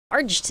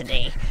charge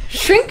today.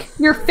 Shrink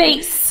your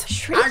face.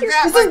 Shrink your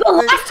This is the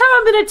last time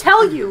I'm going to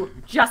tell you,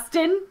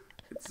 Justin.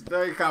 It's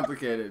very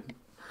complicated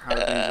how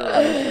things are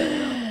arranged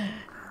right now.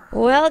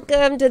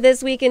 Welcome to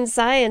This Week in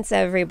Science,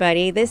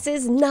 everybody. This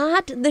is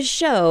not the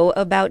show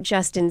about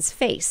Justin's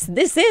face.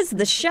 This is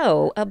the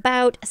show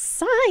about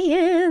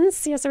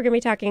science. Yes, we're going to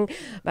be talking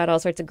about all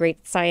sorts of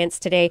great science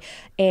today.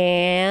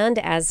 And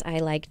as I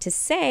like to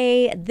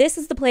say, this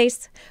is the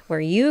place where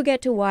you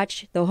get to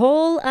watch the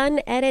whole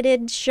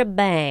unedited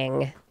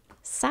shebang.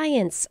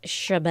 Science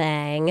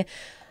shebang.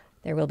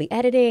 There will be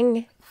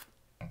editing.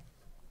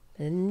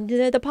 And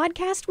the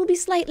podcast will be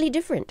slightly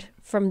different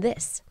from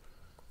this.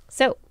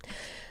 So,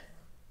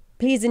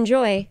 please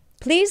enjoy,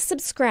 please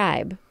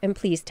subscribe, and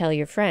please tell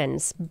your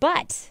friends.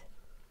 But,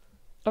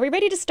 are we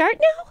ready to start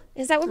now?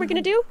 Is that what we're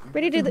going to do?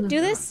 Ready to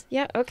do this?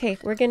 Yeah, okay,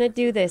 we're going to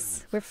do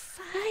this. We're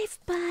 5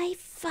 by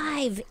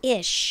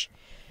 5-ish.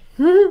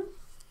 Not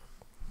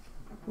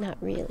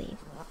really.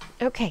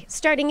 Okay,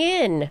 starting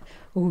in.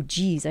 Oh,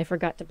 geez, I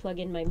forgot to plug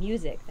in my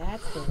music.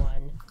 That's the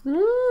one.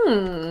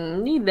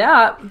 Need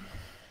that.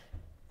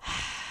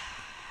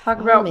 Talk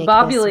about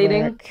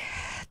bobulating.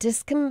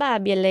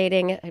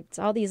 Discombobulating. It's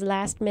all these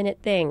last-minute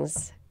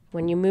things.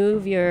 When you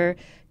move your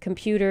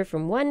computer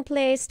from one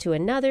place to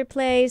another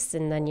place,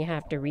 and then you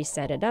have to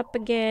reset it up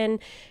again,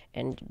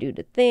 and do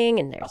the thing,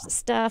 and there's the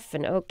stuff,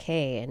 and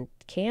okay, and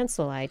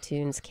cancel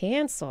iTunes,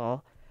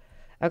 cancel.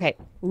 Okay,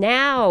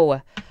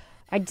 now,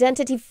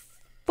 Identity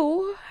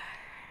 4.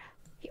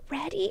 You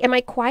ready? Am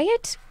I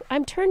quiet?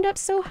 I'm turned up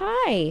so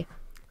high.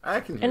 I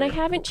can hear And I you.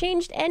 haven't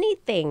changed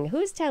anything.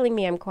 Who's telling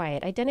me I'm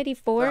quiet? Identity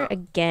 4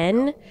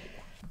 again?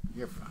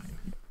 You're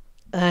fine.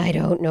 I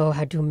don't know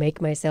how to make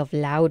myself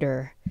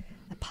louder.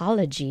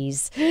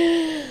 Apologies.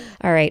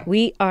 All right,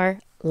 we are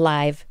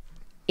live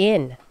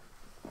in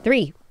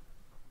 3,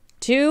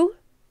 2.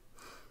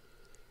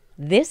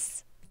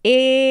 This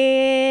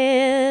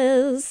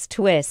is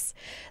TWIS.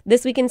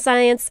 This Week in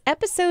Science,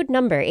 episode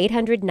number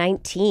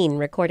 819,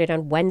 recorded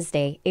on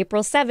Wednesday,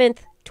 April 7th,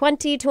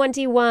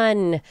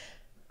 2021.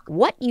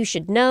 What you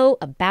should know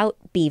about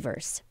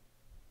beavers.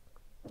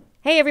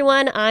 Hey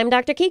everyone, I'm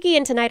Dr. Kiki,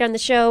 and tonight on the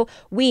show,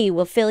 we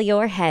will fill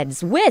your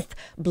heads with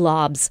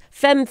blobs,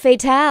 femme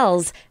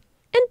fatales,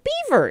 and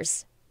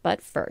beavers.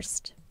 But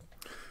first,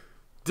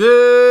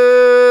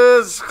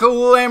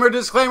 Disclaimer.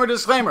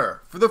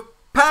 For the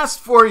past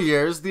 4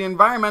 years, the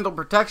Environmental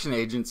Protection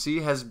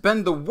Agency has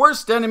been the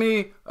worst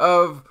enemy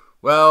of,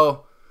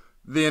 well,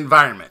 the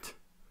environment.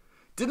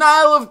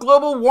 Denial of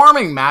global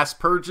warming, mass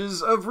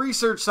purges of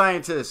research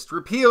scientists,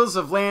 repeals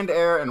of land,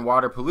 air, and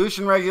water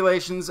pollution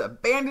regulations,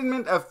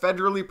 abandonment of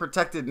federally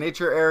protected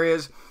nature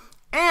areas,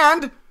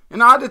 and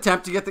an odd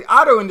attempt to get the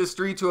auto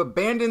industry to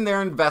abandon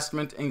their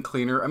investment in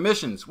cleaner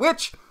emissions,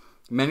 which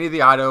many of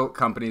the auto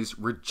companies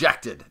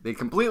rejected. They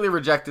completely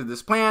rejected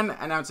this plan,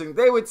 announcing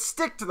they would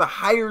stick to the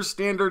higher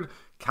standard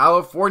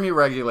California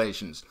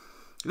regulations.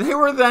 They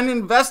were then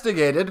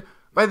investigated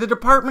by the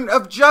Department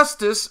of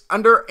Justice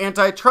under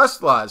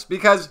antitrust laws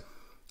because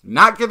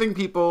not giving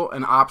people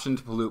an option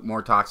to pollute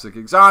more toxic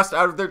exhaust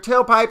out of their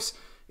tailpipes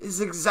is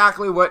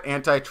exactly what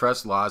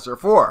antitrust laws are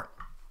for.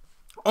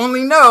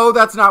 Only no,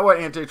 that's not what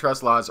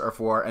antitrust laws are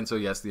for, and so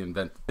yes, the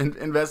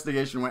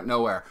investigation went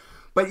nowhere.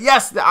 But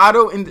yes, the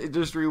auto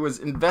industry was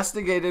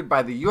investigated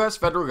by the U.S.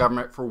 federal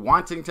government for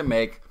wanting to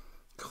make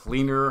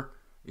cleaner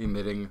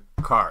emitting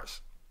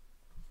cars.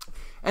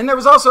 And there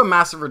was also a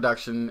massive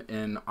reduction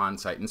in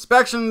on-site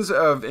inspections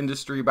of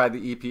industry by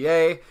the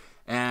EPA,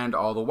 and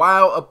all the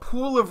while, a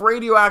pool of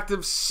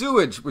radioactive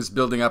sewage was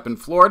building up in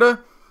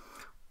Florida.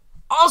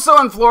 Also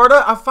in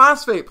Florida, a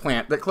phosphate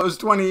plant that closed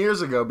 20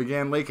 years ago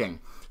began leaking,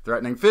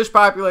 threatening fish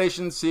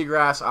populations,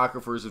 seagrass,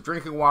 aquifers of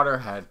drinking water,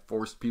 had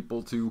forced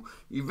people to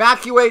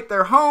evacuate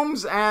their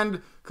homes, and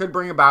could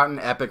bring about an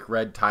epic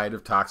red tide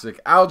of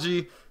toxic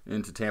algae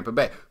into Tampa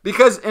Bay.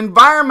 Because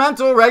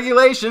environmental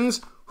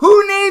regulations,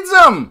 who needs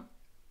them?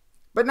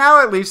 But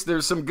now at least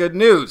there's some good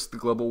news. The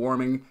global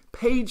warming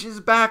page is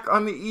back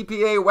on the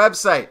EPA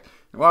website.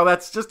 And while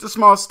that's just a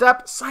small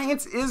step,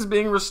 science is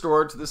being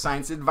restored to the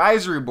Science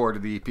Advisory Board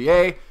of the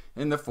EPA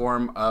in the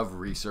form of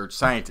research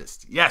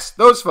scientists. Yes,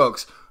 those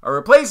folks are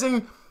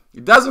replacing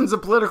dozens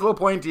of political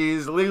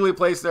appointees legally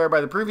placed there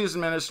by the previous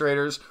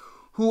administrators,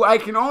 who I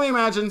can only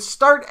imagine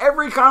start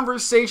every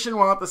conversation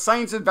while at the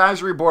Science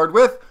Advisory Board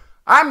with,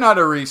 "I'm not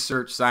a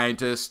research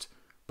scientist,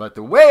 but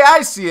the way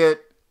I see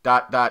it, ...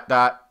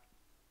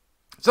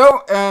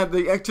 So,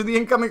 to the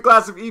incoming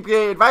class of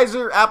EPA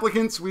advisor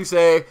applicants, we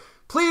say,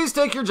 please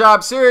take your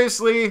job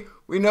seriously.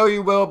 We know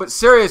you will, but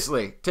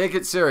seriously, take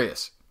it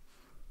serious.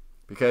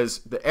 Because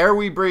the air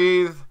we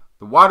breathe,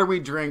 the water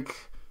we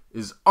drink,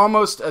 is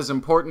almost as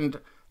important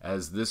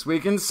as This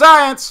Week in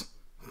Science,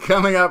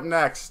 coming up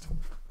next.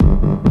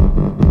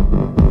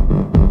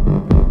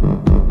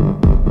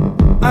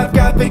 I've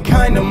got the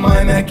kind of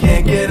mind that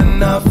can't get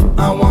enough.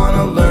 I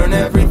wanna learn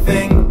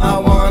everything. I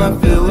wanna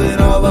fill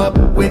it all up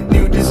with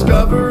new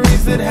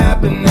discoveries that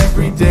happen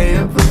every day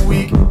of the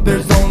week.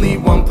 There's only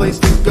one place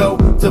to go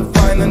to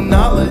find the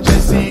knowledge I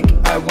seek.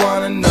 I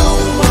wanna know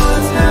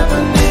what's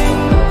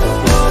happening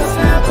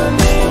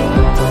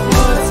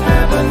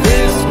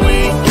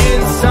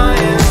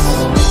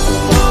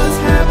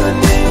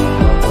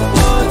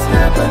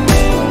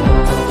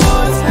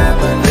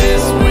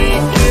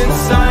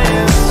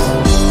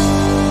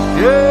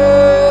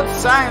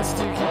science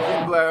to you, Kiki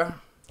and Blair.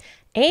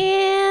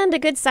 And a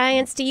good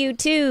science to you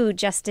too,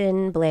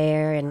 Justin,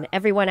 Blair, and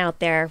everyone out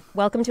there.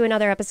 Welcome to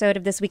another episode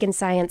of This Week in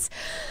Science.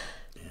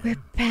 We're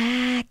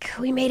back.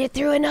 We made it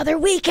through another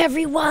week,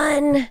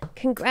 everyone.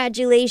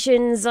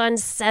 Congratulations on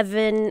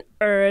 7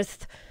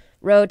 Earth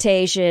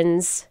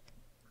rotations.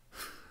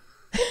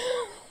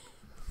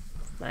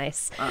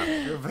 Nice.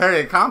 You're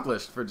very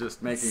accomplished for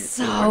just making it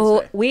through So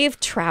Wednesday. we've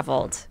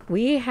traveled.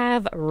 We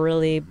have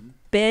really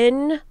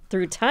been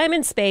through time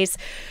and space.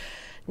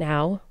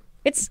 Now,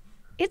 it's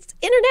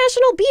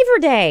International Beaver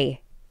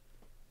Day.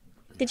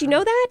 Did you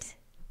know that?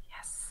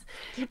 Yes.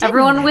 You did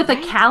Everyone know that, with a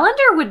right?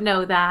 calendar would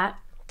know that.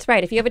 That's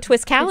right. If you have a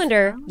TWIS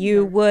calendar,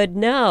 you would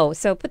know.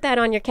 So put that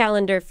on your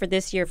calendar for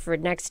this year, for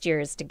next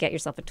year, is to get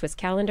yourself a TWIS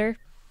calendar,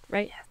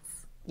 right?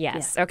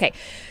 Yes. Okay.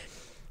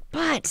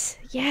 But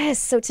yes,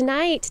 so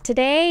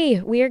today,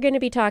 we are going to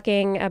be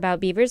talking about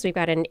beavers. We've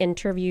got an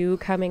interview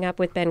coming up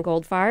with Ben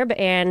Goldfarb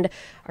and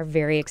are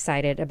very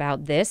excited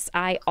about this.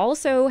 I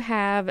also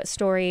have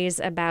stories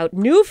about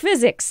new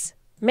physics,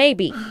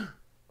 maybe.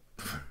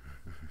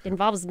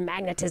 Involves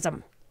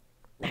magnetism.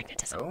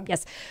 Oh.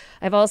 Yes.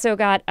 I've also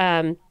got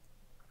a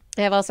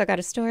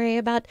story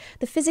about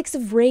the physics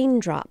of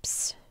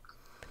raindrops,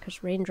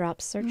 because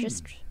raindrops are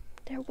just,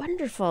 they're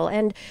wonderful.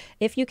 And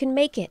if you can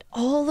make it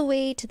all the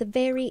way to the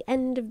very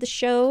end of the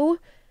show,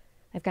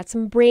 I've got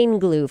some brain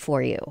glue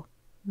for you.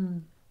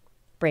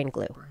 Brain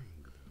glue.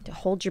 To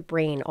hold your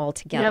brain all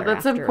together. Yeah,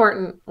 that's after.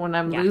 important when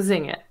I'm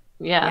losing it.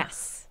 Yeah.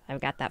 Yes, I've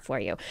got that for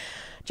you.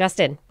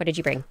 Justin, what did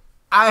you bring?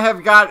 I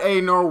have got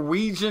a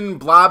Norwegian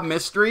blob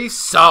mystery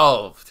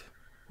solved.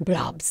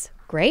 Blobs.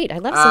 Great. I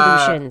love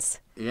solutions.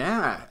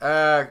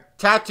 Yeah.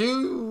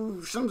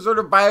 Tattoo, some sort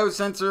of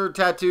biosensor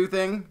tattoo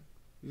thing.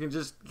 You can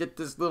just get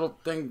this little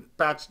thing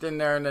patched in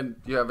there and then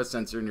you have a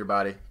sensor in your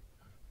body.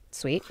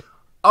 Sweet.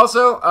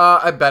 Also,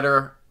 a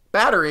better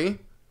battery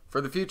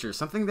for the future.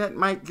 Something that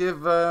might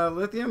give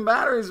lithium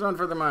batteries run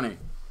for the money.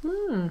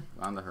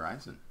 On the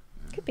horizon.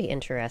 Could be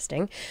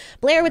interesting.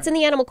 Blair, what's in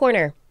the animal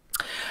corner?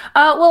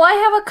 Well, I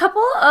have a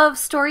couple of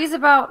stories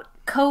about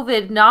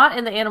COVID, not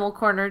in the animal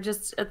corner,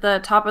 just at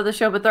the top of the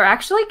show, but they're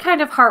actually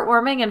kind of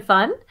heartwarming and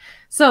fun.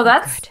 So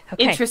that's good.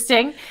 Okay.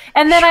 interesting.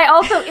 And then I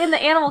also, in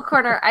the animal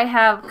corner, I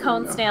have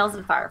cone snails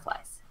and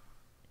fireflies.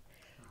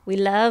 We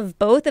love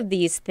both of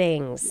these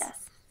things.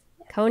 Yes.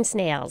 Cone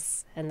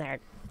snails and their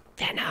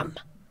venom,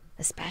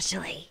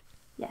 especially.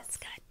 Yes.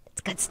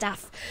 It's good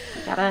stuff.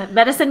 Got a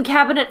medicine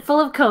cabinet full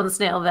of cone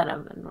snail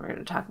venom, and we're going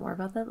to talk more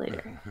about that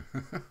later.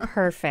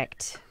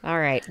 Perfect. All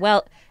right.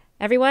 Well,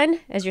 everyone,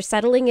 as you're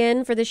settling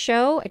in for the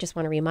show, I just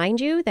want to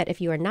remind you that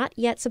if you are not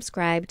yet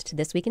subscribed to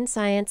This Week in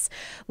Science,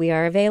 we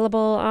are available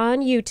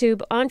on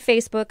YouTube, on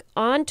Facebook,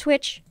 on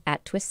Twitch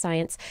at TWIS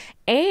Science,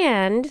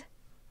 and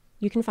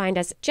you can find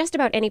us just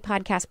about any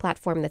podcast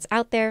platform that's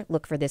out there.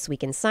 Look for This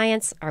Week in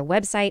Science. Our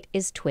website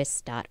is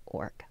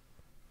twis.org.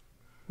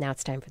 Now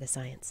it's time for the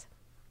science.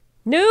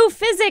 New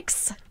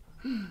physics!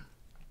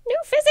 New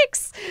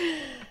physics!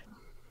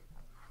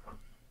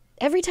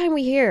 Every time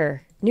we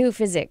hear new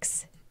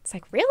physics, it's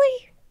like,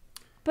 really?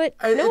 But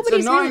It's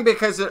nobody's annoying really...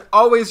 because it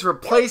always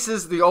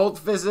replaces the old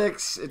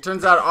physics. It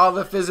turns out all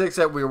the physics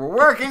that we were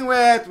working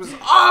with was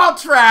all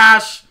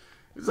trash.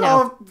 It was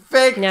all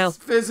fake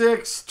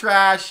physics,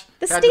 trash.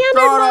 The Had to standard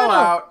throw it all model.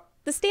 out.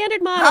 The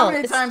standard model. How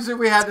many times have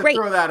we had to great.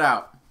 throw that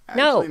out?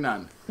 Actually,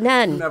 none.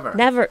 None. Never.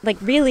 Never. Like,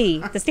 really,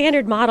 the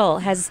standard model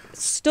has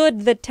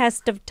stood the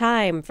test of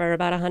time for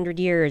about 100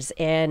 years,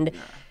 and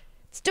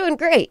it's doing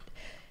great.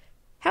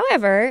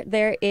 However,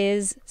 there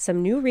is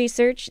some new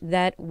research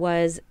that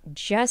was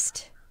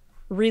just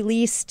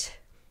released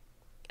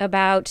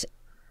about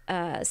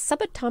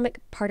subatomic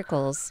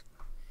particles,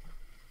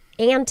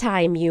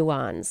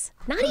 anti-muons.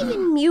 Not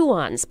even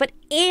muons, but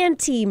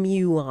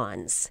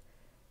anti-muons.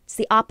 It's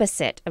the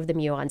opposite of the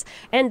muons.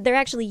 And they're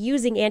actually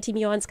using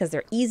anti-muons because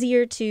they're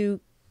easier to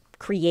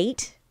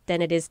create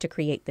than it is to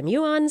create the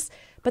muons,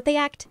 but they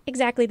act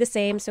exactly the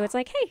same. So it's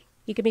like, hey,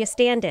 you could be a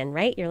stand-in,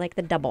 right? You're like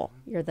the double.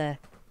 You're the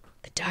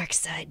dark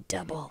side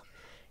double,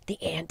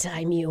 the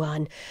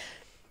anti-muon.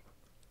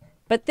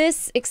 But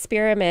this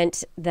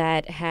experiment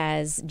that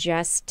has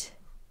just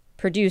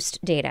produced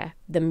data,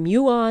 the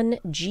Muon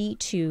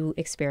G2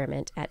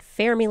 experiment at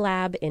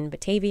Fermilab in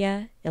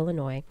Batavia,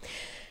 Illinois,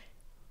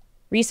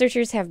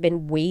 researchers have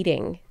been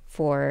waiting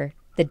for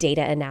the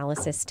data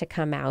analysis to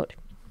come out.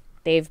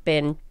 They've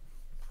been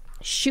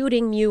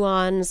shooting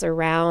muons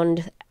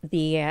around,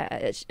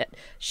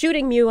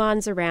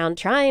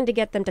 trying to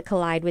get them to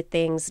collide with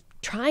things,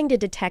 trying to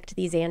detect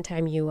these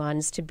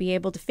anti-muons to be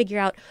able to figure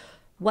out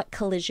what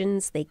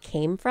collisions they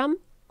came from,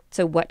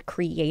 so what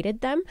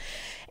created them.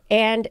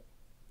 And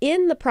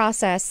in the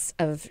process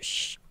of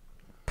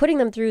putting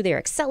them through their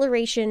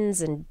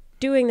accelerations and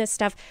doing this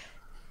stuff,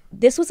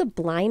 this was a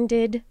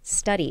blinded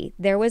study.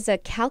 There was a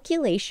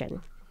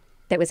calculation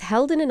that was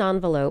held in an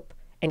envelope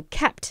and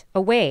kept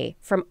away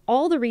from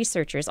all the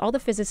researchers, all the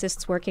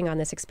physicists working on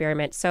this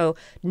experiment, so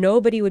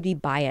nobody would be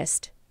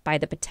biased by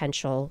the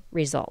potential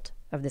result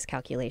of this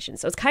calculation.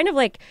 So it's kind of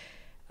like,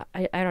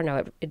 I don't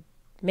know,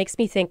 makes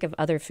me think of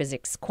other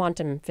physics,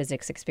 quantum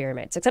physics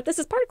experiments, except this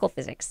is particle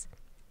physics.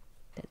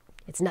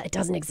 It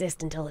doesn't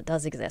exist until it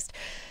does exist.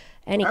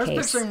 I was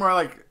picturing more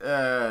like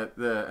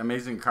the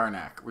Amazing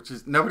Karnak, which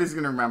is nobody's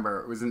going to remember.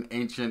 It was an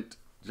ancient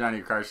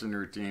Johnny Carson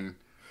routine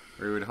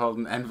where he would hold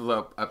an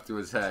envelope up to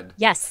his head.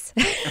 Yes.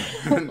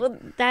 Well,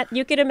 that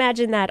you could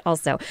imagine that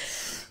also.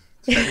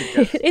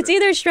 It's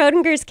either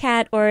Schrodinger's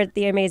cat or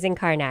the Amazing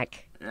Karnak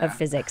of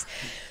physics.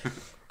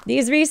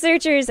 These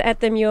researchers at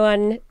the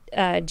Muon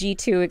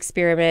G2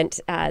 experiment,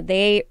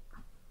 they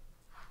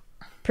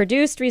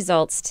produced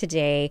results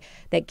today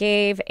that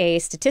gave a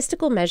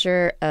statistical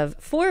measure of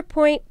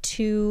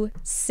 4.2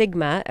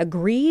 sigma,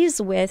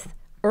 agrees with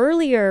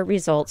earlier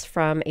results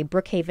from a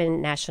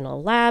Brookhaven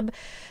National Lab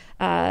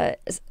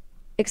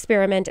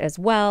experiment as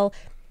well,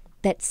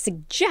 that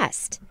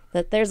suggest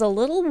that there's a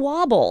little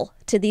wobble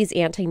to these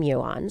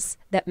anti-muons,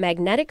 that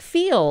magnetic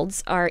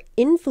fields are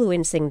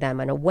influencing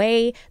them in a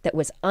way that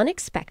was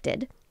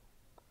unexpected.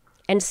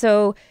 And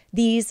so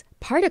these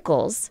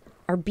particles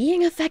are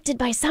being affected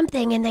by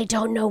something and they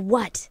don't know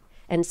what.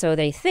 And so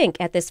they think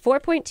at this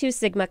 4.2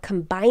 sigma,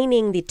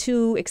 combining the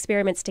two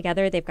experiments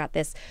together, they've got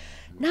this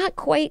not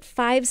quite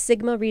 5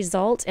 sigma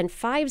result. And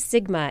 5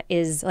 sigma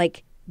is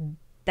like,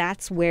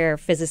 that's where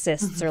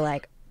physicists are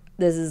like,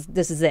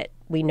 this is it.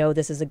 We know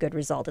this is a good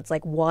result. It's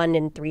like 1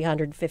 in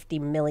 350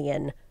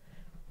 million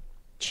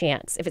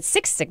chance. If it's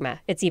 6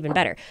 sigma, it's even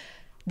better.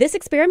 This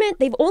experiment,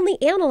 they've only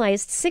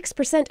analyzed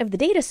 6% of the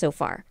data so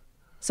far.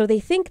 So they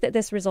think that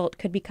this result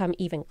could become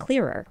even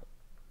clearer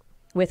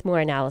with more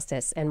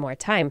analysis and more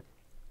time.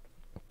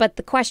 But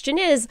the question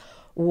is,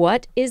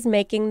 what is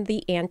making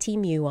the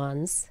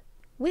anti-muons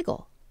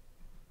wiggle?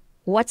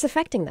 What's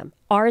affecting them?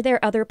 Are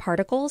there other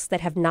particles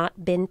that have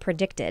not been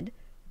predicted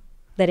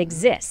that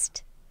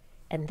exist?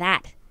 And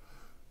that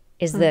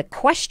is the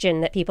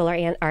question that people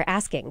are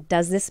asking.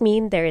 Does this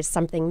mean there is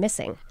something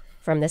missing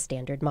from the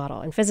standard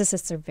model? And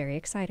physicists are very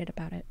excited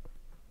about it.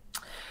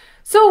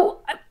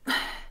 So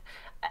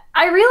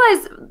I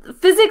realize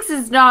physics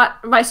is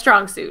not my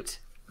strong suit,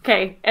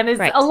 okay? And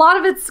a lot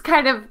of it's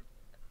kind of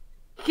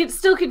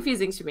still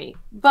confusing to me.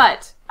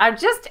 But I'm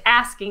just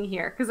asking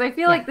here, because I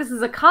feel like this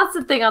is a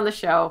constant thing on the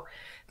show,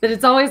 that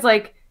it's always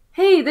like,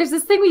 hey, there's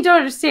this thing we don't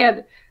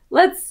understand.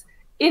 Let's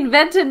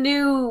invent a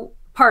new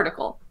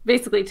particle,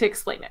 basically, to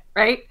explain it,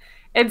 right?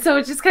 And so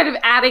it's just kind of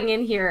adding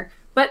in here.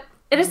 But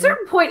at a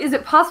certain point, is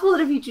it possible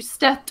that if you just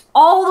stepped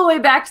all the way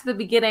back to the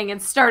beginning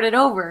and started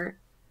over,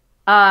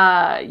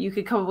 you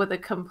could come up with a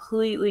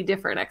completely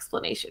different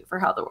explanation for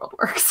how the world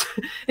works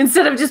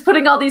instead of just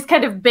putting all these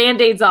kind of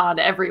band-aids on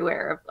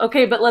everywhere.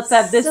 Okay, but let's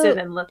add this in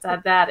and let's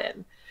add that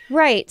in.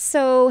 Right.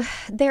 So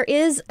there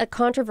is a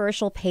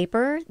controversial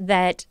paper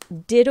that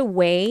did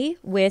away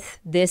with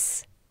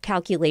this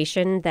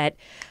calculation that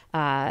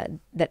that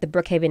the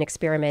Brookhaven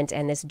experiment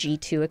and this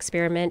G2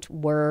 experiment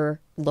were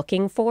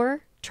looking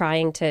for,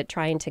 trying to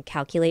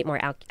calculate more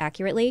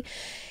accurately.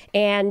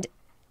 And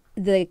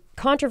the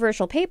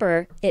controversial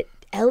paper, it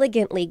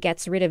elegantly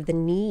gets rid of the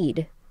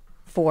need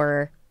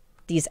for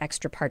these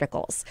extra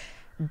particles.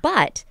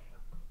 But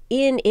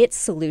in its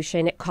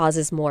solution, it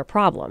causes more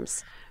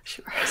problems.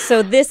 Sure.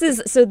 So this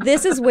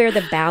is where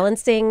the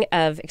balancing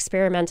of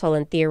experimental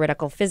and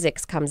theoretical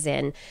physics comes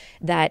in,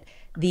 that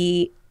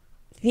the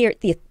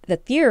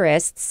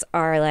theorists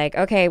are like,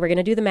 okay, we're going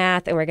to do the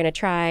math and we're going to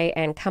try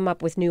and come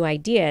up with new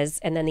ideas.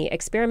 And then the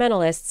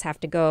experimentalists have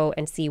to go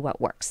and see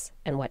what works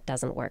and what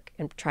doesn't work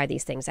and try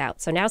these things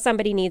out. So now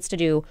somebody needs to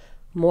do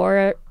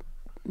more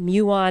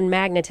muon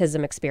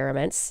magnetism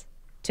experiments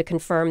to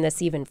confirm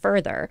this even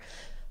further,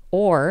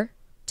 or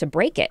to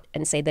break it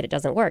and say that it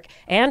doesn't work.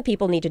 And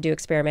people need to do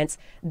experiments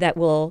that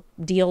will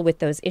deal with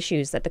those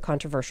issues that the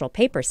controversial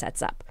paper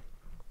sets up.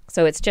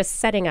 So it's just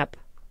setting up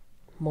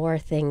more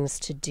things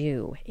to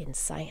do in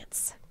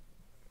science.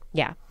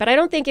 Yeah, but I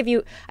don't think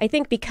I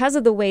think because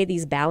of the way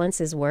these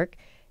balances work,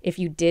 if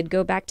you did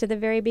go back to the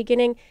very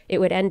beginning, it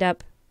would end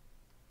up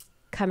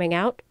coming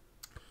out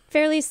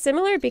fairly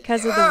similar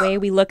because of the way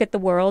we look at the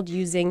world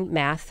using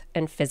math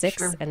and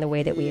physics and the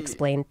way that we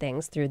explain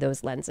things through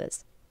those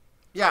lenses.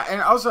 Yeah,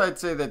 and also I'd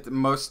say that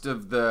most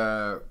of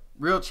the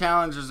real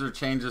challenges or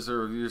changes,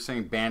 or you're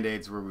saying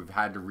band-aids where we've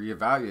had to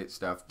reevaluate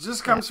stuff,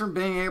 just comes from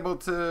being able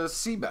to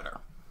see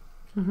better.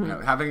 Mm-hmm. You know,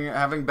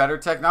 having better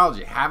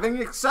technology, having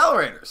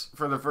accelerators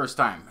for the first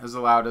time has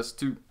allowed us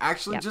to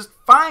actually just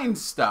find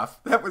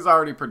stuff that was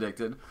already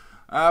predicted,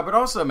 but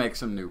also make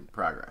some new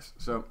progress.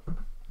 So,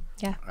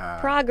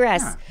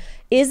 progress. Yeah.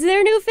 Is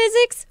there new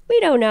physics? We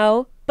don't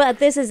know, but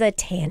this is a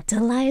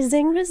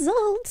tantalizing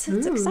result.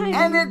 It's exciting.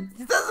 And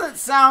it doesn't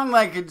sound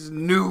like it's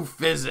new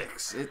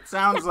physics. It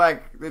sounds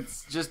like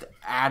it's just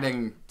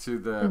adding to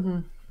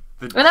the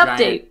an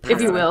update, if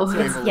you will.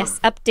 Yes,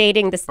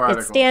 updating the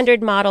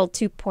standard model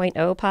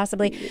 2.0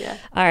 possibly. Yeah.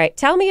 All right,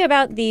 tell me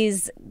about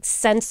these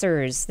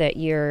sensors that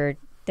you're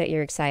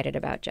excited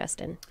about,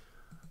 Justin.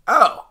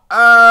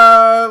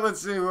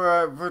 Let's see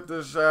where I put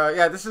this.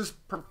 This is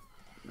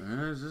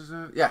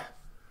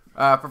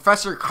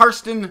Professor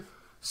Karsten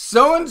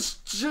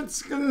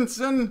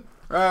Soenschinsson,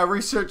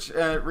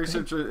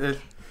 researcher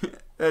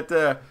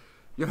at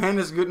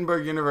Johannes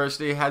Gutenberg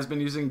University has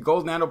been using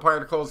gold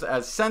nanoparticles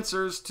as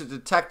sensors to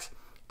detect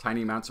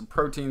tiny amounts of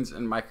proteins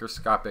and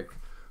microscopic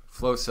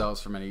flow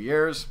cells for many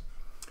years.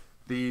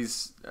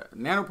 These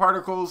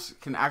nanoparticles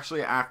can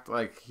actually act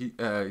like,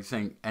 he's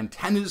saying,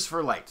 antennas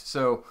for light.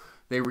 So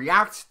they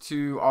react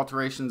to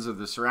alterations of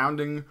the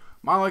surrounding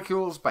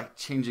molecules by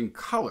changing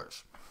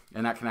colors.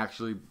 And that can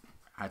actually,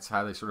 that's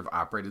how they sort of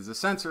operate as a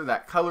sensor.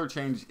 That color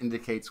change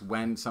indicates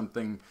when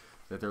something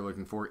that they're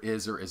looking for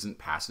is or isn't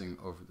passing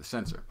over the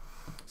sensor.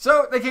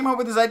 So they came up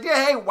with this idea,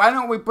 hey, why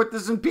don't we put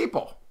this in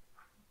people?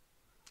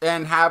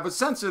 And have a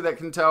sensor that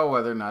can tell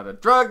whether or not a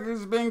drug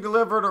is being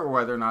delivered or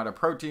whether or not a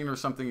protein or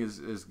something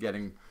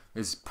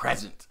is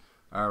present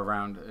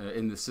around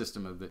in the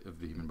system of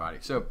the human body.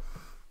 So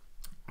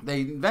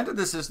they invented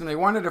this system. They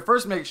wanted to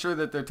first make sure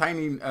that their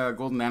tiny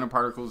golden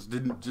nanoparticles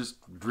didn't just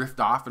drift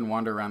off and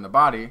wander around the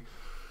body.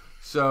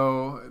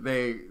 So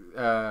they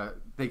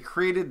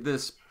created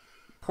this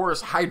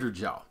porous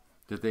hydrogel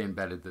that they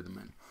embedded them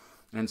in.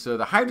 And so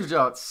the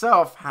hydrogel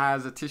itself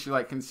has a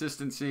tissue-like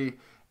consistency.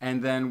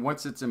 And then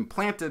once it's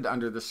implanted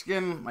under the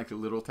skin, like a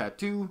little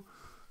tattoo,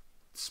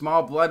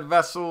 small blood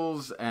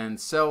vessels and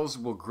cells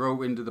will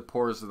grow into the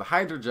pores of the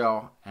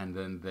hydrogel, and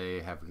then they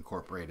have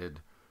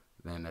incorporated,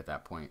 then at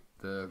that point,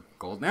 the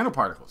gold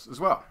nanoparticles as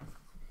well.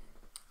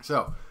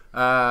 So,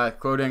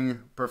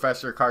 quoting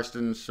Professor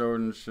Karsten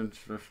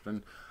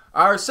Schoenstein,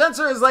 our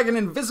sensor is like an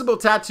invisible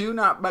tattoo,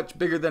 not much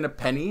bigger than a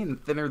penny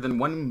and thinner than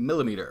 1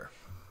 millimeter.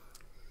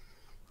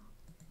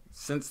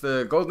 Since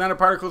the gold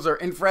nanoparticles are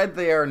infrared,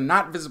 they are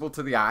not visible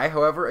to the eye.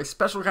 However, a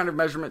special kind of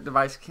measurement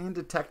device can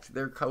detect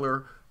their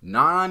color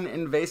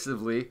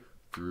non-invasively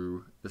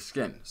through the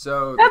skin.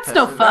 So that's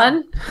no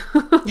fun.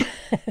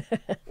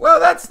 Well,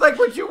 that's like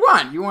what you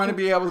want. You want to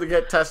be able to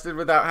get tested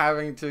without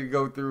having to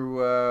go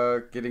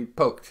through getting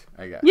poked,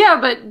 I guess. Yeah,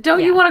 but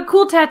don't you want a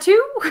cool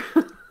tattoo?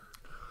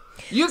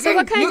 You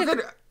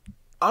could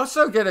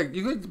also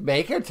you could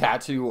make a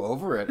tattoo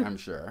over it, I'm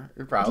sure.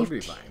 It'd probably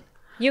be fine.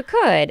 You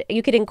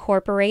could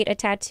incorporate a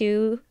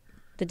tattoo,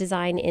 the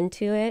design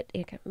into it.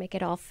 You could make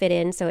it all fit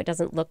in so it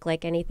doesn't look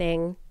like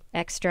anything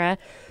extra.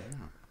 Yeah.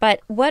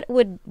 But what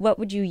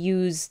would you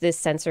use this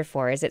sensor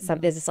for? Is it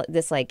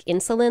this like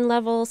insulin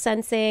level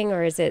sensing,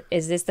 or is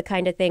this the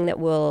kind of thing that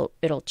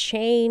it'll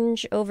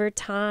change over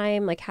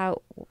time? Like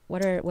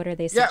what are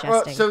they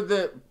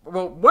suggesting?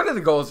 Well, one of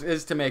the goals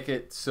is to make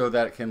it so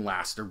that it can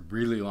last a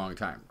really long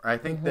time. I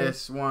think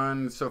this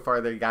one so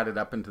far they got it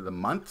up into the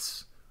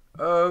months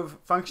of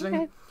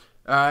functioning.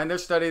 Okay. In their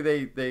study,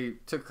 they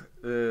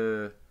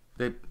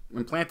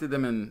implanted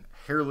them in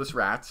hairless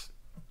rats,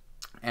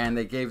 and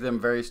they gave them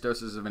various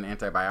doses of an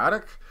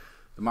antibiotic.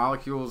 The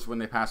molecules, when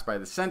they passed by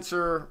the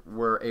sensor,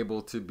 were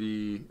able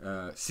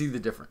to see the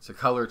difference, a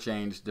color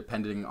change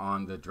depending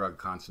on the drug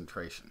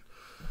concentration.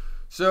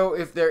 So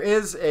if there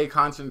is a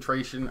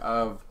concentration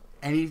of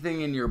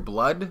anything in your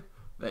blood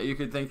that you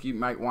could think you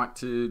might want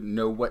to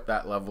know what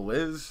that level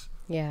is,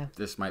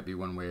 this might be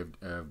one way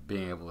of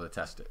being able to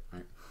test it,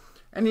 right?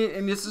 And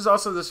this is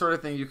also the sort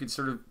of thing you could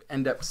sort of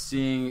end up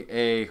seeing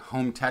a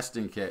home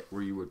testing kit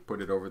where you would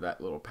put it over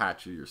that little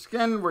patch of your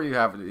skin where you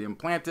have it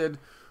implanted,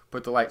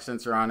 put the light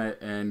sensor on it,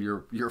 and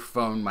your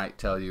phone might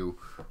tell you,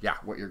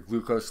 what your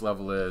glucose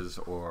level is,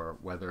 or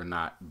whether or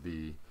not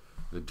the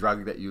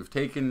drug that you've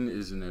taken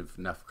is in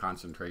enough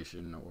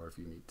concentration, or if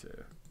you need to,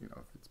 if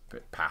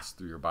it's passed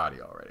through your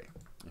body already,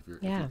 if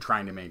you're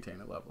trying to maintain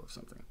a level of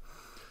something.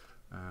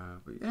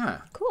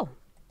 Cool.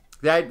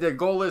 The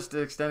goal is to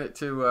extend it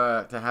to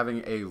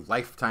having a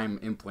lifetime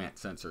implant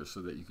sensor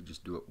so that you could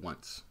just do it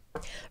once.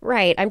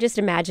 Right. I'm just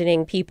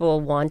imagining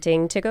people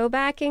wanting to go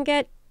back and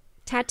get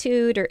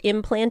tattooed or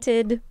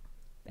implanted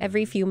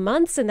every few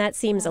months, and that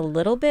seems a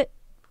little bit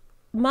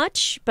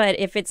much. But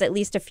if it's at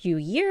least a few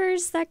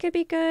years, that could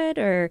be good.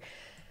 Or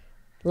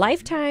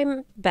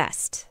lifetime,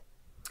 best.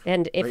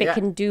 And if it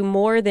can do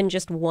more than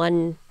just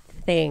one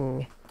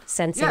thing,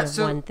 sensing of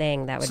one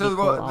thing, that would be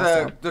cool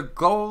also. The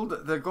gold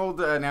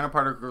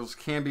nanoparticles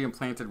can be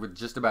implanted with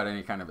just about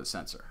any kind of a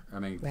sensor. I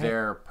mean,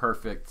 they're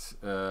perfect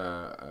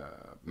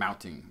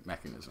mounting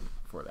mechanism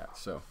for that.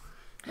 So,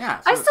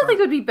 I still think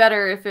it would be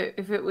better if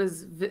it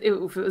was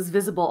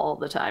visible all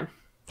the time.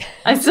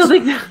 I still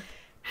think that.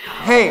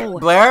 Hey,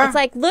 Blair. It's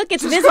like, look,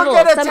 it's visible.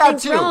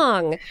 Something's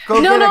wrong.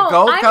 Go get a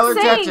gold-colored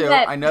tattoo.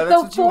 I know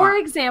that's what you want. For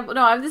example,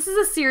 this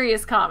is a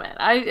serious comment.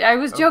 I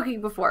was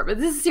joking before, but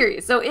this is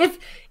serious. So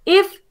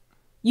if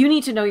you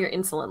need to know your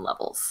insulin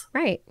levels,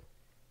 right?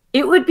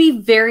 It would be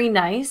very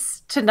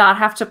nice to not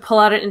have to pull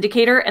out an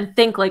indicator and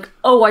think like,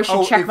 oh, I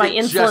should check my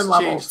insulin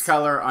levels. Changed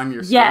color on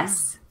your skin.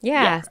 Yes.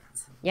 Yeah.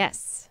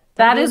 Yes.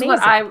 That's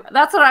what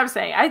I'm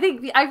saying. I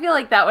feel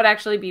like that would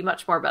actually be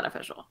much more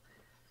beneficial.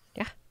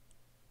 Yeah.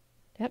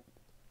 Yep.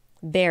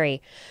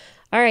 Very.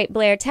 All right,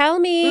 Blair, tell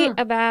me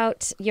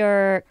about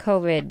your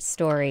COVID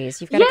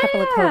stories. You've got a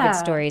couple of COVID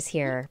stories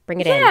here.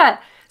 Bring it in. Yeah.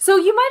 So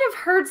you might have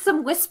heard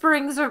some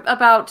whisperings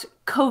about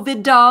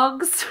COVID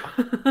dogs.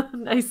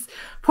 Nice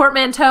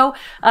portmanteau.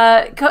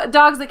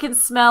 Dogs that can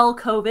smell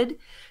COVID.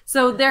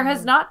 So there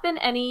has not been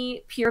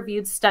any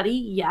peer-reviewed study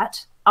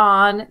yet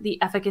on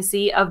the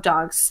efficacy of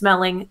dogs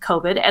smelling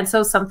COVID. And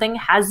so something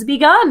has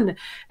begun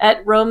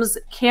at Rome's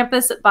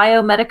Campus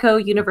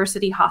Biomedico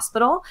University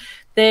Hospital.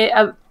 They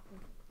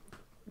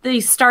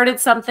started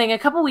something a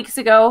couple weeks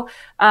ago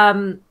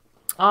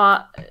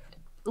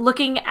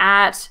looking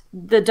at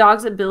the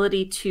dog's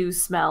ability to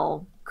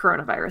smell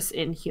coronavirus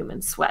in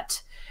human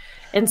sweat.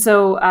 And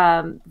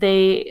so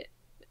they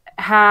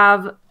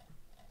have,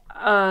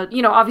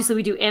 obviously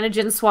we do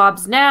antigen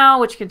swabs now,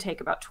 which can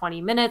take about 20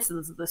 minutes.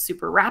 Those are the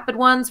super rapid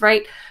ones,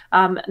 right?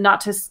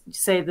 Not to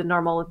say the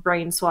normal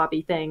brain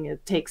swabby thing,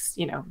 it takes,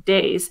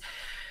 days.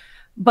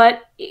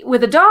 But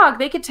with a dog,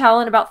 they could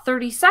tell in about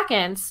 30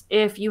 seconds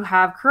if you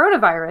have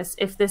coronavirus,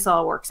 if this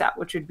all works out,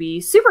 which would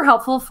be super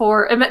helpful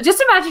for,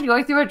 just imagine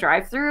going through a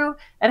drive-through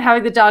and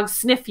having the dog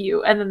sniff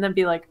you and then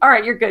be like, all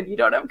right, you're good. You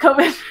don't have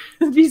COVID.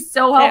 It'd be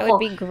so helpful.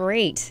 That would be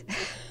great.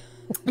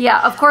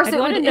 Yeah, of course, it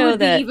would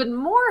be even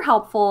more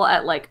helpful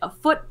at like a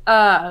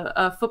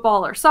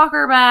football or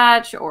soccer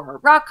match or a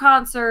rock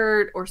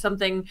concert or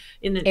something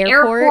in an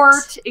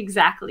airport.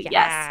 Exactly,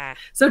 yeah. Yes.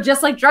 So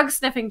just like drug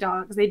sniffing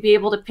dogs, they'd be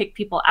able to pick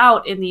people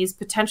out in these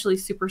potentially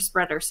super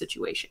spreader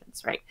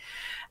situations, right?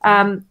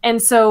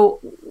 And so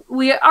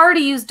we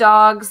already use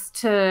dogs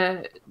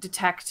to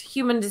detect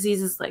human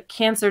diseases like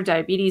cancer,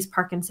 diabetes,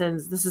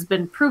 Parkinson's. This has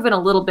been proven a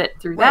little bit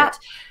through that.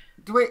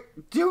 Do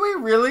we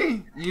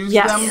really use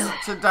them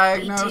to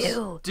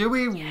diagnose? Do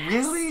we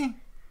really?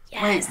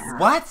 Yes. Wait,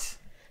 what?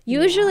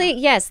 Usually,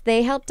 yes,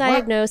 they help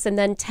diagnose and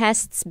then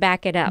tests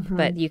back it up.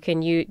 But you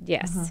can use,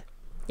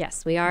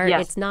 yes, we are.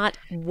 Yes. It's not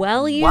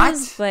well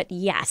used, but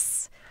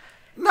yes.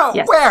 No,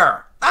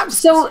 where? I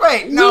still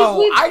we've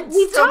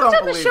don't talked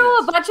on the show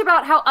this. a bunch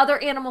about how other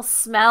animals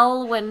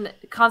smell when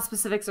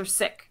conspecifics are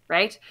sick,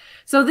 right?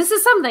 So this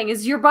is something,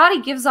 is your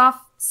body gives off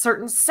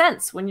certain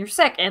scents when you're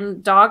sick,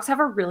 and dogs have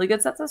a really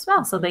good sense of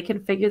smell, so they can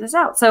figure this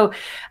out. So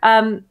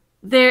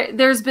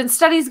there's been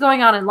studies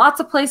going on in lots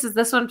of places.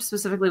 This one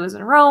specifically was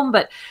in Rome,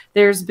 but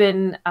there's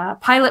been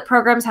pilot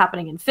programs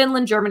happening in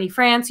Finland, Germany,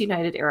 France,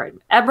 United Arab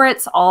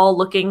Emirates, all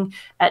looking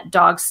at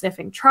dog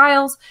sniffing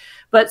trials.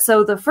 But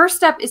so the first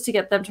step is to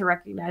get them to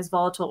recognize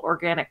volatile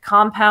organic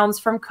compounds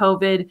from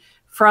COVID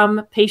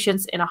from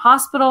patients in a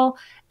hospital.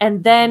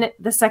 And then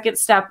the second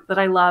step that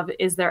I love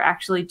is they're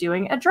actually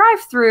doing a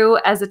drive-through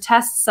as a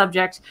test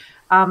subject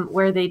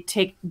where they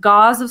take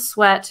gauze of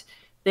sweat.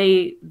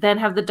 They then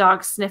have the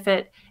dog sniff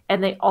it,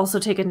 and they also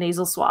take a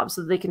nasal swab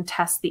so that they can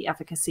test the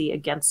efficacy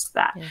against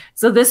that. Yeah.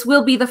 So this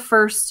will be the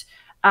first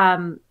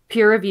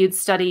peer-reviewed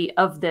study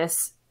of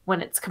this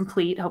when it's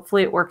complete.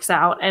 Hopefully it works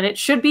out, and it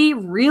should be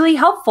really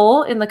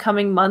helpful in the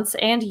coming months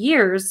and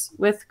years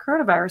with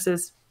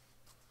coronaviruses.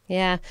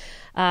 Yeah.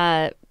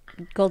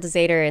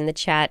 Goldizator in the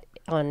chat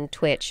on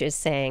Twitch is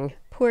saying,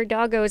 poor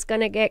doggo is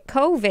going to get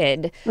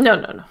COVID.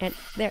 No. And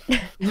they're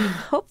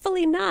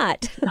hopefully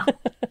not. No.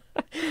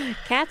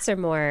 Cats are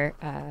more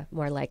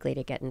likely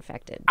to get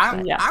infected.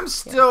 I'm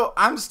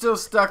still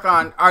stuck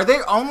on, are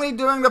they only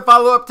doing the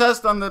follow-up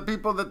test on the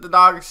people that the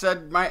dog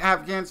said might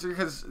have cancer?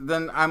 Because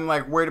then I'm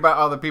like worried about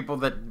all the people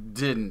that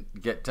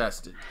didn't get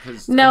tested.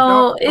 Because I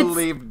don't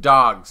believe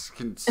dogs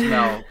can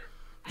smell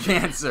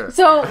cancer.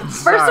 So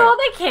first of all,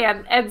 they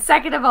can, and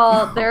second of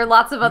all, there are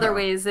lots of other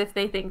ways if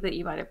they think that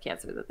you might have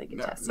cancer that they can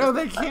test. No,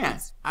 they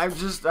can't.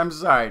 I'm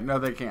sorry. No,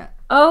 they can't.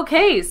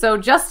 Okay, so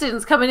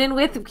Justin's coming in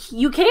with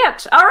you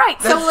can't. All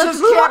right, so let's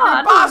move on.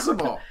 Can't be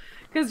possible.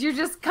 Because you're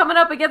just coming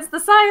up against the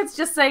science,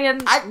 just saying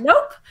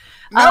nope.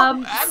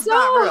 Nope, that's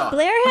not real.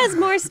 Blair has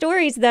more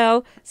stories,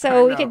 though,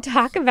 so we can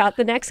talk about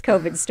the next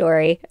COVID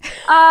story.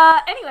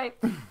 Anyway,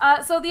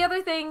 so the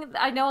other thing,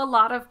 I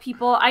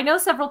know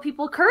several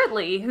people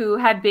currently who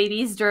had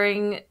babies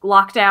during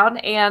lockdown,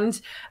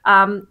 and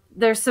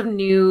there's some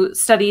new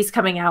studies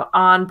coming out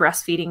on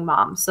breastfeeding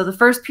moms. So the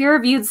first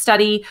peer-reviewed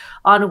study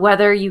on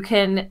whether you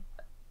can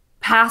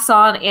pass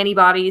on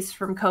antibodies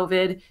from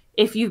COVID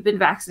if you've been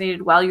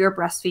vaccinated while you're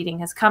breastfeeding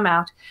has come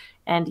out.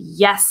 And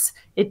yes,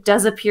 it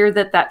does appear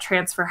that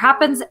transfer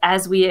happens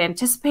as we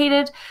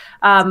anticipated.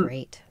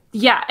 Great.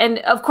 Yeah. And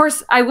of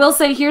course, I will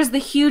say, here's the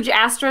huge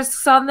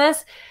asterisks on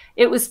this.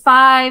 It was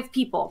 5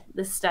 people,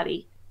 this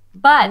study,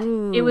 but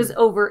it was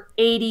over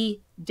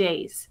 80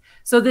 days.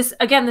 So this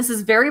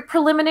is very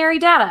preliminary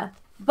data,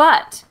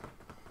 but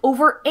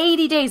over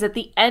 80 days at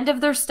the end of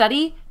their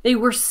study, they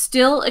were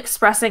still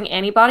expressing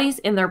antibodies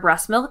in their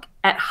breast milk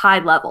at high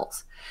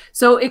levels.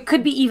 So it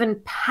could be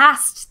even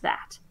past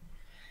that.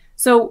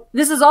 So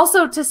this is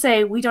also to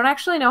say we don't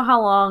actually know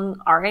how long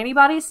our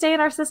antibodies stay in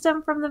our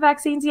system from the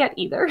vaccines yet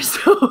either.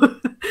 So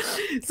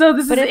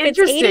this is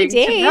interesting 80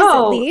 days to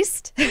know. At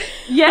least.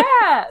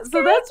 Yeah,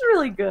 so that's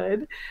really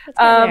good.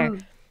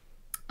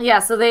 Yeah,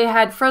 so they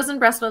had frozen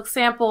breast milk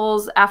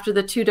samples after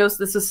the 2 dose.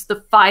 This is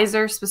the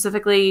Pfizer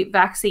specifically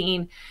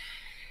vaccine.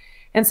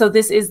 And so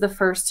this is the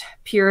first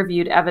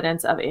peer-reviewed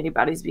evidence of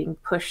antibodies being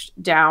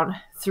pushed down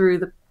through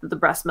the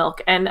breast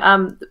milk. And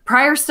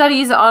prior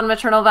studies on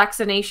maternal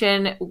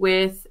vaccination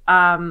with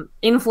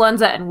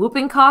influenza and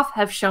whooping cough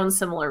have shown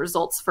similar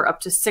results for up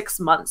to 6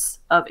 months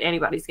of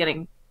antibodies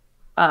getting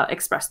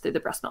expressed through the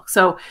breast milk.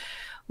 So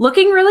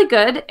looking really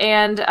good.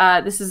 And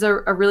this is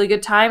a really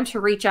good time to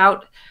reach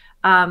out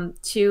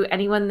to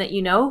anyone that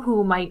you know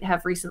who might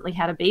have recently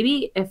had a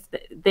baby, if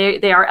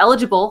they are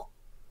eligible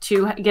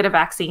to get a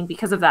vaccine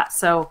because of that.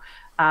 So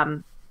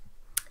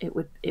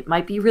it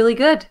might be really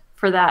good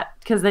for that,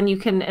 because then you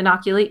can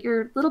inoculate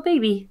your little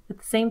baby at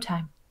the same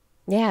time.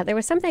 Yeah, there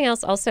was something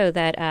else also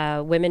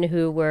that women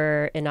who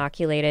were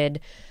inoculated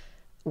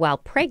while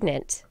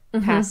pregnant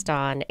passed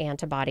on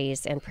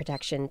antibodies and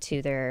protection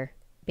to their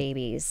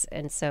babies.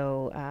 And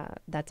so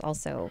that's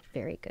also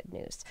very good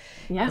news,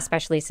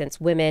 especially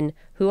since women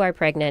who are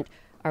pregnant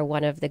are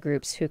one of the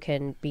groups who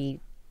can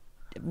be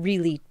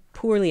really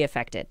poorly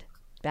affected,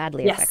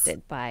 badly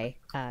affected by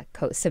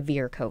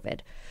severe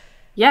COVID.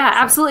 Yeah,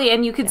 absolutely.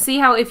 And you could see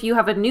how if you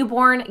have a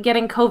newborn,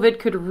 getting COVID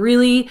could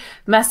really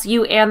mess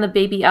you and the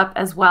baby up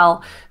as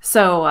well.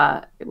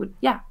 So it would,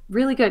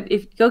 really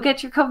good. Go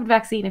get your COVID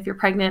vaccine if you're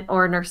pregnant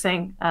or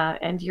nursing,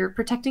 and you're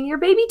protecting your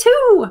baby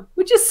too,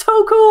 which is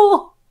so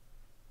cool.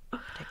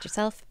 Protect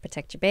yourself,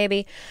 protect your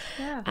baby.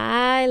 Yeah.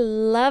 I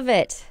love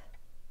it.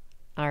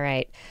 All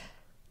right.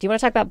 Do you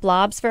want to talk about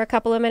blobs for a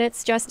couple of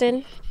minutes,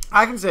 Justin?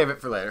 I can save it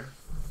for later.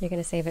 You're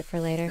going to save it for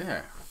later?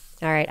 Yeah.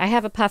 All right. I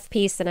have a puff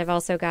piece, and I've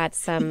also got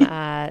some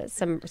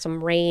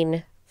some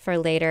rain for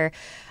later.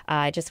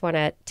 I just want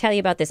to tell you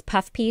about this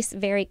puff piece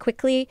very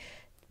quickly.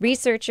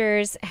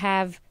 Researchers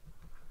have,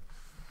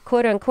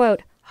 quote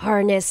unquote,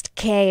 harnessed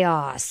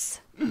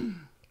chaos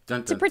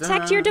to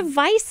protect your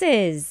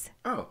devices.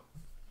 Oh.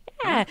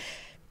 Yeah.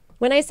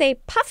 When I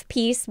say puff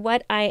piece,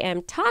 what I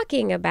am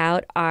talking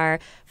about are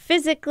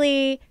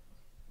physically,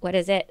 what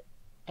is it?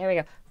 There we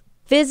go.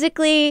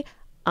 Physically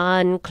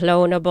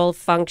unclonable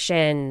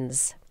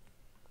functions.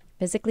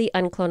 Physically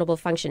unclonable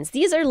functions.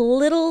 These are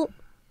little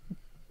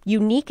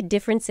unique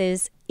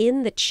differences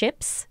in the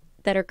chips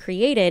that are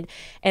created,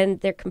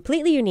 and they're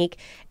completely unique.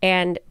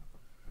 And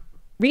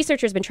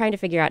researchers have been trying to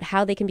figure out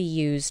how they can be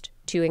used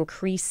to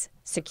increase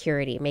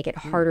security, make it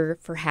harder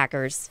for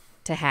hackers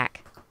to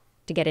hack,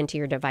 to get into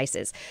your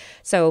devices.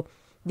 So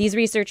these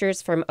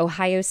researchers from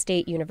Ohio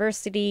State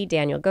University,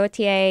 Daniel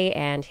Gauthier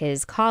and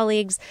his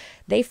colleagues,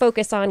 they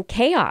focus on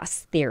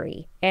chaos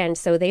theory. And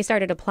so they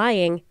started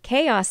applying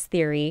chaos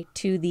theory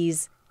to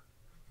these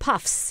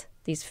puffs,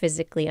 these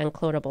physically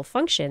unclonable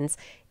functions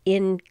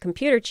in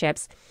computer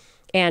chips.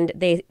 And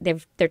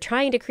they're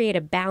trying to create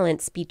a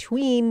balance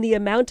between the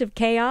amount of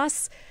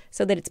chaos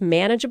so that it's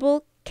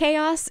manageable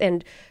chaos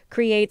and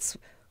creates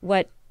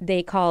what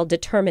they call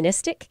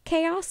deterministic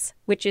chaos,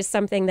 which is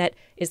something that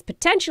is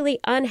potentially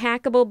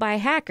unhackable by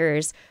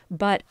hackers,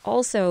 but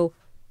also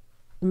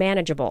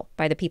manageable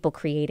by the people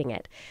creating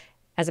it,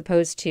 as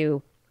opposed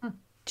to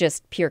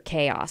just pure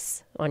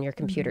chaos on your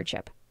computer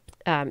chip.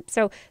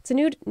 So it's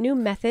a new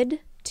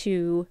method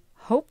to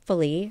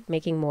hopefully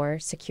making more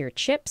secure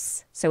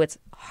chips. So it's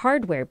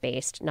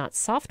hardware-based, not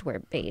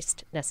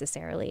software-based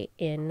necessarily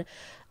in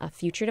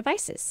future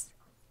devices.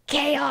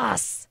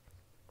 Chaos!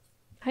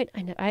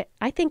 I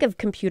think of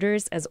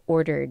computers as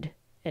ordered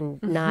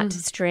and not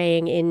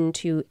straying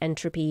into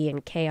entropy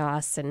and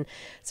chaos. And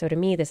so to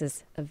me, this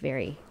is a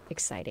very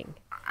exciting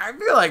I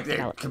feel like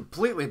they're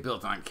completely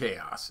built on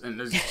chaos. And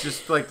there's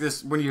just like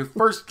this, when you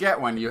first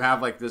get one, you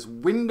have like this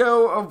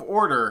window of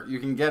order you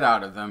can get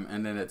out of them.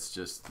 And then it's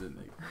just...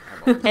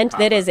 and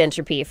that is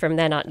entropy from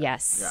then on,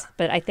 yes. Yeah.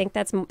 But I think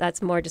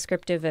that's more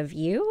descriptive of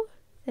you.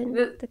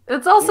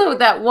 It's also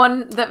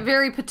that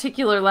very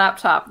particular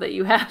laptop that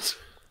you had.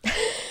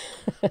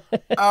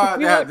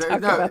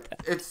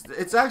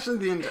 It's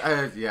actually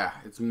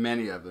it's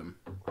many of them.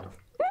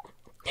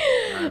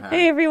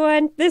 Hey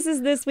everyone, this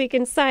is This Week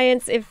in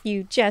Science. If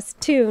you just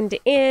tuned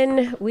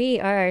in, we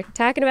are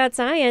talking about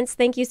science.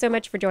 Thank you so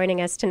much for joining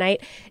us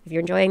tonight. If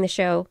you're enjoying the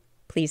show,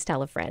 please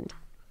tell a friend.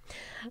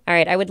 All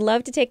right, I would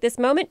love to take this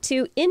moment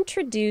to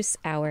introduce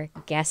our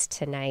guest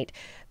tonight.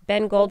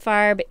 Ben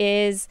Goldfarb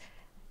is,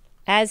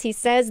 as he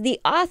says, the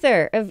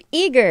author of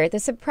Eager, The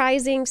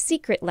Surprising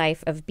Secret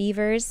Life of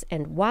Beavers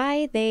and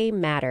Why They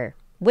Matter.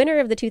 Winner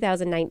of the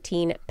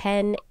 2019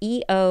 Penn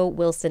E.O.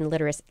 Wilson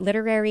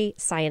Literary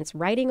Science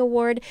Writing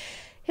Award.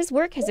 His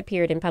work has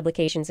appeared in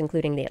publications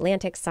including The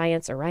Atlantic,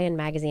 Science, Orion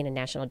Magazine, and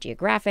National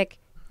Geographic.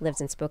 Lives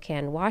in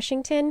Spokane,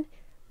 Washington,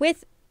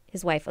 with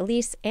his wife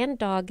Elise and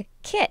dog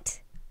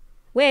Kit,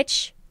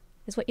 which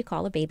is what you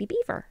call a baby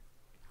beaver.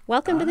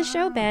 Welcome to the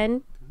show,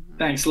 Ben.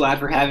 Thanks a lot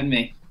for having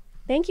me.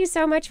 Thank you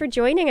so much for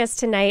joining us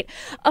tonight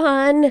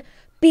on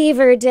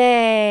Beaver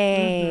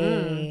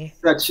Day.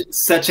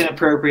 Such an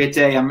appropriate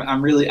day.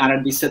 I'm really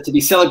honored to be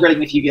celebrating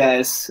with you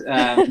guys.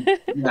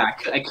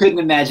 I couldn't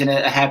imagine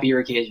a happier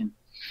occasion.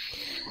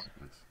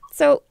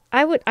 So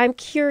I'm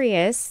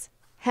curious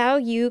how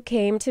you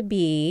came to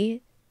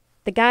be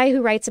the guy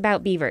who writes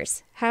about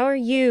beavers.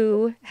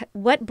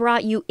 What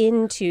brought you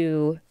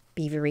into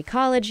beaver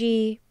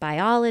ecology,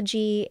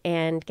 biology,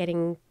 and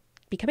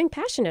becoming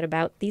passionate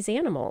about these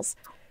animals?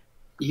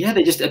 Yeah,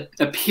 they just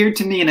appeared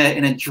to me in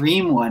a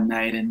dream one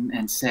night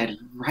and said,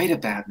 "Write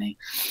about me."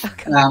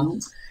 Okay.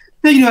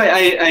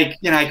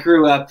 I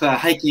grew up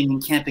hiking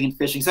and camping and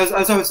fishing, so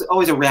I was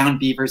always around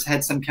beavers.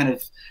 Had some kind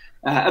of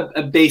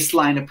a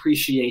baseline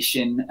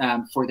appreciation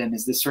for them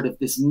as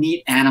this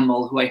neat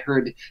animal who I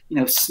heard,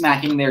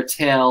 smacking their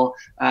tail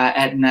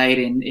at night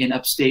in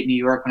upstate New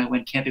York when I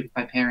went camping with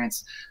my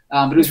parents.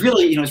 But it was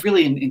really,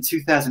 in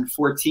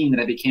 2014 that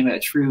I became a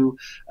true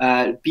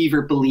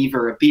beaver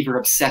believer, a beaver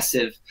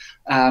obsessive.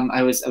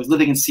 I was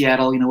living in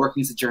Seattle,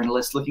 working as a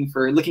journalist, looking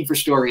for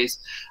stories,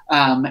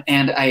 and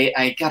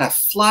I got a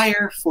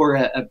flyer for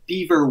a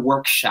beaver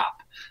workshop.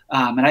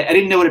 And I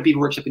didn't know what a beaver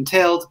workshop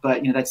entailed,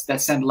 but that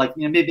sounded like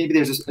maybe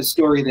there's a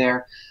story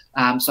there.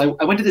 So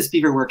I went to this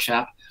beaver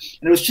workshop,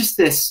 and it was just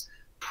this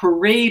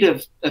parade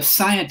of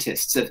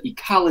scientists, of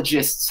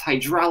ecologists,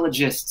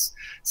 hydrologists,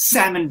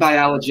 salmon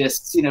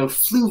biologists,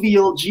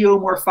 fluvial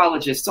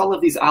geomorphologists, all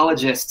of these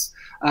ologists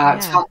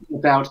talking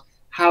about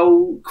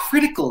how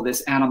critical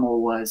this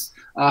animal was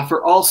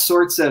for all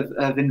sorts of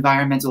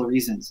environmental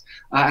reasons.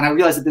 And I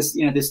realized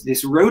that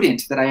this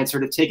rodent that I had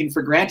sort of taken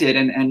for granted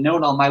and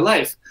known all my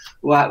life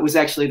was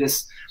actually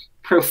this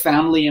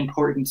profoundly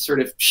important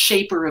sort of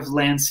shaper of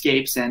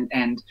landscapes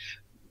and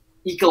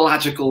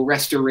ecological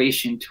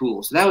restoration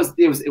tools. So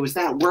it was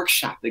that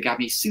workshop that got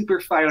me super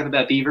fired up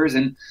about beavers,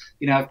 and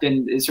I've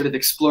been sort of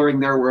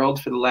exploring their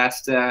world for the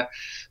last 5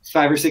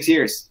 or 6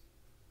 years.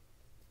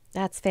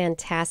 That's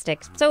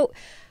fantastic. So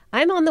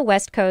I'm on the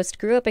West Coast,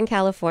 grew up in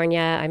California.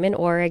 I'm in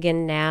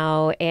Oregon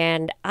now,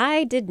 and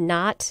I did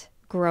not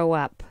grow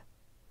up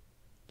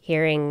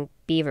hearing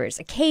beavers.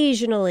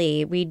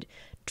 Occasionally we'd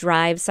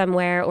drive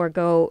somewhere or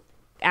go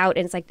out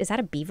and it's like, is that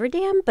a beaver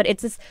dam? But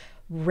it's this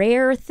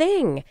rare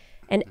thing.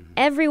 And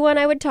everyone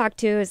I would talk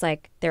to is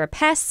like, they're a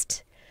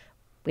pest.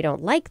 We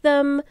don't like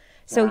them.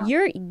 So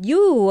Wow.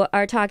 You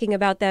are talking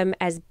about them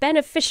as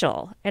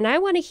beneficial. And I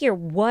want to hear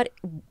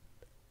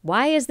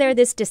why is there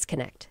this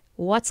disconnect?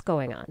 What's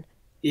going on?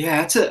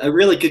 Yeah, that's a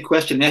really good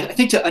question. I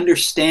think to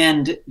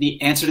understand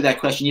the answer to that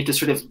question, you have to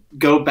sort of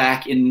go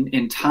back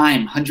in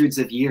time, hundreds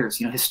of years.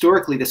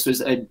 Historically, this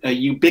was a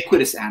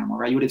ubiquitous animal,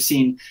 right? You would have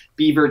seen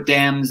beaver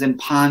dams and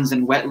ponds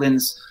and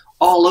wetlands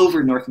all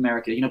over North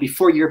America.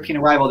 Before European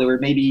arrival, there were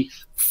maybe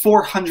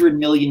 400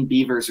 million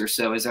beavers or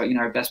so, as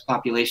our best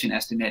population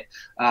estimate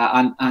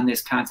on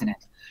this continent.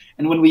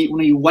 And when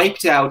we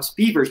wiped out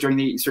beavers during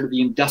the sort of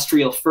the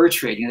industrial fur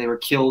trade, they were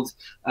killed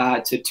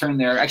to turn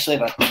their, actually I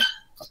have a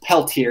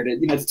pelt here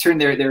to turn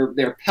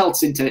their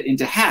pelts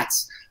into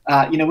hats.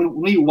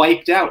 When we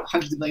wiped out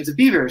hundreds of millions of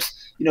beavers,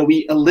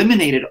 we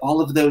eliminated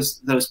all of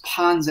those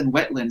ponds and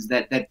wetlands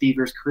that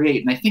beavers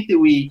create. And I think that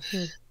we,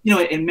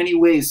 in many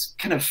ways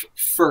kind of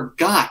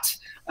forgot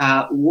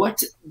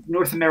what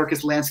North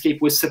America's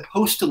landscape was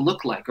supposed to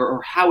look like,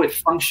 or how it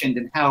functioned,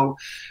 and how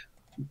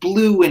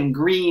blue and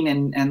green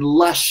and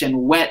lush and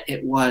wet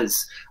it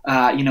was,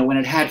 when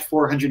it had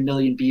 400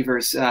 million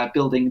beavers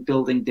building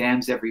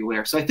dams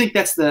everywhere. So I think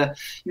that's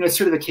it's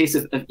sort of a case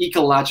of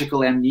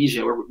ecological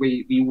amnesia, where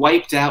we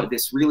wiped out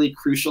this really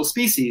crucial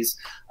species,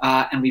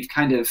 and we've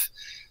kind of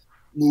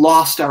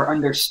lost our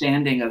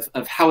understanding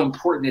of how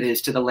important it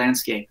is to the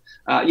landscape.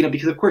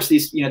 Because of course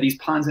these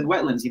ponds and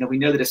wetlands, we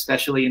know that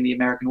especially in the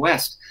American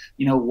West,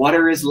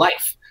 water is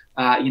life.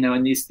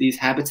 And these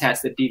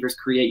habitats that beavers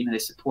create, they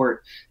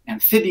support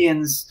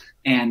amphibians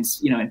and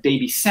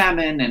baby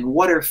salmon and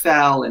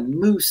waterfowl and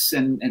moose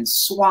and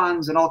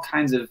swans and all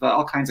kinds of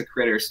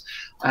critters.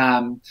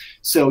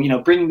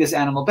 So bringing this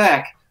animal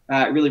back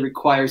really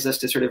requires us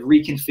to sort of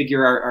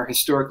reconfigure our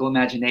historical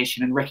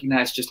imagination and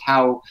recognize just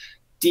how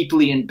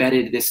deeply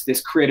embedded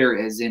this critter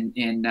is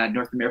in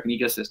North American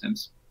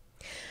ecosystems.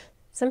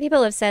 Some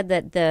people have said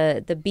that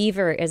the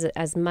beaver is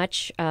as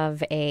much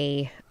of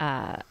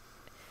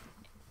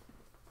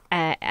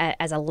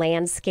as a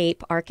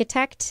landscape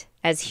architect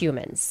as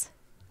humans.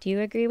 Do you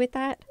agree with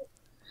that?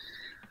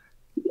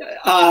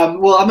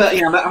 Well,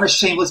 I'm a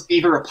shameless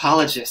beaver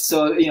apologist.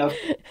 So of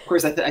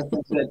course, I think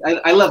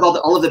that I love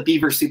all of the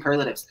beaver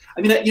superlatives.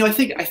 I mean, I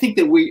think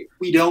that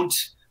we don't.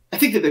 I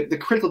think that the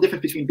critical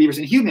difference between beavers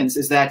and humans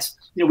is that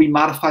we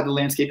modify the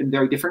landscape in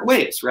very different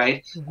ways,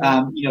 right?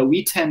 Mm-hmm.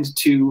 We tend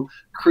to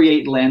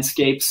create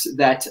landscapes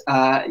that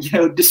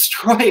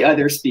destroy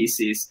other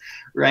species,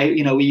 right?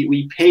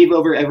 We pave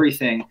over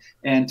everything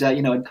and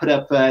and put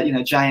up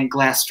giant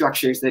glass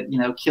structures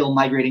that kill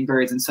migrating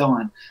birds and so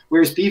on.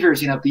 Whereas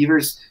beavers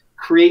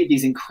create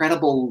these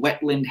incredible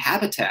wetland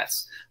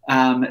habitats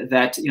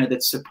that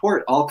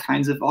support all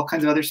kinds of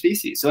other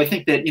species. So I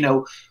think that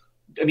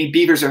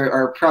beavers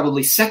are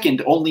probably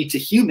second only to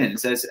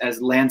humans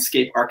as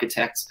landscape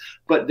architects,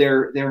 but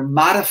they're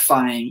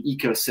modifying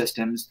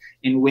ecosystems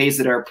in ways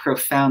that are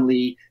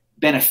profoundly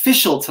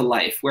beneficial to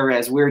life,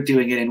 whereas we're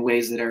doing it in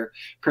ways that are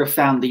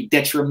profoundly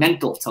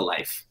detrimental to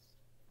life.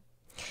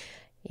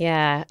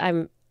 Yeah,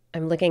 I'm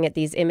looking at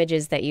these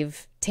images that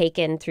you've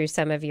taken through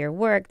some of your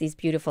work, these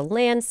beautiful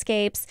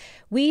landscapes.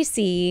 We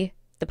see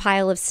the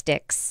pile of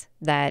sticks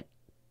that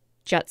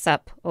juts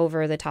up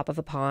over the top of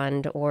a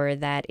pond, or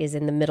that is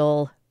in the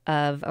middle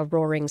of a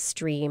roaring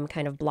stream,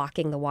 kind of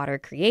blocking the water,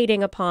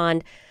 creating a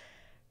pond.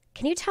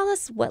 Can you tell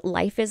us what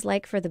life is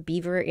like for the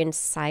beaver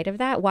inside of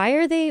that? Why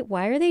are they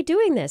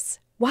doing this?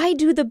 Why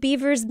do the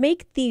beavers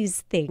make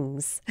these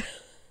things?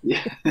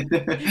 Yeah,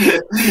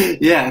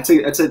 yeah,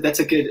 that's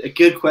a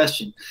good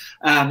question.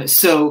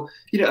 So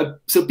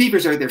so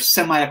beavers they're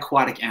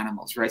semi-aquatic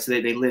animals, right? So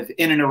they live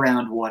in and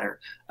around water.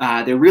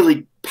 They're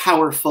really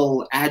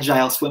powerful,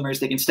 agile swimmers.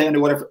 They can stay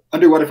underwater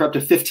for up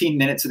to 15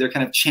 minutes. So they're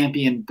kind of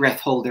champion breath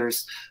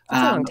holders.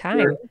 That's a long time.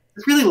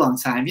 It's a really long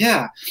time,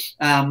 yeah.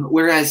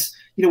 Whereas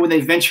when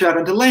they venture out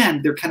onto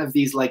land, they're kind of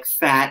these like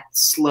fat,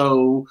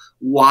 slow,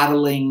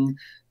 waddling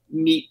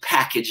meat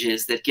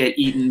packages that get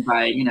eaten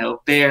by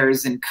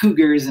bears and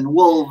cougars and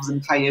wolves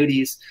and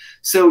coyotes.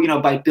 So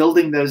by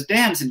building those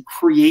dams and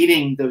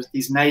creating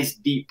these nice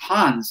deep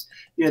ponds,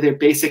 they're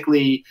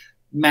basically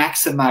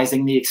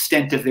maximizing the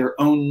extent of their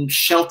own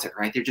shelter,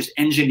 right? They're just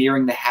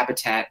engineering the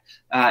habitat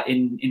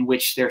in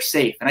which they're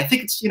safe. And I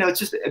think it's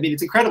just, I mean,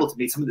 it's incredible to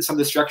me, some of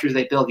the structures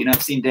they build.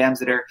 I've seen dams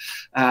that are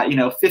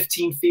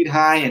 15 feet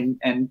high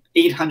and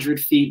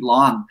 800 feet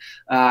long.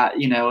 I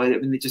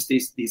mean, just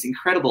these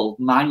incredible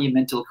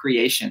monumental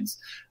creations.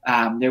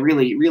 They're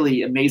really,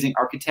 really amazing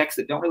architects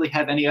that don't really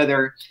have any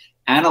other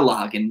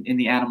analog in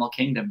the animal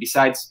kingdom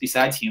besides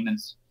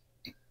humans.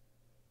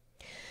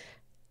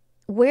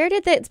 Where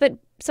did that? But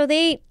so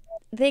they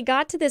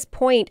got to this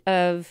point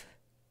of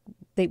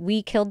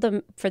we killed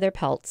them for their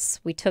pelts.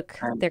 We took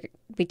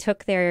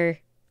their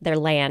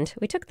land.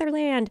 We took their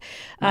land,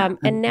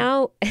 and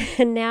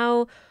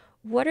now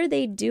what are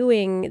they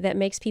doing that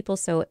makes people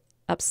so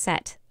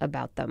upset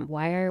about them?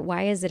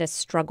 Why is it a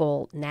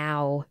struggle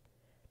now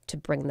to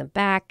bring them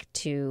back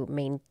to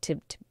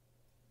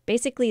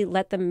basically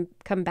let them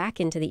come back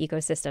into the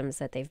ecosystems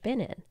that they've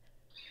been in?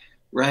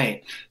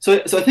 Right.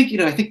 So I think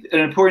an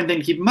important thing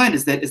to keep in mind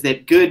is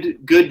that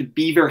good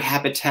beaver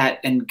habitat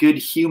and good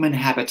human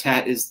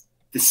habitat is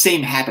the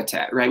same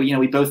habitat, right?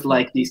 We both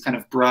like these kind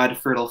of broad,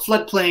 fertile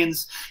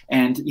floodplains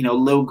and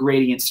low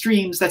gradient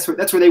streams. That's where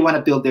they want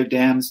to build their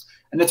dams,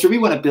 and that's where we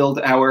want to build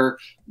our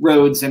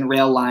roads and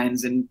rail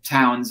lines and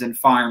towns and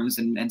farms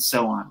and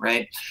so on,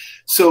 right?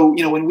 So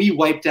when we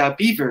wiped out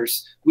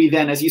beavers, we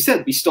then, as you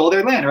said, we stole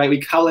their land, right?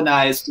 We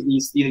colonized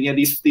these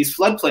these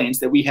floodplains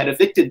that we had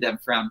evicted them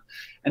from.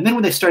 And then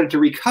when they started to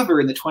recover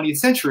in the 20th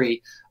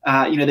century,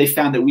 they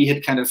found that we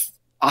had kind of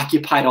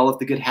occupied all of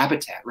the good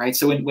habitat, right?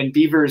 So when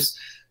beavers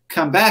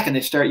come back and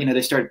they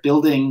start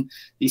building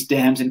these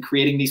dams and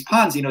creating these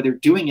ponds, they're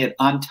doing it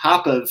on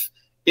top of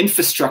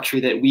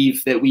infrastructure that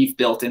we've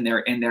built in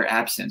their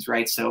absence,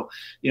 right? So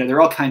there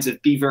are all kinds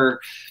of beaver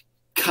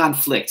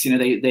conflicts.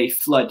 They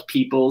flood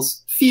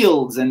people's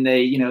fields, and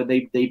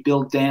they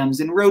build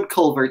dams and road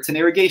culverts and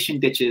irrigation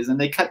ditches, and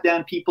they cut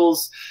down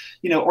people's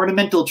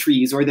ornamental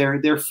trees or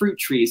their fruit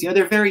trees.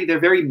 They're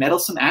very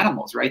meddlesome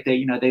animals, right?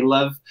 They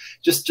love,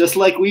 just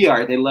like we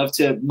are, they love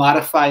to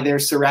modify their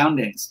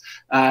surroundings,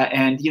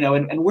 and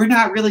we're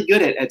not really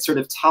good at sort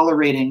of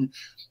tolerating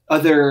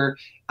other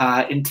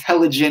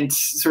intelligent,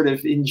 sort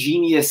of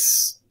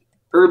ingenious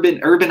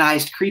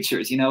urbanized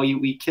creatures.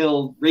 We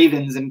kill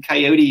ravens and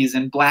coyotes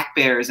and black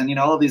bears and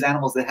all of these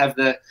animals that have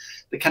the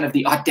kind of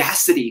the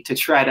audacity to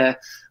try to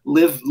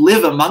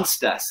live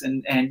amongst us,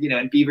 and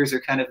beavers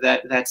are kind of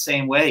that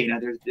same way.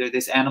 They're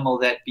this animal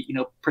that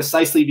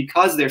precisely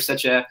because they're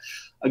such a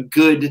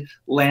good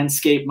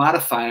landscape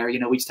modifier,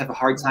 we just have a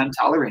hard time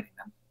tolerating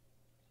them.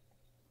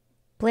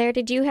 Blair,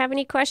 did you have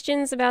any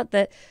questions about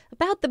the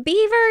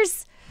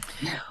beavers?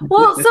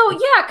 Well, so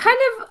yeah, kind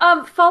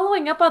of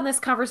following up on this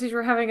conversation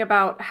we're having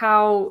about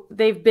how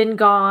they've been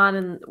gone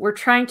and we're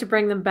trying to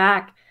bring them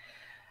back.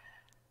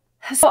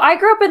 So I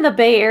grew up in the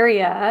Bay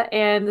Area,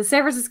 and the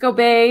San Francisco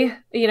Bay,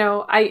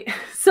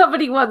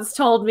 somebody once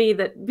told me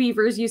that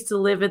beavers used to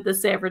live in the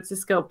San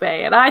Francisco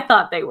Bay, and I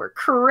thought they were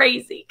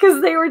crazy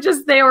because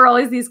they were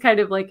always these kind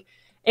of like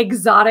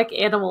exotic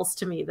animals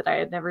to me that I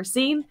had never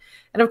seen.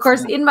 And of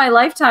course, in my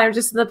lifetime,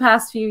 just in the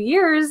past few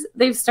years,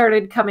 they've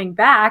started coming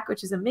back,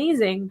 which is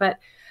amazing. But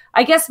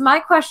I guess my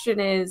question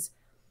is,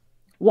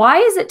 why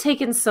is it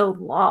taken so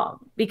long?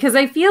 Because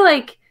I feel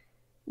like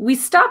we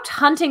stopped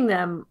hunting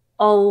them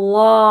a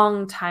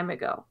long time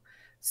ago.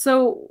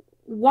 So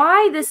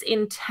why this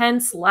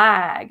intense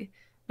lag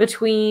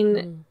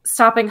between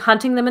stopping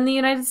hunting them in the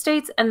United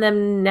States and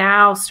them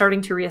now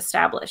starting to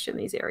reestablish in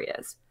these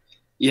areas?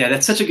 Yeah,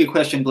 that's such a good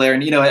question, Blair.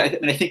 And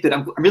I think that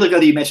I'm really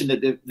glad that you mentioned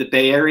the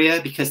Bay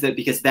Area because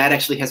that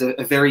actually has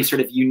a very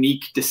sort of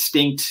unique,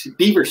 distinct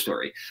beaver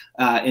story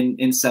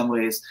in some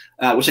ways,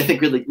 which I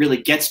think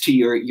really gets to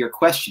your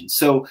question.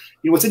 So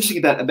what's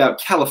interesting about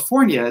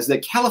California is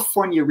that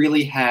California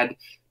really had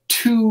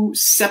two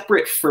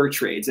separate fur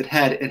trades. It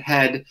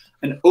had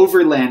an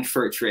overland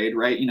fur trade,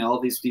 right?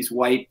 All these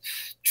white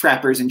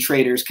trappers and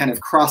traders kind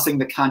of crossing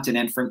the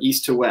continent from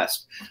east to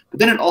west. But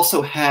then it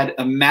also had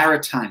a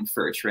maritime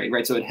fur trade,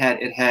 right? So it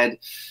had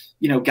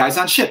guys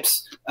on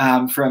ships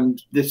from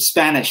the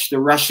Spanish,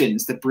 the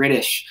Russians, the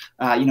British,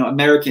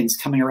 Americans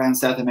coming around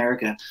South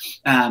America.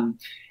 That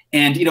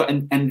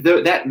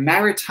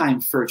maritime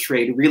fur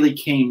trade really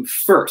came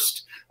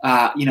first.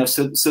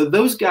 So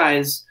those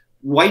guys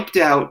wiped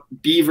out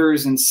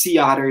beavers and sea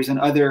otters and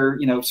other,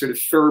 sort of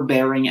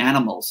fur-bearing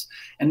animals.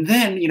 And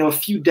then, a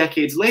few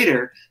decades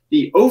later,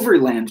 the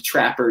overland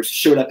trappers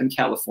showed up in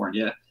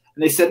California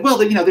And they said, well,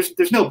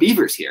 there's no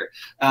beavers here,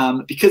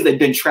 because they'd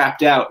been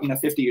trapped out,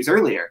 50 years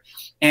earlier.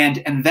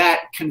 And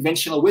that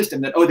conventional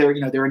wisdom that,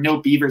 there are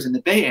no beavers in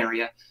the Bay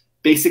Area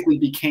basically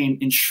became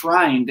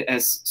enshrined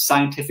as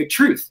scientific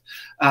truth.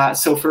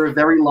 So for a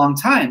very long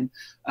time,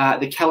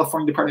 the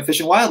California Department of Fish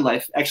and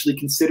Wildlife actually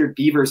considered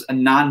beavers a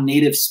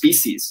non-native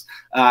species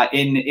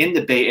in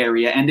the Bay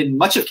Area and in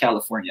much of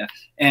California,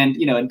 and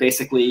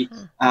basically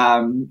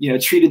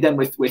treated them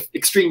with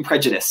extreme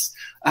prejudice.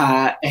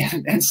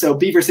 And so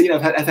beavers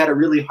have had a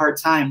really hard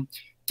time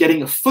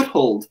getting a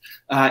foothold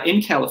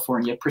in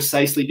California,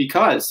 precisely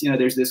because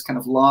there's this kind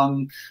of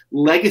long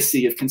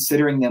legacy of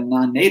considering them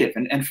non-native.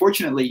 And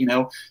fortunately,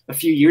 a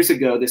few years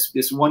ago,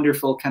 this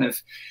wonderful kind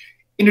of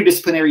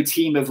interdisciplinary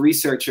team of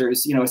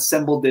researchers,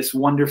 assembled this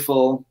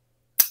wonderful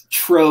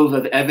trove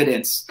of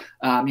evidence,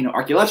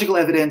 archaeological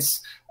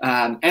evidence,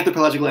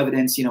 anthropological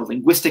evidence,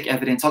 linguistic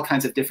evidence, all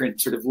kinds of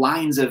different sort of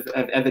lines of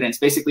evidence,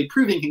 basically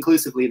proving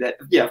conclusively that,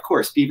 yeah, of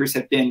course, beavers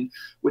have been,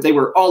 they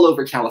were all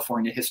over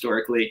California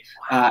historically,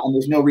 and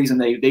there's no reason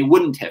they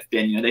wouldn't have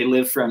been. They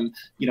live from,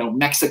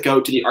 Mexico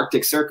to the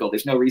Arctic Circle.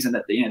 There's no reason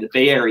that the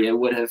Bay Area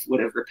would have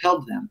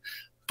repelled them.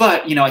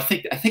 But I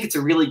think it's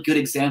a really good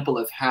example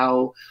of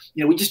how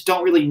we just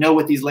don't really know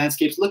what these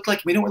landscapes look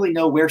like. We don't really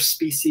know where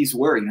species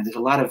were. There's a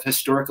lot of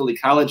historical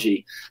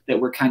ecology that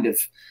we're kind of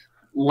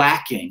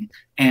lacking,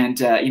 and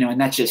and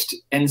that just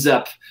ends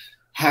up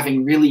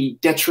having really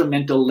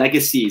detrimental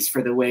legacies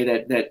for the way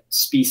that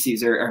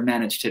species are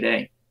managed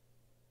today.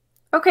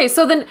 Okay,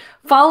 so then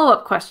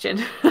follow-up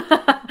question.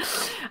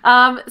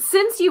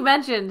 Since you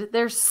mentioned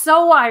they're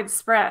so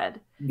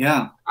widespread,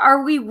 yeah,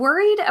 are we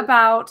worried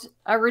about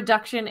a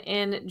reduction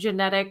in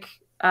genetic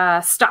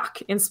stock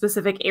in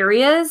specific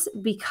areas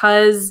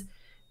because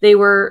they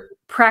were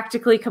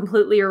practically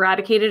completely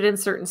eradicated in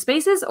certain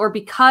spaces, or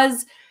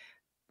because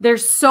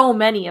there's so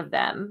many of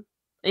them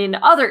in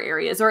other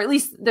areas, or at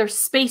least their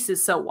space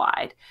is so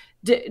wide?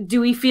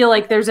 Do we feel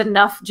like there's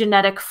enough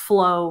genetic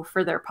flow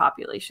for their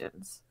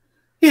populations?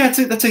 Yeah,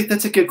 that's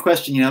a good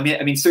question.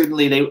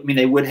 Certainly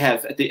they would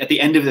have at the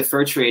end of the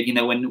fur trade.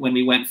 When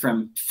we went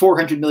from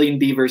 400 million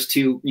beavers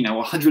to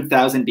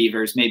 100,000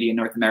 beavers maybe in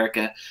North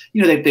America,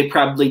 they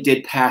probably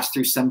did pass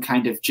through some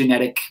kind of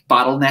genetic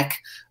bottleneck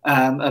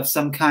of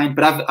some kind.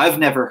 But I've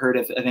never heard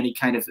of any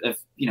kind of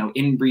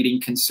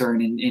inbreeding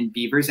concern in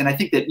beavers. And I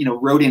think that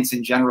rodents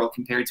in general,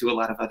 compared to a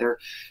lot of other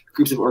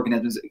groups of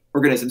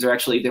organisms are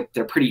actually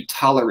they're pretty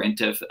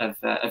tolerant of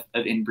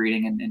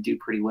inbreeding and do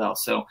pretty well.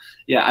 So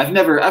yeah, I've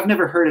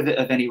never heard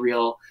of any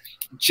real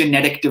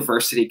genetic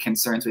diversity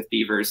concerns with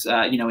beavers,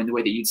 in the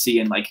way that you'd see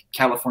in like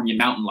California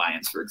mountain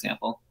lions, for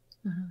example.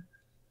 Mm-hmm.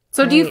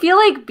 So do you feel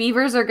like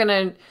beavers are going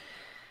to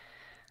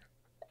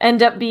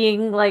end up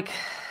being like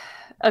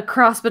a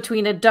cross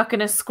between a duck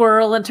and a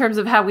squirrel in terms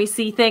of how we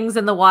see things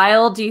in the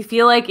wild? Do you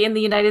feel like in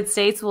the United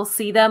States we'll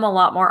see them a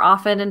lot more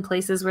often in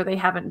places where they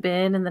haven't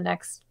been in the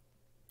next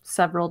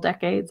several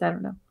decades? I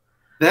don't know.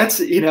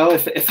 That's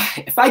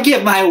if I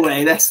get my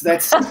way, that's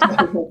that's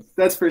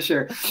for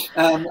sure.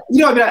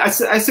 I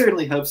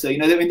certainly hope so.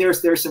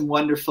 There's some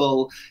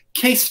wonderful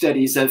case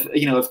studies of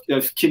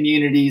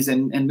communities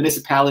and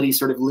municipalities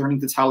sort of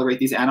learning to tolerate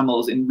these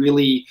animals in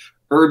really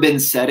urban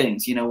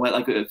settings.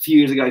 Like a few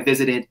years ago, I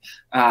visited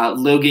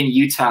Logan,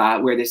 Utah,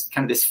 where there's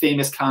kind of this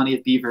famous colony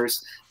of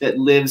beavers that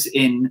lives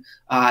in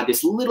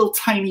this little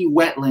tiny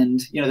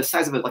wetland, the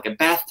size of like a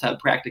bathtub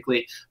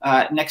practically,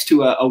 next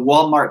to a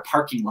Walmart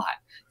parking lot.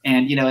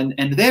 And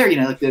there,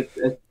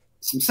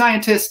 some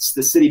scientists,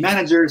 the city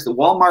managers, the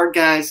Walmart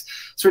guys,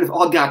 sort of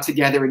all got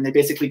together, and they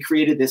basically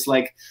created this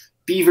like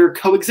beaver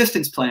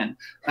coexistence plan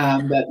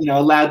that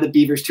allowed the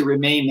beavers to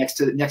remain next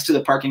to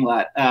the parking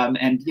lot,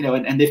 and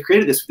they've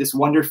created this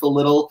wonderful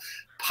little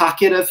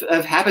pocket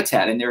of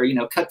habitat, and there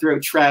are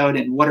cutthroat trout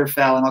and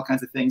waterfowl and all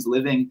kinds of things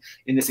living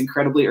in this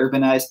incredibly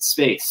urbanized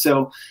space.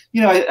 So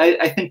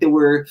I think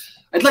that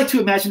I'd like to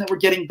imagine that we're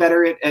getting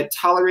better at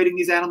tolerating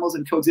these animals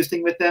and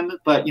coexisting with them,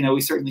 but we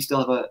certainly still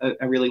have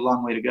a really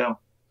long way to go.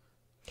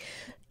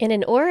 And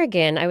in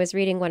Oregon, I was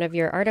reading one of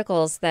your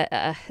articles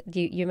that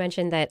you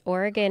mentioned that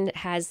Oregon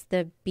has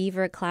the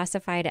beaver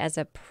classified as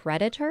a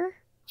predator.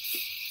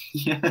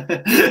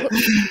 Yeah.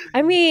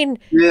 I mean,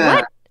 yeah.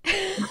 What?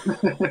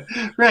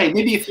 Right.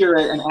 Maybe if you're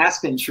an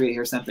aspen tree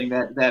or something,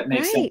 that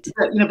makes right. sense.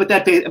 But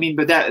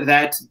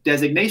that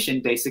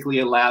designation basically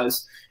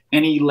allows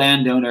any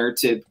landowner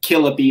to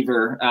kill a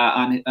beaver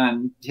on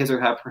his or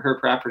her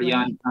property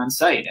right. on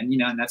site, and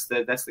and that's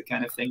the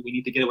kind of thing we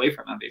need to get away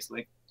from,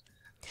 obviously.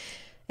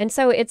 And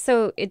so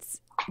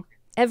it's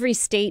every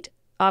state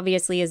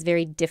obviously is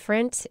very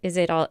different. Is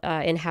it all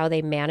in how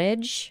they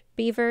manage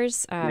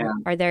beavers? Yeah.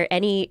 Are there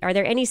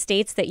any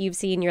states that you've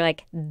seen you're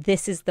like,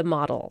 this is the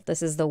model,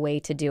 this is the way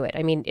to do it?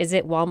 I mean, is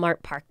it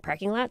Walmart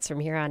parking lots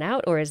from here on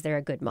out, or is there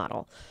a good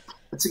model?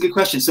 That's a good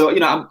question. So,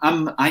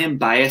 I am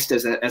biased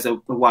as a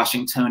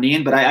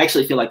Washingtonian, but I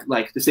actually feel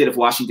like the state of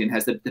Washington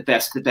has the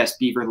best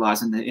beaver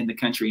laws in the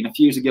country. And a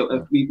few years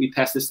ago, we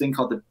passed this thing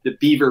called the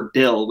Beaver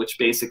Bill, which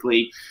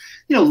basically,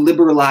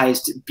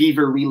 liberalized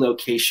beaver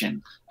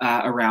relocation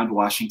around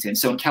Washington.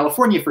 So in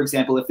California, for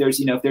example, if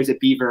there's a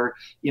beaver,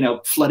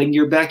 flooding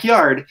your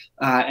backyard,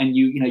 and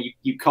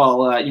you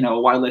call a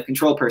wildlife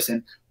control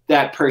person,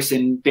 that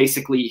person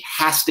basically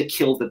has to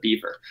kill the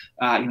beaver.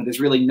 There's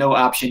really no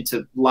option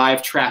to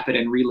live trap it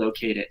and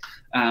relocate it.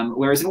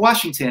 Whereas in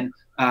Washington,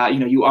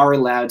 you are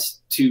allowed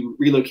to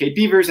relocate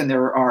beavers, and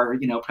there are,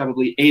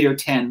 probably 8 or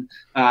 10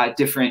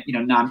 different,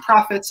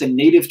 nonprofits and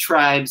native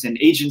tribes and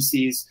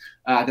agencies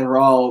that are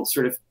all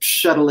sort of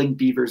shuttling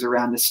beavers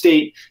around the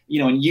state,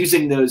 and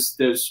using those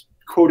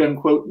quote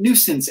unquote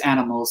nuisance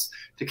animals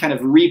to kind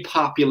of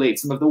repopulate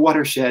some of the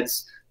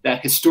watersheds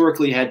that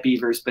historically had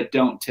beavers but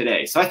don't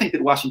today. So I think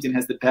that Washington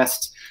has the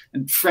best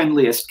and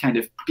friendliest kind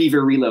of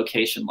beaver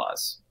relocation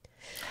laws.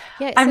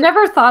 Yeah, I've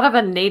never thought of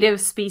a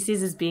native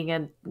species as being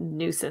a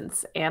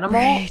nuisance animal,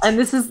 right. And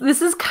this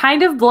is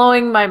kind of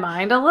blowing my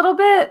mind a little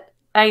bit.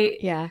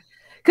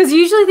 Because you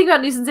usually think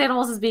about nuisance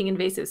animals as being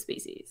invasive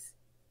species,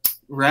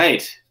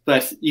 right?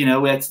 But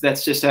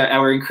that's just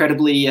our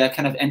incredibly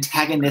kind of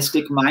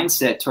antagonistic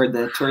mindset toward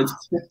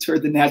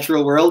the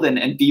natural world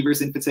and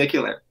beavers in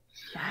particular.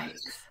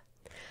 Nice.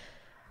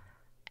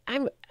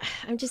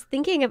 I'm just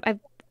thinking of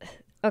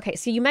okay,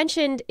 so you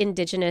mentioned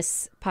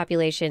indigenous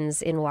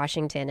populations in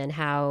Washington and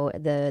how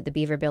the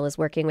Beaver Bill is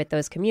working with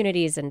those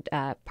communities and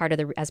as part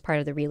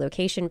of the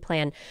relocation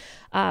plan.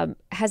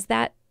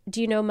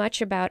 Do you know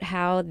much about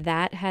how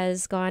that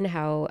has gone?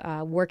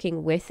 How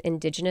working with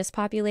indigenous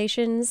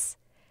populations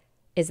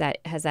has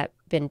that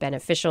been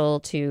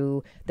beneficial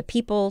to the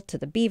people, to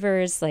the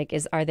beavers?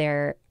 Are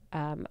there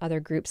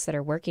other groups that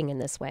are working in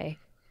this way?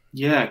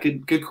 Yeah,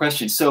 good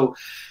question. So.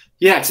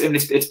 Yeah,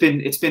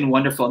 it's been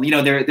wonderful.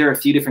 And, there are a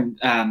few different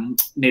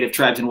native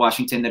tribes in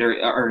Washington that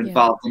are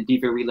involved in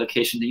beaver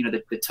relocation.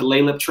 The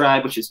Tulalip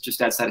tribe, which is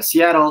just outside of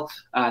Seattle,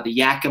 the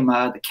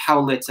Yakima, the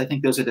Cowlitz. I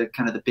think those are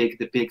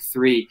the big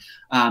three.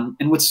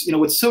 And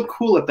what's so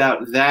cool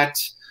about that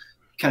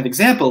kind of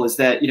example is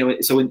that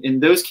so in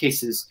those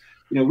cases,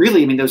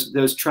 really,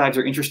 those tribes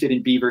are interested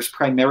in beavers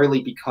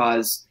primarily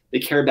because they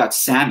care about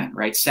salmon,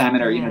 right?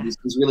 Salmon are, these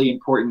really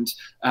important,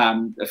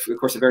 of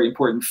course, a very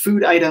important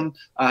food item,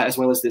 as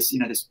well as this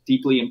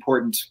deeply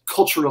important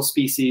cultural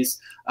species.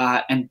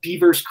 And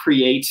beavers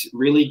create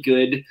really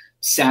good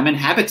salmon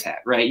habitat,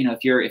 right?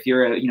 If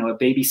you're a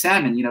baby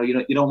salmon, you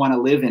don't want to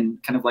live in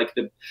kind of like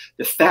the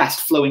fast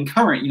flowing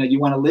current. You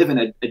want to live in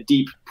a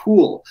deep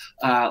pool,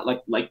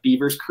 like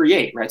beavers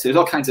create, right? So there's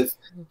all kinds of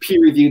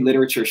peer-reviewed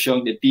literature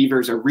showing that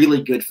beavers are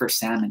really good for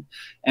salmon,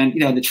 and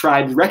the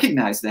tribes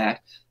recognize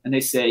that. And they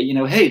say,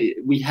 hey,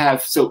 we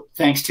have, so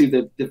thanks to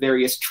the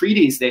various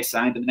treaties they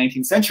signed in the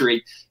 19th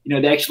century,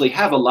 they actually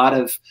have a lot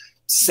of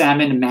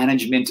salmon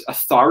management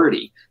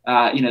authority.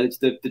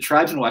 The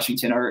tribes in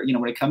Washington are,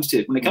 when it comes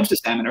to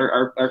salmon,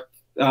 are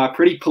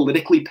pretty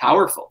politically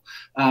powerful,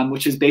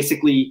 which is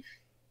basically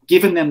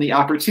given them the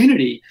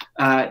opportunity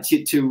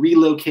to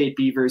relocate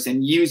beavers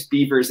and use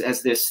beavers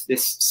as this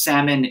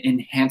salmon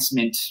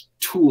enhancement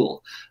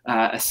tool,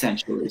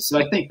 essentially. So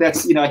I think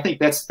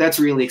that's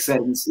really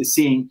exciting, is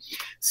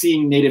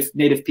seeing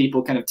native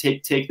people kind of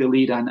take the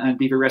lead on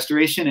beaver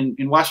restoration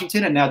in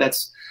Washington, and now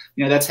that's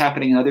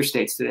happening in other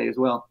states today as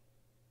well.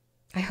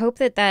 I hope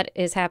that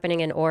is happening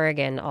in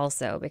Oregon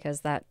also,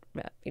 because that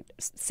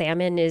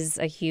salmon is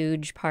a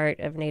huge part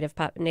of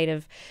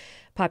native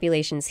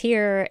populations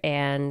here,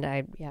 and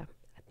I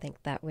think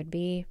that would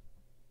be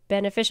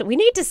beneficial. We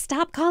need to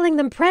stop calling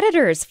them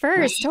predators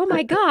first. Oh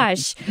my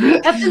gosh,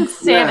 that's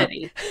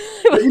insanity.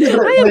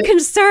 I am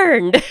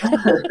concerned.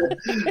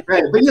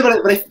 Right,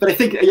 but I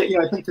think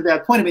I think to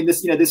that point,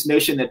 this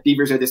notion that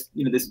beavers are this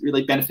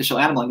really beneficial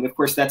animal. Of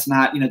course, that's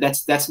not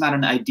that's not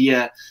an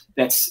idea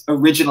that's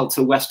original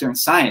to Western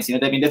science.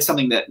 That's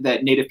something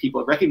that Native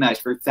people have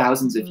recognized for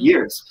thousands of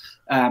years.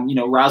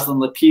 Rosalind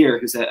Lapierre,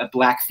 who's a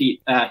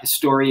Blackfeet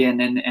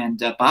historian and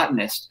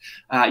botanist,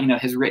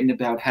 has written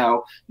about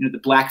how the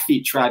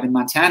Blackfeet tribe in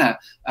Montana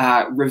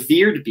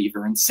revered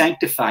beaver and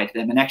sanctified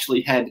them, and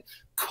actually had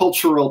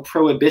cultural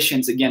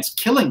prohibitions against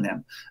killing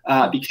them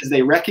because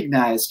they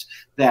recognized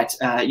that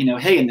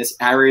hey, in this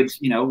arid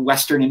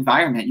Western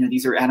environment,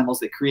 these are animals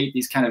that create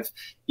these kind of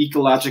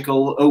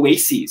ecological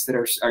oases that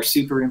are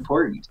super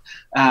important.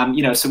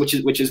 So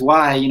which is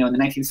why in the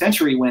 19th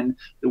century, when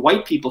the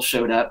white people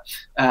showed up,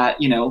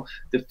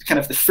 the kind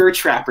of the fur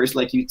trappers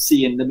like you'd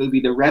see in the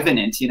movie The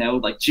Revenant,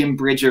 like Jim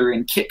Bridger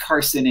and Kit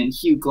Carson and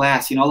Hugh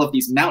Glass, all of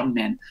these mountain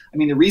men.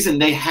 The reason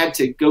they had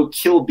to go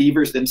kill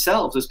beavers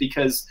themselves was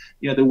because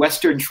the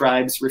Western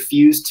tribes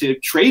refused to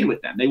trade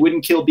with them. They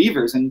wouldn't kill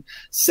beavers and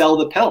sell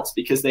the pelts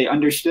because they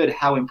understood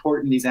how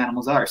important these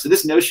animals are. So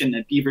this notion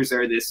that beavers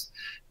are this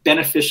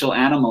beneficial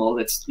animal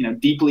that's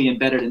deeply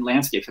embedded in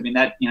landscapes,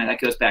 that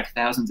goes back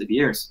thousands of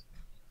years.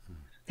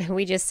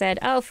 We just said,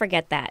 oh,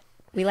 forget that.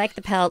 We like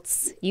the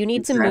pelts. You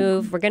need to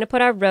move. We're going to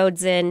put our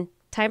roads in.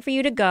 Time for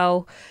you to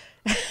go.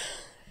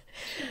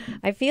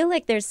 I feel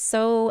like there's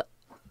so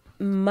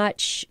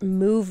much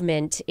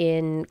movement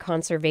in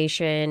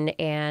conservation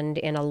and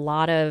in a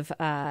lot of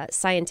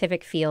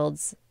scientific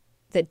fields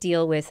that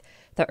deal with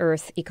the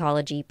earth,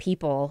 ecology,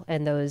 people,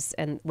 and those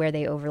and where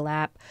they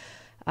overlap.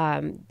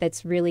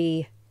 That's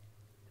really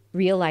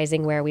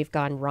realizing where we've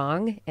gone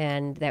wrong,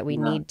 and that we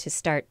need to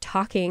start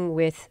talking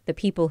with the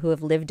people who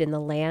have lived in the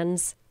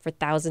lands for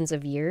thousands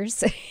of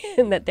years,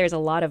 and that there's a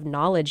lot of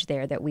knowledge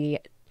there that we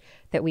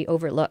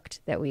overlooked,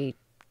 that we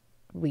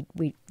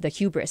the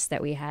hubris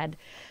that we had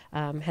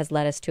has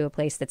led us to a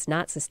place that's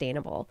not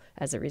sustainable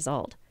as a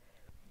result.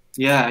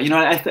 Yeah,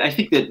 I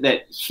think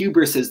that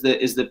hubris is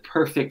the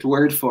perfect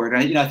word for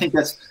it. I think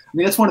that's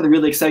one of the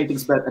really exciting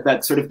things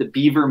about sort of the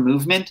Beaver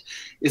movement,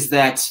 is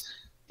that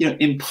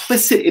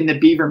implicit in the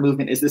Beaver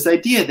movement is this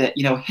idea that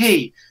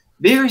hey,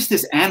 there's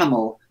this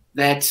animal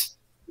that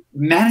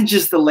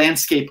manages the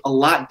landscape a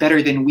lot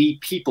better than we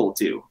people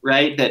do,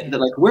 right? That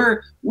like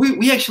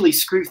we actually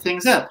screw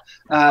things up,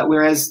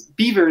 whereas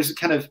beavers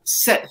kind of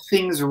set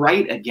things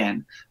right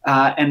again,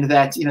 and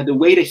that the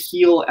way to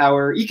heal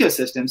our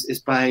ecosystems is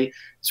by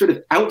sort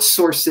of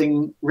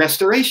outsourcing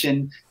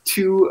restoration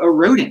to a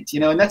rodent,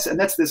 and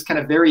that's this kind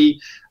of very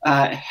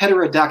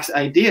heterodox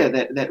idea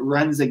that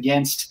runs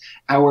against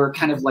our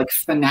kind of like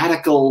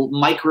fanatical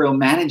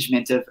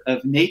micromanagement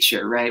of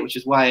nature, right? Which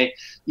is why,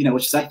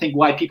 which is I think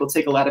why people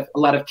take a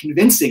lot of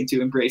convincing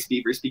to embrace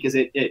beavers, because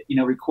it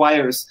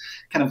requires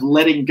kind of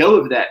letting go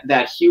of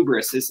that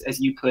hubris, as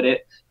you put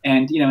it,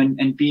 and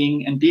and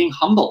being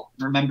humble,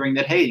 remembering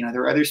that hey,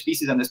 there are other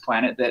species on this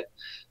planet that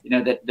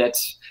that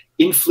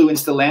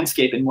influence the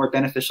landscape in more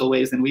beneficial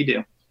ways than we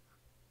do.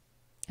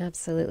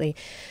 Absolutely.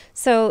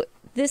 So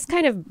this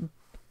kind of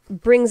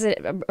brings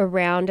it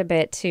around a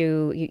bit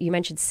to, you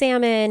mentioned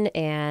salmon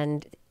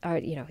and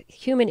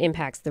human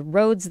impacts, the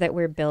roads that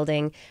we're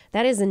building.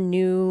 That is a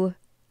new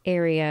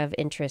area of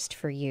interest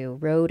for you,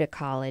 road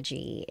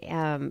ecology.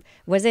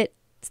 Was it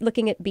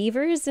looking at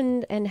beavers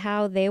and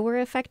how they were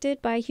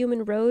affected by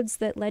human roads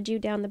that led you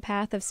down the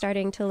path of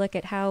starting to look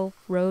at how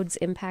roads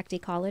impact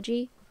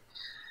ecology?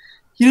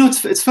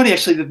 It's funny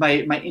actually that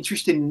my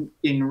interest in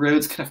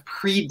roads kind of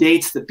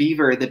predates the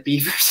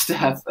beaver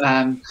stuff.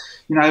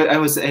 I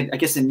was, I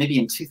guess in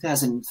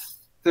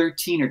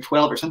 2013 or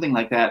 12 or something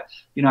like that.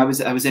 I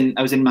was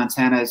in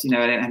Montana, and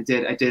I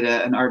did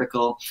an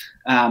article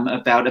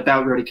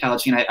about road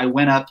ecology, and I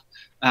went up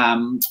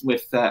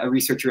with a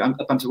researcher up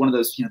onto one of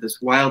those those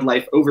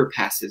wildlife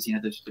overpasses,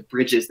 the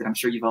bridges that I'm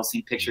sure you've all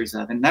seen pictures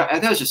of, and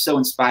that was just so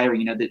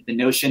inspiring. The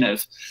notion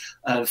of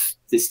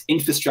this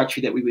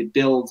infrastructure that we would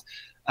build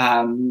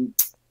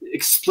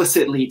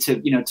explicitly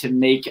to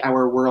make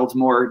our world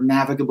more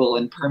navigable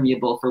and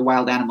permeable for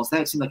wild animals.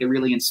 That seemed like a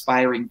really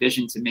inspiring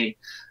vision to me.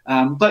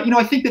 But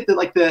I think that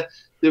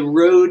the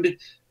road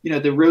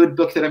the road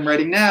book that I'm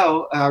writing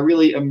now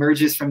really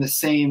emerges from the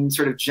same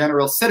sort of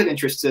general set of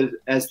interests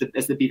as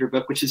the Beaver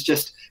book, which is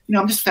just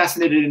I'm just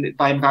fascinated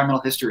by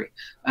environmental history,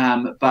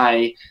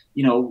 by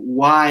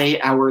why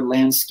our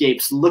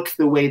landscapes look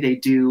the way they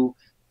do,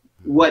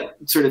 what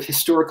sort of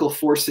historical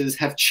forces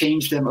have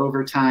changed them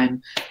over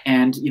time,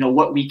 and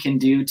what we can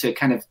do to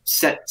kind of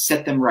set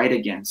them right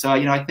again. So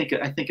I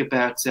think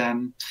about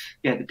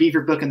the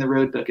Beaver book and the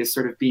road book as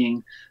sort of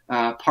being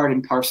part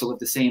and parcel of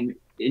the same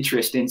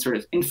interest in sort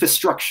of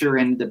infrastructure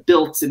and the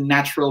built and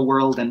natural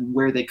world and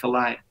where they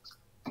collide.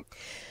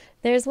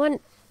 There's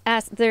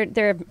there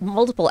are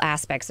multiple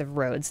aspects of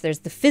roads. There's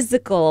the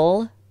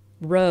physical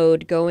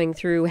road going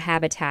through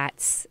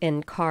habitats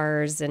and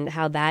cars and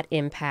how that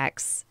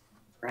impacts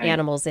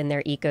animals in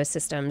their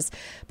ecosystems.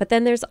 But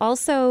then there's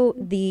also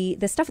the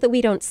stuff that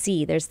we don't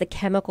see. There's the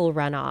chemical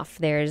runoff.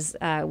 There's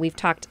we've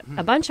talked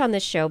a bunch on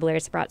this show.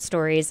 Blair's brought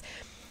stories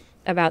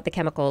about the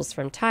chemicals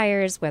from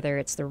tires, whether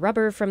it's the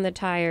rubber from the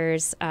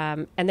tires.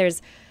 And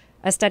there's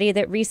a study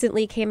that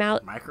recently came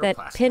out that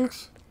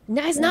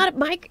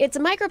it's a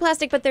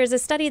microplastic, but there's a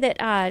study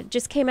that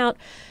just came out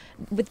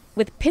with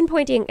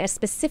pinpointing a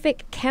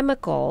specific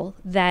chemical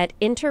that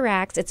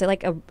interacts. It's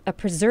like a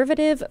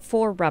preservative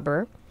for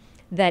rubber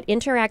that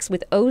interacts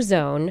with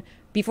ozone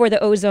before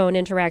the ozone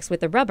interacts with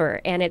the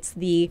rubber. And it's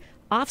the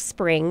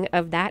offspring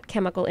of that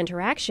chemical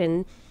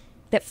interaction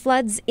that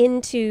floods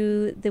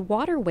into the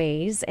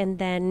waterways and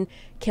then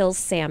kills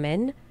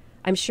salmon.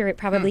 I'm sure it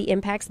probably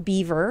impacts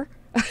beaver.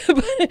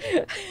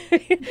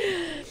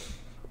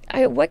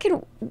 What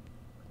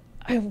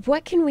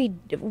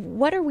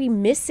are we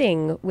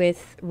missing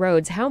with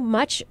roads? How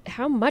much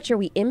are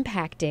we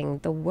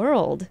impacting the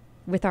world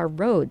with our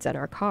roads and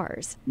our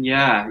cars?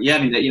 Yeah.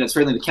 I mean,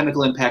 certainly the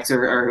chemical impacts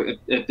are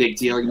a big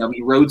deal.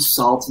 Road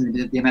salt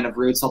and the amount of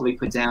road salt we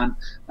put down.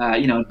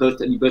 Both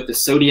the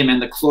sodium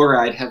and the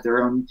chloride have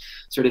their own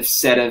sort of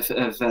set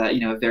of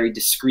very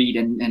discrete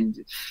and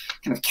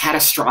kind of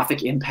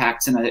catastrophic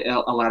impacts in a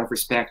lot of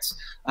respects.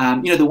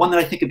 The one that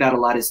I think about a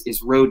lot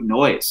is road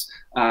noise,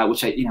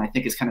 which I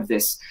think is kind of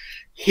this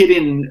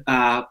hidden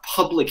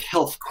public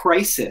health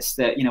crisis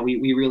that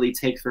we really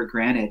take for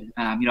granted.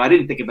 I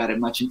didn't think about it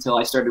much until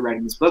I started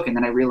writing this book, and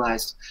then I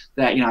realized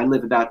that I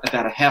live about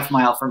a half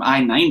mile from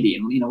I-90,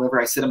 and whenever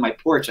I sit on my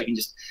porch, I can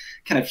just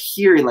kind of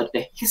hear like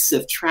the hiss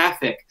of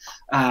traffic.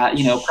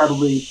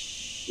 Probably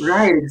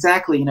right,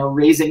 exactly.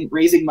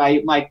 Raising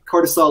my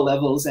cortisol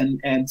levels and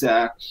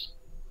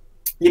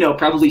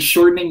probably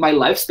shortening my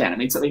lifespan. I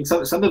mean,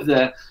 some of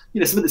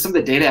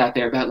the data out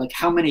there about like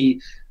how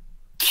many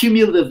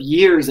cumulative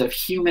years of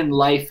human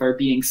life are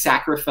being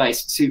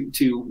sacrificed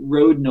to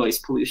road noise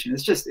pollution.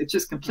 It's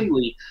just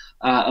completely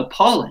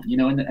appalling,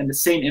 and the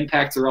same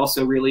impacts are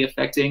also really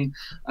affecting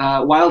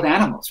wild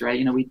animals,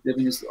 right?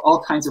 There's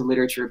all kinds of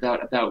literature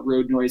about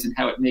road noise and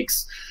how it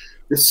makes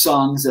the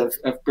songs of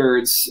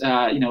birds,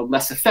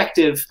 less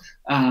effective.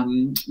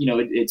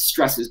 It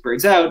stresses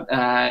birds out.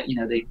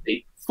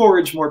 They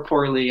forage more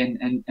poorly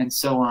and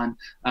so on.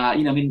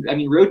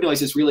 Road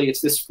noise is really,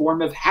 it's this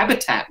form of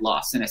habitat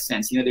loss in a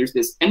sense. There's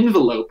this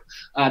envelope,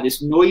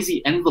 this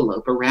noisy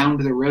envelope around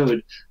the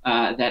road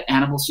that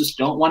animals just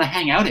don't want to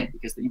hang out in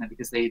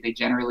because they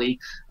generally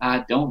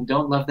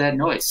don't love that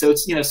noise. So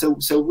it's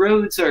so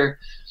roads are,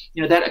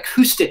 that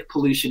acoustic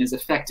pollution is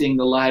affecting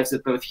the lives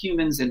of both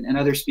humans and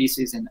other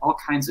species in all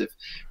kinds of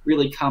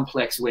really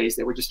complex ways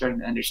that we're just starting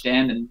to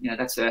understand. And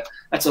that's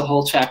a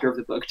whole chapter of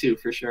the book too,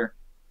 for sure.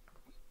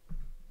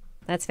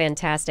 That's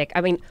fantastic.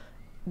 I mean,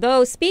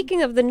 though,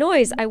 speaking of the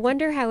noise, I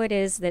wonder how it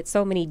is that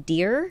so many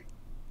deer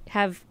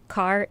have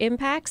car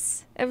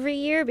impacts every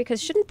year,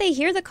 because shouldn't they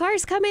hear the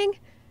cars coming?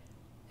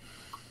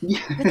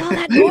 With all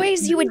that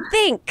noise, you would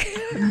think.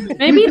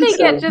 Maybe they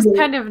get just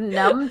kind of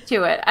numb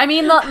to it. I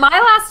mean, my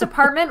last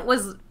apartment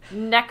was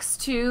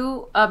next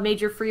to a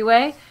major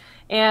freeway,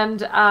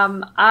 and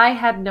I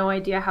had no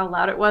idea how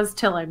loud it was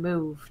till I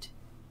moved.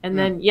 And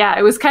then,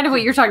 it was kind of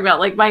what you're talking about.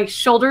 Like, my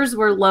shoulders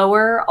were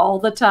lower all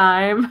the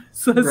time,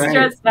 so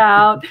stressed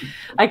out.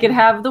 I could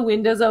have the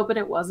windows open.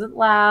 It wasn't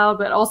loud,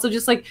 but also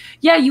just like,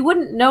 you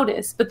wouldn't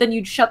notice. But then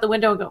you'd shut the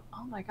window and go,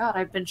 oh, my God,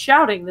 I've been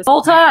shouting this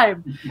whole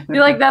time.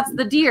 You're like, that's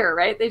the deer,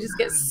 right? They just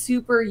get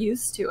super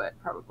used to it,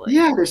 probably.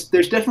 Yeah, there's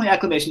definitely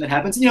acclimation that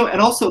happens. And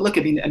also, look,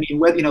 I mean,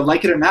 whether,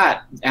 like it or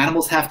not,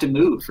 animals have to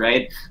move,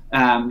 right?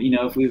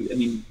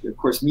 Of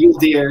course, mule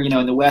deer,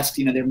 in the West,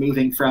 they're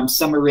moving from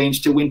summer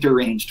range to winter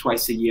range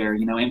twice a year.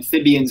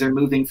 Amphibians are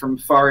moving from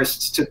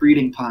forests to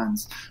breeding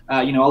ponds.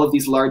 All of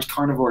these large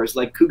carnivores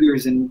like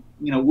cougars and,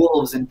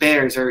 wolves and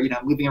bears are,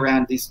 moving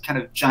around these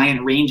kind of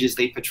giant ranges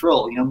they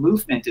patrol.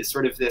 Movement is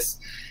sort of this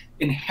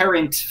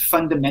inherent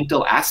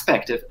fundamental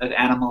aspect of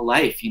animal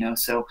life,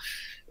 so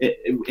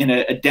in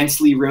a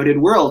densely roaded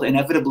world,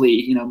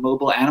 inevitably,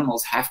 mobile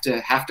animals have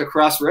to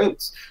cross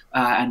roads,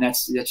 and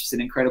that's just an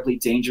incredibly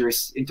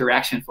dangerous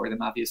interaction for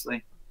them,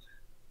 obviously.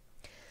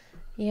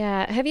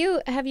 Yeah. Have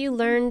you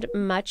learned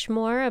much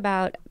more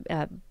about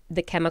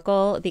the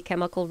chemical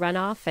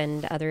runoff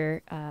and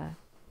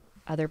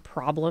other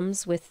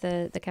problems with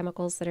the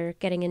chemicals that are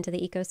getting into the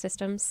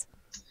ecosystems?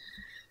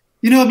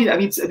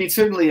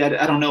 Certainly,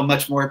 I don't know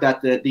much more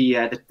about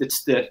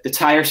the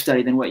tire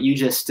study than what you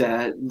just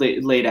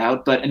laid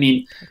out. But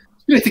you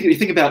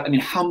think about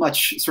how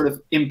much sort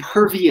of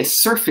impervious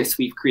surface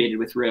we've created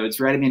with roads,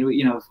 right?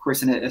 Of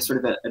course, in a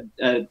sort of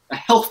a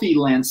healthy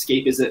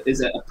landscape is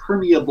a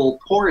permeable,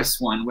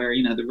 porous one where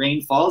the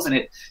rain falls and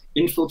it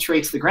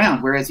infiltrates the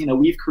ground. Whereas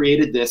we've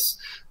created this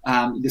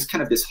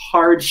this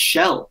hard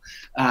shell,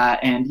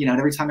 and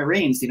every time it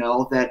rains,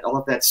 all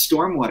of that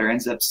storm water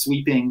ends up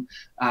sweeping.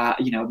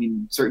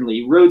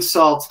 Certainly road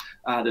salt,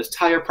 those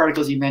tire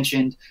particles you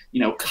mentioned,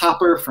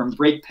 copper from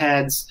brake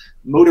pads,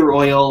 motor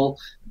oil,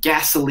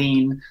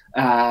 gasoline,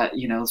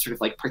 sort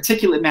of like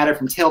particulate matter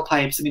from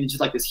tailpipes.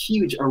 Just like this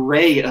huge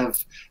array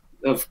of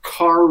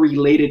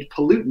car-related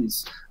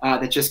pollutants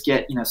that just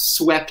get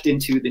swept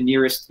into the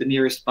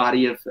nearest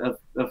body of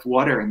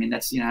water.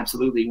 That's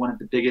absolutely one of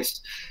the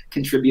biggest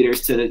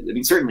contributors to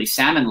certainly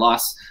salmon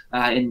loss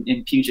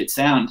in Puget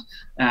Sound.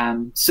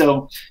 And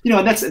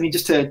that's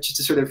just to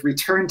sort of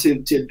return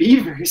to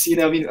beavers.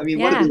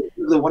 One of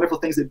the wonderful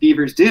things that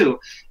beavers do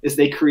is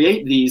they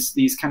create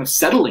these kind of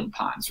settling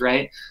ponds,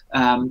 right?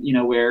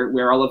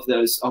 Where all of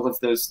those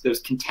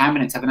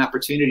contaminants have an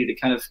opportunity to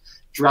kind of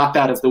drop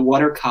out of the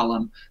water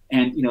column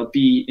and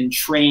be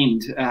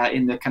entrained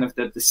in the kind of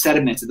the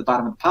sediments at the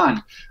bottom of the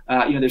pond.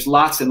 There's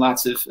lots and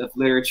lots of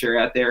literature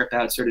out there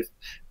about sort of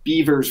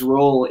beavers'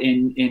 role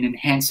in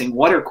enhancing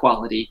water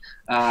quality,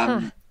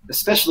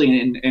 especially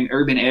in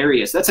urban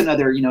areas. That's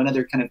another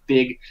kind of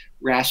big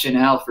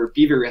rationale for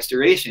beaver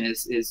restoration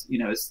is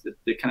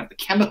the kind of the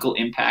chemical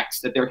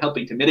impacts that they're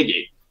helping to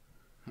mitigate.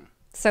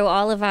 So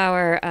all of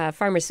our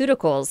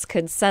pharmaceuticals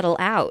could settle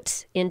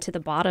out into the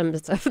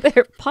bottoms of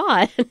their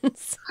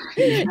ponds.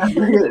 Yeah,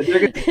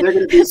 they're going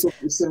to do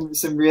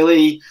some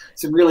really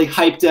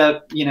hyped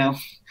up,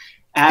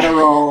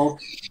 Adderall,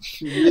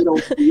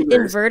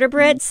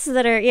 invertebrates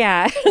that are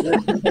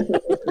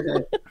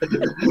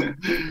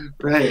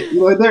right.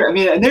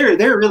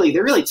 They're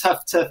really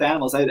tough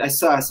animals. I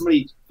saw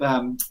somebody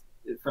from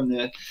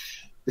the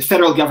the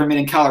federal government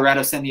in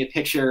Colorado sent me a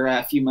picture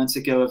a few months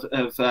ago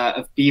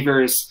of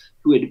beavers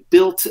who had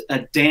built a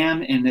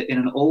dam in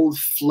an old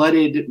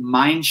flooded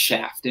mine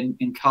shaft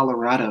in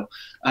Colorado,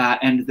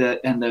 and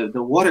the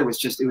water was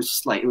just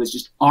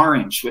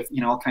orange with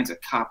all kinds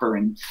of copper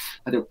and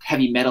other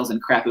heavy metals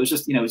and crap. It was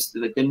just it was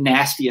the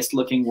nastiest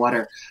looking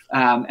water,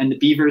 and the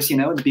beavers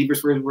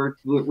were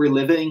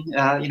living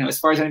as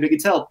far as anybody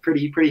could tell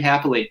pretty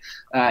happily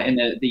in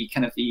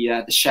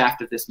the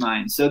shaft of this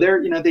mine. So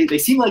they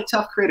seem like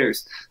tough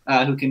critters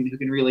who can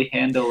really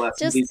handle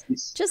just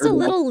a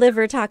little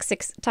liver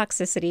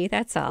toxicity.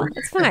 That's all.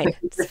 It's fine.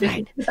 It's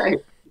fine.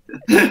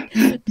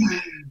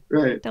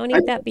 Right. Don't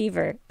eat that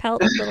beaver.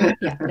 Pelt.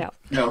 No.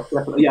 No,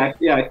 definitely. Yeah.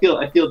 I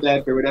feel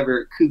bad for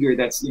whatever cougar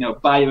that's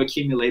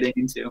bioaccumulating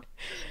into.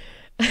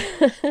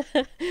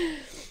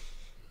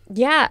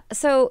 Yeah.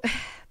 So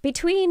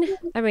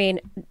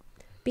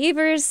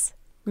beavers,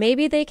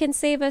 maybe they can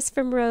save us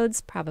from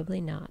roads.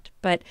 Probably not.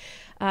 But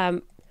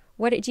do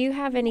you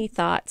have any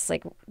thoughts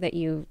that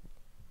you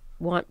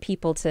want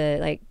people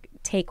to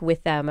take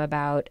with them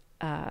about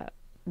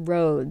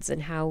roads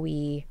and how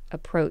we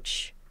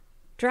approach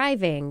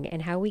driving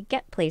and how we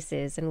get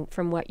places, and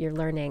from what you're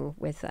learning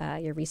with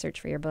your research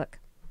for your book?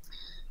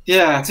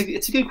 Yeah,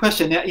 it's a good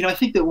question. I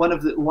think that one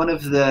of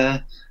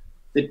the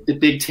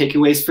big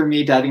takeaways for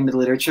me diving into the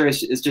literature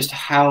is just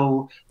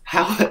how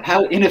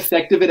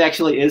ineffective it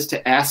actually is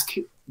to ask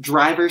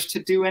drivers to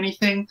do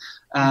anything.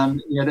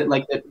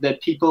 That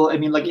people. I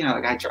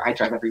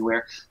drive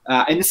everywhere,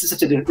 and this is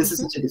such a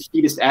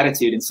defeatist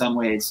attitude in some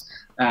ways,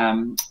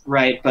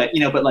 right? But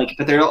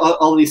there are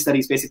all of these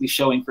studies basically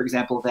showing, for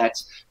example,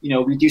 that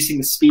reducing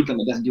the speed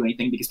limit doesn't do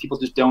anything because people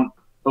just don't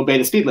obey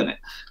the speed limit,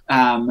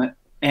 and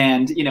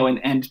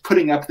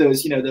putting up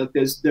those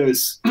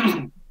those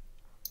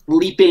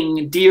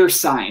leaping deer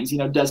signs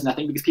does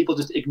nothing because people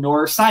just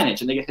ignore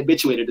signage and they get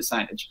habituated to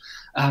signage.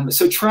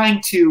 So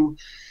trying to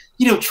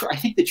I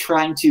think that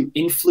trying to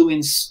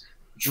influence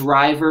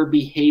driver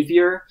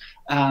behavior,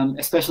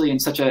 especially in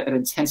such an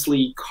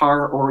intensely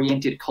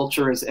car-oriented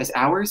culture as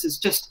ours,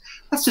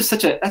 that's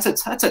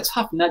a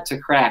tough nut to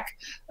crack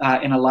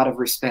in a lot of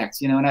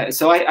respects.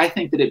 So I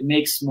think that it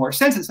makes more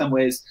sense in some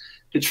ways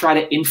to try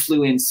to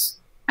influence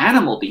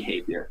animal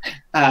behavior.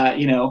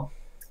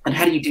 And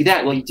how do you do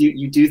that? Well,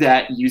 you do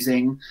that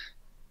using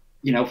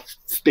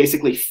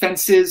basically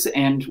fences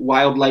and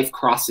wildlife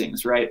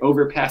crossings, right?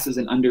 Overpasses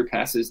and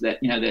underpasses that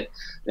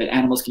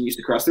animals can use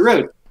to cross the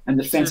road. And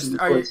the fences.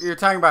 You're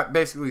talking about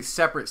basically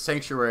separate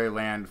sanctuary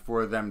land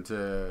for them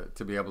to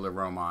be able to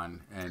roam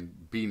on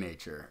and be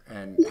nature,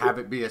 and have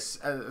it be a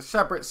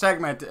separate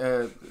segment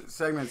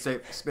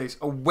space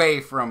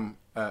away from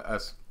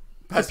us.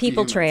 The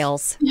people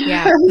trails.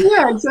 Yeah,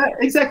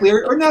 exactly.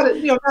 Or not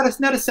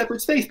a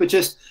separate space, but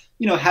just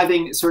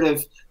having sort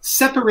of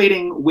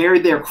separating where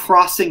they're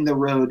crossing the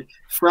road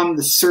from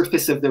the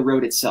surface of the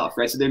road itself,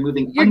 right? So they're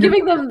moving. You're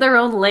giving them their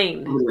own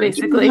lane,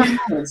 basically.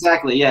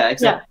 Exactly. Yeah.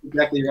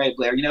 Exactly right,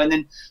 Blair. And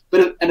then,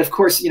 and of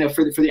course,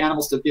 for the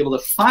animals to be able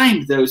to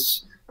find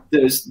those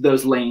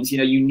lanes,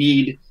 you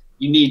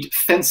need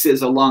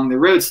fences along the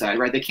roadside,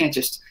 right? You can't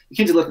just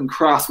let them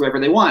cross wherever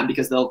they want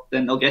because they'll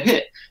get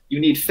hit. You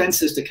need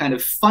fences to kind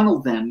of funnel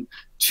them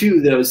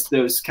to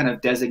those kind of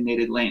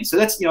designated lanes. So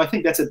that's I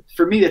think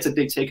for me that's a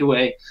big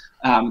takeaway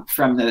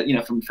from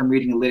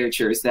reading the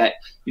literature, is that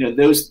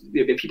those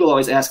people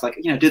always ask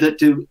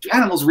do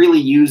animals really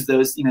use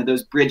those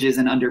those bridges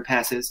and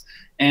underpasses,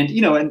 and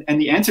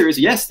and the answer is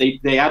yes, they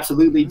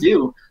absolutely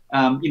do.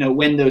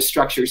 When those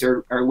structures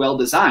are well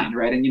designed,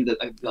 right? And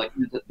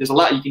there's a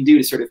lot you can do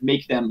to sort of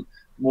make them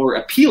more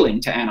appealing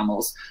to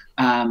animals.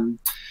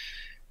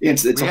 We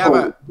have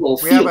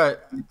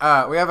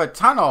a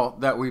tunnel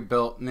that we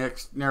built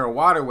near a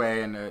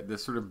waterway in the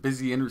sort of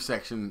busy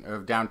intersection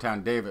of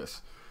downtown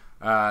Davis.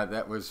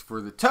 That was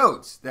for the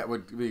toads that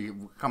would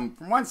come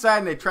from one side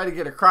and they try to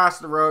get across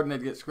the road and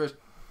they'd get squished.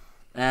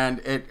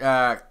 And it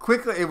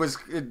was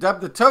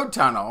dubbed the Toad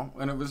Tunnel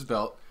when it was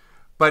built,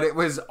 but it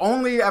was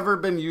only ever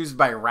been used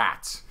by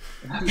rats,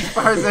 as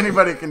far as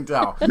anybody can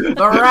tell. The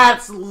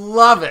rats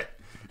love it.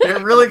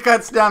 It really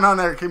cuts down on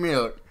their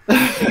commute.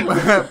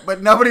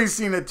 But nobody's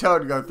seen a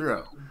toad go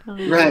through.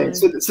 Right.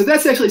 So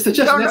that's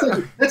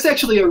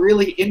actually a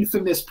really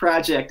infamous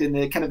project in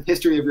the kind of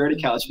history of road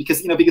ecology,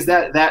 because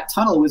that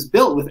tunnel was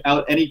built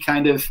without any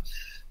kind of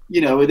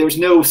there was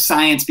no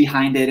science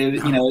behind it.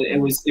 It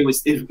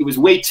was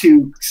way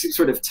too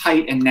sort of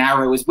tight and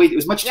narrow. It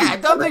was much too. I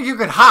don't think you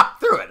could hop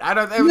through it.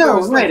 It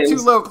was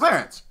too low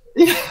clearance.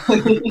 Yeah,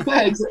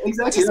 exactly.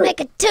 Just make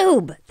a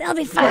tube; they'll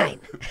be fine.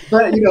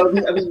 But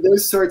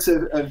those sorts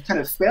of kind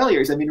of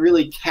failures,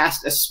 really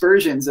cast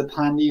aspersions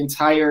upon the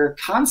entire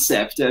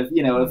concept of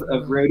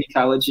road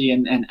ecology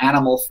and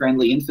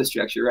animal-friendly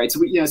infrastructure, right? So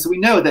we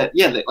know that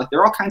that there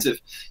are all kinds of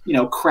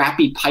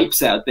crappy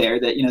pipes out there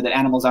that that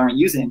animals aren't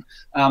using,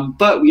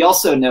 but we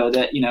also know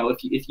that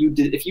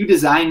if you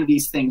design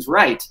these things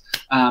right,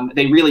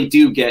 they really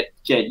do get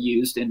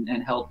used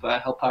and help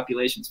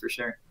populations for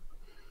sure.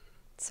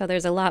 So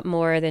there's a lot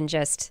more than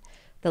just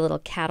the little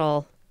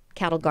cattle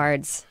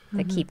guards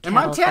that keep And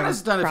cattle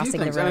Montana's from done a few crossing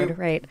things. the road, I mean,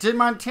 right? Did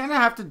Montana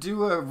have to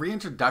do a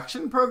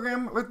reintroduction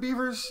program with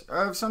beavers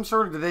of some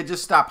sort, or did they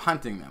just stop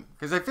hunting them?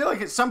 Because I feel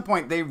like at some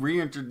point they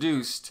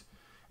reintroduced,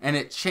 and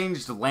it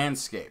changed the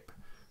landscape.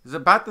 It was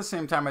about the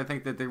same time I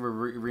think that they were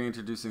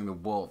reintroducing the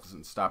wolves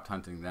and stopped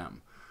hunting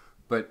them.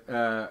 But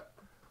I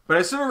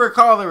sort of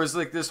recall there was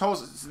like this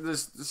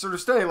sort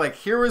of study, like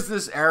here was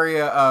this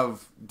area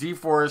of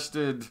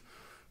deforested,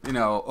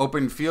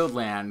 open field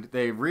land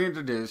they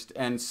reintroduced,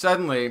 and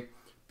suddenly,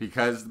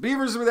 because the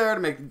beavers were there to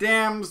make the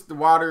dams, the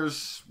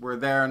waters were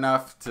there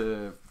enough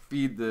to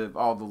feed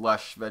all the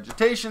lush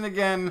vegetation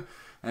again.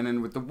 And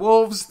then with the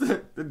wolves,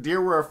 the deer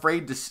were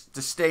afraid to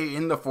stay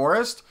in the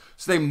forest,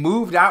 so they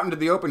moved out into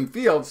the open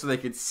field so they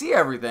could see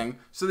everything.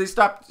 So they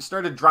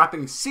started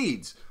dropping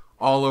seeds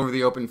all over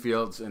the open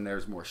fields, and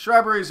there's more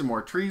shrubberies and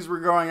more trees were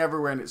growing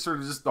everywhere, and it's sort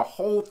of just the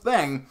whole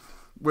thing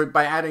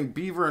by adding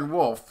beaver and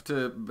wolf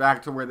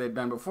back to where they'd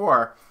been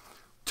before,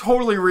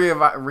 totally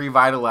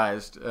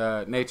revitalized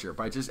nature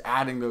by just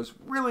adding those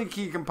really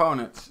key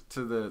components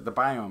to the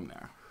biome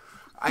there.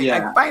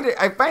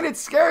 I find it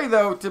scary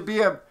though to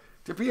be a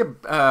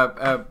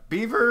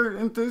beaver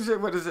enthusiast.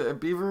 What is it? A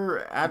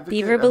beaver advocate?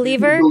 Beaver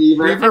believer?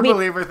 Beaver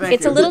believer. Thank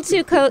it's you. a little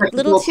too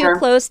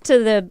close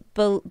to the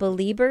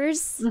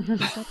believers.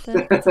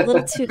 It's a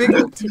little too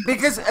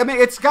because I mean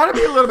it's got to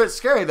be a little bit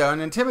scary though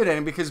and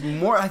intimidating because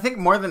I think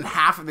more than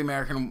half of the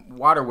American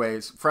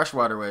fresh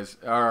waterways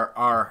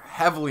are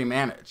heavily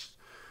managed.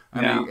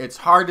 I mean it's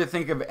hard to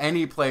think of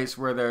any place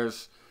where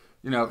there's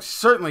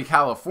certainly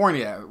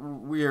California,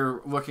 we're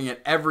looking at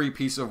every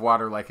piece of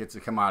water like it's a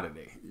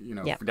commodity,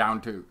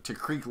 down to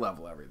creek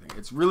level, everything.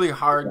 It's really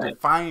hard to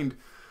find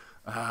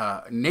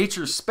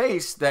nature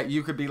space that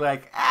you could be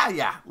like,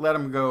 let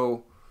them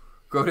go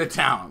to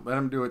town. Let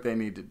them do what they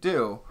need to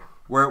do,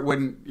 where it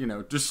wouldn't,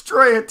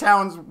 destroy a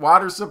town's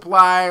water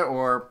supply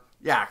or,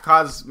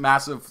 cause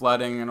massive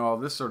flooding and all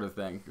this sort of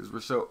thing because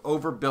we're so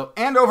overbuilt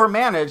and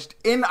overmanaged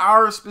in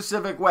our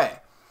specific way.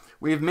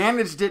 We've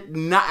managed it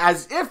not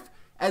as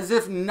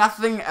if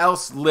nothing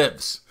else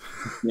lives.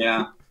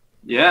 Yeah.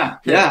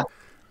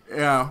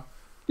 No,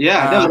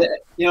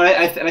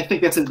 I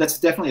think that's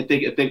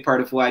definitely a big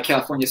part of why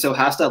California is so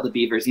hostile to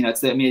beavers.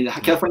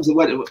 California's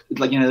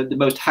the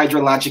most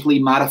hydrologically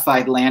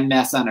modified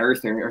landmass on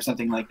Earth, or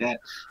something like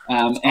that.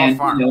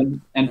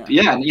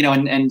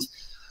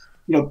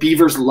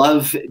 Beavers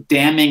love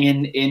damming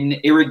in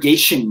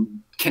irrigation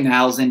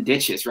canals and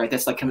ditches, right?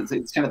 That's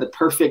it's kind of the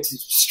perfect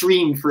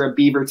stream for a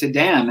beaver to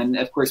dam. And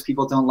of course,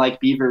 people don't like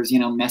beavers,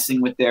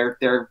 messing with their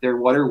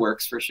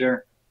waterworks for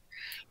sure.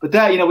 But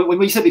that, when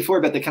we said before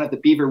about the kind of the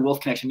beaver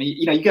wolf connection,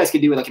 you guys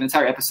could do like an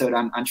entire episode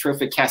on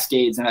trophic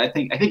cascades, and I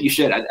think you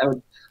should. I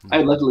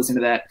would love to listen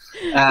to that.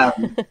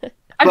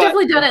 I've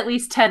definitely done at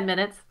least 10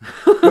 minutes.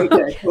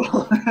 Okay,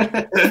 cool.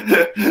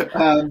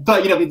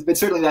 But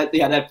certainly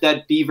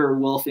that beaver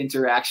wolf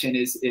interaction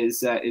is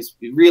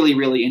really,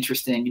 really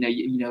interesting.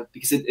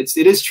 Because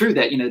it is true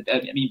that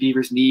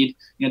beavers need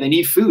they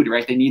need food,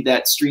 right? They need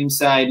that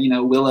streamside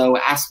willow,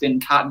 aspen,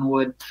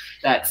 cottonwood,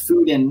 that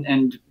food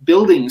and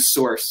building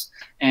source.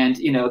 And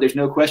there's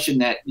no question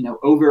that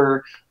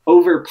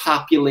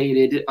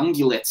overpopulated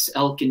ungulates,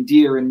 elk and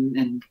deer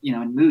and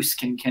moose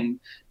can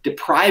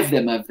deprive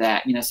them of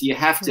that. So you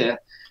have to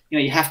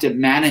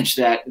manage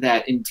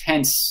that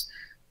intense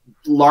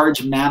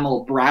large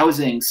mammal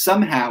browsing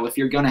somehow if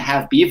you're going to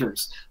have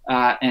beavers.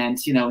 And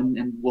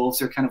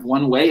wolves are kind of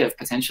one way of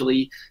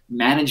potentially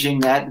managing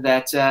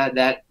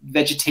that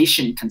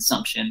vegetation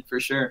consumption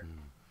for sure.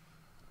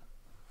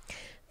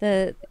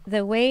 The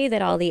way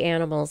that all the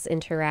animals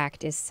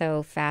interact is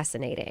so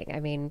fascinating. I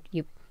mean,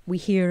 we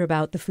hear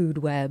about the food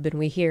web and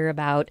we hear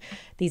about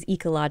these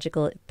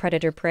ecological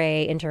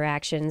predator-prey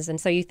interactions,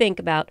 and so you think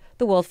about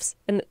the wolves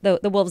and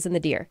the wolves and the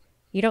deer.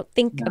 You don't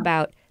think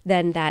about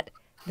then that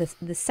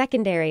the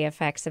secondary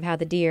effects of how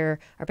the deer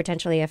are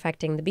potentially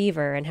affecting the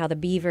beaver and how the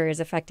beaver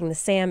is affecting the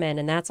salmon,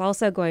 and that's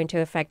also going to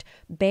affect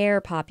bear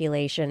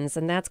populations,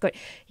 and that's going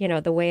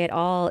the way it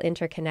all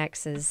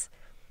interconnects is.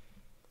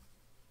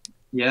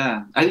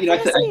 Yeah, I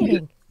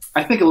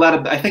think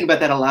about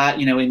that a lot.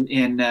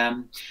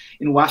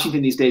 In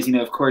Washington these days,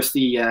 of course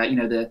the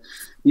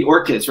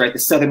orcas, right? The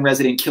southern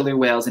resident killer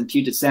whales in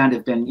Puget Sound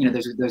have been,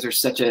 those are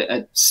such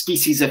a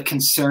species of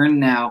concern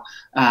now.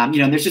 And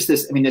there's just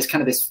this, there's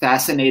kind of this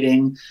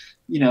fascinating,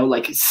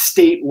 like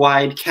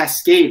statewide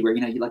cascade where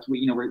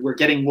we're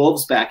getting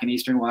wolves back in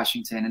eastern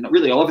Washington and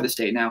really all over the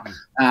state now.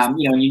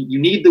 You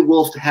need the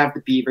wolf to have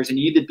the beavers, and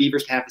you need the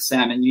beavers to have the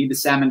salmon. You need the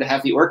salmon to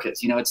have the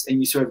orcas. And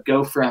you sort of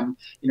go from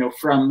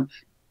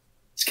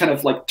it's kind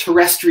of like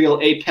terrestrial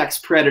apex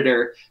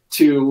predator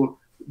to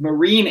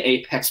marine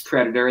apex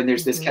predator, and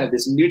there's this kind of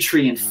this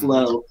nutrient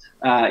flow,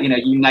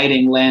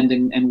 uniting land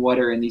and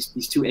water and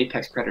these two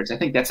apex predators. I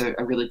think that's a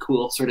really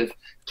cool sort of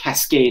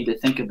cascade to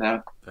think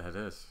about. That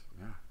is.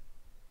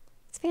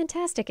 It's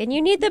fantastic. And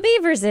you need the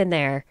beavers in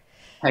there.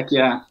 Heck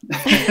yeah.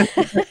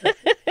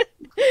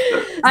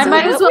 I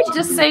might as well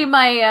just say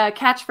my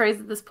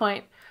catchphrase at this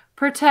point.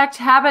 Protect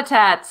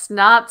habitats,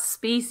 not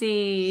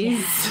species.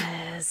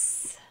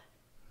 Yes.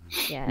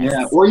 Yes.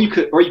 Yeah, or you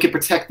could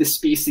protect the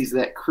species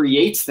that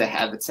creates the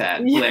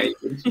habitat. Yeah.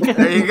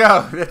 There you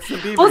go. That's the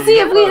beaver. Well, see,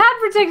 if we had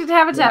protected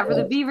habitat for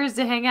the beavers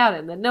to hang out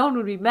in, then no one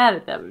would be mad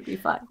at them. It'd be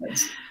fine.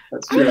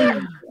 That's true.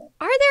 Are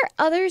there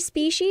other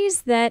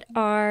species that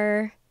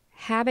are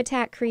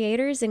habitat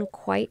creators in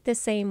quite the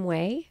same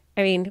way?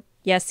 I mean,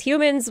 yes,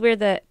 humans, we're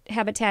the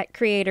habitat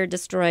creator,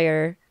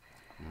 destroyer,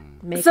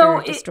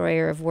 maker,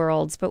 destroyer of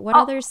worlds, but what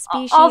other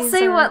species? I'll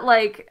say what,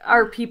 like,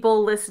 our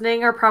people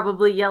listening are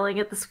probably yelling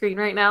at the screen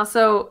right now.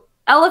 So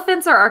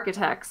elephants are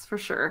architects for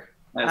sure.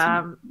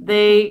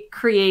 They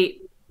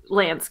create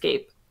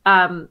landscape.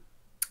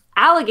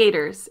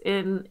 Alligators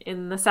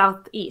in the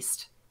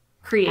southeast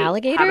create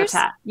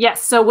habitat.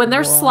 Yes. So when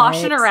they're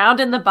sloshing around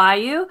in the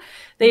bayou,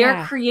 they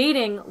are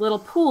creating little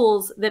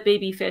pools that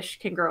baby fish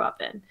can grow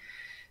up in.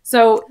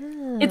 So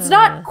it's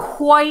not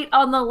quite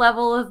on the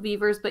level of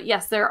beavers, but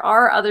yes, there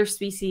are other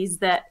species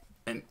that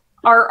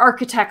are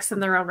architects in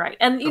their own right.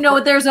 And, you know,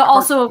 there's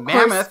also, of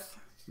course,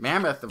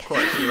 Mammoth, of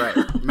course, you're right.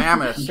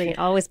 Mammoth. It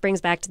always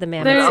brings back to the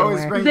mammoth.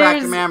 Always bring back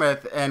the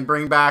mammoth and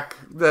bring back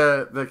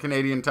the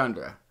Canadian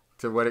tundra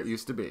to what it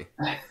used to be.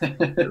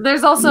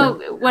 There's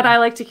also what I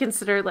like to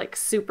consider like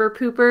super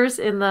poopers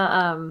in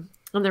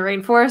the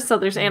rainforest. So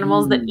there's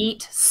animals that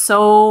eat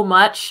so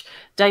much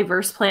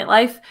diverse plant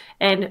life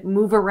and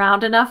move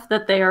around enough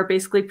that they are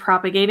basically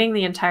propagating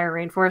the entire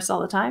rainforest all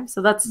the time.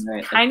 So that's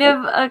kind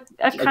of a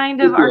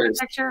kind of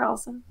architecture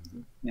also.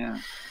 Yeah.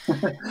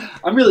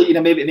 I'm really, you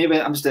know,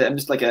 maybe I'm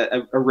just like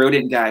a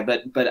rodent guy,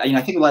 but you know,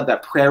 I think a lot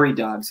about prairie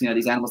dogs, you know,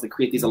 these animals that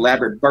create these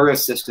elaborate burrow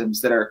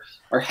systems that are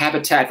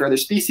habitat for other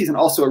species and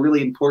also are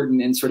really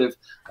important in sort of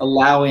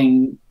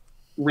allowing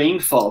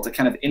rainfall to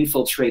kind of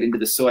infiltrate into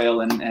the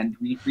soil and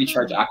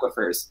recharge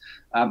aquifers.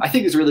 I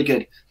think there's a really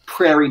good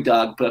prairie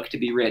dog book to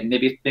be written,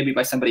 maybe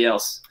by somebody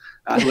else.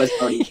 Who has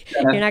already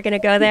You're not going to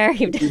go there?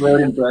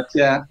 Rodent book,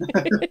 yeah.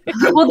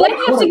 Well, then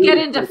you have to get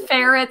into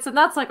ferrets, and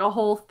that's like a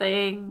whole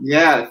thing.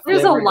 Yeah.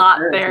 There's a lot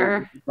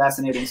there.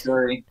 Fascinating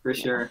story, for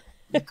sure.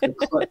 The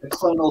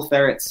clonal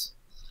ferrets.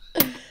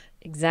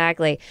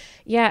 Exactly.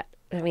 Yeah,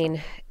 I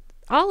mean,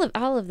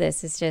 all of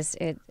this is just,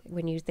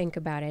 when you think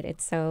about it,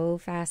 it's so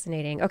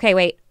fascinating. Okay,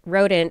 wait,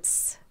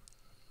 rodents,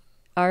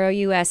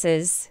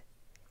 ROUSs.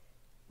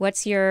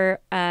 What's your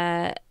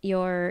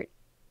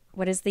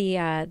what is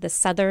the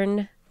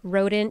southern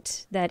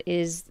rodent that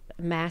is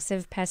a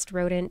massive pest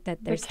rodent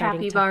that they're starting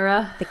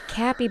capybara. The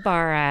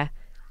capybara.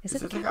 Is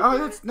it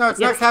it's not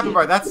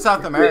capybara. That's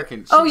South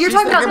American. You're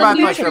talking about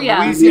the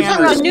nutria.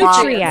 The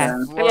nutria.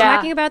 I'm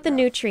talking about the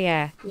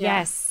nutria. Yeah.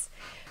 Yes.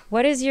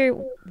 What is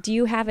do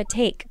you have a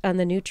take on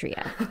the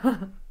nutria?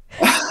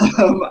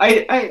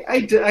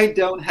 I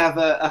don't have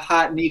a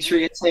hot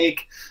nutria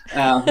take.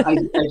 I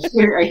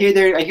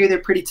hear they're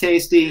pretty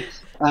tasty.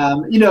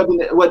 You know,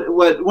 what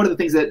one of the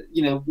things that,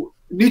 you know,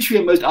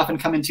 nutria most often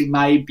come into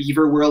my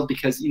beaver world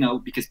because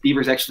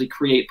beavers actually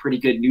create pretty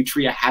good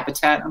nutria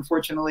habitat,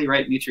 unfortunately,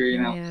 right? Nutria,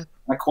 you know, an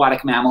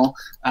aquatic mammal,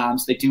 so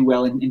they do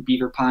well in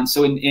beaver ponds.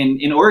 So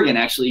in Oregon,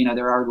 actually, you know,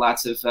 there are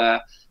lots of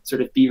sort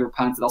of beaver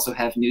ponds that also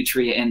have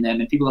nutria in them,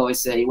 and people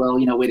always say, well,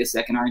 you know, wait a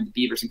second, aren't the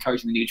beavers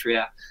encouraging the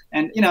nutria?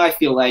 And, you know, I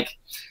feel like,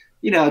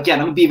 you know, again,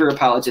 I'm a beaver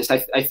apologist.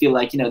 I feel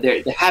like, you know,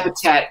 the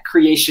habitat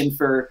creation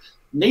for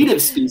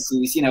native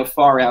species, you know,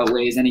 far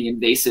outweighs any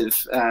invasive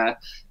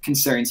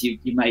concerns you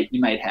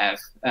might have.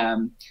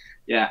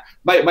 Yeah,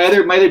 my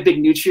other big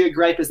nutria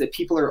gripe is that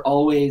people are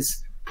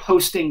always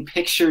posting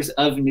pictures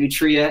of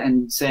nutria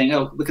and saying,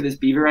 "Oh, look at this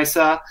beaver I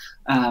saw."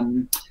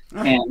 I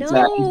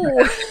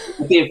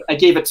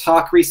gave a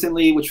talk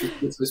recently, which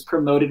was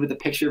promoted with a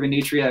picture of a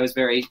nutria. I was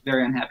very,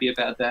 very unhappy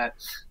about that.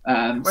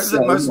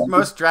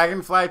 Most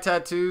dragonfly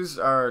tattoos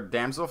are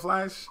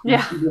damselflies.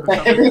 Yeah.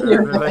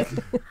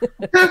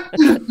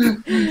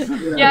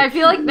 Yeah, I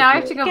feel like now I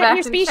have to go back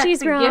and check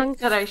the gift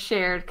that I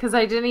shared because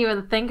I didn't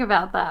even think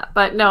about that.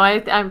 But no,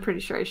 I'm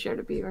pretty sure I shared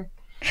a beaver.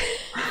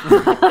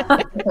 It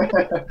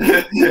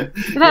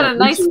had a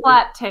nice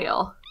flat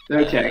tail.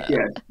 Okay,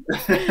 good.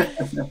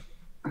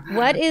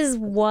 What is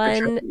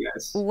one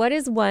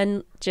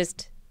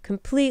just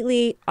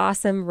completely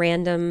awesome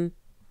random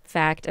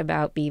fact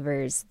about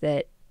beavers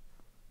that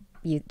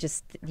you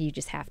just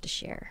have to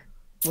share?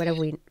 What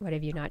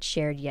have you not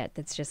shared yet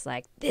that's just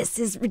like, this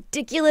is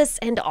ridiculous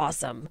and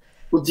awesome?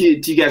 Well, do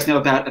you guys know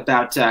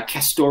about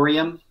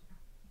castoreum?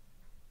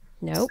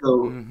 Nope.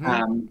 So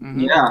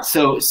yeah,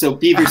 so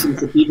beavers.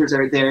 The beavers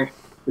are there.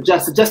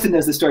 Justin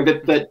knows the story,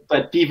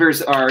 but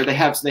beavers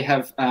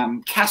have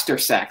castor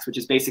sacs, which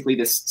is basically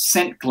this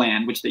scent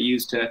gland which they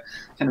use to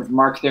kind of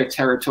mark their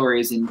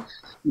territories and,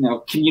 you know,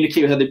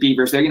 communicate with other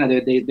beavers.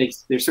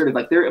 They're sort of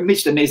like, they're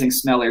just amazing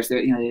smellers.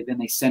 And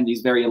they send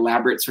these very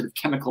elaborate sort of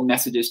chemical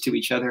messages to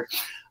each other.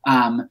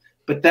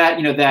 But that,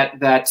 you know,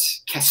 that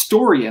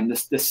castoreum,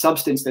 the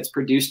substance that's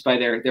produced by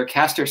their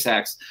castor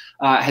sacs,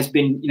 has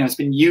been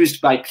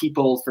used by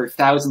people for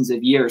thousands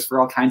of years for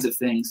all kinds of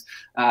things.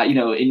 You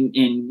know,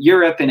 in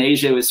Europe and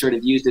Asia, it was sort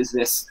of used as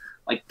this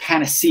like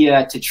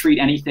panacea to treat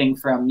anything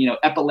from, you know,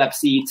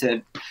 epilepsy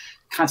to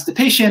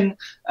constipation,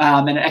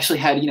 and it actually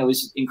had, it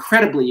was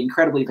incredibly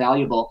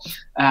valuable.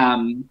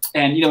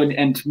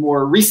 And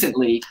more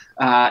recently,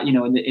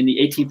 in the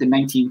 18th and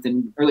 19th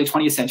and early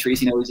 20th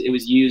centuries, it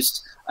was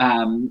used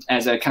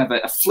as a kind of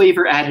a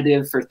flavor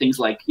additive for things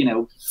like,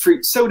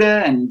 fruit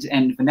soda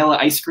and vanilla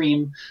ice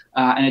cream,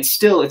 and it's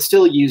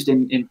still used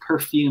in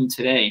perfume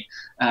today.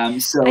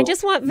 So I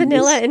just want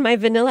vanilla in my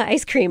vanilla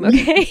ice cream.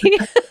 Okay.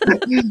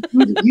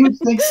 You'd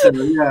think so,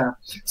 yeah.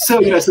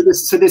 So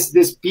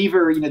this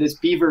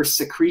beaver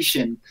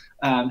secretion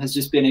has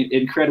just been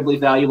incredibly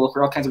valuable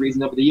for all kinds of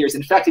reasons over the years.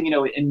 In fact,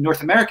 in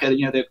North America,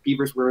 the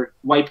beavers were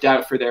wiped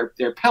out for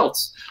their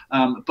pelts,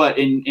 but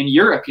in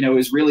Europe,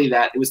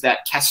 it was that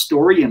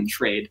castorium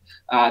trade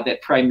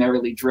that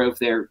primarily drove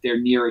their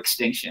near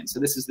extinction.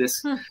 So this is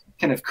this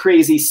kind of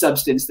crazy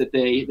substance that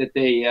they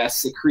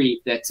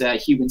secrete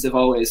that humans have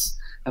always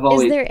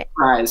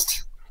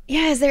prized.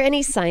 Yeah, is there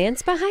any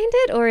science behind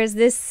it, or is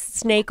this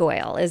snake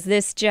oil? Is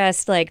this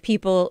just like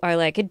people are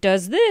like, it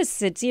does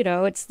this? It's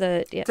it's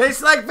the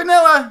tastes like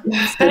vanilla.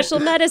 Special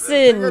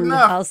medicine.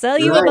 I'll sell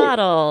you a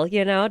bottle.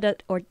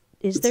 Or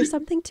is there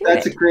something to it?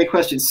 That's a great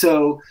question.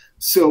 So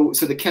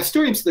the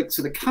castorium, so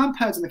the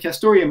compounds in the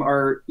castorium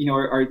are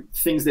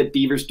things that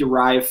beavers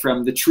derive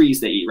from the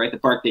trees they eat, right? The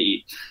bark they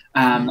eat.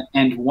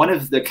 And one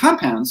of the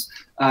compounds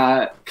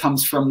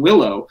comes from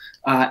willow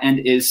and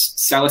is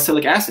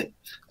salicylic acid,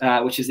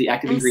 which is the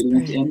active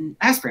ingredient in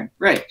aspirin,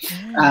 right?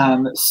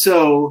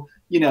 So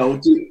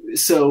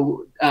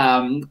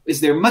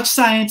is there much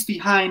science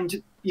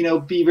behind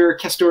beaver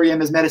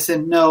castorium as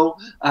medicine? No,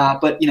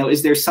 but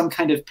is there some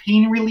kind of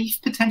pain relief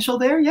potential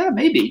there? Yeah,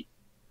 maybe.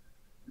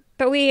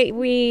 But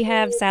we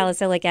have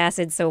salicylic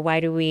acid, so why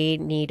do we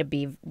need the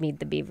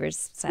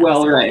beaver's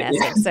salicylic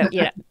acid? So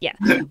yeah,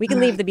 we can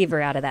leave the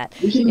beaver out of that.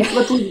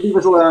 Let's leave the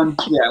beavers alone.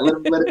 Yeah,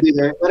 let them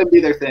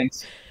do their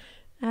things.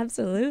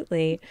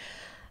 Absolutely.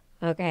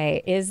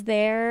 Okay, is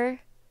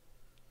there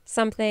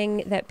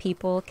something that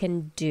people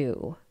can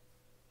do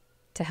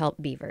to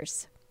help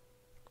beavers?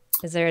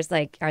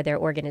 Are there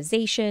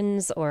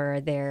organizations, or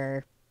are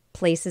there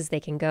places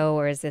they can go,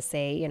 or is this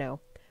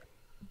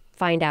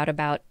find out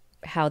about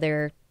how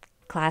they're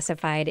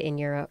classified in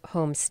your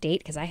home state?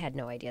 Because I had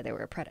no idea they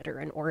were a predator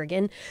in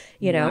Oregon,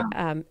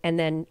 and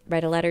then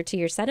write a letter to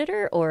your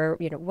senator, or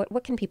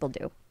what can people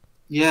do?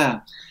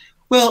 Yeah,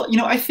 well,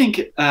 I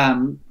think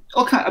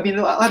a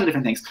lot of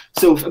different things.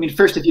 So,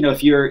 first,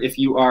 if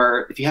you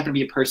happen to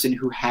be a person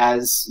who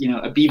has,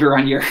 a beaver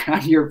on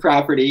your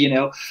property,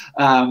 you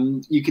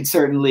could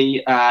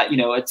certainly,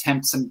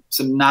 attempt some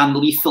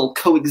non-lethal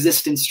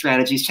coexistence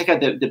strategies. Check out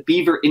the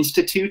Beaver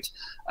Institute.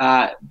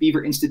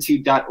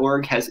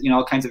 Beaverinstitute.org has,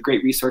 all kinds of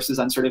great resources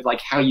on sort of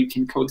like how you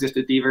can coexist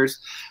with beavers.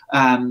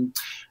 I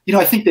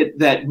think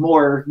that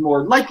more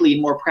likely,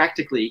 more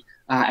practically,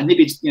 and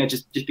maybe it's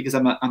just because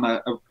I'm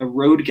a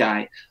road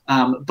guy,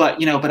 but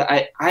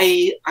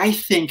I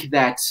think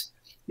that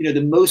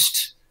the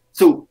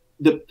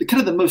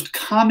most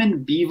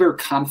common beaver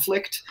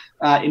conflict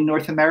in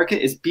North America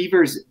is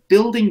beavers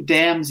building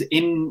dams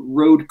in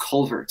road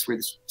culverts where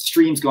the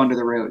streams go under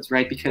the roads,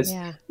 right? Because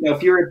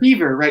if you're a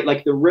beaver, right,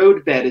 like the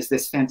road bed is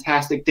this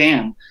fantastic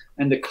dam,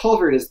 and the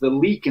culvert is the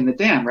leak in the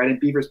dam, right? And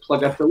beavers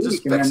plug up the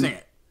leak.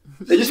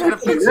 They just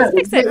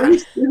fix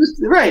it.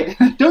 Right.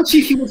 Don't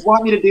you humans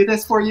want me to do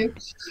this for you?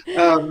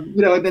 And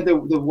then the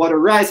water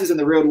rises and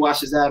the road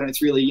washes out, and it's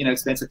really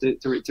expensive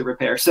to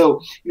repair.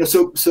 So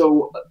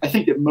so I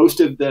think that most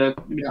of the,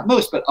 maybe not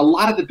most, but a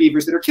lot of the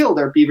beavers that are killed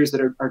are beavers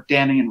that are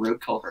damming in road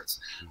culverts.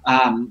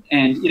 And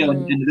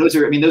those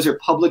are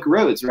public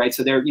roads, right?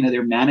 So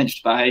they're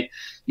managed by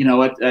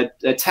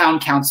a town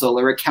council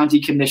or a county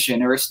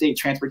commission or a state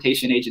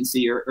transportation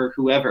agency or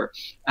whoever.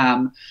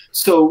 And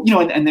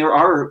there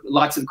are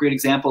lots of great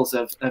examples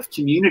of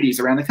communities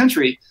around the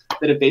country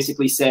that have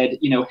basically said,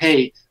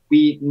 hey,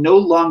 we no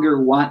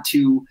longer want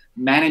to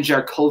manage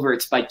our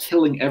culverts by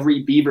killing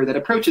every beaver that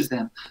approaches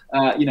them.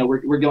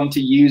 We're going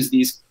to use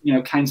these,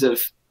 kinds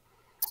of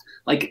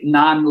like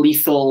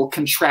non-lethal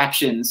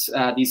contraptions,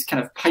 these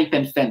kind of pipe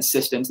and fence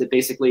systems that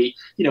basically,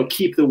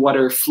 keep the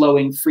water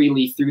flowing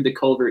freely through the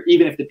culvert,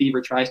 even if the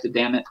beaver tries to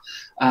dam it.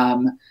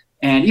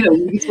 And you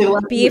can say a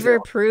lot of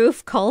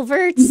beaver-proof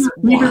culverts.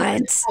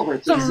 What?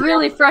 Some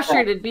really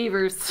frustrated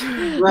beavers.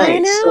 Right. I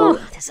know.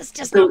 This is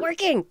just not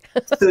working.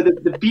 So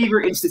the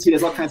Beaver Institute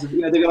has all kinds of,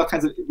 they've got all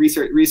kinds of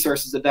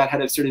resources about how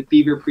to sort of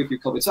beaver-proof your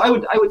culverts. So I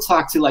would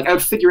talk to I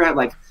would figure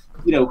out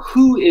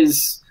who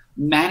is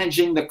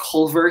managing the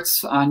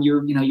culverts on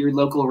your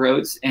local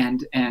roads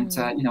and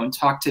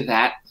talk to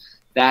that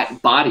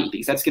body,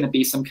 because that's going to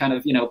be some kind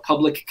of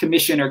public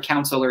commission or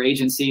council or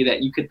agency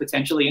that you could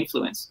potentially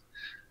influence.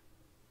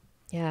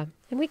 Yeah.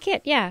 And we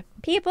can't,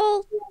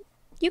 people,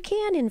 you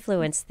can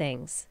influence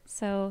things.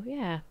 So,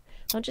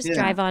 don't just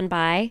drive on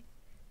by.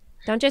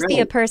 Don't just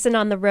be a person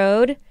on the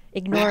road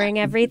ignoring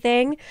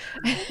everything.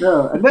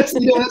 No, and that's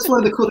one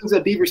of the cool things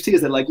about beavers too,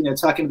 is that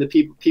talking to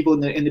the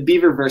people in the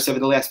Beaververse over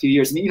the last few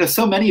years. I mean,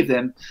 so many of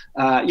them,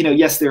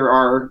 yes, there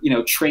are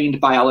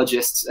trained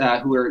biologists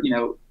who are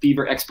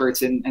beaver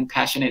experts and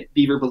passionate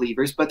beaver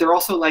believers, but they're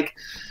also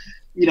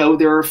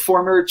there are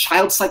former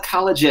child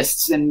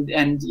psychologists and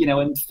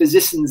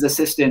physicians'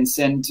 assistants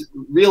and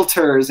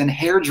realtors and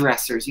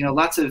hairdressers.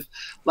 Lots of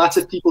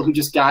people who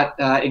just got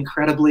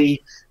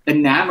incredibly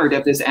enamored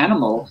of this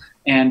animal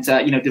and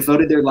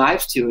devoted their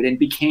lives to it and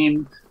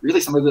became really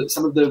some of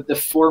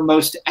the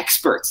foremost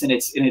experts in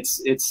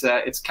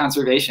its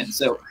conservation.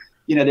 So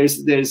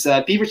there's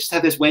beavers just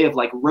have this way of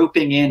like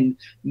roping in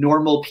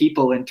normal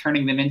people and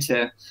turning them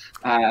into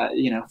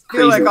crazy.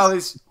 Feel like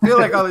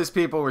all these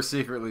people were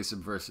secretly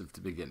subversive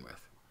to begin with.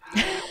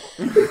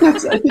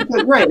 I think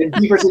that's right. And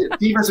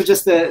beavers are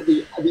just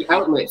the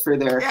outlet for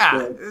their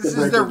this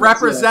is their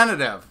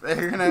representative. Yeah.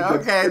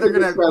 They're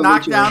gonna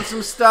knock down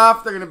some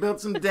stuff. They're gonna build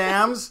some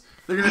dams.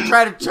 They're gonna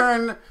try to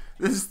turn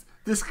this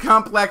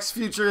complex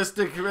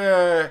futuristic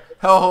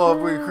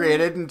hellhole we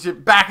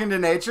created back into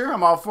nature.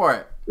 I'm all for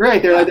it.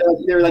 Right,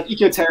 they're like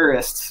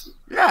eco-terrorists.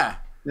 Yeah.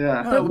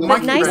 Yeah.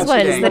 But nice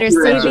ones that are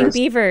saving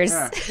beavers.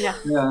 Yeah.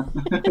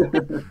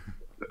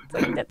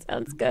 That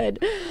sounds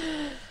good.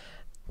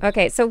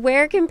 Okay, so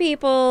where can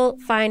people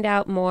find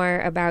out more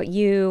about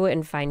you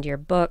and find your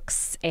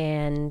books?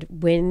 And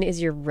when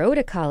is your road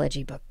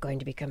ecology book going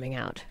to be coming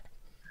out?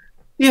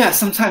 Yeah,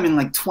 sometime in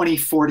like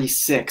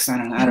 2046. I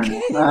don't know.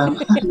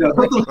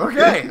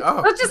 Okay.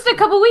 Oh. That's just a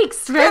couple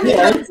weeks, right?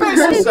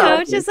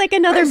 Yeah, just like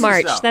another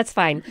March. That's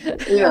fine.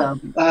 Yeah.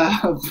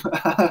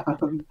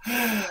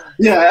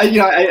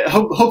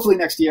 Hopefully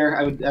next year.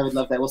 I would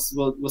love that.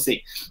 We'll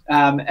see.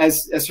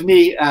 As for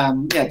me,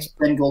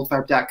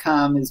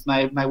 BenGoldfarb.com is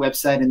my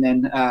website, and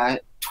then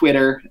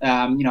Twitter.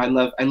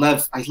 I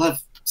love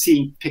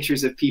seeing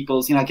pictures of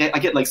people's, I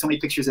get like so many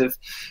pictures of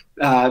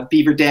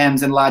beaver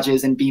dams and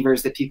lodges and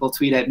beavers that people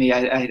tweet at me.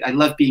 I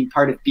love being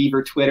part of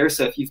Beaver Twitter.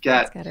 So if you've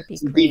got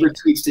some beaver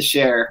tweets to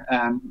share,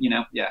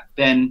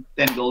 Ben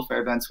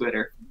Goldfarb on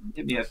Twitter,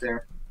 hit me up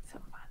there. So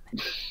fun.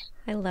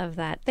 I love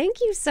that.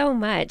 Thank you so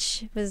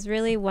much. It was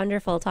really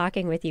wonderful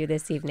talking with you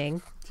this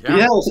evening.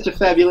 Yeah, it was such a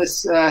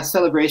fabulous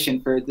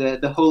celebration for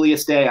the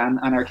holiest day on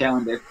our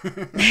calendar.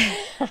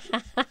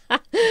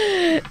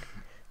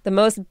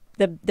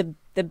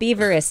 The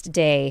Beaverist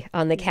day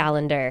on the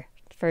calendar,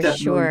 for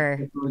Definitely, sure.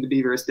 Definitely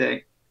the Beaverist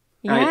day.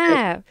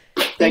 Yeah.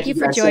 Right. Thank you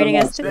for joining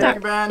us to talk.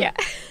 Ben. Yeah.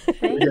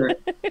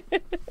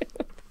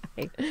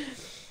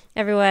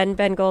 Everyone,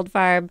 Ben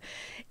Goldfarb.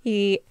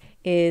 He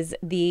is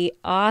the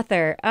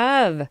author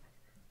of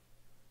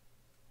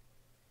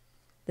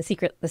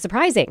The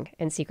Surprising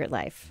and Secret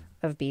Life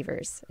of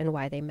Beavers and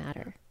Why They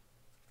Matter.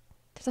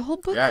 There's a whole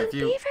book on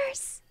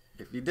beavers.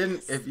 If you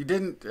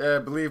didn't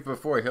believe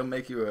before, he'll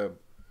make you a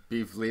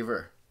beef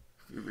lever.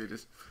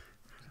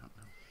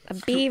 A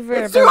beaver.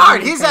 It's too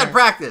hard. He's had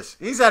practice.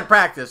 He has had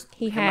practice.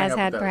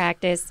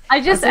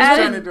 I just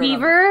added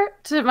beaver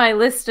to my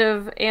list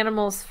of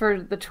animals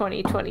for the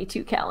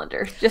 2022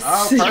 calendar.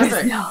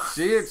 Perfect.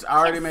 See, it's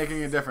already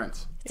making a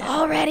difference. It's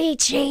already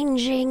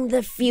changing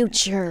the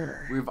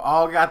future. We've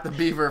all got the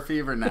beaver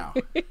fever now.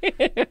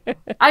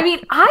 I mean,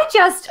 I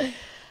just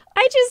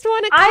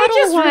want to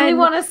cuddle one. Really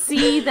want to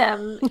see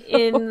them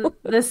in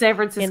the San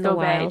Francisco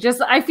Bay.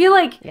 I feel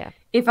like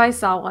if I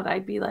saw one,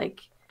 I'd be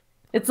like,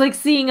 it's like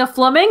seeing a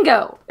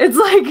flamingo. It's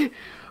like,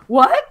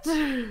 what?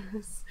 Do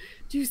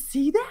you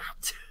see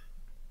that?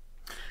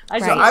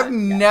 I've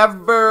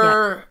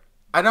never.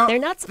 I don't. They're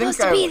not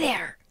supposed to be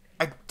there.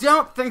 I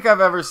don't think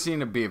I've ever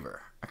seen a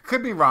beaver. I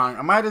could be wrong.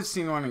 I might have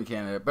seen one in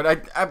Canada,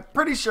 but I'm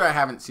pretty sure I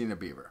haven't seen a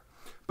beaver.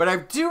 But I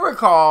do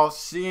recall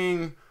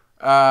seeing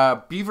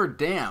beaver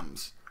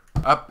dams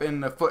up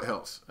in the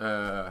foothills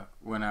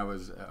when I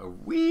was a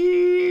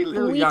wee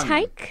little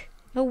young.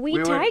 A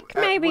wee tyke,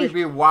 maybe. We'd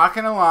be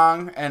walking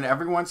along, and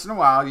every once in a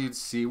while, you'd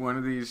see one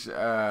of these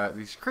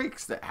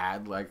creeks that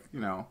had that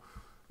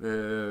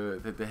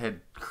they had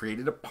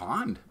created a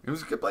pond. It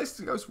was a good place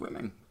to go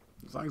swimming,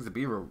 as long as the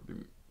beaver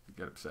didn't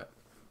get upset.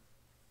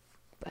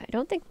 But I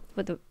don't think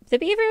the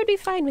beaver would be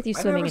fine with you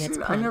swimming in its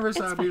pond. I never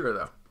saw a beaver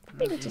though.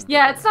 It's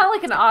not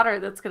like an otter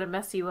that's gonna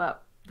mess you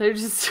up. They're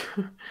just,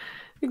 I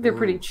think they're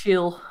pretty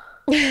chill.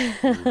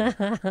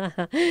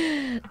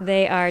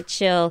 They are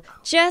chill,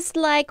 just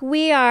like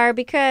we are,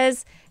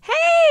 because,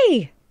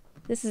 hey,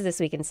 this is This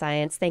Week in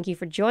Science. Thank you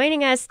for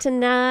joining us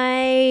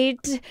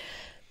tonight.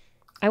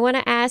 I want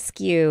to ask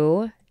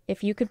you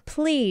if you could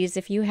please,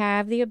 if you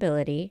have the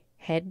ability,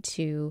 head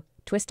to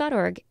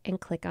TWIS.org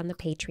and click on the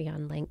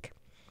Patreon link.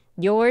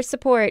 Your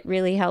support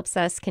really helps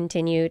us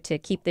continue to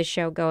keep this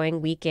show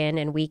going week in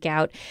and week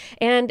out.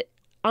 And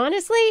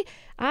honestly,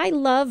 I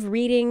love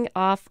reading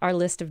off our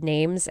list of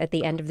names at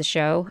the end of the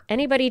show.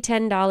 Anybody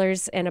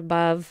 $10 and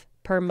above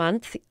per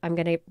month, I'm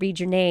going to read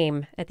your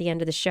name at the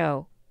end of the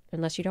show,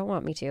 unless you don't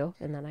want me to,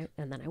 and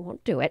then I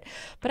won't do it.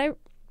 But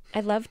I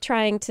love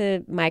trying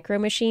to micro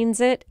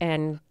machines it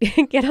and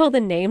get all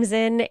the names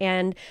in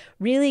and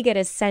really get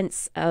a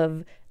sense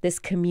of this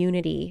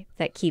community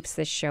that keeps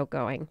this show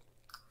going.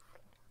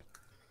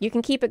 You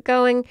can keep it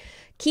going,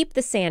 keep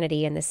the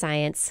sanity and the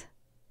science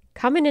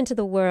coming into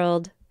the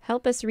world.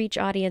 Help us reach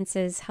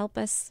audiences. Help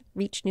us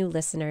reach new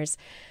listeners.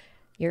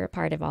 You're a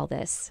part of all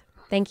this.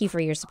 Thank you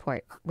for your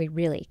support. We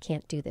really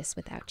can't do this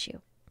without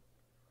you.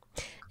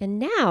 And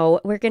now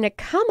we're going to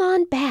come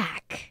on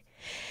back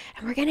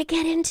and we're going to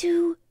get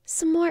into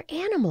some more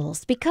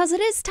animals because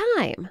it is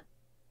time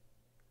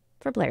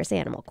for Blair's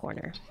Animal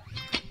Corner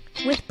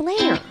with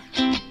Blair.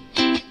 She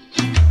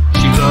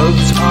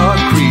loves our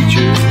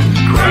creatures,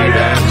 great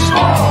and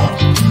small.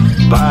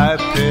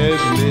 Biped,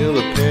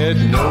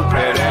 millipede, no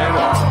pet at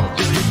all.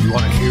 If you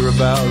want to hear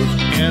about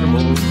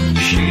animals,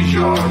 she's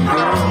your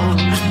girl.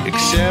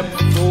 Except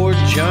for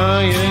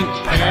giant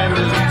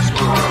pandas and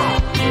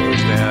squirrels.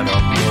 There's Animal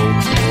Corner.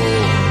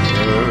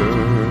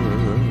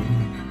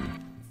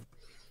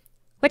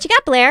 What you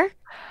got, Blair?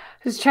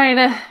 Just trying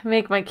to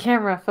make my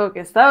camera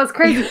focus. That was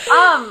crazy.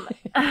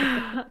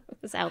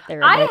 It's out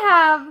there.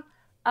 I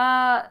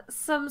have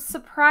some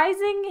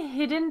surprising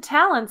hidden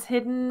talents,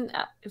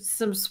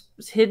 some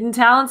hidden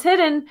talents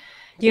hidden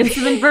in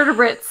some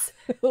invertebrates.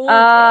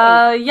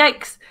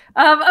 Yikes.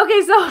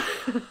 Okay, so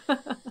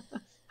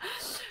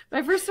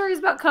my first story is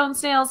about cone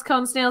snails.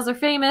 Cone snails are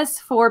famous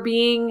for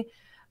being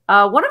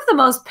one of the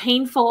most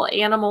painful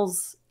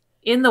animals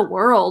in the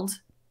world.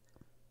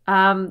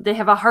 They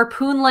have a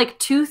harpoon-like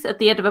tooth at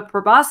the end of a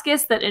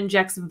proboscis that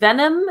injects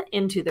venom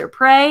into their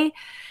prey.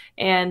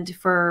 And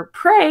for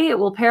prey, it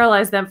will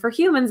paralyze them. For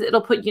humans,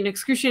 it'll put you in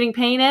excruciating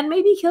pain and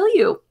maybe kill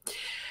you.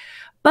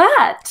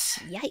 But...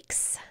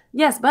 Yikes.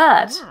 Yes,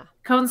 but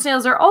cone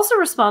snails are also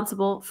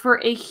responsible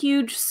for a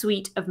huge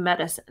suite of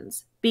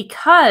medicines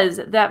because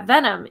that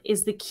venom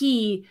is the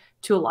key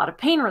to a lot of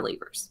pain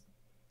relievers.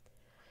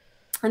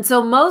 And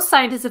so most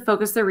scientists have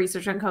focused their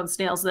research on cone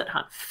snails that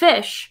hunt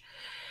fish.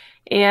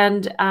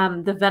 And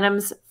the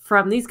venoms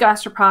from these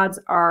gastropods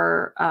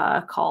are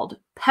called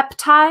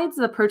peptides,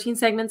 the protein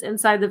segments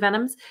inside the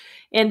venoms.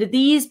 And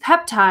these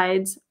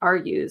peptides are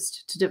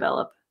used to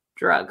develop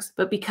drugs.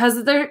 But because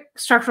of their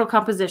structural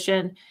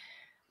composition,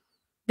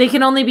 they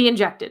can only be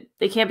injected.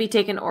 They can't be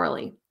taken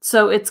orally.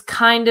 So it's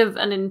kind of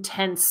an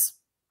intense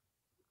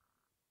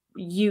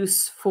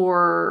use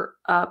for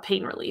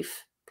pain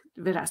relief.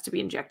 It has to be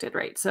injected,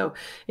 right? So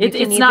you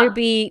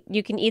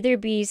can either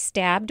be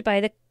stabbed by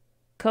the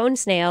cone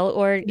snail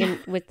or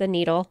with the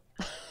needle.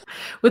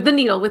 with the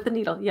needle.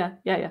 Yeah.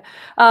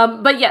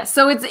 But yeah,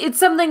 so it's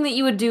something that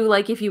you would do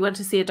like if you went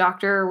to see a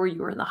doctor or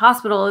you were in the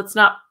hospital. It's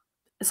not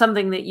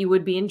something that you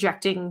would be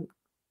injecting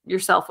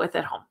yourself with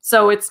at home.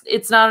 So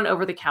it's not an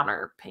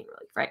over-the-counter pain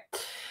relief, right?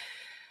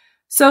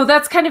 So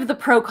that's kind of the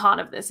pro-con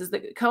of this, is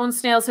that cone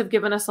snails have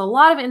given us a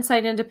lot of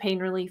insight into pain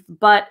relief,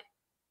 but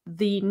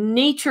the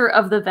nature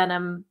of the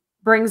venom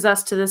brings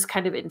us to this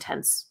kind of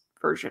intense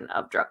version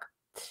of drug.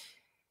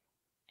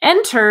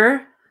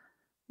 Enter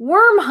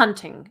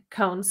worm-hunting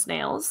cone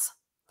snails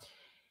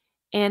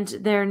and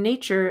their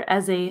nature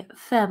as a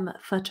femme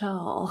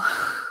fatale.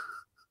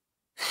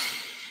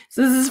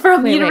 So this is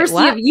from the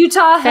University of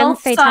Utah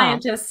health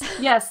scientists.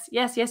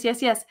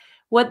 Yes.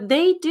 What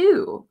they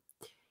do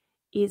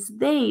is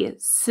they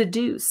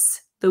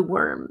seduce the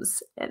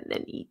worms and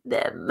then eat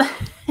them.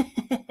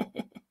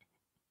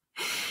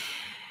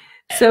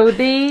 So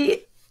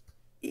they...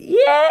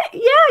 Yeah,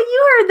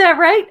 you heard that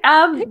right.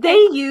 Okay.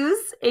 They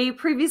use a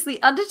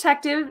previously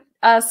undetected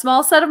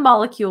small set of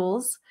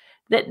molecules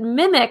that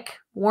mimic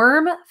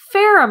worm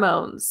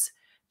pheromones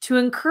to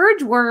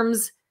encourage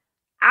worms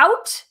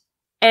out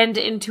and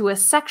into a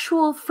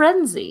sexual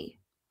frenzy,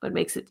 what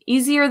makes it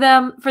easier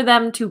for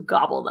them to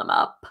gobble them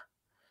up.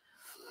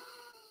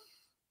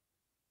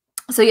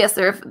 So yes,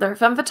 they're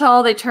femme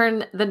fatale. They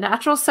turn the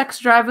natural sex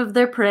drive of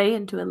their prey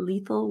into a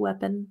lethal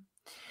weapon.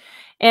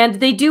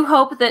 And they do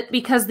hope that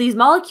because these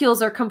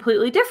molecules are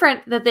completely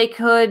different, that they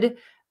could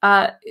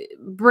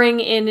bring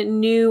in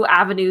new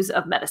avenues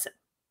of medicine.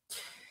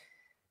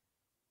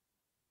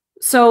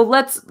 So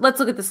let's look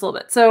at this a little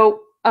bit.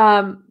 So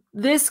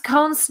this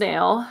cone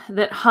snail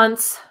that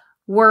hunts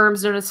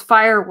worms known as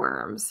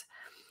fireworms,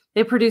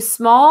 they produce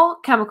small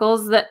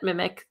chemicals that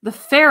mimic the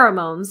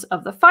pheromones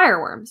of the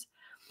fireworms.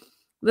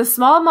 The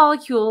small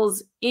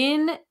molecules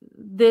in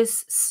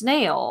this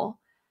snail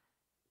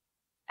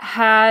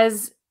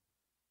has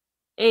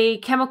a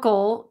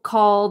chemical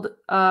called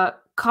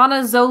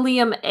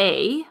conazolium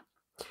A,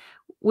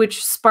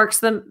 which sparks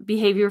the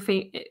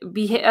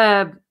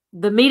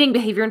mating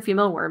behavior in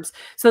female worms.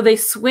 So they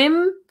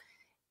swim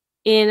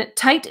in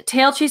tight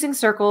tail-chasing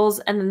circles,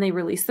 and then they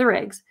release their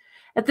eggs.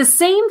 At the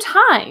same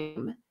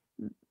time,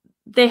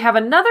 they have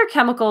another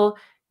chemical,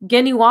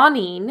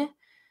 genuanine,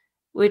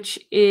 which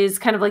is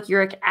kind of like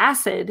uric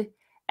acid,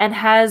 and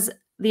has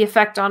the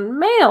effect on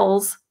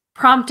males,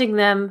 prompting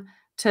them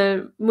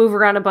to move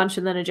around a bunch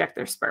and then eject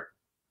their sperm.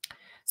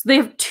 So they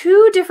have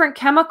two different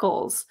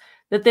chemicals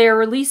that they are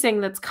releasing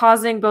that's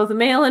causing both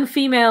male and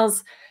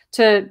females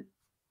to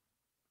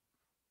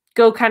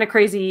go kind of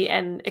crazy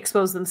and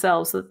expose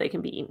themselves so that they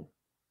can be eaten.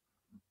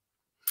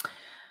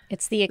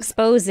 It's the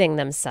exposing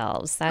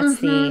themselves. That's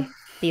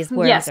these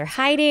worms are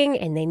hiding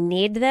and they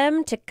need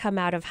them to come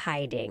out of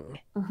hiding.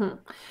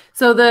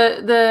 So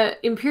the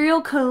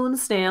imperial cone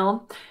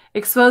snail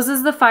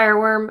exposes the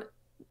fireworm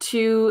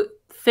to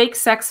fake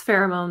sex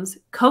pheromones,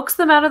 coax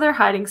them out of their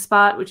hiding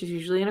spot, which is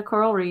usually in a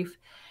coral reef,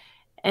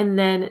 and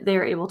then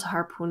they're able to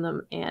harpoon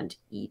them and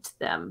eat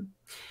them.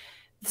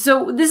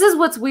 So this is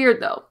what's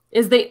weird, though,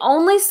 is they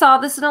only saw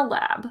this in a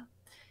lab,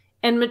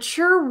 and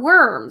mature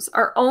worms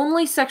are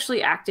only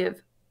sexually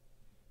active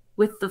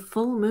with the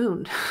full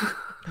moon.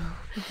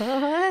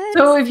 What?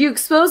 So if you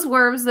expose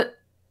worms that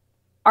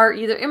are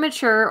either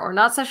immature or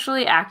not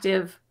sexually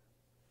active,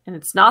 and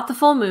it's not the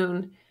full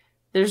moon,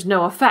 there's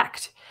no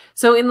effect.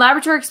 So in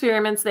laboratory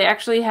experiments, they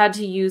actually had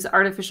to use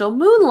artificial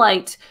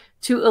moonlight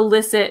to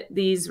elicit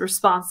these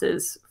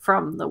responses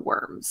from the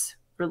worms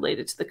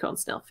related to the cone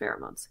snail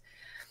pheromones.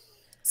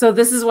 So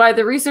this is why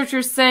the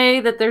researchers say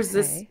that there's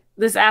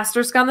this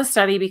asterisk on the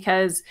study,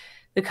 because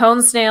the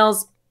cone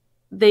snails,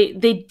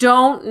 they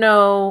don't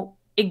know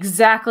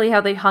exactly how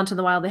they hunt in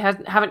the wild. They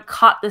haven't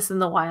caught this in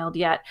the wild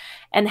yet,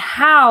 and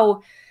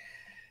how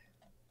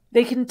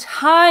they can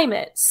time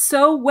it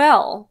so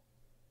well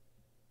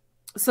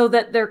so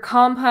that their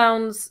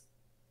compounds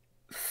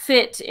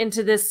fit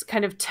into this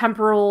kind of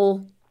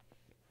temporal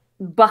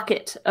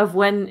bucket of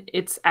when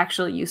it's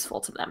actually useful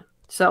to them.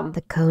 So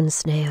the cone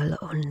snail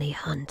only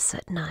hunts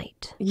at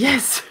night.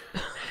 Yes.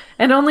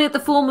 And only at the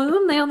full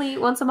moon? They only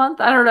eat once a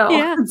month? I don't know.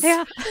 Yeah.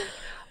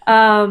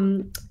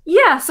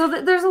 Yeah, so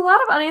there's a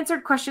lot of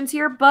unanswered questions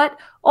here, but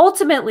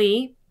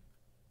ultimately,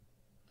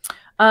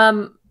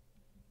 80%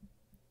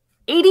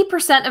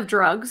 of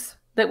drugs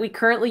that we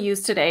currently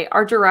use today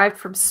are derived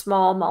from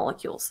small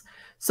molecules.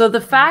 So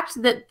the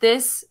fact that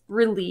this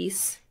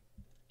release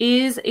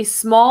is a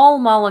small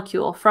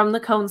molecule from the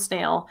cone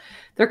snail,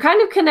 they're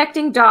kind of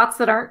connecting dots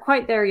that aren't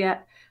quite there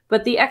yet,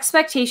 but the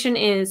expectation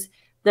is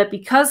that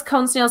because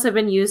cone snails have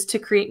been used to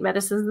create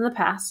medicines in the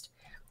past,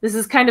 this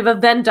is kind of a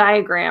Venn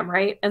diagram,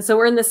 right? And so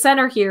we're in the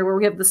center here where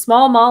we have the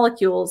small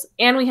molecules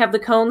and we have the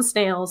cone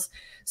snails.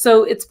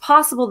 So it's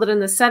possible that in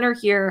the center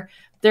here,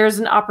 there's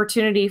an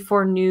opportunity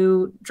for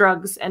new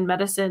drugs and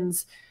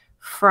medicines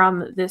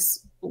from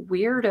this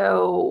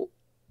weirdo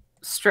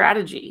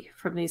strategy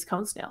from these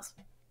cone snails.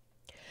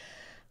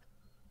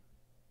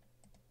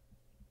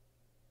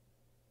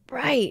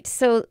 Right.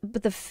 So,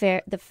 but the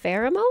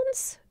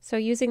pheromones? So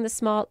using the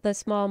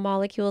small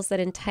molecules that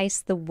entice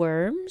the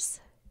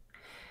worms?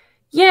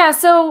 Yeah,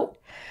 so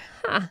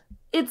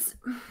there's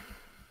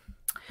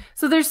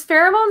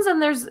pheromones,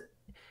 and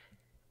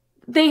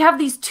they have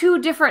these two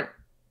different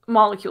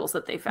molecules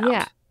that they found.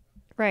 Yeah.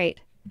 Right.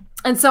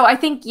 And so I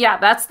think,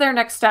 that's their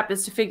next step,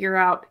 is to figure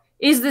out,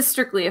 is this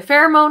strictly a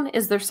pheromone?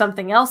 Is there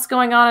something else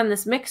going on in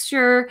this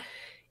mixture?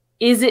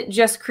 Is it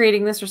just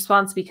creating this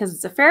response because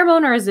it's a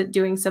pheromone, or is it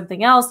doing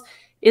something else?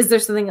 Is there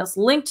something else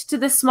linked to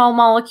this small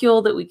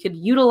molecule that we could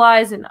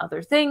utilize in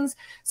other things?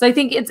 So I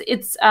think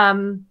it's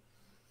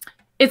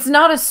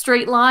not a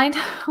straight line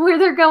where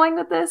they're going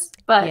with this,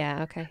 but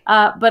yeah, okay.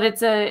 But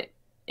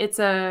it's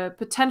a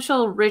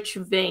potential rich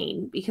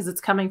vein because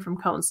it's coming from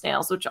cone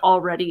snails, which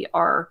already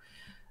are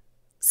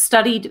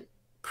studied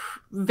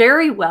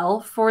very well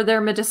for their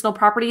medicinal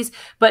properties,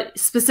 but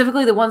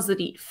specifically the ones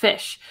that eat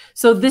fish.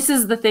 So this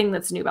is the thing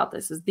that's new about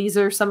this, is these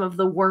are some of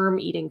the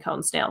worm-eating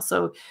cone snails.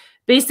 So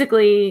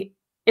basically,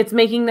 it's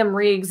making them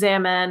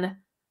re-examine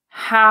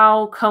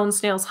how cone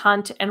snails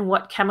hunt and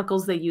what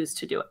chemicals they use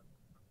to do it.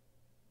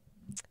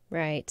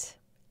 Right.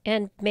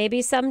 And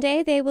maybe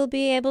someday they will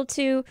be able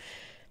to,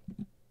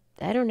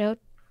 I don't know,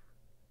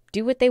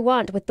 do what they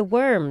want with the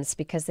worms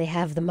because they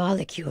have the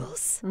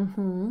molecules.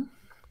 Mm-hmm.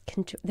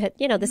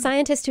 The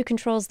scientist who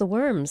controls the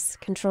worms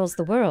controls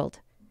the world.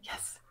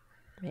 Yes.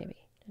 Maybe.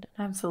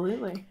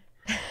 Absolutely.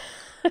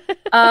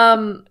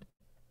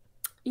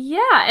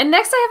 Yeah. And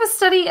next I have a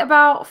study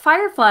about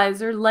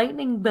fireflies, or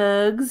lightning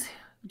bugs,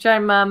 which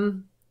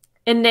I'm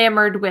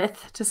enamored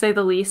with, to say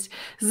the least.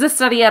 This is a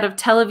study out of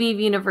Tel Aviv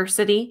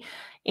University,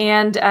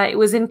 and it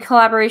was in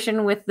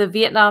collaboration with the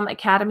Vietnam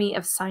Academy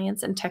of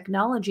Science and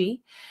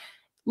Technology,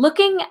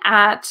 looking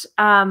at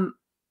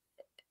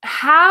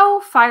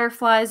how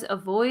fireflies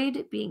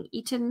avoid being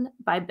eaten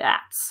by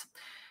bats.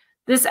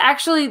 This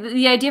actually,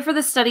 the idea for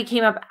this study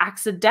came up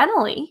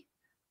accidentally.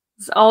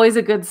 It's always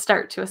a good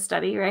start to a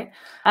study, right?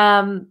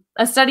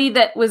 A study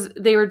that was,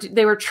 they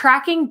were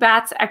tracking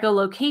bats'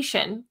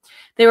 echolocation.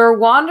 They were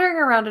wandering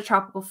around a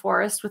tropical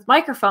forest with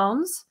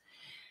microphones,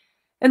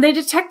 and they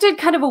detected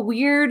kind of a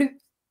weird,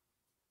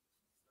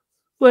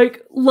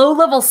 like,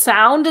 low-level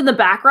sound in the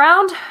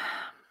background.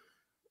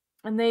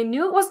 And they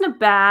knew it wasn't a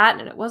bat,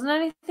 and it wasn't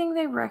anything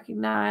they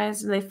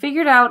recognized, and they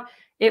figured out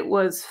it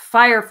was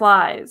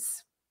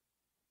fireflies.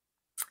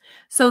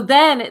 So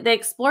then they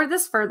explored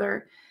this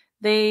further.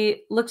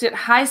 They looked at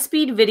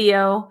high-speed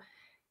video.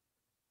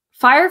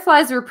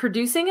 Fireflies were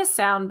producing a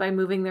sound by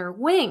moving their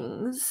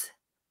wings.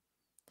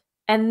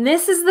 And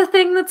this is the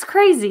thing that's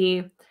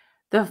crazy.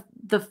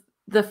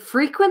 The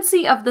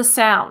frequency of the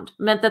sound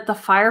meant that the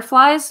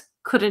fireflies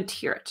couldn't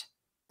hear it.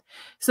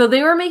 So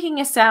they were making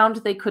a sound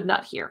they could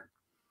not hear.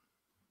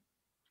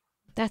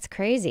 That's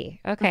crazy.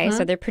 Okay,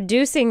 so they're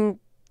producing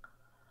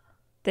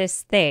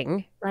this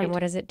thing. Right. And what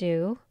does it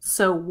do?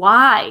 So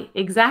why?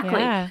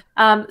 Exactly.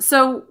 Yeah.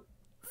 So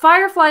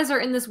fireflies are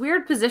in this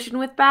weird position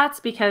with bats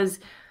because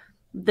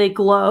they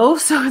glow.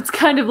 So it's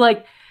kind of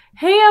like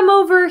hey, I'm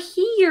over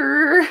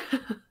here.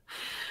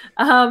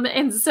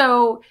 And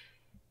so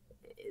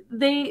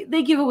they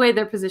give away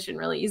their position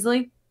really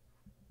easily.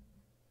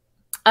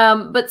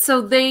 But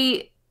so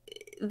they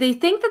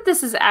think that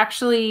this is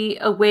actually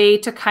a way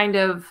to kind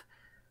of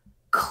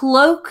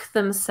cloak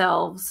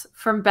themselves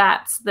from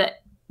bats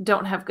that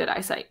don't have good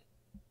eyesight.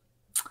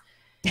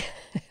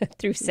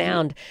 Through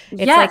sound.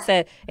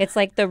 Yes. It's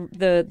like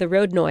the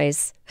road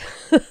noise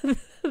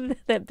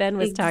that Ben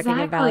was talking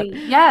about.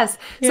 Yes.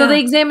 Yeah. So they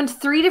examined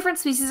 3 different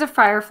species of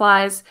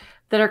fireflies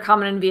that are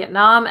common in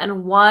Vietnam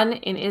and 1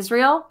 in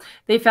Israel.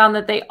 They found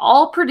that they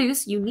all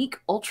produce unique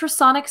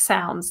ultrasonic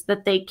sounds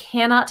that they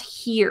cannot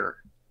hear.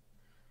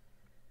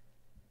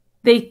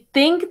 They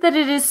think that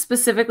it is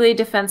specifically a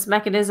defense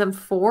mechanism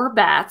for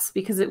bats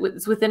because it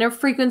was within a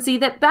frequency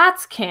that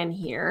bats can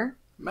hear.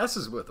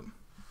 Messes with them.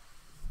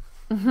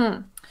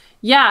 Mm-hmm.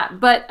 Yeah,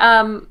 but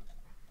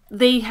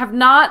they have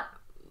not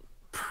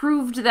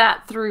proved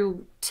that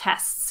through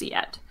tests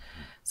yet.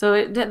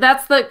 So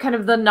that's the kind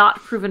of the not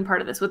proven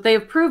part of this. What they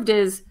have proved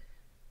is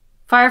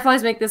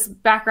fireflies make this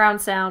background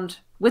sound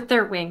with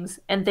their wings,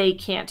 and they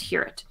can't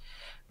hear it.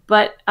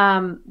 But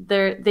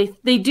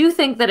they do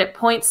think that it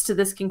points to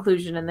this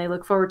conclusion, and they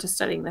look forward to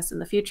studying this in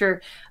the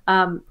future.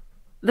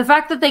 The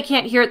fact that they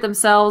can't hear it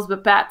themselves,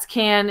 but bats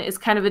can, is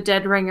kind of a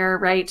dead ringer,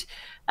 right?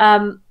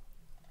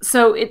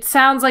 So it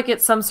sounds like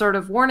it's some sort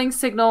of warning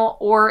signal,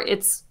 or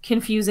it's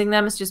confusing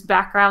them. It's just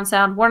background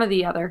sound, one or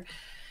the other.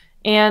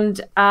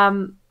 And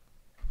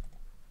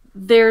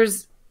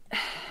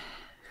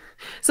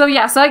so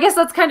I guess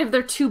that's kind of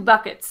their 2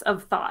 buckets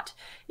of thought,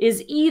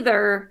 is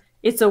either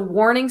it's a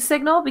warning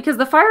signal, because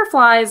the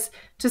fireflies,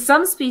 to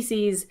some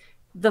species,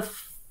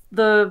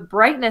 the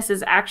brightness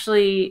is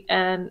actually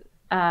a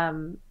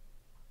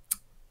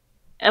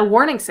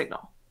warning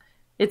signal.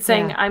 It's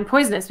saying, I'm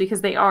poisonous, because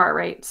they are,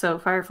 right? So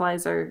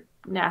fireflies are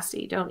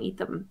nasty. Don't eat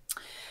them.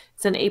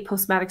 It's an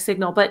aposematic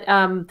signal. But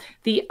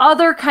the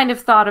other kind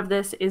of thought of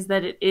this is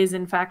that it is,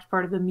 in fact,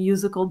 part of a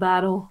musical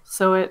battle.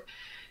 So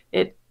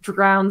it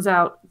drowns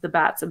out the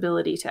bat's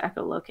ability to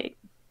echolocate.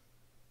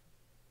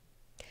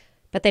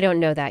 But they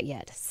don't know that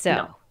yet. So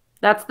no.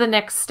 That's the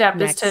next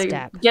step, is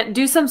to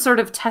do some sort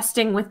of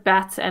testing with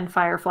bats and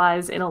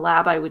fireflies in a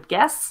lab, I would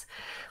guess,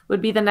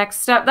 would be the next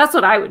step. That's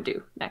what I would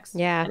do next.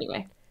 Yeah.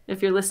 Anyway,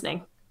 if you're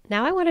listening.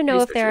 Now I want to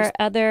know if there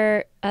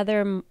are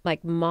other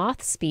like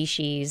moth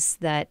species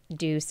that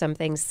do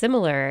something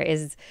similar.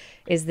 Is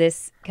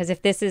this, because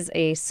if this is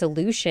a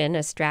solution,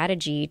 a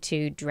strategy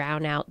to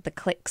drown out the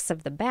clicks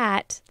of the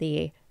bat,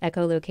 the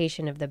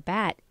echolocation of the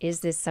bat,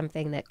 is this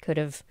something that could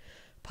have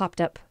popped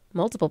up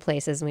multiple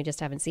places and we just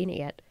haven't seen it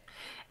yet?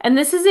 And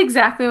this is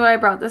exactly why I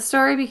brought this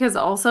story, because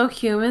also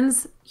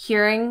humans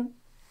hearing,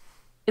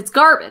 it's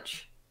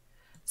garbage.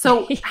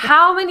 So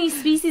how many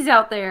species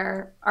out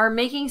there are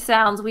making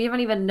sounds we haven't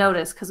even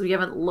noticed because we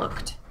haven't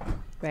looked?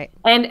 Right.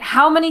 And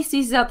how many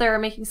species out there are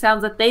making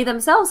sounds that they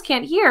themselves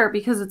can't hear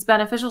because it's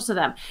beneficial to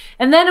them?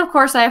 And then, of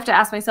course, I have to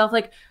ask myself,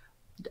 like,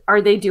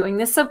 are they doing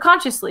this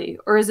subconsciously?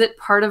 Or is it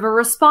part of a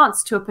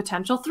response to a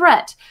potential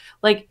threat?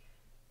 Like,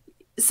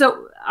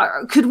 so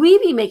could we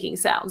be making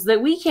sounds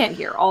that we can't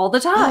hear all the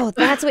time? Oh,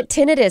 that's what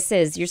tinnitus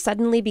is. You're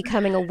suddenly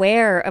becoming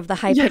aware of the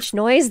high-pitched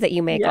noise that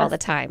you make all the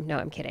time. No,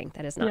 I'm kidding.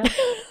 That is not.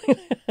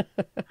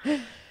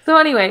 So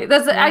anyway,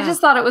 I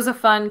just thought it was a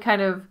fun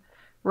kind of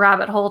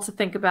rabbit hole to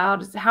think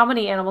about, is how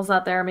many animals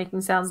out there are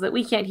making sounds that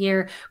we can't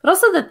hear, but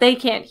also that they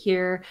can't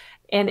hear,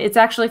 and it's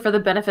actually for the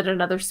benefit of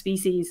another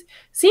species.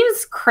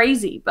 Seems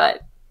crazy,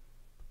 but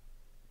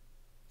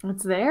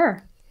it's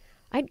there.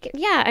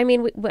 I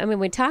mean,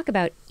 we talk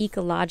about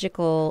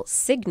ecological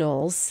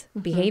signals,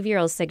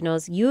 behavioral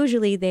signals.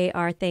 Usually they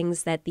are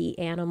things that the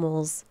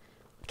animals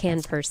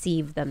can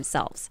perceive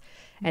themselves.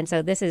 And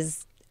so this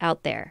is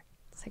out there.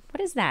 It's like, what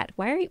is that?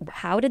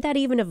 How did that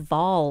even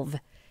evolve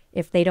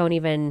if they don't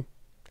even...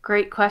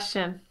 Great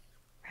question.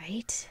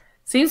 Right?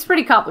 Seems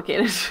pretty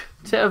complicated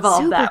to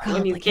evolve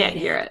when you can't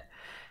hear it.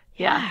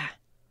 Yeah.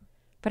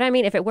 But I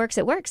mean, if it works,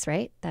 it works,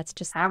 right? That's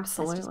just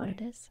absolutely what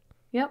it is.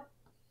 Yep.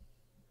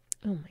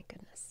 Oh my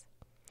goodness.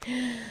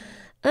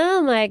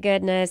 Oh my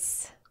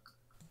goodness.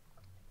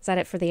 Is that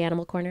it for the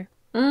animal corner?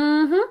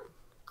 Mm-hmm.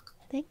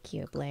 Thank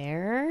you,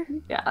 Blair.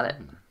 Got it.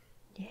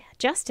 Yeah.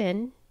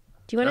 Justin,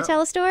 do you want to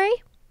tell a story?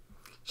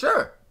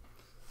 Sure.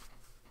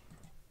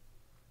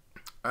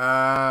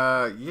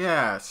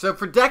 Yeah. So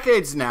for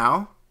decades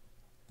now,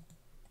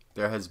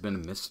 there has been a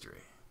mystery.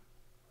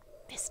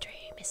 Mystery.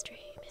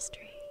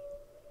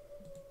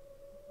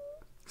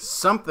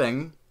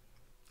 Something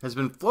has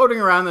been floating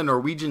around the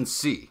Norwegian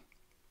Sea.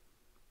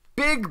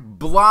 Big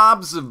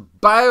blobs of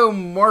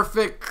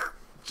biomorphic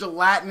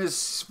gelatinous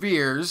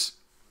spheres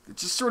that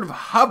just sort of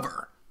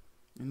hover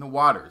in the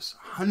waters,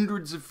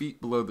 hundreds of feet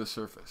below the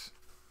surface.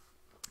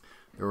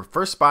 They were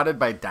first spotted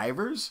by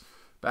divers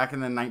back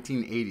in the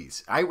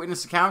 1980s.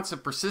 Eyewitness accounts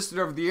have persisted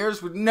over the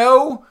years with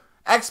no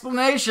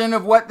explanation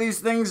of what these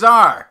things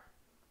are.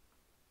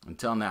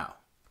 Until now.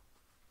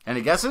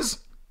 Any guesses?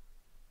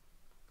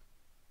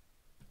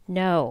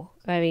 No.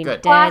 I mean,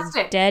 Good.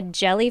 dead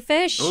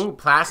jellyfish? Ooh,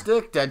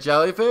 plastic, dead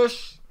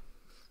jellyfish.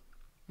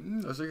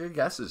 Those are good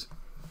guesses.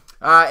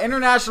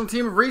 International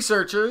team of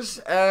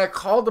researchers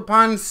called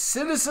upon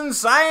citizen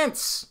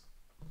science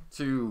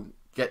to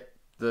get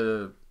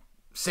the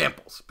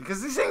samples.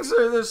 Because these things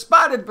they're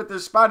spotted, but they're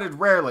spotted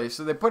rarely.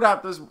 So they put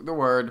out the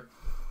word,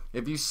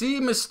 if you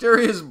see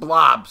mysterious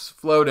blobs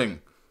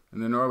floating in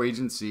the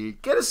Norwegian Sea,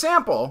 get a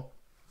sample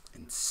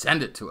and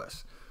send it to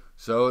us.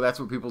 So that's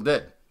what people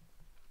did.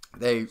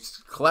 They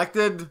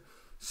collected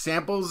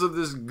samples of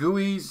this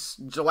gooey,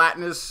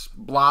 gelatinous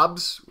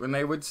blobs when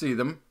they would see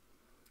them,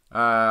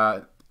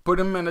 put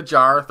them in a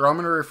jar, throw them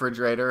in a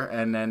refrigerator,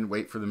 and then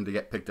wait for them to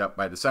get picked up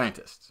by the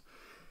scientists.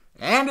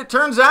 And it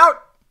turns out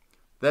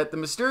that the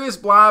mysterious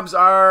blobs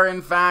are,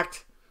 in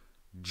fact,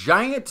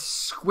 giant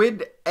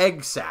squid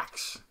egg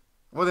sacs.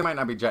 Well, they might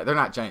not be giant. They're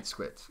not giant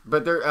squids,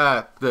 but they're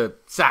the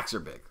sacs are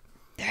big.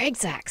 They're egg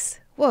sacs.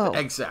 Whoa.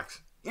 Egg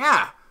sacs.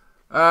 Yeah.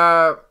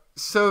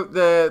 So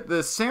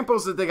the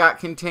samples that they got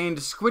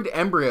contained squid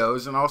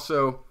embryos and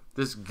also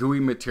this gooey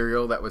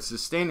material that was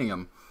sustaining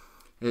them.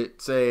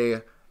 It's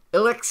a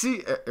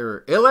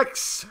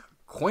Ilex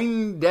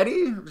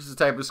coindedi, which is a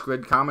type of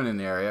squid common in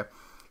the area.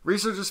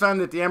 Researchers found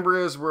that the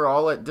embryos were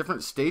all at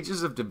different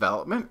stages of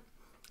development.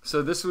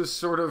 So this was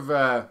sort of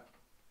a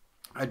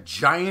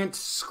giant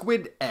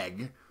squid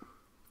egg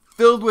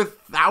filled with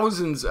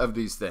thousands of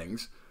these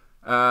things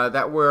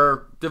that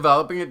were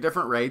developing at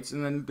different rates,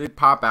 and then they'd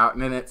pop out,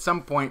 and then at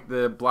some point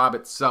the blob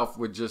itself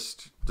would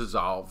just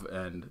dissolve,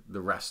 and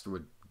the rest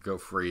would go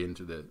free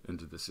into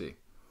the sea.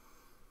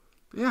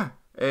 But yeah,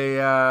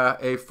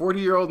 a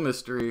 40-year-old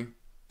mystery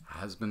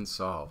has been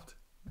solved.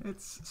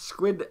 It's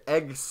squid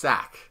egg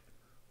sac.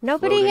 How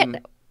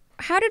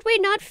did we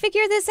not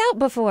figure this out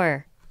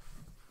before?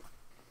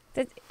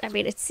 I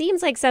mean, it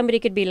seems like somebody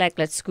could be like,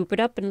 let's scoop it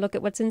up and look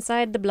at what's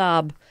inside the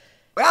blob.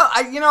 Well,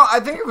 I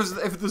think it was,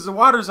 if the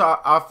water's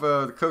off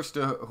the coast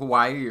of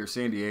Hawaii or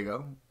San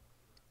Diego,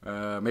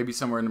 maybe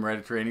somewhere in the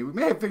Mediterranean, we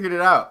may have figured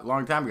it out a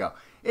long time ago.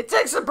 It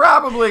takes a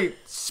probably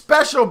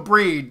special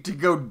breed to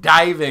go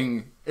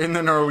diving in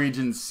the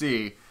Norwegian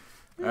Sea.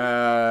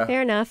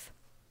 Fair enough.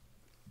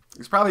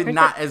 There's probably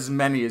not as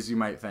many as you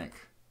might think.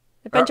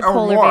 A bunch of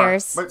polar more,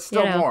 bears. But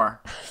still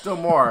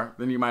more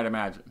than you might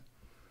imagine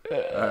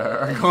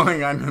are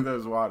going under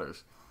those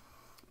waters.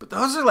 But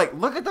those are like,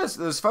 look at this.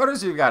 Those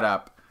photos you've got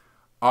up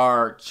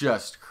are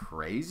just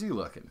crazy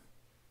looking.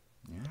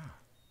 Yeah.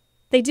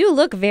 They do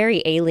look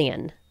very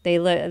alien.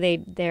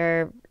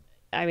 They're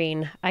I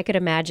mean, I could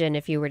imagine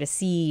if you were to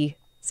see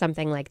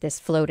something like this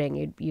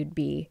floating, you'd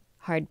be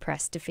hard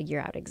pressed to figure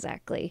out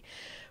exactly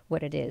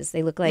what it is.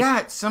 They look like, yeah,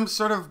 it's some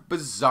sort of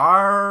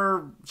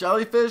bizarre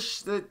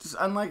jellyfish that's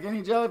unlike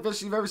any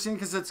jellyfish you've ever seen,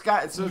 because it's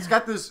got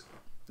this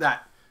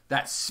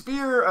that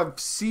sphere of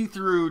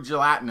see-through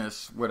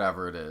gelatinous,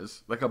 whatever it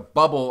is, like a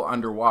bubble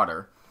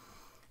underwater,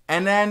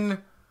 and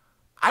then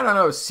I don't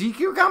know, sea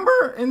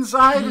cucumber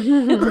inside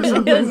or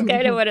something. That's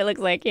kind of what it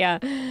looks like. Yeah.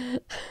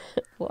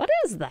 What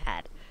is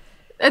that?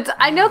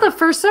 I know the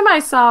first time I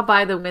saw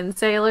By the Wind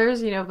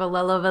Sailors,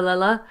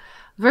 Valella.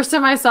 The first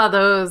time I saw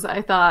those,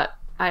 I thought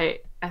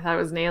it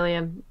was an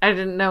alien. I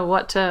didn't know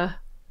what to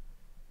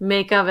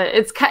make of it.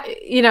 It's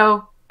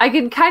I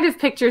can kind of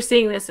picture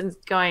seeing this and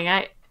going,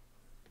 I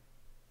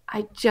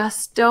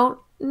just don't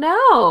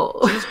know.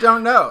 Just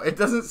don't know. It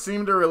doesn't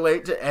seem to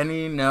relate to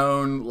any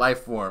known life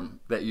form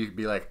that you'd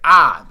be like,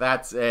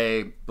 that's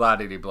a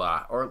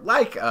blah-diddy-blah, or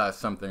like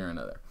something or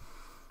another.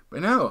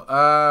 But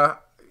no,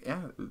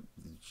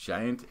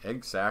 giant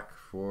egg sac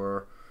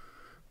for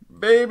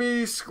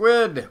baby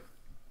squid.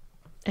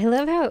 I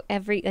love how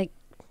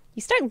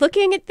you start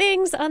looking at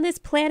things on this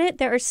planet,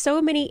 there are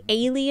so many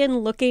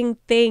alien-looking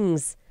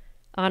things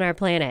on our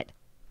planet.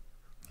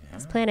 Yeah.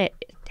 This planet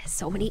has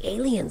so many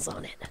aliens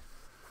on it.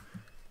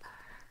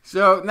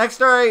 So next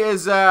story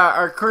is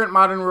our current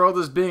modern world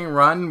is being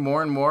run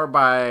more and more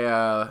by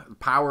the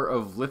power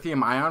of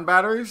lithium-ion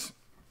batteries.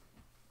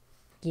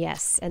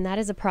 Yes, and that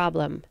is a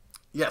problem.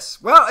 Yes.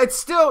 Well, it's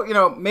still,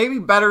 maybe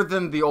better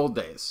than the old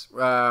days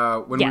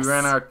when we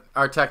ran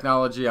our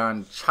technology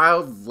on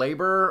child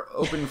labor,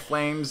 open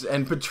flames,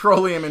 and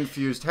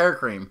petroleum-infused hair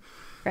cream.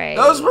 Right.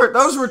 Those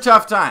were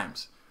tough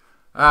times.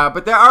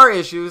 But there are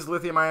issues.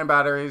 Lithium-ion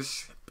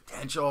batteries,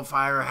 potential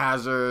fire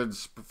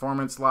hazards,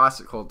 performance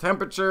loss at cold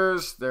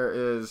temperatures. There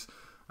is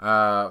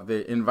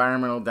the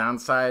environmental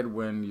downside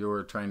when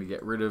you're trying to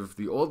get rid of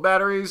the old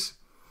batteries.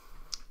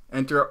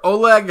 Enter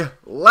Oleg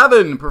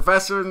Levin,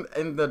 professor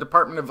in the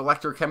Department of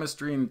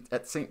Electrochemistry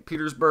at St.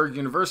 Petersburg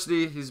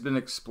University. He's been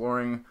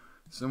exploring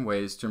some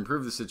ways to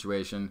improve the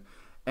situation.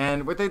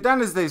 And what they've done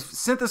is they've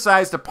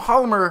synthesized a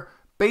polymer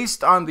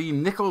based on the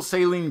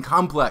nickel-saline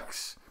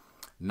complex,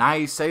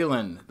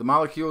 nisalin. The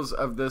molecules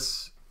of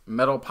this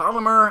metal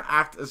polymer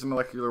act as a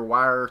molecular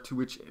wire to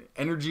which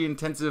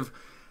energy-intensive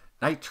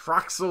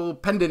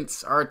nitroxyl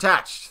pendants are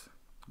attached.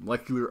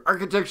 Molecular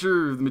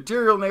architecture of the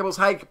material enables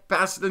high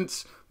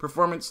capacitance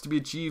performance to be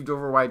achieved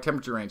over a wide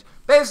temperature range.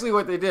 Basically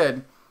what they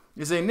did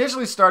is they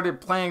initially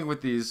started playing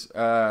with these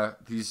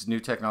new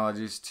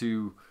technologies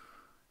to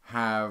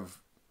have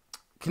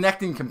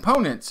connecting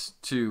components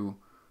to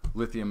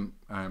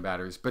lithium-ion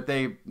batteries, but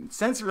they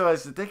since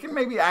realized that they can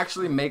maybe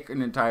actually make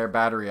an entire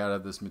battery out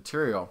of this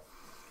material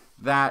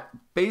that,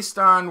 based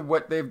on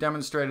what they've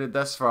demonstrated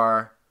thus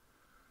far,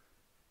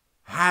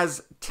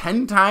 has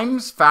 10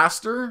 times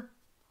faster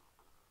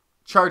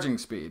charging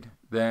speed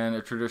than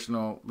a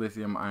traditional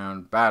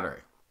lithium-ion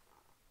battery,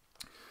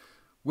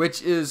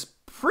 which is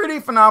pretty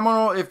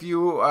phenomenal if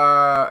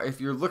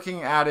you're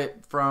looking at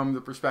it from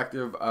the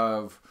perspective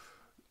of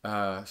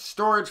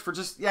storage for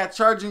just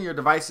charging your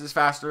devices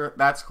faster.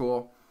 That's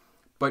cool,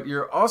 but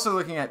you're also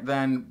looking at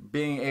then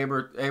being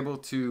able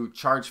to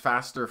charge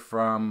faster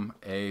from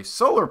a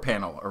solar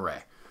panel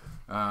array.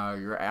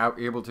 You're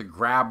able to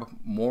grab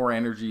more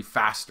energy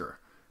faster,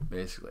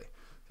 basically.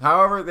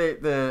 However,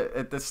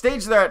 at the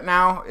stage they're at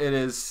now, it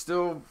is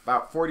still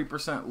about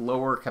 40%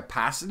 lower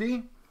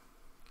capacity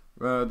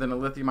than a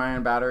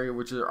lithium-ion battery,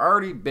 which are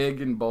already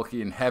big and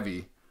bulky and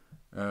heavy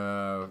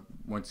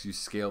once you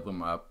scale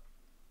them up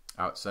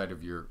outside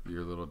of your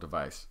little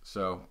device.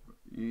 So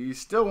you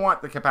still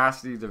want the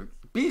capacity to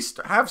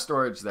have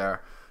storage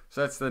there.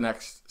 So that's the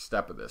next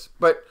step of this.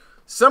 But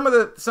some of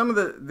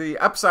the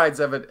upsides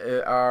of it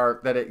are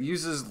that it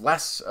uses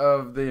less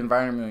of the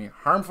environmentally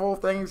harmful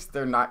things.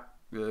 They're not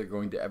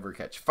going to ever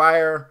catch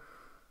fire.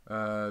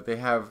 They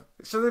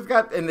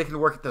can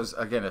work at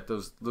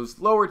those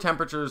lower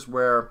temperatures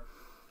where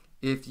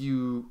if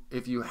you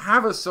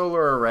have a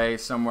solar array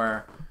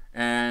somewhere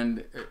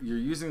and you're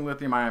using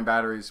lithium-ion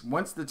batteries,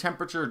 once the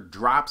temperature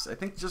drops, I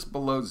think just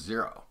below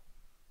 0,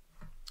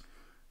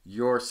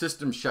 your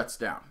system shuts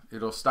down.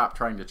 It'll stop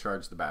trying to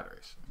charge the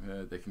batteries.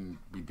 They can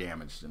be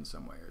damaged in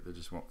some way, or they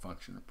just won't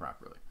function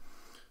properly.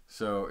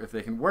 So if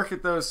they can work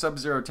at those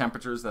sub-zero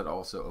temperatures, that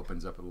also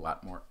opens up a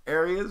lot more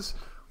areas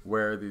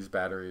where these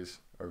batteries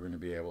are going to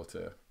be able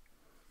to...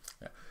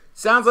 Yeah.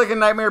 Sounds like a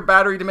nightmare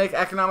battery to make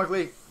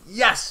economically.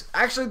 Yes,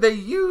 actually they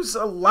use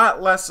a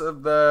lot less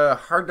of the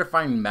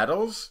hard-to-find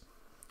metals.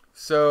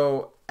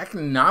 So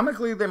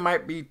economically they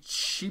might be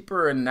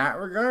cheaper in that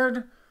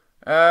regard.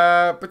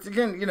 But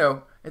again,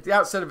 at the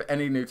outset of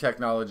any new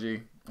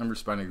technology, I'm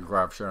responding to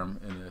Gaurav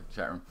Sharm in the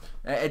chat room.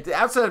 At the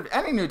outset of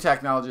any new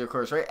technology, of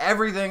course, right?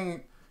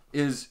 Everything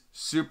is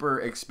super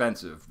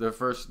expensive. The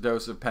first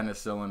dose of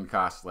penicillin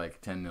cost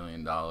like $10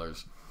 million.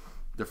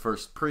 The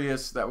first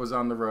Prius that was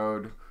on the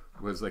road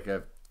was like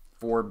a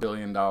 $4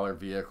 billion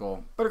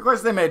vehicle. But of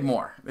course they made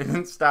more. They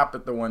didn't stop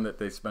at the one that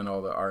they spent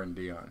all the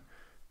R&D on.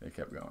 They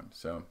kept going.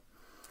 So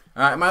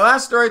my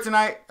last story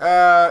tonight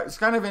is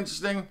kind of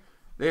interesting.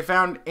 They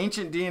found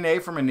ancient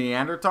DNA from a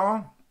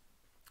Neanderthal.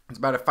 It's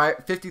about a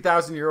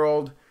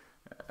 50,000-year-old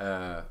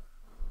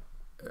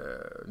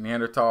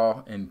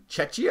Neanderthal in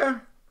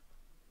Czechia.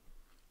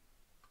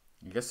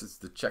 I guess it's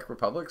the Czech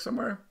Republic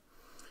somewhere.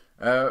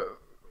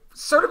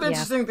 Sort of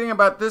interesting thing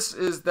about this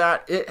is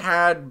that it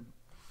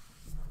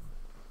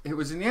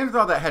was a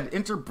Neanderthal that had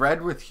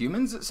interbred with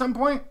humans at some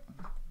point.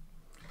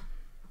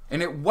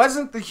 And it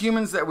wasn't the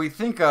humans that we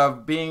think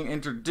of being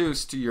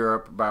introduced to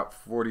Europe about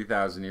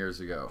 40,000 years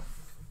ago.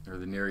 Or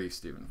the Near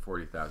East even,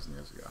 40,000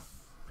 years ago.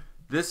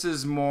 This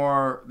is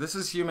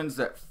humans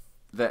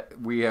that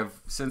we have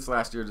since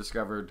last year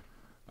discovered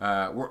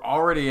were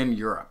already in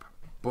Europe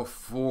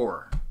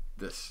before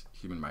this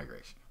human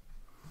migration.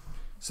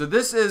 So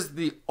this is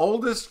the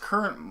oldest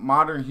current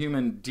modern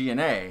human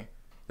DNA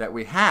that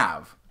we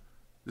have.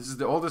 This is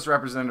the oldest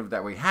representative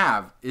that we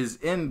have is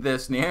in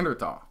this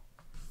Neanderthal.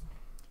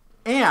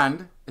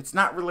 And it's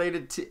not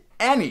related to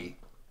any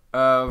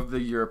of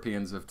the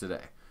Europeans of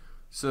today.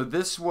 So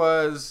this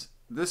was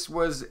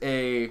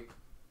a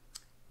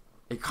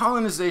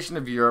colonization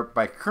of Europe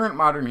by current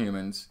modern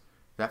humans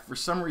that for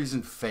some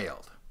reason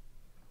failed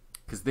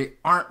because they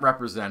aren't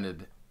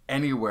represented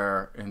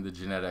anywhere in the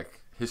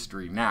genetic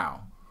history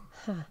now.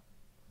 Huh.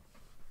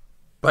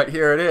 But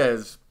here it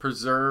is,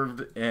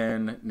 preserved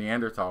in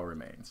Neanderthal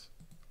remains.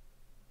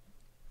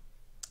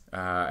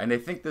 And they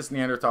think this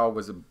Neanderthal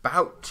was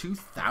about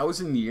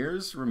 2,000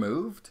 years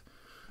removed.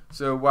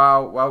 So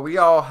while we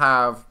all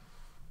have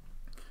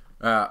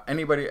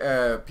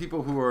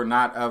people who are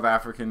not of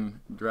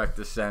African direct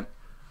descent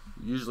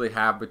usually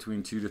have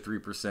between 2 to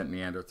 3%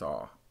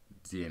 Neanderthal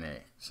DNA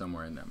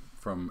somewhere in them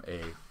from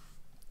a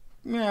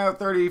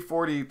 30,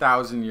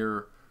 40,000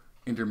 year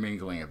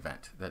intermingling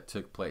event that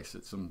took place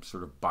at some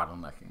sort of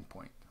bottlenecking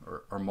point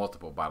or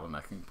multiple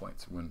bottlenecking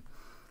points when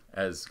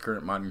as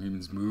current modern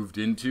humans moved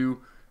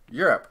into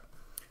Europe.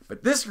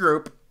 But this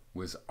group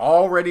was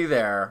already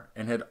there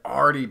and had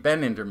already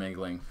been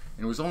intermingling,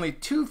 and it was only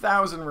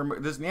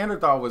 2,000 this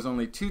Neanderthal was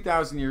only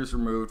 2,000 years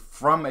removed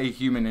from a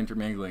human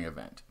intermingling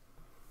event,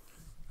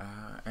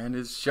 and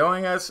is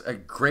showing us a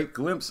great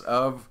glimpse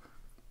of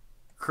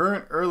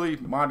current early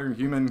modern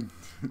human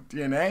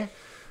DNA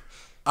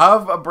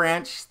of a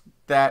branch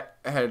that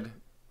had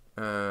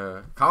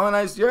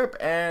colonized Europe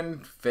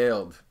and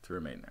failed to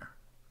remain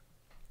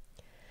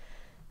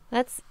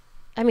there.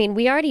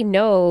 We already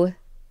know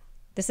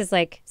this is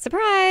like,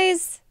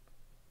 surprise,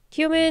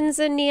 humans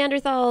and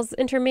Neanderthals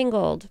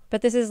intermingled.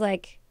 But this is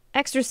like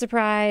extra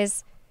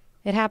surprise.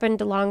 It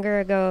happened longer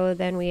ago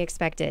than we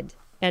expected,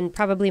 and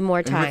probably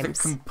more times. With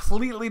a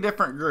completely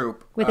different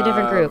group. With a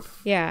different group,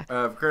 yeah.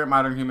 Of current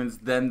modern humans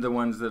than the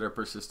ones that are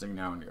persisting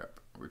now in Europe,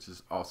 which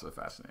is also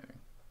fascinating.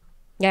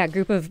 Yeah,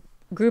 group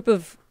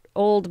of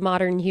old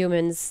modern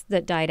humans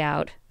that died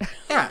out.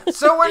 Yeah,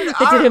 so when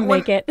that didn't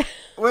make it.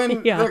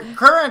 When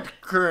the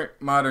current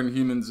modern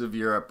humans of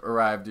Europe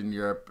arrived in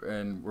Europe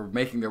and were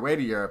making their way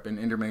to Europe and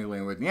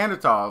intermingling with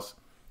Neanderthals,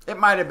 it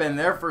might have been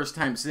their first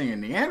time seeing a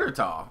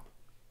Neanderthal.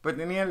 But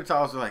the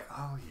Neanderthals were like,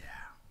 oh,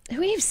 yeah.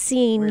 We've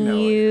seen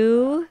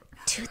you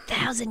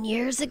 2,000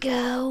 years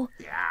ago.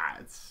 Yeah,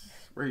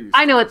 we're used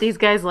I know what these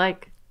guys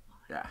like.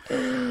 Yeah.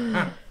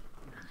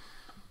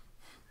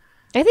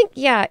 I think,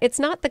 it's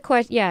not the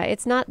question. Yeah,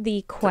 it's not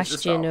the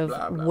question of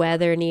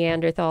whether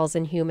Neanderthals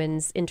and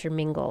humans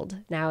intermingled.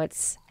 Now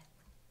it's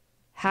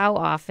how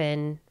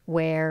often,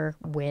 where,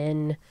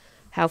 when,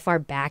 how far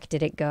back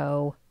did it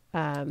go?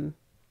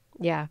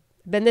 Yeah.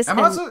 Ben, I'm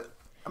also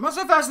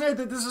fascinated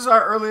that this is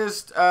our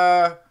earliest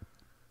DNA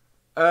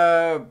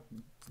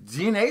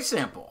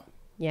sample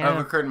of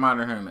a current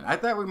modern human. I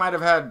thought we might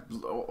have had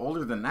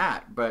older than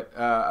that, but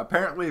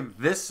apparently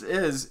this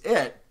is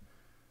it.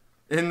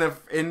 In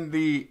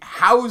the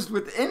housed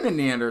within the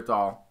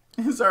Neanderthal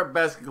is our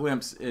best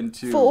glimpse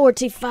into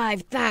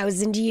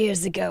 45,000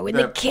 years ago in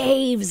the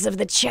caves of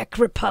the Czech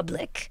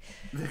Republic.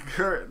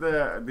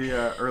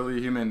 The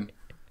early human,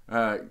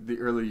 the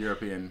early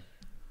European,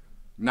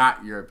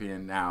 not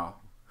European now,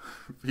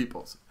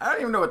 peoples. I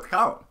don't even know what to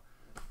call them.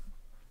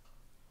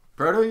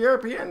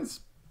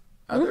 Proto-Europeans,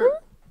 other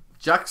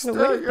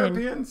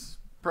juxta-Europeans,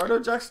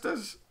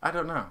 proto-juxtas. I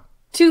don't know.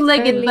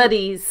 Two-legged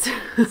buddies.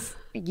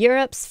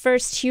 Europe's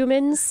first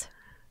humans,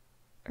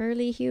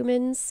 early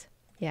humans.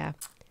 Yeah.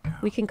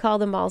 We can call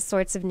them all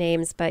sorts of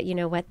names, but you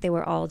know what? They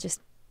were all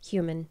just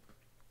human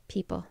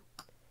people.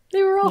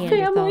 They were all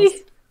family.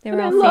 They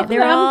were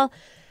all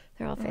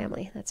they're all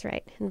family. That's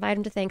right. Invite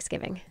them to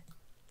Thanksgiving.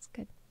 It's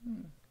good.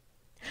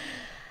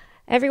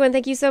 Everyone,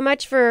 thank you so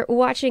much for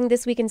watching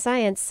This Week in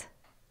Science.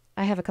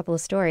 I have a couple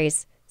of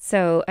stories,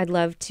 so I'd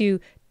love to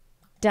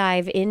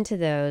dive into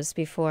those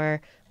before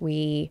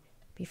we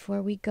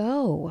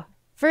go.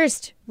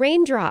 First,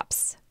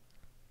 raindrops.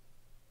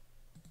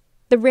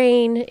 The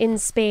rain in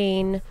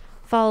Spain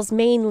falls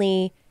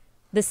mainly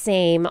the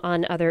same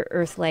on other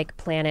Earth-like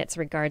planets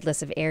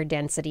regardless of air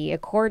density,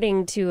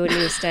 according to a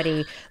new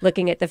study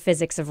looking at the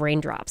physics of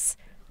raindrops.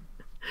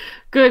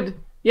 Good.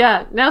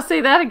 Yeah, now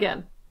say that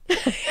again.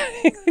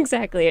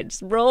 Exactly. It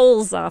just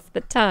rolls off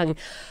the tongue.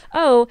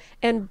 Oh,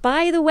 and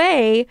by the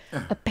way,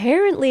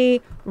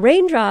 apparently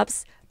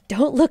raindrops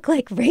don't look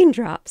like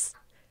raindrops.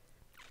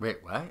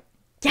 Wait, what?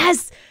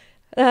 Yes!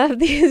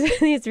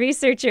 These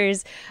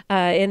researchers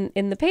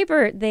in the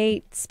paper,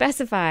 they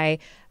specify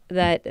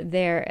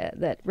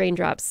that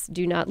raindrops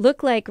do not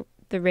look like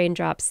the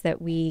raindrops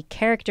that we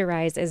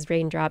characterize as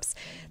raindrops.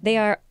 They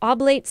are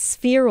oblate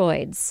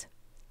spheroids,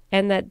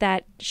 and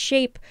that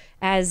shape,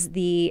 as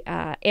the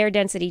air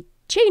density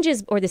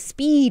changes or the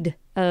speed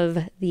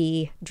of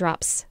the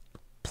drops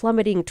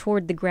plummeting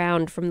toward the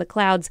ground from the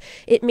clouds,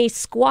 it may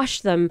squash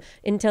them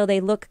until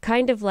they look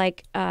kind of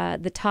like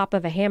the top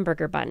of a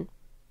hamburger bun.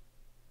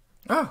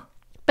 Oh.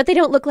 But they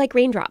don't look like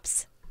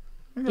raindrops.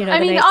 You know, I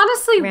mean, nice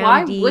honestly,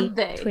 roundy, why would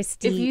they?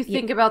 Twisty, if you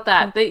think about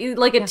that, they,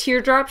 like a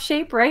teardrop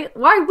shape, right?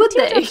 Why would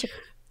they?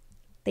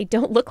 They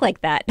don't look like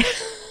that.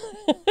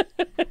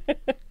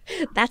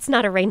 That's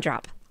not a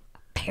raindrop,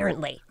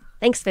 apparently.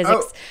 Thanks,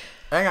 physics.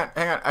 Oh, hang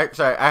on.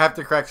 Sorry, I have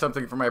to correct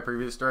something from my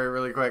previous story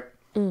really quick.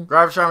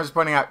 Gravsharm was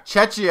pointing out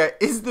Czechia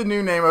is the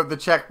new name of the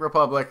Czech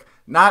Republic,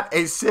 not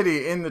a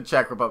city in the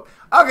Czech Republic.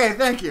 Okay,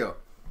 thank you.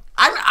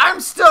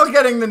 I'm still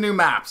getting the new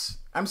maps.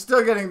 I'm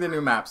still getting the new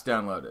maps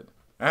downloaded.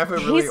 I have a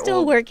really He's still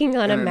old working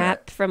on internet. a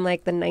map from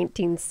like the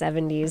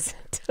 1970s.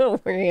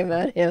 Don't worry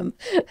about him.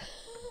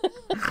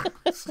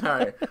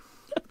 Sorry.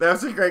 That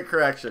was a great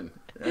correction.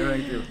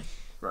 Thank you.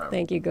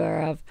 Thank you,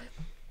 Gaurav.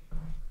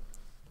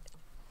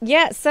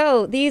 Yeah,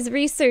 so these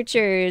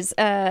researchers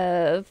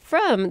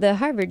from the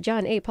Harvard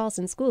John A.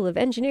 Paulson School of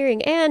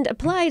Engineering and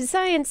Applied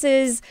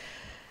Sciences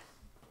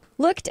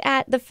looked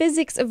at the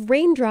physics of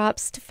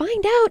raindrops to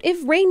find out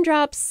if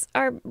raindrops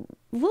are,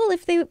 well,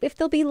 if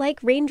they'll be like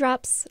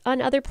raindrops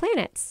on other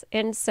planets.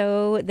 And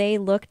so they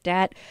looked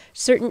at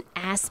certain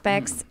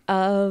aspects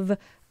of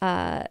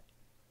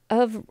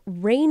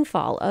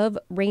rainfall, of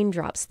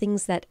raindrops,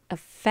 things that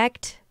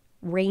affect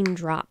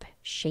raindrop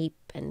shape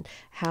and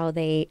how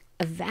they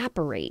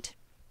evaporate.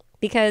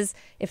 Because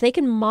if they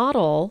can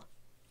model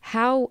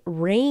how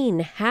rain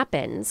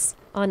happens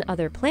on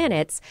other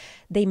planets,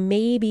 they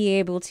may be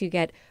able to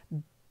get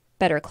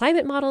better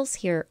climate models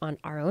here on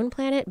our own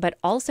planet, but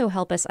also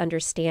help us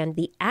understand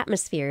the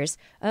atmospheres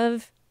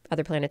of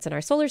other planets in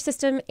our solar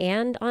system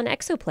and on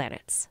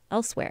exoplanets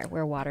elsewhere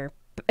where water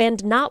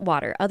and not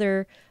water,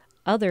 other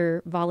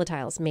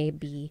volatiles may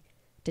be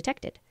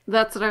detected.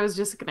 That's what I was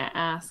just going to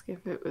ask,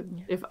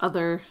 if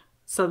other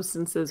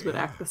substances would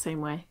act the same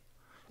way.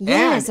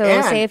 Yeah, so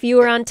say if you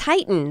were on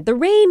Titan, the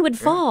rain would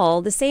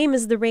fall the same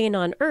as the rain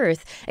on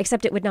Earth,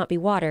 except it would not be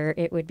water,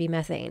 it would be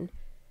methane.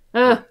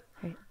 I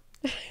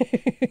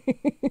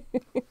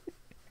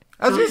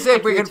was going to say,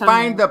 if we could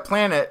find the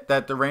planet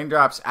that the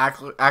raindrops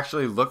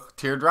actually look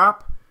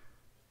teardrop,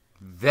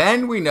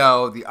 then we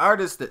know the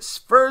artist that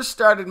first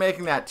started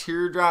making that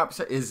teardrop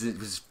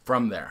is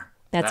from there.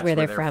 That's where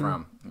they're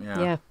from.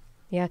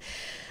 Yeah.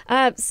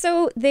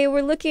 So they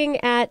were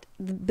looking at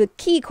the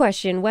key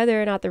question,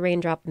 whether or not the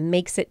raindrop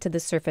makes it to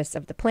the surface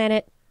of the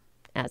planet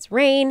as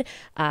rain.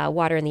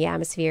 Water in the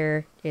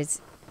atmosphere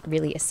is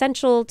really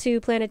essential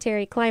to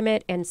planetary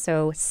climate, and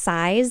so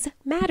size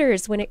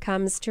matters when it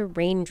comes to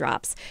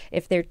raindrops.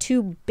 If they're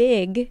too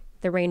big,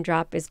 the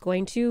raindrop is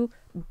going to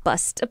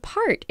bust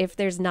apart if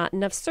there's not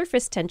enough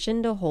surface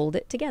tension to hold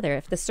it together,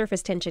 if the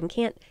surface tension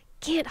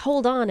can't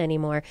hold on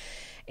anymore.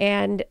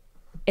 And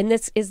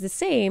this is the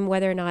same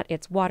whether or not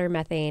it's water,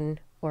 methane,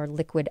 or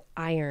liquid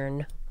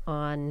iron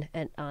on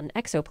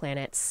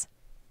exoplanets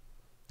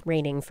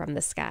raining from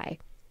the sky.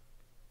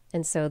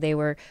 And so they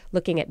were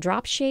looking at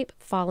drop shape,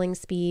 falling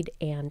speed,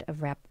 and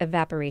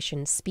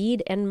evaporation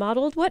speed, and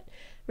modeled what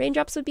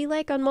raindrops would be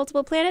like on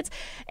multiple planets.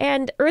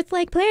 And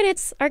Earth-like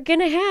planets are going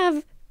to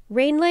have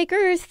rain like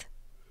Earth.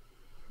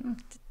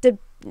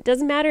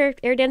 Doesn't matter.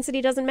 Air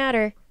density doesn't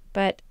matter.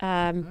 But,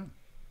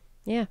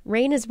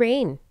 rain is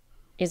rain.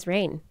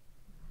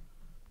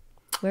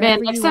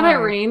 Man, next time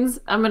it rains,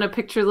 I'm going to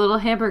picture little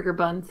hamburger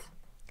buns.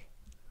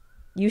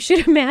 You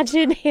should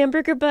imagine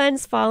hamburger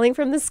buns falling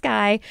from the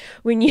sky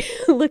when you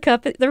look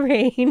up at the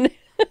rain.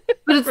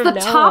 But it's the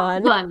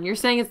top bun. You're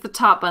saying it's the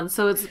top bun.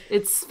 So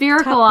it's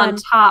spherical on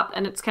top,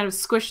 and it's kind of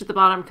squished at the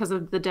bottom because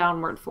of the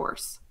downward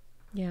force.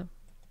 Yeah.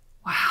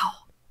 Wow.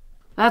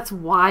 That's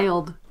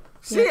wild.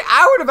 See,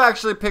 I would have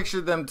actually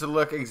pictured them to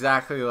look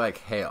exactly like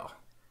hail.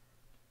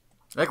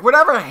 Like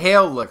whatever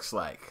hail looks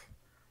like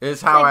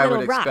is how I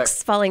would expect.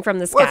 Rocks falling from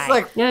the sky. Well, it's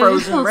like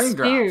frozen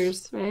raindrops.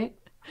 Spears, right?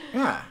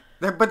 Yeah.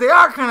 But they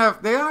are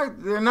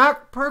they're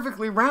not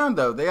perfectly round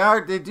though.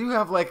 They do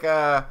have like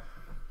a,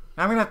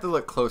 I'm going to have to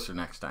look closer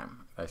next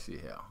time if I see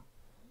hail.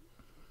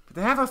 But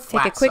they have a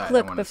flat Take a quick side,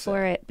 look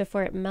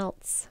before it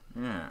melts.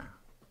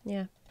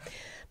 Yeah.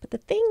 But the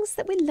things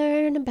that we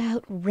learn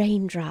about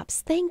raindrops.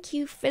 Thank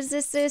you,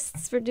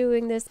 physicists, for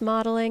doing this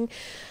modeling.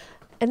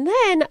 And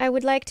then I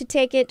would like to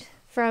take it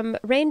from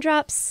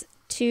raindrops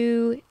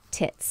to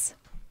tits.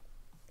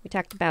 We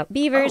talked about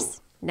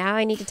beavers. Now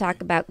I need to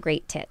talk about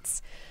great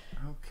tits.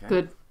 Okay.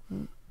 Good.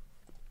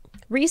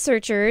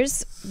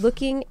 Researchers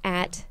looking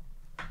at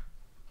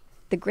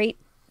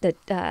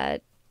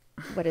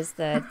what is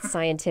the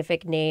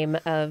scientific name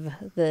of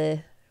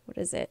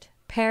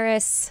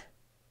Paris?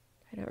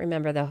 I don't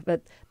remember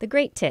but the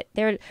great tit.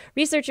 They're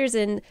researchers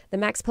in the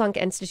Max Planck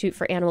Institute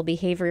for Animal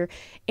Behavior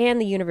and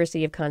the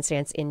University of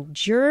Konstanz in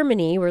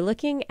Germany were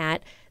looking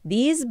at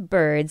these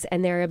birds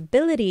and their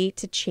ability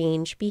to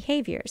change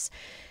behaviors.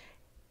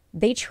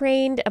 They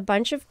trained a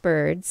bunch of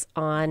birds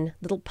on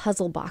little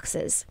puzzle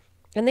boxes,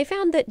 and they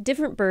found that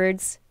different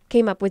birds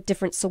came up with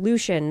different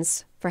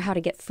solutions for how to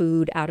get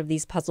food out of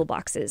these puzzle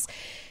boxes.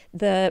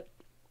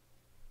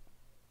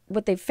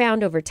 What they've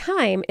found over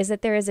time is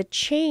that there is a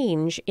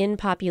change in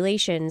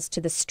populations to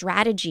the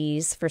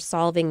strategies for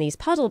solving these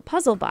puzzle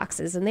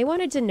boxes, and they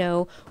wanted to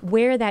know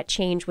where that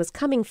change was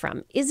coming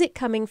from. Is it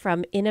coming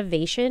from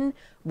innovation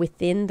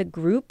within the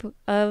group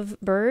of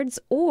birds,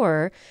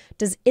 or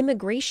does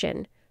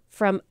immigration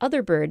from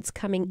other birds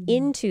coming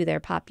into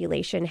their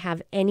population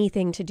have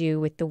anything to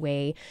do with the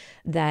way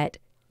that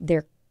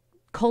their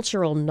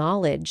cultural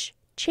knowledge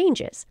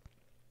changes?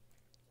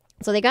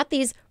 So they got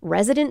these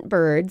resident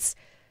birds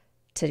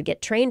to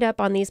get trained up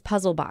on these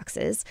puzzle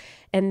boxes.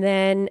 And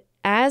then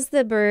as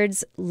the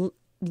birds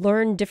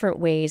learned different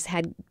ways,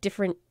 had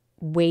different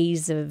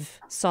ways of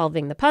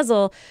solving the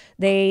puzzle,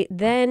 they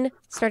then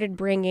started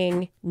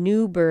bringing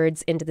new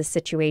birds into the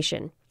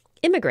situation,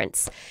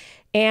 immigrants.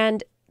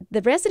 And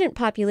the resident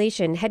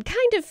population had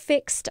kind of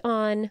fixed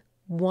on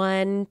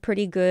one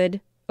pretty good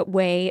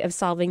way of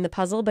solving the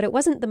puzzle, but it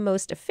wasn't the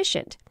most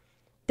efficient.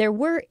 There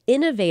were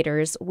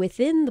innovators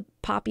within the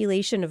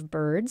population of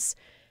birds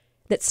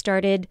that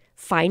started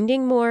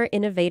finding more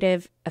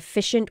innovative,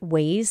 efficient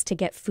ways to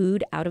get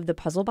food out of the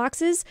puzzle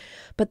boxes,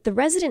 but the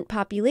resident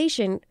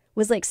population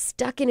was like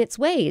stuck in its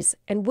ways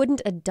and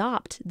wouldn't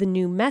adopt the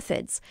new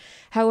methods.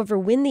 However,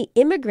 when the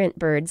immigrant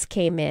birds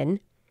came in,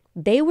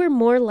 they were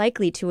more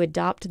likely to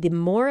adopt the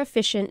more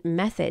efficient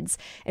methods.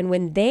 And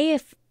when they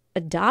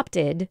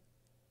adopted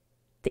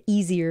the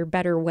easier,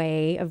 better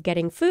way of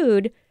getting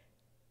food,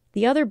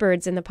 the other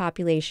birds in the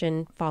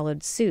population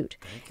followed suit.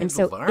 And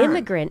so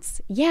immigrants,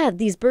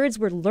 these birds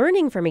were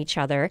learning from each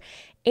other.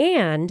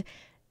 And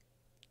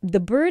the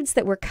birds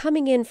that were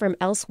coming in from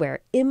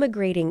elsewhere,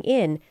 immigrating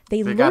in,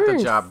 they learned. Got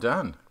the job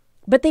done.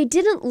 But they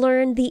didn't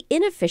learn the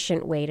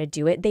inefficient way to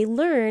do it. They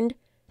learned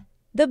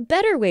the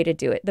better way to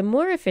do it, the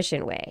more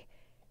efficient way.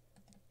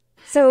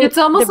 So it's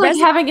almost like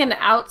having an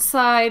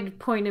outside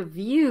point of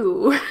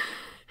view.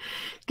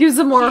 gives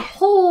a more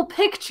whole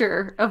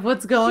picture of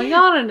what's going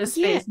on in a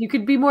space. You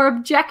could be more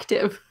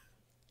objective.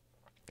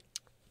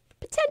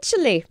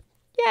 Potentially.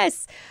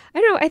 Yes.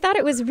 I don't know. I thought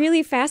it was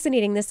really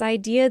fascinating, this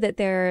idea that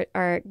there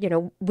are,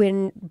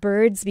 when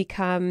birds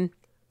become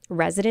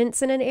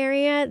residents in an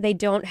area, they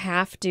don't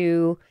have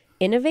to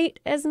innovate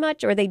as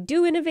much, or they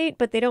do innovate,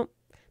 but they're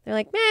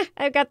like, meh,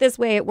 I've got this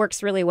way. It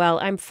works really well.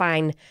 I'm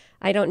fine.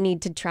 I don't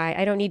need to try.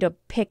 I don't need to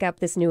pick up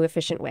this new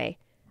efficient way.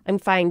 I'm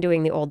fine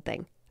doing the old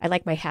thing. I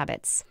like my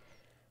habits.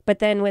 But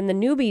then when the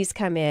newbies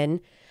come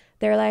in,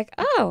 they're like,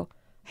 oh,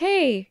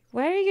 hey,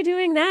 why are you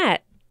doing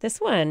that? This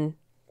one,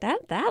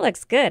 that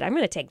looks good. I'm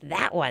going to take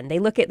that one. They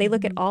look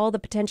at all the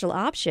potential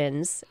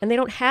options, and they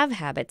don't have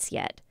habits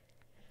yet.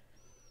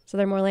 So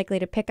they're more likely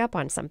to pick up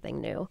on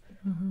something new.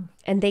 Mm-hmm.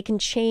 And they can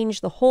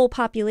change the whole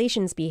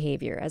population's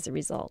behavior as a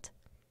result.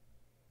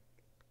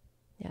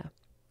 Yeah.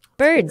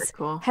 Birds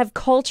have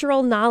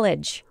cultural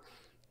knowledge.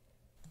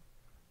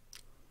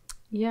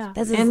 Yeah.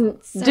 And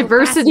so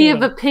diversity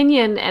of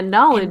opinion and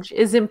knowledge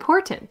is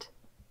important.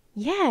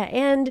 Yeah.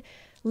 And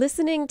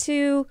listening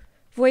to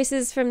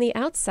voices from the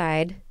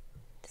outside,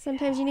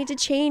 sometimes you need to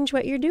change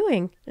what you're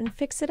doing and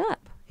fix it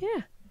up.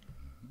 Yeah.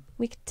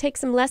 We could take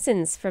some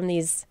lessons from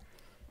these.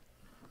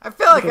 I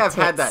feel like I've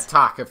had that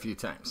talk a few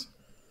times.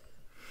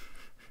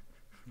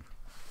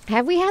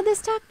 Have we had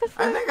this talk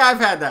before? I think I've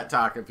had that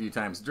talk a few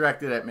times,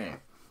 directed at me.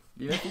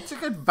 If you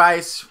took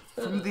advice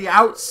from the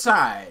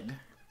outside.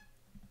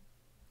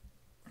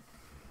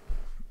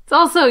 It's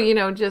also,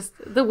 just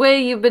the way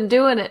you've been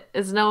doing it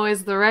isn't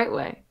always the right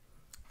way.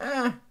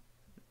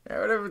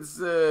 Whatever.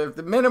 If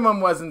the minimum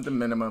wasn't the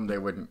minimum, they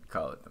wouldn't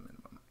call it the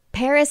minimum.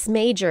 Paris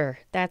major.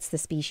 That's the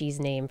species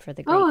name for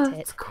the great tit.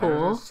 That's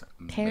cool.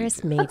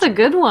 Paris major. That's a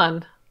good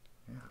one.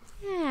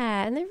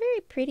 Yeah, and they're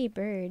very pretty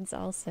birds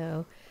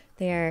also.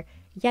 They're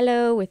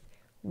yellow with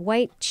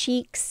white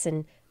cheeks,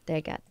 and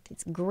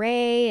it's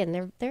gray,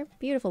 and they're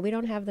beautiful. We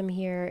don't have them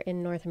here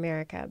in North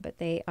America, but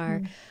they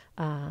are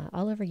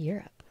all over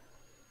Europe.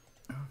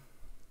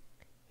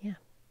 Yeah.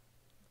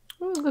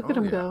 Oh, look at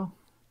them go.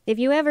 If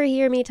you ever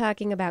hear me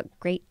talking about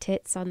great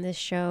tits on this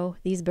show,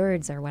 these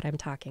birds are what I'm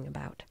talking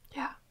about.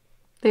 Yeah.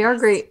 They are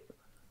great.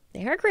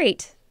 They are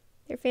great.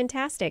 They're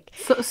fantastic.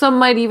 So, some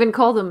might even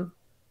call them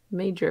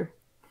major.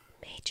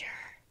 Major.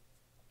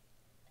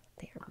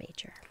 They are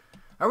major.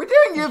 Are we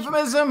doing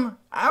euphemism?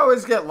 I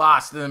always get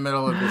lost in the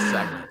middle of this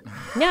segment.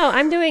 No,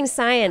 I'm doing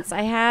science.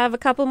 I have a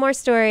couple more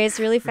stories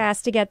really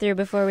fast to get through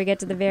before we get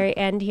to the very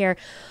end here.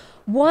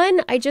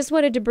 One, I just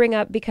wanted to bring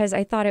up because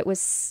I thought it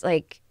was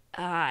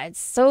it's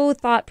so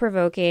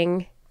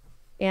thought-provoking,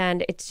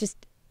 and it's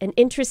just an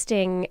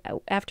interesting,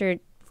 after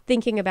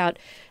thinking about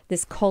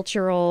this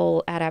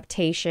cultural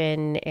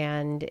adaptation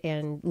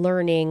and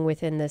learning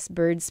within this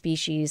bird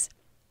species,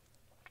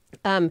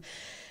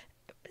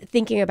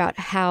 thinking about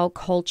how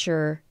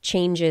culture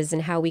changes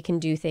and how we can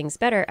do things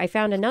better. I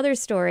found another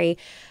story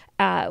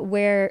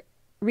where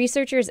a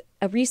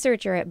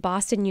researcher at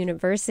Boston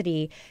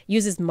University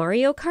uses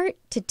Mario Kart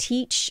to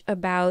teach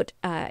about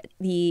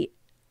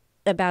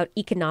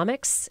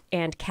economics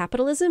and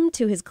capitalism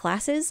to his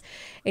classes.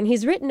 And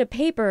he's written a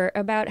paper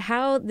about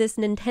how this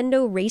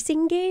Nintendo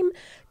racing game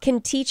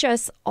can teach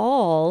us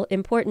all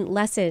important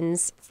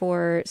lessons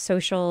for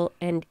social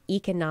and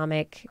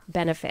economic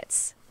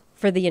benefits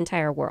for the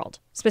entire world,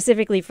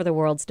 specifically for the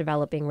world's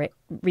developing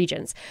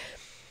regions.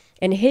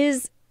 And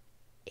his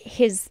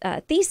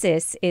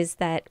thesis is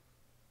that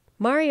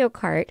Mario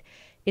Kart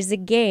is a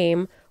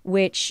game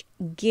which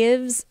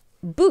gives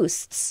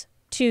boosts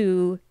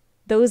to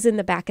those in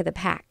the back of the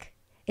pack.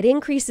 It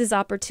increases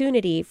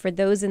opportunity for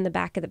those in the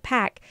back of the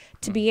pack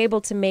to be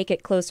able to make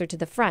it closer to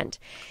the front.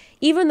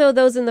 Even though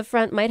those in the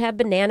front might have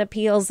banana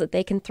peels that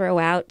they can throw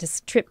out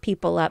to trip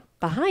people up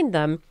behind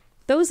them,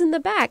 those in the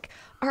back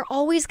are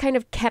always kind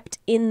of kept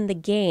in the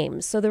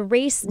game. So the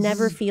race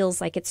never feels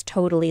like it's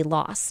totally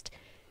lost,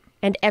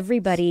 and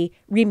everybody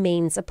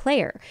remains a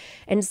player.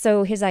 And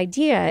so his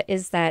idea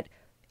is that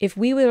if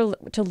we were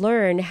to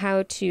learn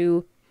how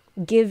to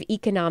give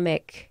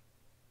economic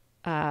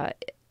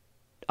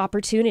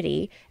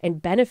opportunity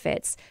and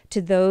benefits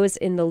to those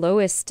in the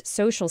lowest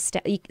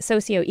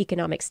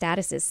socioeconomic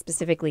statuses,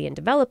 specifically in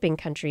developing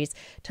countries,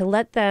 to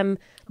let them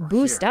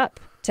boost up,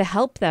 to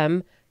help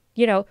them,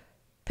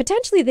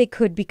 potentially they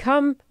could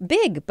become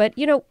big, but,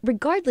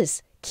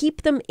 regardless,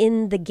 keep them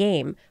in the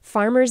game.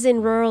 Farmers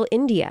in rural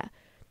India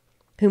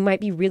who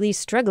might be really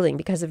struggling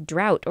because of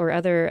drought or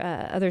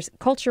other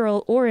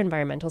cultural or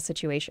environmental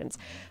situations,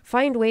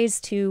 find ways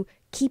to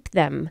keep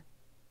them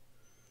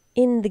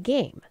in the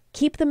game,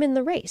 keep them in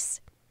the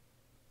race.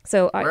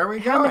 So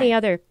how many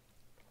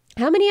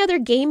other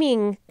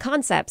gaming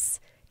concepts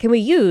can we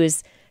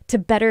use to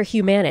better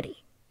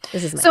humanity?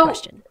 This is my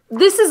question.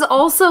 This is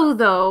also,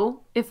 though,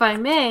 if I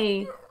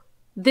may,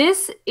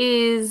 this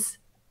is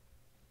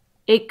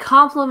a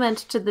compliment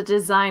to the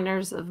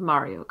designers of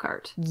Mario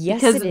Kart.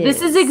 Yes, because it is.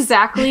 This is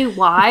exactly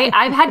why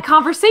I've had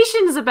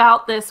conversations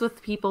about this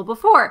with people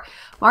before.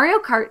 Mario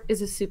Kart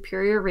is a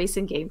superior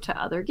racing game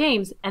to other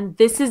games, and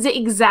this is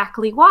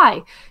exactly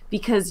why,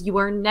 because you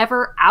are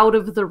never out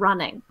of the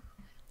running.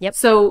 Yep.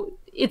 So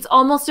it's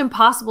almost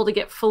impossible to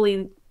get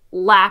fully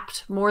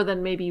lapped more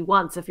than maybe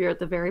once if you're at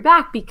the very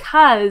back,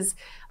 because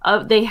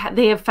they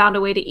have found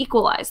a way to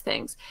equalize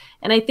things.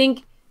 And I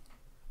think,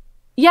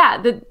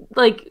 yeah,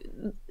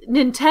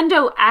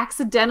 Nintendo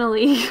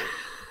accidentally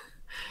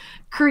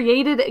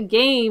created a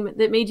game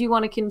that made you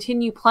want to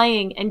continue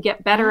playing and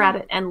get better at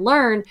it and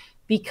learn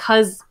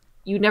because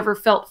you never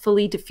felt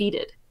fully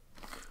defeated.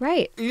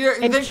 Right. You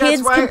and think kids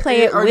that's why, can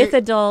play it with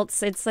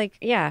adults. It's like,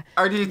 yeah.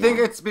 Or do you think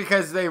it's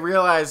because they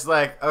realize,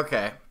 like,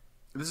 okay,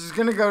 this is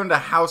going to go into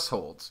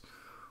households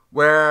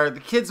where the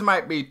kids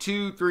might be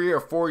 2, 3, or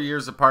 4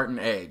 years apart in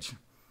age.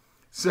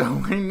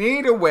 So we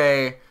need a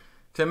way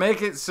to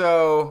make it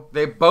so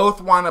they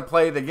both want to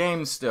play the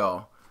game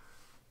still.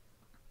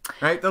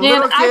 Right?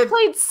 I've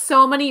played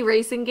so many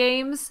racing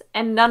games,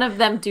 and none of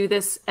them do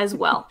this as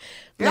well.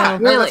 Yeah,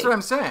 really. That's what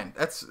I'm saying.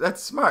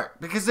 That's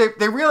smart. Because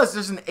they realize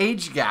there's an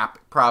age gap,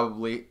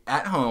 probably,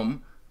 at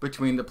home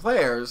between the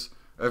players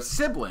of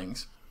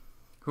siblings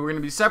who are going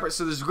to be separate.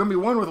 So there's going to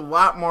be one with a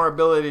lot more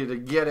ability to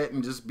get it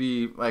and just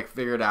be, like,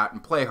 figure it out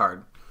and play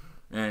hard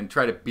and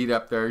try to beat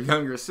up their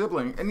younger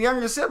sibling. And the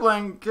younger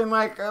sibling can,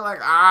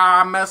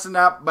 I'm messing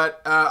up,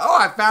 but,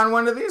 I found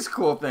one of these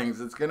cool things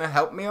that's going to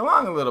help me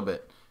along a little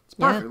bit. It's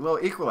perfect, a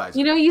little equalizer.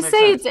 You Makes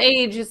say sense. it's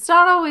age. It's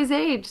not always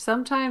age.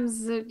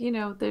 Sometimes,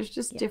 there's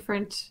just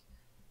different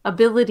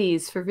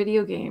abilities for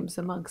video games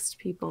amongst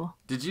people.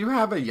 Did you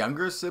have a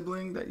younger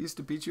sibling that used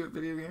to beat you at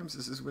video games?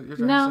 Is this what you're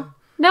trying to say?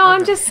 No,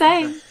 I'm just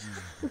saying.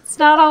 It's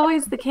not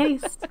always the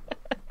case.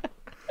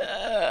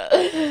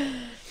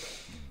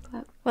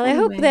 Well, I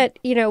hope that,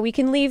 we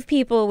can leave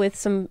people with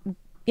some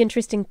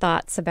interesting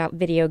thoughts about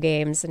video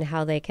games and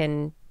how they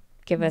can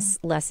give us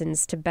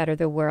lessons to better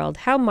the world.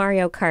 How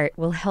Mario Kart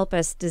will help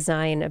us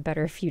design a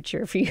better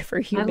future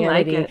for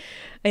humanity.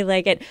 I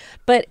like it.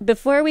 But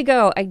before we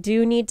go, I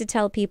do need to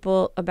tell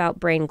people about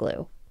brain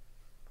glue.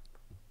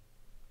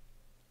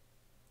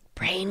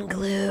 Brain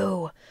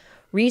glue.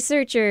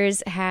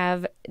 Researchers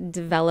have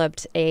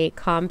developed a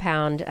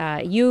compound.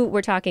 You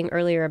were talking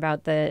earlier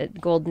about the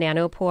gold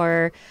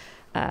nanopore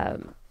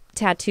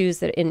tattoos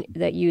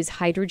that use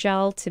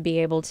hydrogel to be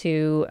able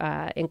to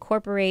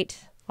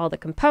incorporate all the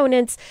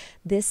components.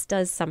 This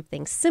does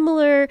something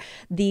similar.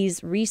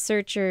 These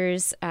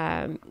researchers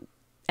at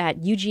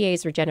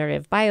UGA's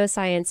Regenerative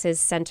Biosciences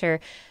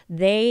Center,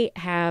 they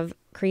have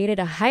created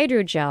a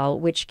hydrogel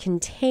which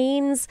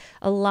contains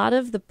a lot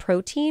of the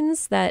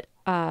proteins that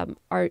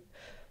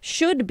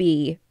should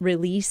be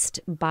released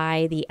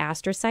by the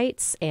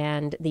astrocytes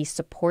and the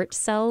support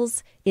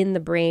cells in the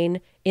brain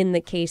in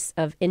the case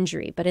of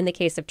injury. But in the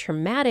case of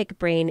traumatic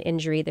brain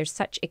injury, there's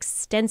such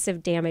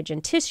extensive damage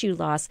and tissue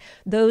loss,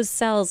 those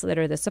cells that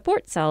are the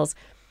support cells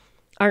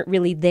aren't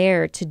really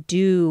there to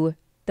do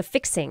the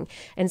fixing.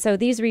 And so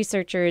these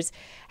researchers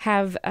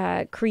have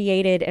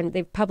created, and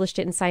they've published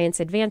it in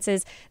Science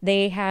Advances,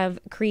 they have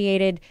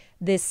created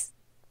this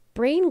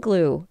brain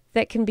glue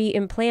that can be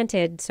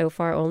implanted so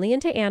far only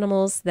into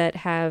animals that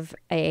have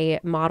a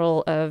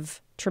model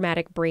of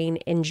traumatic brain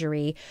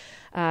injury.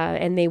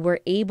 And they were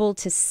able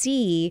to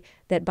see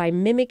that by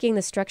mimicking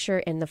the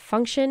structure and the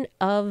function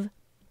of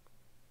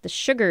the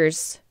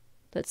sugars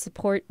that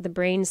support the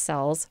brain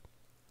cells,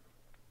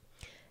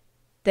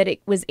 that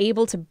it was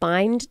able to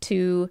bind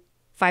to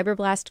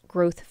fibroblast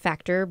growth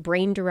factor,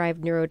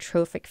 brain-derived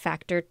neurotrophic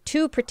factor,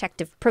 two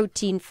protective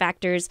protein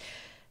factors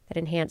that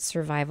enhance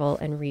survival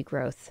and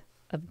regrowth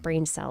of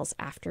brain cells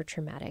after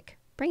traumatic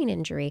brain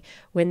injury.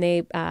 When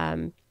they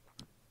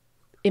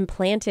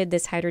implanted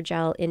this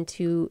hydrogel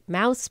into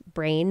mouse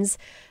brains,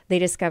 they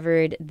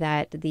discovered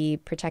that the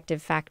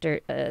protective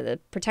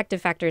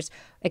factors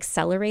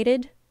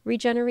accelerated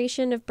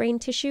regeneration of brain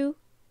tissue,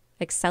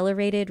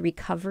 accelerated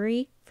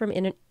recovery from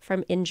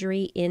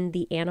injury in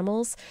the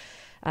animals.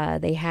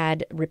 They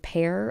had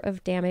repair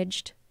of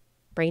damaged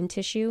brain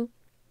tissue,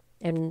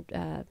 and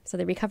so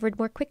they recovered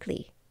more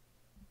quickly.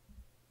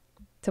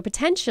 So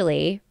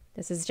potentially,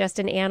 this is just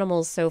in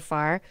animals so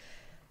far,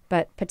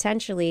 but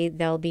potentially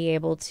they'll be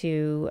able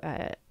to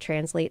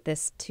translate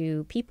this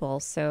to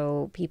people.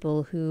 So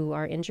people who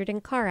are injured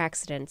in car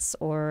accidents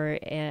or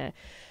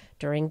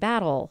during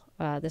battle,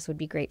 this would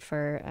be great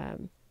for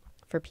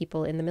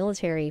people in the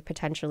military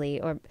potentially,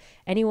 or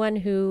anyone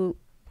who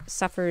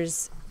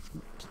suffers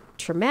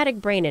traumatic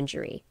brain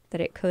injury,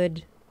 that it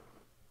could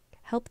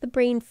help the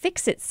brain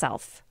fix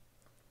itself,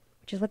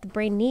 which is what the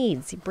brain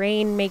needs. The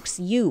brain makes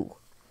you.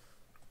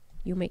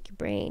 You make your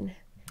brain.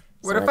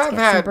 So What if let's I've get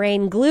some had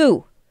brain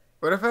glue?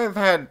 What if I've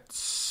had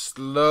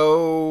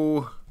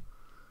slow,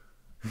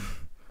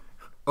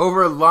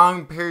 over a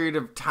long period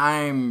of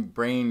time,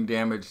 brain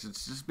damage?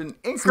 It's just been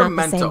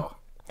incremental.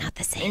 Not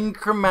the same.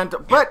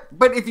 Incremental.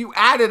 But if you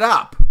add it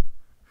up,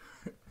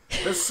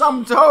 the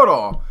sum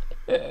total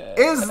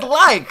is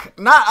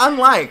not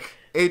unlike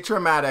a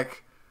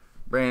traumatic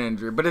brain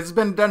injury, but it's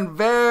been done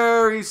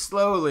very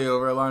slowly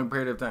over a long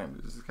period of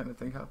time. Does this kind of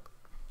thing help?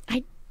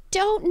 I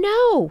don't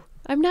know.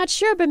 I'm not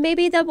sure, but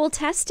maybe that we'll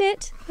test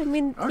it. I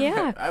mean, Okay,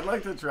 yeah. I'd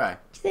like to try.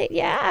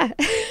 Yeah.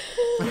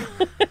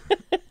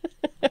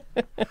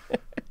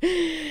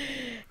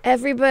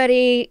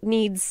 Everybody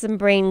needs some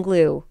brain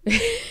glue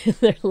in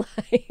their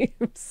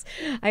lives.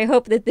 I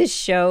hope that this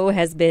show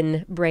has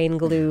been brain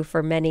glue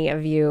for many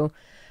of you,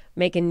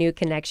 making new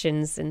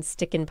connections and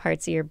sticking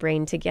parts of your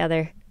brain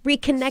together,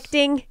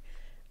 reconnecting,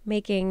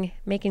 making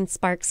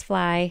sparks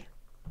fly.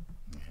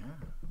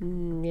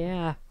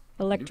 Yeah.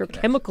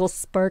 Electrochemical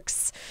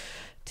sparks,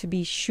 to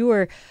be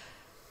sure.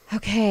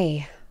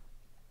 Okay.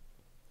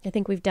 I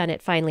think we've done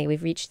it finally.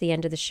 We've reached the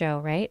end of the show,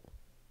 right?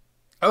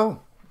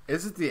 Oh,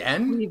 is it the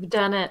end? We've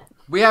done it.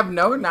 We have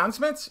no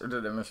announcements? Or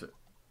did I miss it?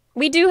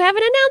 We do have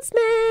an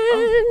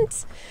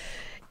announcement.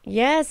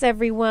 Yes,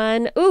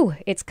 everyone. Ooh,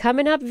 it's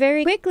coming up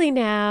very quickly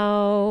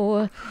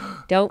now.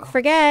 Don't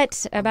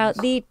forget about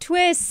the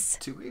TWIS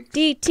 2 weeks.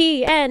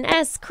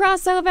 DTNS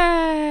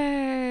crossover.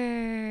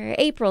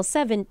 April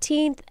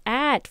 17th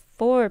at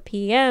 4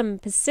 p.m.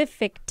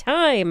 Pacific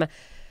time.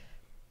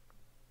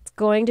 It's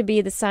going to be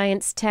the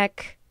science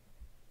tech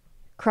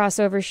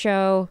crossover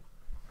show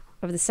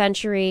of the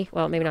century.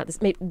 Well, maybe not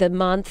this, maybe the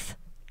month,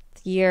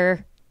 the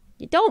year.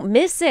 You don't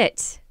miss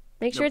it.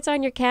 Make sure it's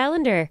on your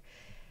calendar.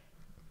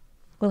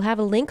 We'll have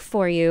a link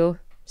for you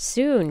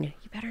soon.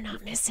 You better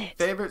not miss it.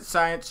 Favorite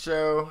science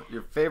show,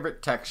 your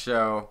favorite tech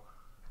show,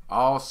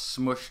 all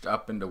smushed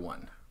up into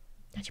one.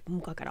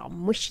 Got all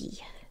mushy.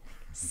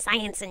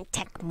 Science and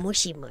tech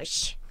mushy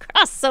mush.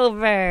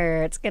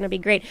 Crossover. It's going to be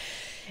great.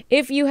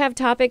 If you have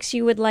topics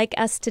you would like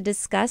us to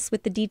discuss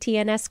with the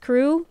DTNS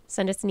crew,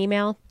 send us an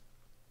email.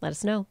 Let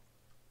us know.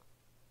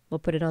 We'll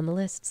put it on the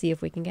list, see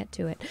if we can get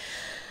to it.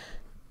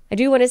 I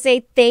do want to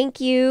say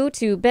thank you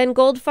to Ben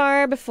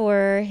Goldfarb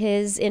for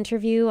his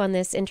interview on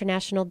this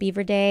International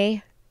Beaver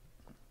Day.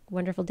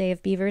 Wonderful day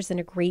of beavers and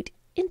a great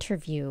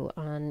interview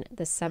on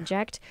the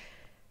subject.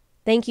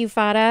 Thank you,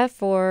 Fada,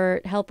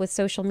 for help with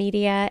social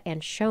media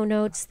and show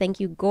notes. Thank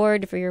you,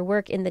 Gord, for your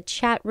work in the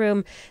chat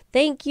room.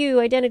 Thank you,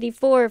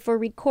 Identity4, for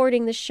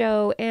recording the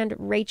show. And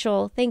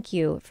Rachel, thank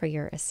you for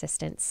your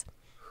assistance.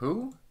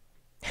 Who?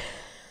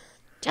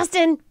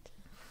 Justin!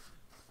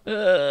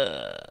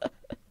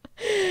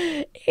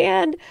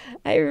 And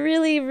I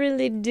really,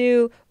 really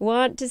do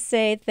want to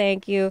say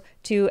thank you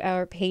to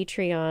our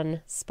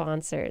Patreon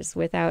sponsors,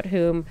 without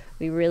whom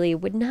we really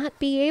would not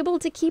be able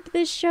to keep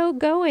this show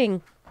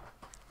going.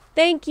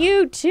 Thank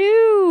you,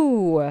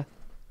 too.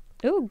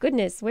 Oh,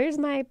 goodness. Where's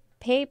my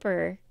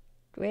paper?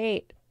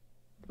 Wait.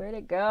 Where'd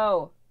it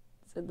go?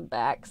 It's in the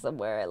back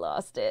somewhere. I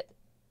lost it.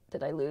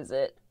 Did I lose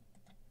it?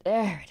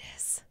 There it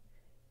is.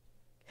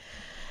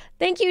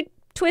 Thank you,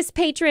 TWIS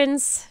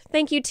patrons.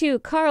 Thank you to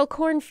Carl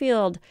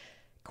Kornfeld,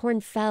 Carl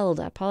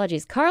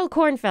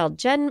Kornfeld,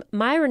 Jen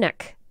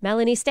Myronuk,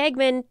 Melanie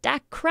Stegman,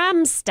 Dak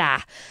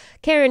Kramsta,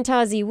 Karen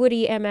Tozzi,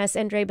 Woody MS,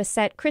 Andre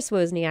Bassett, Chris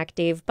Wozniak,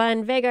 Dave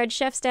Bunn, Vegard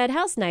Shefstad,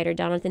 Hal Snyder,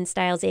 Jonathan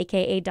Stiles,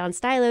 a.k.a. Don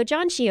Stylo,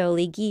 John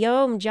Scioli,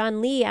 Guillaume,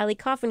 John Lee, Ali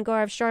Coffin,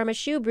 Gaurav Sharma,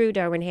 Shubru,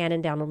 Darwin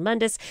Hannon, Donald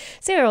Mundus,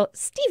 Cyril,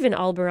 Stephen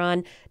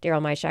Alberon,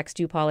 Daryl Myshak,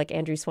 Stu Pollock,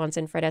 Andrew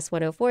Swanson, Fred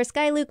S104,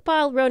 Sky Luke,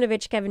 Paul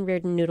Ronovich, Kevin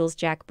Reardon, Noodles,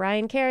 Jack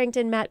Bryan,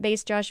 Carrington, Matt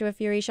Bass, Joshua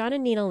Fury, Sean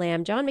and Nina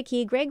Lamb, John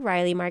McKee, Greg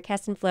Riley, Mark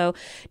Hessenflow,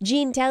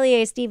 Gene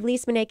Tellier, Steve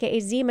Leisman, a.k.a.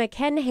 Zima,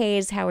 Ken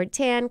Hayes, Howard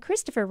Tan,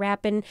 Christopher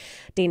Rappin,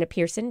 Dana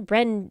Pearson,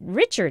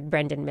 Richard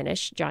Brendan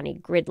Minish, Johnny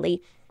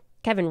Gridley,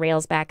 Kevin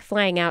Railsback,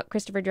 Flying Out,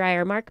 Christopher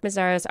Dreyer, Mark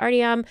Mazzaros,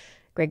 Artyom,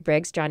 Greg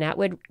Briggs, John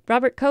Atwood,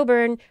 Robert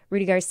Coburn,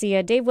 Rudy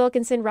Garcia, Dave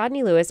Wilkinson,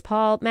 Rodney Lewis,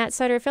 Paul, Matt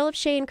Sutter, Philip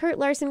Shane, Kurt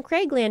Larson,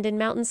 Craig Landon,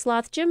 Mountain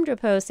Sloth, Jim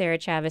Drapeau, Sarah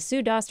Chavez,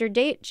 Sue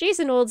Doster,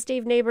 Jason Olds,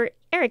 Dave Neighbor,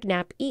 Eric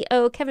Knapp,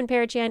 E.O., Kevin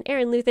Parachan,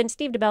 Aaron Luthen,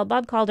 Steve DeBell,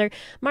 Bob Calder,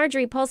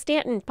 Marjorie, Paul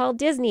Stanton, Paul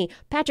Disney,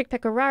 Patrick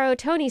Pecoraro,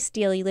 Tony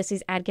Steele,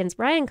 Ulysses Adkins,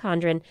 Brian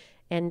Condren,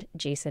 and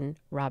Jason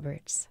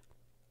Roberts.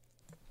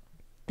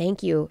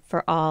 Thank you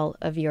for all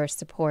of your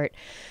support.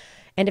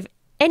 And if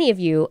any of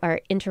you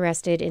are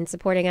interested in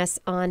supporting us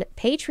on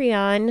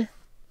Patreon,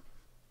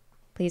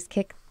 please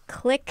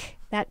click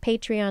that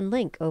Patreon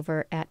link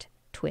over at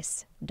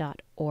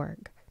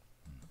TWIS.org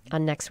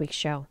on next week's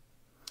show.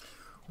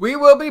 We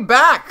will be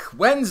back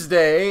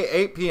Wednesday,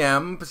 8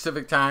 p.m.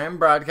 Pacific Time,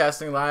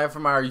 broadcasting live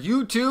from our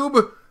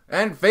YouTube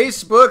and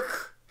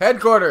Facebook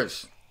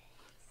headquarters.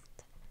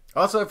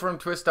 Also from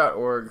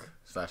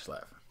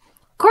twist.org/live.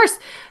 Of course.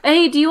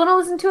 Hey, do you want to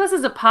listen to us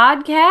as a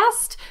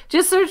podcast?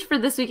 Just search for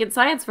This Week in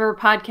Science where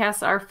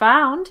podcasts are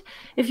found.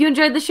 If you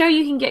enjoyed the show,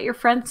 you can get your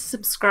friends to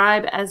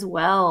subscribe as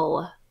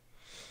well.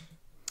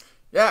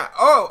 Yeah.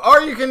 Oh,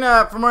 or you can,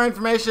 for more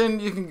information,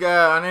 you can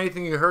go on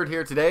anything you heard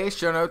here today.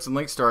 Show notes and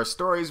links to our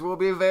stories will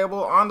be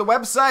available on the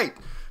website,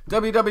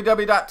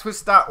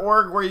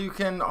 www.twist.org, where you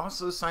can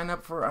also sign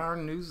up for our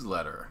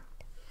newsletter.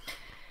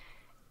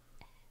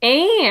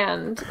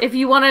 And if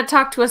you want to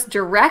talk to us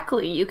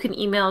directly, you can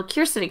email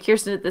Kirsten at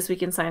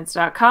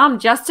thisweekinscience.com,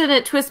 Justin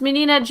at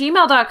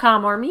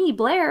twistminion@gmail.com, or me,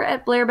 Blair,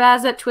 at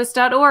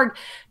blairbaz@twist.org.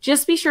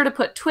 Just be sure to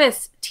put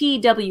TWIS,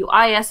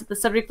 TWIS, at the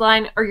subject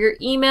line, or your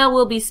email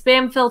will be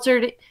spam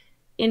filtered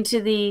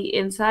into the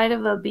inside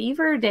of a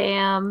beaver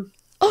dam.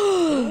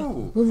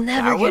 Oh, we'll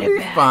never that get would it be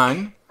back.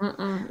 fun.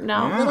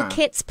 No. Yeah. Little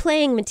Kit's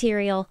playing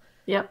material.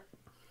 Yep.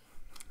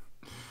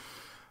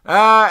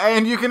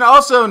 And you can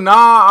also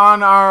gnaw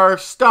on our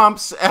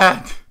stumps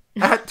at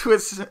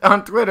TWIS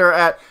on Twitter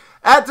at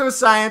TWIS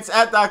Science,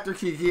 at Dr.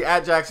 Kiki,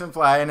 at Jackson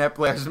Fly, and at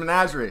Blair's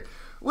Menagerie.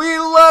 We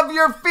love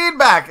your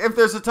feedback. If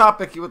there's a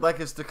topic you would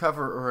like us to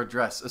cover or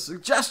address, a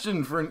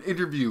suggestion for an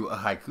interview, a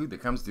haiku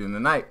that comes through in the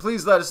night,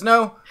 please let us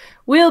know.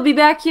 We'll be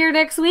back here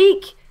next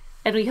week,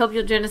 and we hope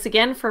you'll join us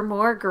again for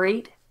more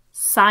great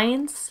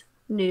science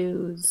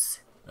news.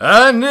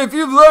 And if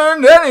you've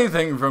learned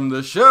anything from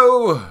the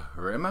show,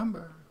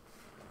 remember,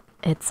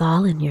 it's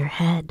all in your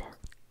head.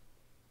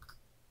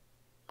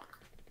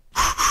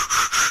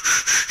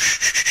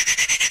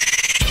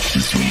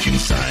 This Week in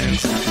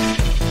Science.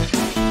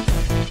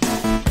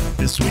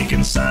 This Week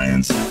in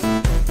Science.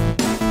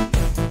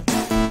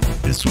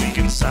 This Week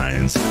in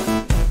Science.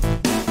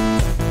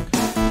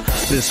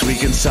 This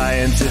Week in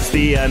Science, it's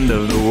the end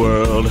of the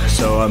world.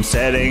 So I'm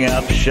setting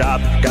up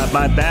shop, got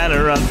my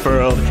banner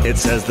unfurled. It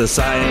says the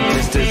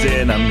scientist is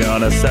in, I'm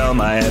gonna sell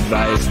my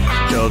advice.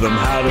 Show them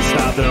how to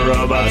stop the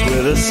robots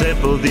with a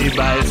simple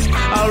device.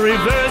 I'll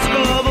reverse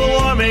global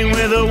warming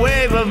with a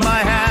wave of my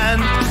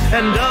hand.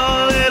 And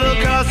all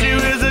it'll cost you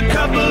is a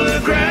couple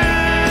of grand.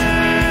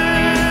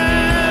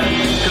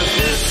 'Cause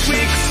this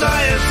week's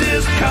science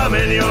is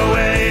coming your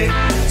way.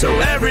 So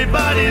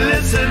everybody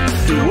listen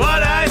to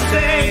what I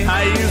say.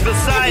 I use the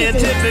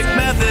scientific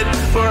method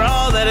for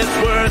all that it's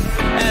worth.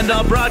 And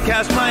I'll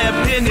broadcast my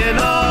opinion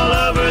all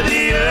over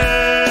the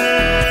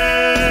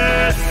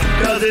earth.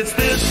 'Cause it's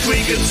This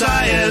Week in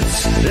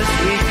Science. This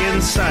Week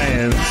in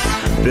Science.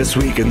 This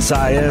Week in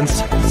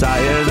Science.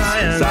 Science.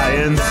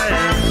 Science.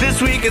 This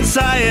Week in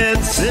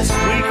Science. This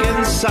Week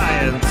in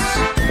Science.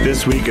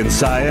 This Week in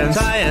Science.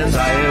 Science.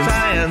 Science.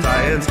 Science.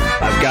 Science.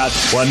 I've got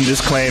one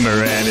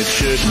disclaimer and it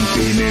shouldn't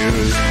be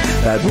news.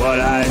 That what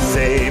I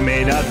say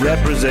may not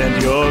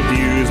represent your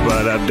views.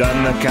 But I've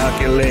done the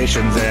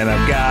calculations and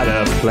I've got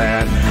a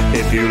plan.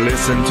 If you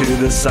listen to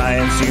the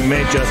science you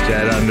may just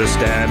yet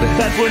understand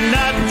that we're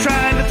not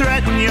trying to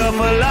threaten your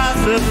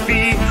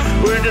philosophy.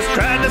 We're just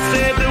trying to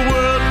save the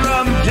world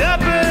from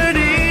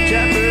jeopardy.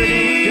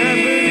 Jeopardy.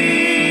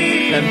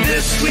 Jeopardy. And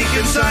This Week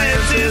in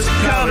Science is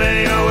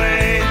coming your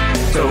way.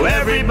 So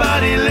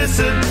everybody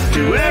listen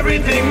to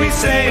everything we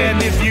say.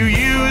 And if you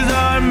use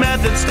our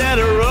method instead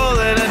of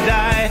rolling a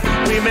die,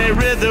 we may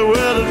rid the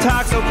world of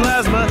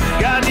toxoplasma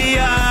gondii.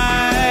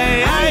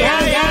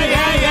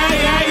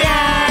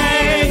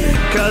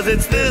 'Cause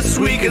it's This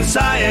Week in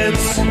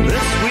Science.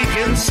 This Week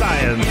in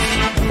Science.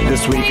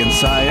 This Week in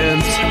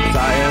Science. Science.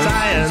 Science.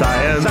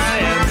 Science.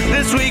 Science.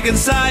 This Week in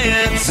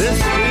Science. This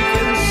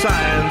Week in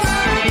Science.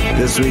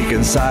 This Week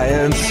in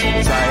Science.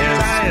 Science.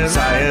 Science. Science.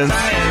 Science.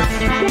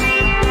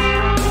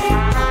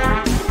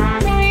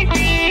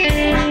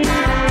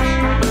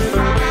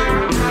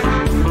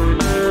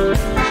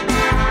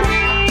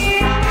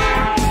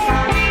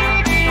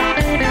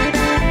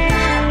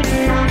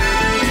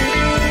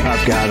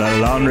 Got a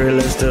laundry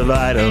list of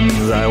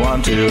items I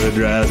want to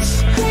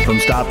address. From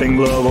stopping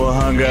global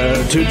hunger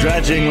to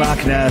dredging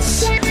Loch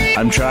Ness.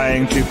 I'm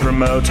trying to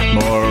promote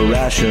more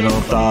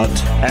rational thought.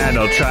 And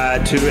I'll try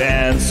to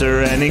answer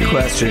any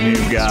question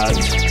you've got.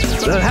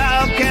 But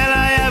how can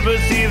I ever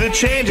see the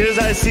changes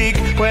I seek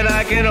when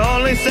I can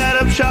only set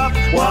up shop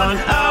 1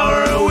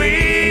 hour a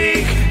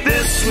week?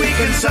 This Week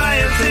in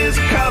Science is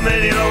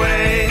coming your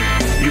way.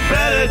 You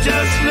better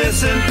just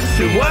listen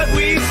to what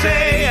we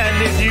say.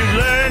 And if you've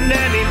learned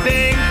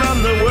anything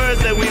from the words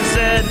that we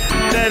said,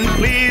 then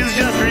please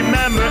just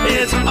remember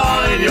it's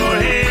all in your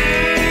head.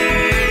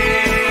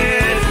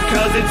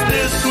 'Cause it's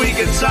This Week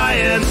in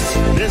Science.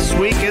 This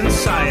Week in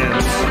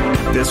Science.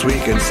 This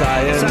Week in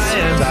Science.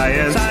 Science.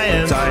 Science.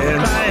 Science.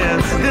 Science.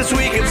 Science. This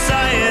Week in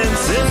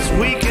Science. This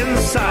Week in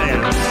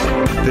Science.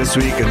 This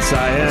Week in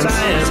Science.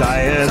 Science.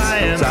 Science.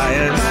 Science.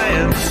 Science.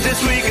 Science.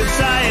 This Week in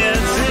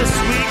Science. This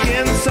Week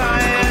in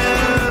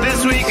Science.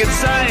 This Week in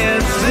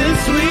Science.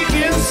 This Week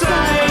in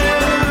Science.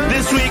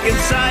 This Week in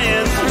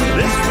Science.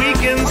 This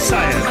Week in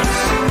Science.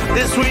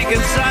 This Week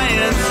in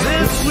Science.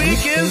 This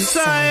Week in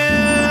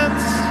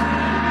Science.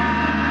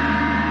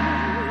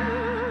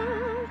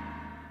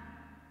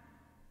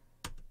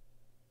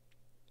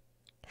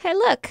 Hey,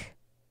 look.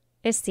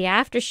 It's the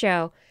after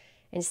show,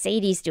 and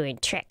Sadie's doing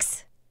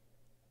tricks.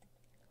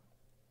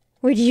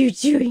 What are you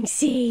doing,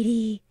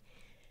 Sadie?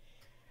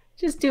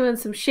 Just doing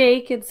some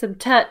shake and some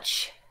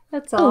touch.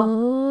 That's all.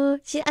 Oh,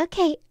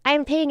 okay.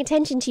 I'm paying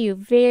attention to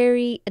you.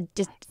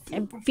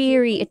 I'm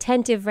very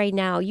attentive right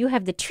now. You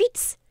have the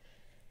treats.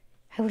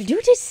 I will do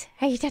this.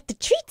 I got the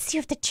treats. You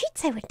have the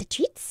treats. I want the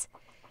treats.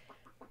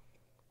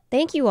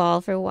 Thank you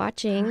all for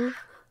watching.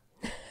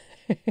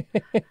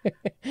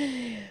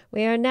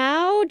 We are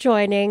now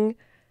joining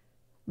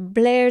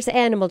Blair's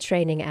animal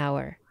training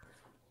hour.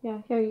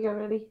 Yeah, here you go,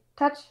 ready?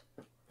 Touch.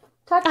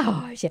 Touch.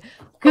 Oh, yeah.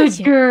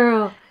 Good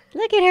girl.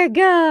 Look at her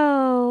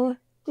go.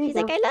 There you She's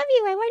go. like, I love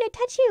you. I want to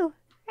touch you.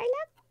 I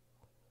love.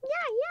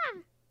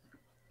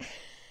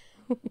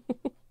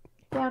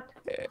 Yeah.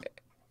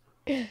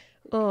 Down.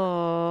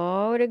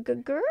 Oh, what a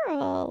good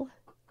girl.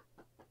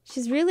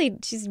 She's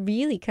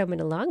really coming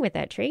along with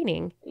that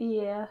training.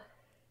 Yeah.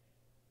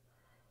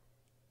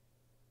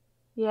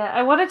 Yeah,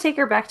 I want to take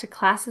her back to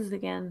classes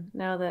again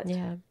now that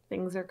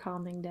things are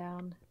calming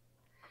down.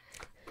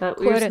 But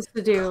we were supposed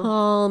to do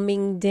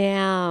calming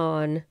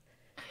down.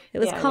 It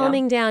was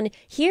calming down.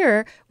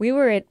 Here, we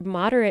were at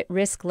moderate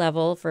risk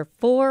level for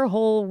 4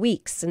 whole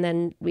weeks. And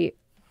then we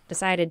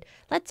decided,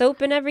 let's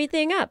open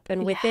everything up.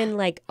 And within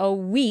like a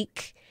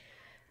week,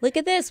 look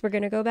at this. We're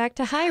going to go back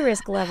to high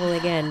risk level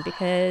again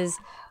because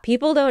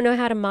people don't know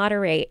how to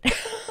moderate.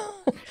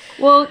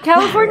 Well,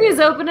 California's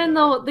opening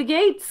the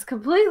gates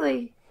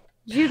completely.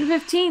 June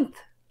 15th.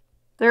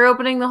 They're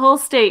opening the whole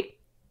state.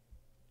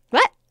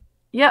 What?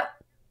 Yep.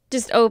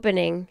 Just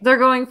opening. They're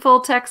going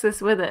full Texas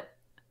with it.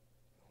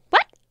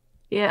 What?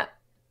 Yeah.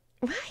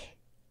 Why?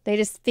 They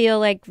just feel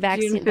like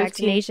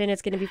vaccination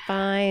is going to be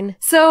fine.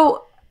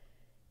 So,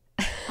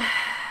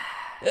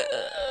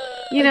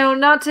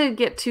 not to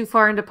get too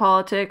far into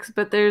politics,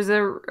 but there's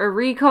a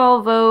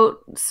recall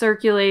vote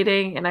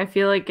circulating, and I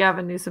feel like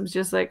Gavin Newsom's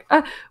just like,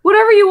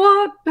 whatever you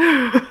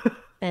want.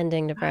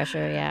 Bending to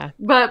pressure, yeah.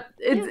 But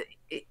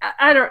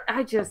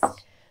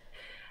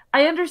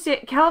I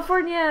understand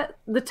California,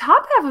 the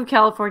top half of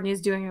California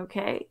is doing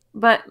okay.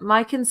 But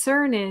my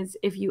concern is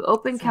if you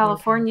open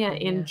California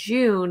in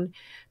June,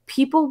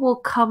 people will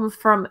come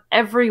from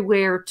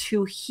everywhere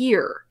to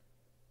here.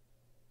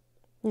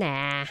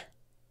 Nah.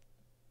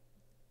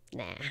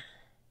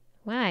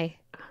 Why?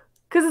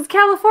 Because it's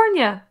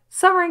California.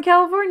 Summer in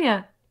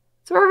California.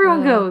 It's where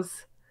everyone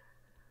goes.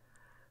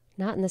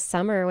 Not in the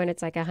summer when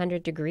it's like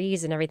 100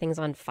 degrees and everything's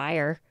on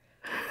fire.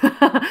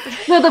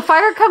 No, the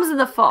fire comes in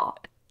the fall.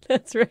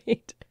 That's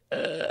right.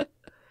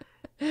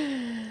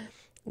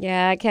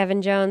 Yeah,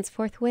 Kevin Jones,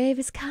 4th wave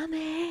is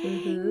coming.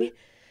 Mm-hmm.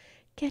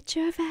 Get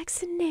your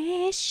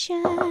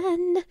vaccination.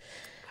 God.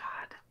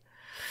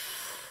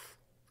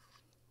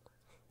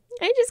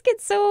 I just get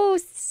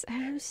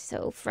I'm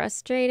so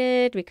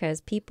frustrated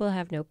because people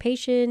have no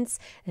patience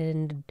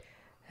and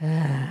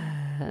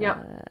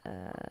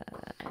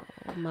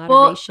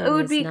moderation it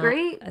would be is not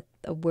great.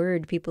 A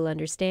word people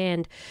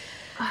understand.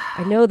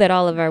 I know that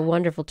all of our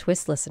wonderful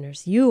TWIS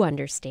listeners, you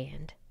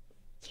understand.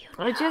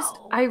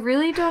 I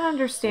really don't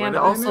understand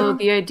also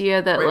the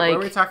idea that what are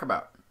we talking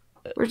about?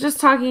 We're just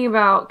talking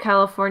about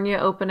California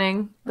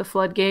opening the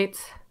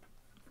floodgates.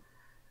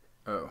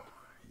 Oh.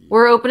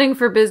 We're opening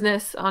for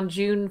business on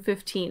June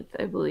 15th,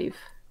 I believe.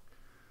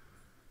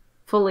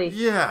 Fully.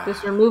 Yeah.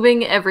 Just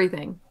removing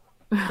everything.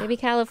 Maybe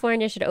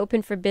California should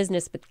open for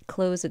business but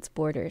close its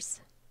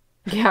borders.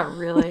 Yeah,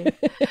 really.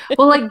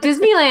 Well, like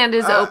Disneyland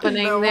is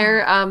opening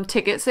their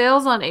ticket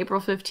sales on April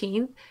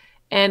 15th,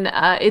 and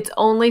it's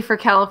only for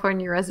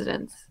California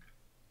residents.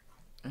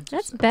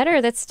 That's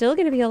better. That's still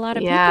going to be a lot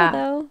of people,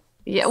 though.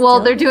 Yeah, well,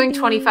 they're doing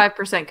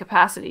 25%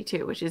 capacity,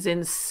 too, which is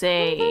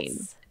insane.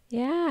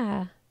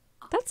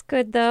 That's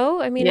good,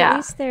 though. I mean, at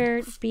least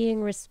they're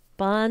being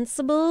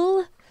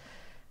responsible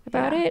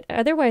about it.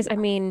 Otherwise, I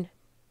mean,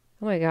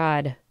 oh my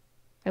God.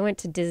 I went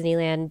to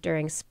Disneyland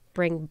during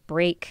spring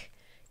break.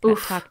 Got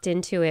talked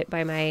into it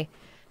by my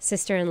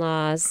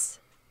sister-in-law's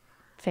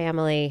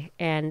family.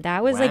 And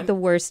that was like the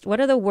worst. One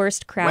of the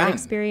worst crowd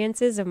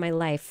experiences of my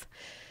life.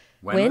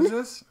 When was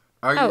this?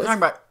 Are you talking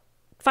about?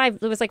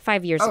 It was like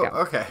 5 years ago.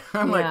 Okay.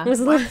 I'm like, it was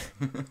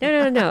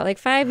no. Like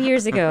 5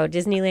 years ago,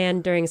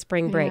 Disneyland during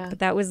spring break. But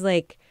that was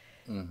like...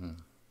 Mm-hmm.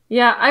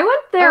 Yeah, I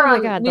went there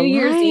on New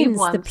Year's Eve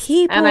once, the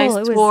people, and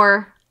I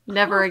swore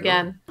never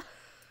again.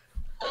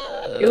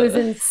 It was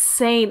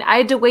insane. I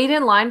had to wait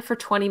in line for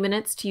 20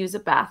 minutes to use a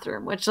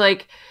bathroom, which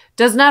like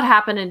does not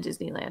happen in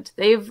Disneyland.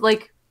 They've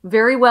like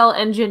very well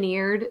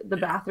engineered the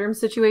bathroom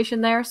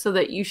situation there so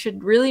that you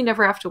should really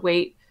never have to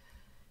wait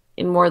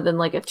in more than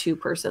like a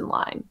 2-person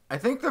line. I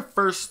think the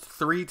first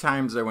 3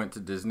 times I went to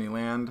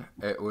Disneyland,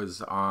 it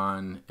was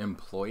on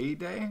Employee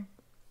Day,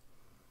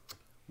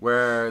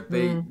 where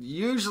they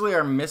usually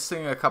are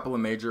missing a couple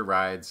of major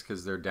rides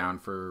because they're down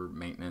for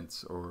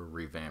maintenance or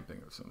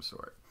revamping of some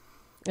sort.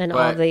 And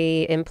all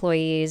the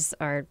employees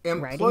are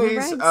riding the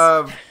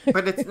rides?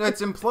 But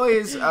it's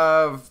employees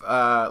of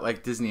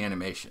like Disney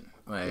Animation.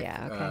 Like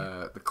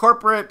the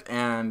corporate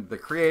and the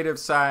creative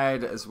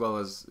side, as well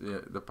as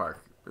the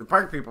park. The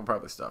park people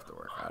probably still have to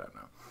work. I don't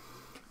know.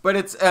 But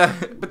it's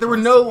but there were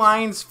no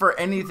lines for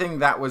anything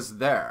that was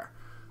there.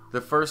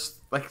 The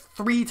first like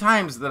 3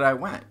 times that I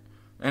went,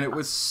 and I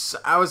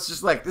was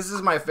just like, this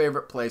is my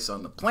favorite place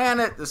on the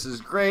planet. This is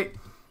great.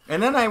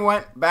 And then I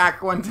went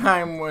back one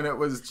time when it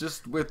was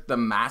just with the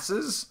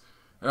masses,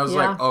 and I was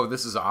like, oh,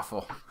 this is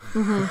awful.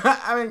 Mm-hmm.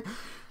 I mean,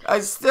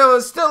 it's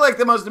still like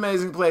the most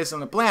amazing place on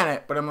the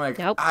planet, but I'm like,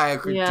 I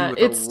could do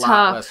with a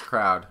lot less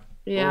crowd.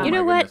 Yeah. Oh, You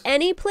know my what? goodness.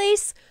 Any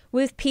place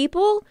with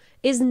people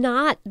is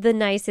not the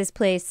nicest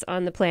place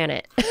on the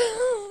planet.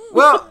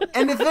 Well,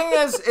 and the thing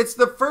is, it's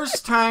the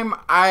first time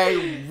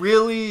I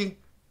really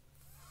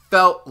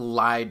felt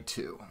lied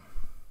to.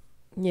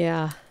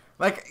 Yeah.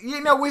 Like,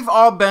 we've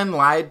all been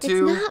lied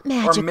to It's not or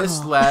magical.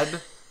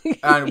 misled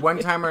on one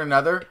time or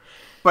another.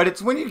 But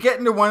it's when you get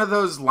into one of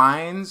those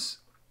lines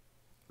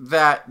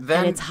that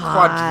then it's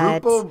hot.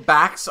 quadruple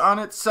backs on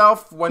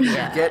itself once you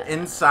get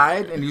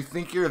inside and you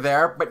think you're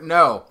there. But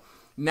no,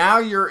 now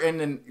you're in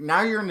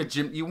a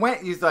gym.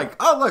 You're like,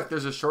 oh, look,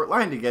 there's a short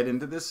line to get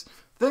into this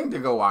thing to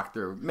go walk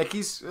through.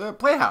 Mickey's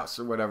Playhouse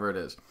or whatever it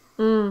is.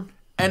 And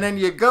then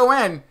you go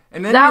in,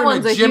 and then you're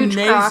in a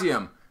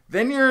gymnasium.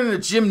 Then you're in a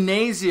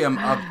gymnasium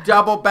of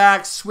double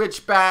backs,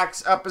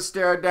 switchbacks, up a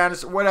stair, down a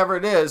stair, whatever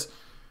it is.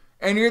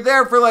 And you're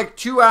there for like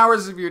 2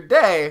 hours of your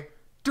day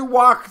to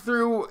walk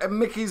through a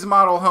Mickey's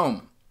model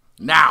home.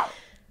 Now,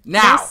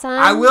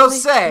 I will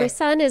say, my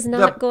son is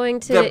not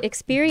going to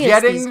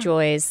experience these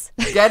joys.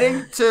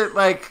 Getting to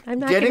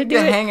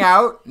hang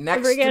out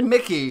next to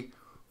Mickey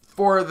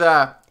for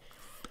the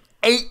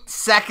 8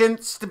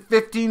 seconds to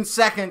 15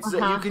 seconds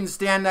that you can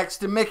stand next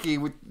to Mickey,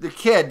 with the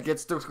kid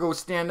gets to go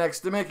stand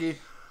next to Mickey.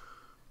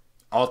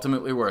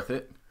 Ultimately worth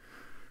it,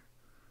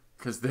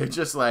 because they're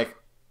just like,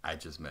 I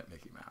just met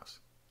Mickey Mouse.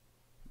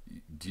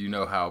 Do you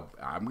know how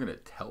I'm gonna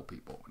tell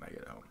people when I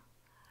get home?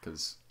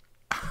 Because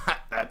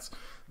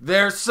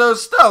they're so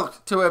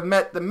stoked to have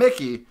met the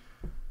Mickey.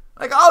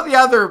 Like all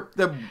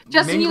the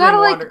Justin, you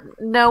gotta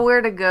know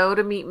where to go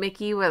to meet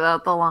Mickey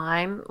without the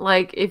line.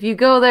 Like if you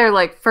go there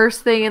like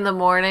first thing in the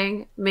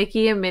morning,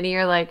 Mickey and Minnie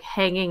are like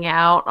hanging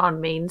out on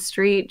Main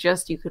Street.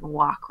 You can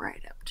walk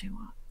right up to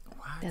them.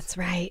 That's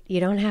right. You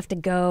don't have to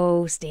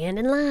go stand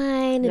in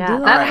line. And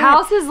do that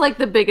house is like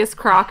the biggest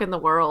crock in the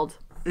world.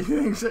 You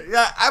think so?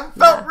 Yeah, I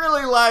felt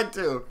really lied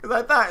to,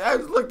 because I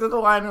looked at the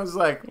line and was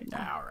like,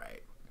 all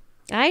right.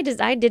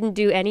 I didn't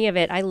do any of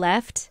it. I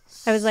left.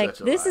 I was like,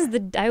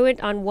 I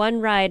went on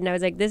one ride and I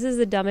was like, this is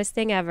the dumbest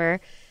thing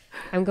ever.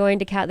 I'm going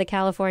to the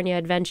California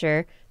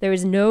Adventure. There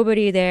was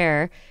nobody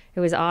there. It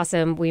was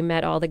awesome. We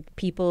met all the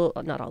people,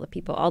 not all the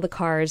people, all the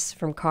Cars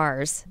from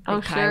Cars.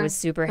 And Kai was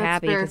super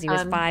happy because he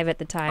was 5 at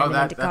the time. Oh,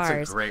 that's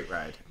Cars. A great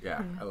ride.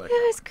 Yeah, I like it.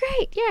 It was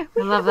great. Yeah.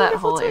 I love that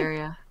whole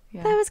area.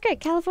 Yeah. That was great.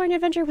 California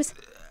Adventure was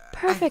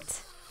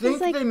perfect. I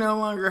think they no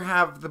longer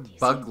have the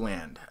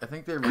Bugland. I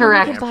think they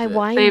correct. Buy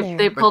wine there.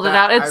 They pulled it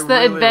out. It's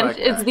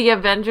it's the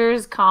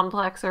Avengers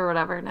complex or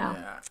whatever now.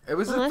 Yeah. It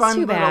was a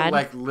fun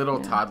little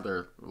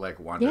toddler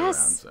wander around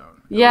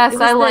zone. Yes,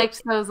 I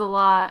liked those a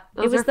lot.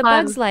 Those it was the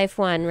fun. Bugs Life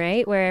one,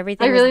 right? Where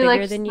everything was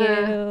bigger than you.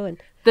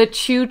 And the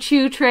Choo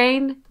Choo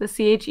train, the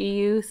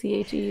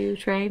CHEU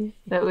train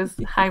that was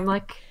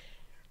Heimlich.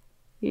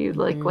 You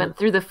went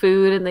through the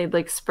food and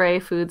they'd spray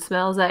food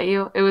smells at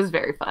you. It was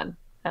very fun.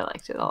 I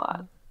liked it a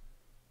lot.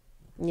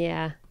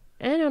 Yeah.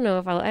 I don't know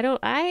if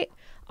I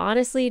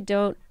honestly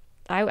don't.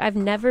 I've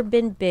never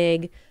been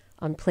big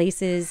on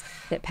places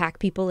that pack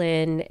people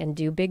in and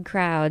do big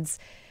crowds.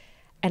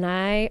 And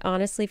I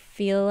honestly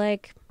feel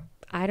like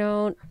I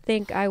don't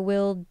think I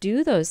will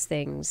do those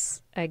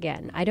things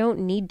again. I don't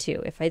need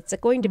to. If it's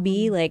going to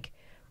be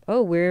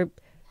we're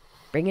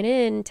bringing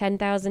in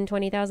 10,000,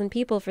 20,000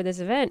 people for this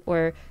event,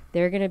 or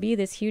they're going to be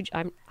this huge,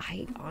 I'm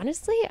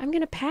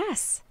going to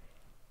pass.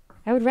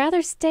 I would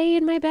rather stay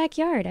in my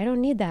backyard. I don't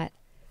need that.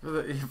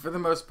 For the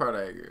most part,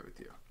 I agree with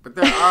you. But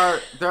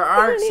there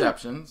are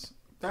exceptions.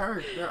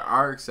 There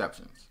are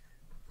exceptions.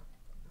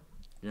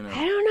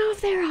 I don't know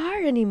if there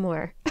are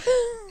anymore.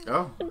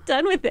 Oh. I'm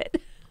done with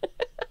it.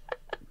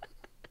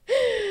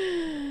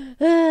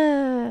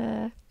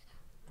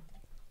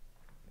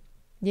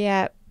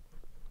 Yeah.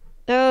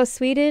 Oh,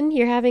 Sweden,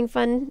 you're having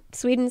fun.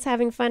 Sweden's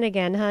having fun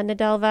again, huh,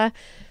 Nadelva?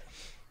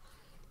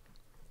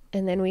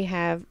 And then we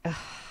have...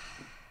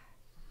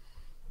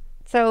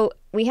 So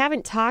we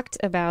haven't talked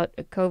about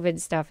COVID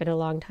stuff in a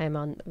long time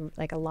on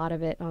a lot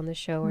of it on the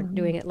show. We're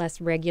doing it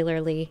less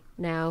regularly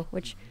now,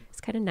 which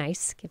is kind of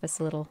nice. Give us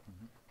a little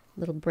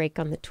break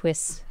on the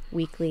TWIS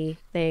weekly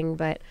thing.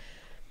 But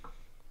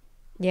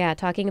yeah,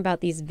 talking about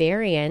these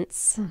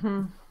variants,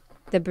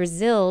 the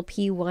Brazil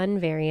P1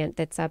 variant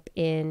that's up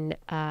in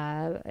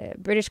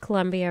British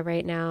Columbia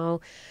right now,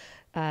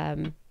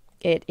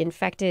 it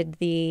infected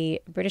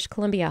the British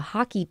Columbia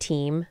hockey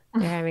team.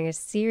 They're having a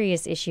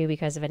serious issue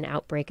because of an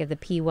outbreak of the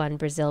P1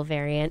 Brazil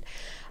variant.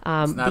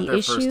 It's not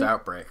their first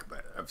outbreak,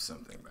 but of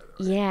something, by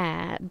the way.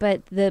 Yeah,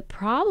 but the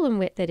problem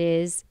with it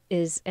is,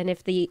 and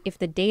if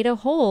the data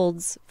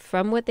holds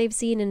from what they've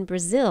seen in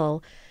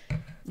Brazil,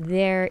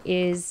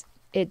 it's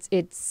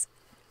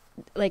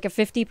like a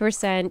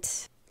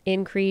 50%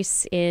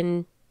 increase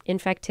in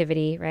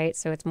infectivity, right?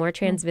 So it's more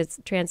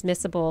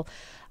transmissible.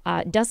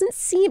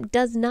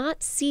 Does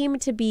not seem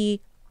to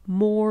be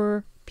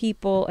more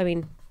people,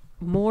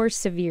 more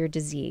severe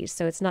disease.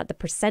 So it's not the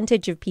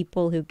percentage of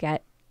people who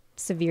get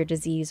severe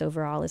disease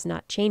overall is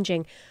not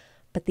changing,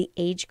 but the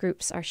age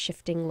groups are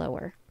shifting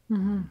lower.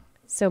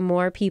 So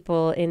more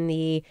people in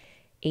the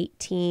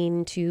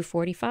 18 to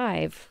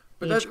 45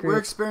 but we're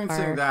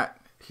experiencing that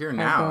here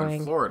now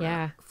in Florida.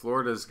 Yeah.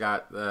 Florida's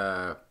got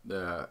the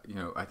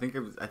I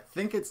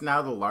think it's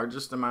now the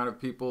largest amount of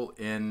people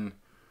in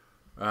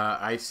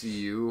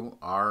ICU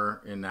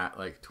are in that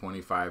like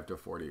 25 to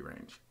 40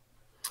 range.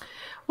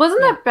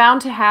 Wasn't that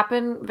bound to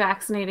happen,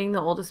 vaccinating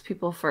the oldest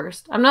people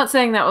first? I'm not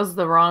saying that was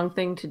the wrong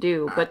thing to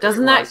do, but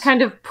doesn't that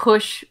kind of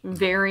push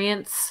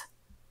variants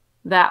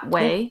that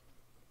way?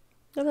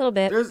 A little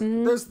bit. There's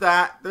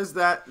that.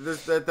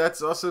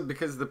 That's also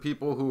because the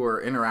people who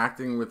are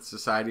interacting with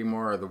society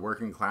more are the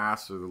working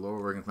class or the lower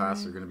working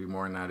class are going to be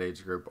more in that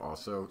age group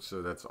also.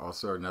 So that's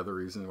also another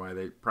reason why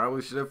they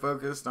probably should have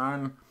focused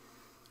on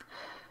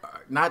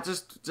not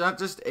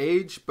just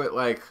age, but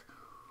like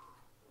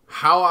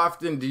how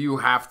often do you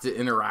have to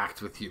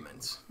interact with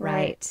humans?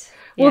 Right.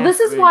 Well,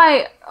 this is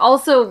why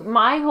also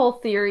my whole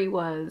theory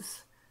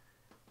was,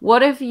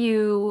 what if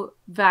you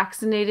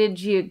vaccinated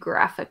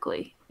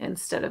geographically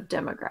instead of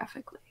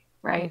demographically,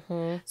 right?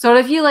 So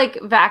if you like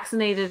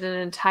vaccinated an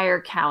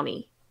entire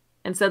county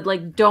and said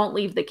like, don't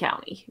leave the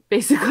county,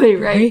 basically,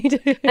 right?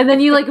 And then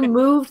you like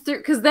moved through,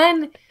 because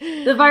then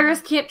the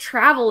virus can't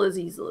travel as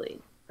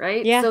easily,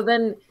 right? Yeah. So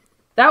then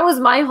that was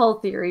my whole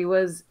theory,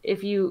 was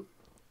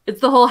it's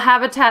the whole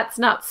habitats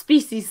not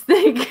species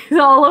thing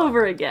all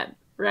over again,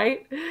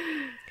 right?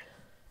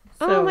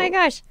 Oh my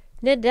gosh.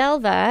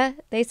 Nadelva,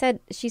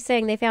 she's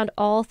saying they found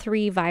all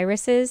 3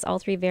 viruses, all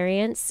 3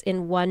 variants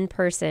in one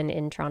person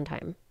in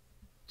Trondheim.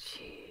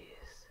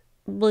 Jeez.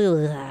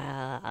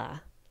 Blah.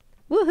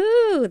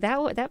 Woohoo!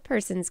 That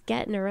person's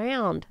getting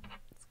around.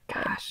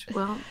 Gosh,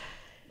 well,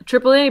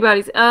 triple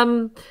antibodies.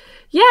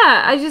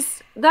 Yeah,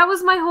 that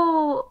was my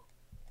whole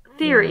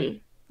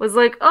theory. Was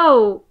like,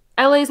 oh,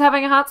 LA's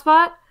having a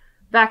hotspot,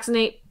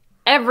 vaccinate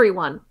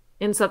everyone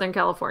in Southern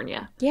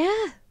California.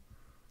 Yeah.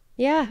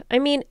 Yeah. I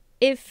mean,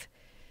 if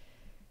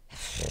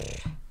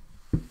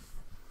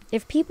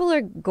people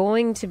are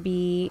going to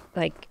be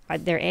like,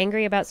 they're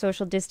angry about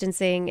social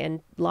distancing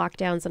and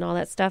lockdowns and all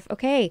that stuff,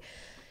 okay,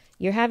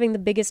 you're having the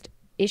biggest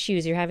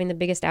issues, you're having the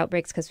biggest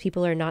outbreaks because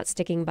people are not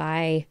sticking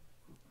by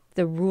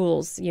the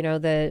rules,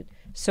 the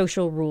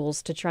social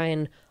rules to try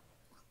and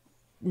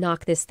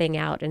knock this thing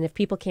out. And if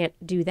people can't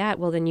do that,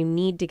 well, then you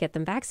need to get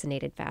them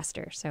vaccinated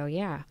faster. So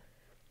yeah,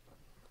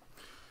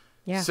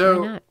 why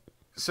not?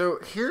 So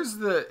here's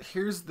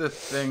the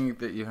thing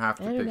that you have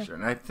to picture,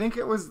 and I think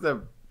it was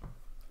the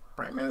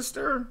Prime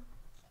Minister,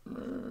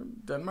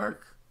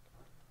 Denmark,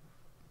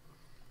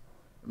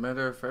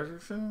 Mette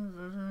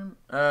Frederiksen,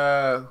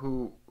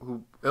 who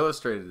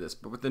illustrated this.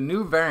 But with the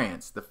new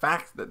variants, the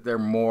fact that they're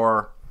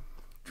more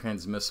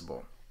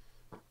transmissible,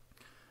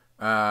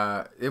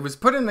 it was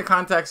put in the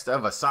context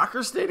of a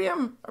soccer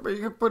stadium. I mean,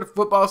 you could put a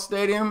football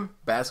stadium,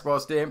 basketball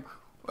stadium,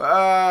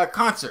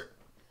 concert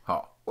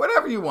hall,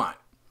 whatever you want.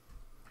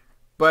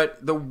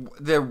 But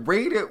the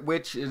rate at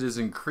which it is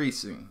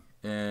increasing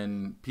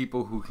in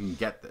people who can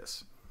get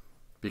this,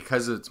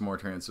 because it's more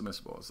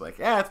transmissible, it's like,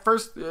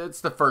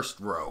 it's the first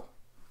row,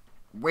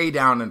 way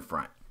down in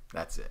front.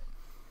 That's it.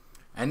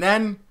 And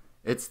then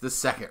it's the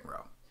second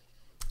row.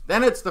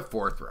 Then it's the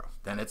 4th row.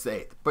 Then it's the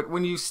 8th. But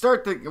when you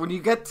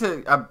get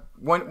to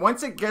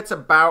once it gets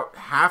about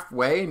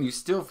halfway and you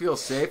still feel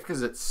safe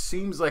because it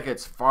seems like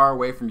it's far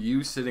away from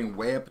you sitting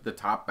way up at the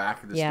top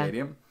back of the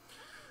stadium,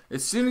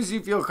 as soon as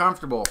you feel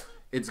comfortable,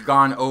 it's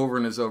gone over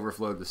and has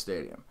overflowed the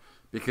stadium,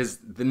 because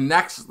the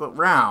next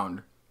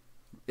round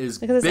is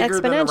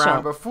bigger than the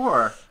round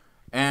before.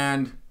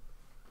 And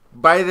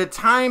by the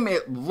time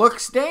it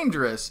looks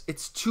dangerous,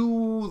 it's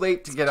too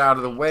late to get out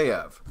of the way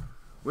of.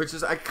 Which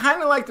is, I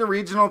kind of like the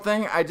regional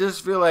thing. I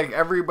just feel like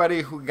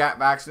everybody who got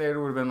vaccinated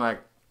would have been like,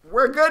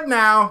 we're good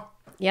now.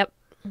 Yep.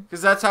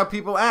 Because that's how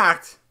people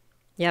act.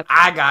 Yep.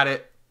 I got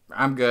it.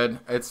 I'm good.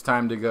 It's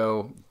time to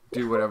go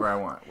do whatever I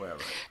want. Whatever.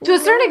 To a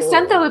certain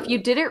extent, though, if you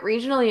did it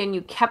regionally and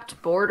you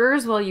kept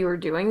borders while you were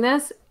doing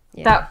this,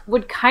 that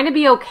would kind of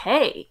be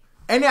okay.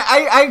 And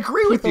I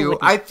agree with you.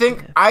 I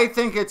think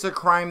it's a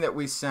crime that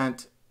we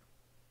sent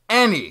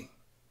any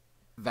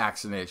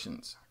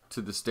vaccinations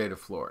to the state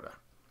of Florida.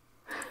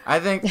 I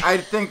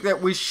think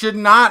that we should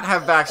not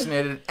have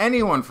vaccinated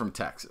anyone from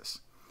Texas.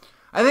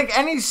 I think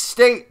any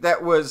state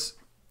that was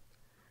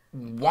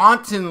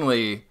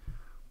wantonly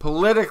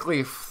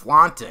politically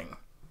flaunting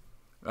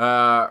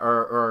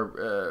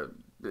or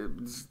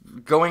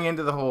going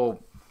into the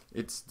whole,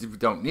 we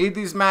don't need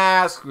these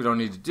masks, we don't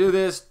need to do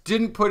this,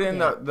 didn't put in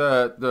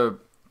the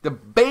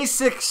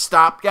basic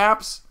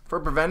stopgaps for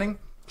preventing,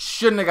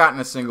 shouldn't have gotten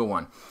a single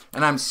one.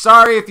 And I'm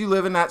sorry if you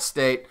live in that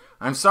state.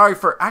 I'm sorry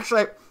for,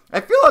 actually, I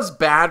feel as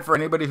bad for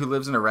anybody who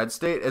lives in a red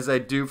state as I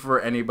do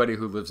for anybody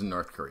who lives in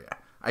North Korea.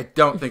 I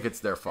don't think it's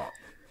their fault.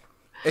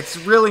 It's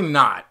really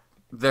not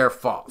their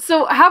fault.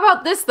 So how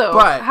about this, though?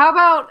 But, how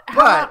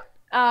about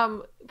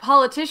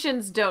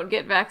politicians don't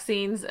get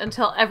vaccines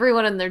until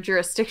everyone in their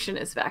jurisdiction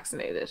is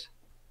vaccinated?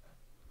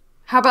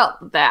 How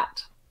about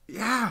that?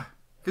 Yeah,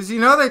 because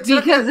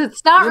because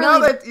it's not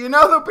really.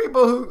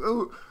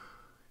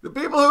 The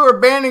people who are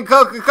banning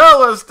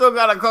Coca-Cola still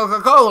got a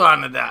Coca-Cola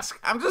on the desk.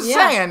 I'm just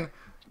saying.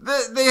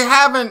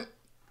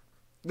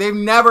 They've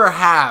never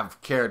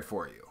have cared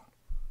for you.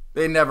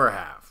 They never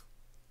have.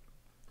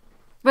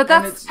 But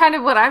that's kind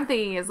of what I'm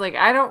thinking is like,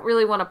 I don't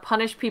really want to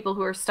punish people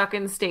who are stuck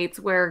in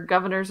states where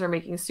governors are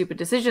making stupid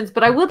decisions,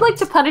 but I would like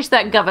to punish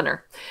that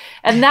governor.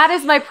 And that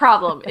is my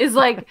problem is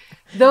like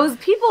those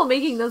people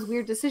making those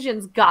weird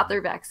decisions got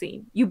their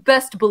vaccine. You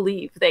best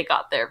believe they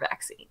got their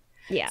vaccine.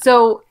 Yeah.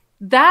 So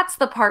that's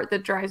the part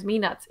that drives me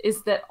nuts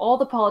is that all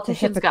the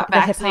politicians got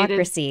vaccinated the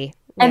hypocrisy.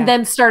 and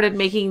then started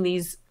making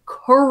these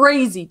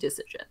crazy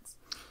decisions.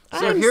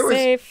 So I'm here was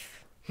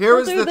safe. here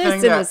We'll was do the this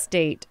thing in that the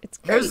state. It's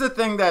great. here's the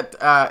thing that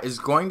is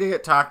going to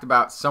get talked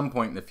about some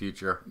point in the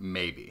future,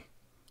 maybe.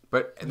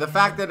 But the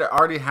fact that it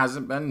already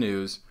hasn't been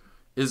news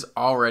is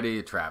already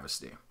a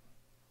travesty.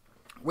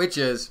 Which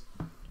is,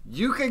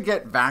 you could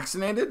get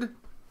vaccinated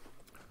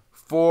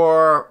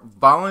for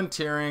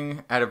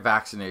volunteering at a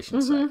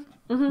vaccination site.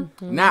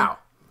 Now,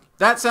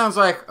 that sounds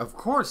like, of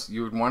course,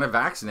 you would want to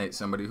vaccinate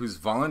somebody who's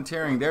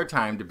volunteering their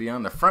time to be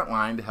on the front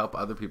line to help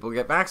other people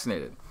get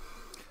vaccinated.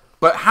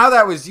 But how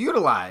that was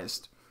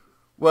utilized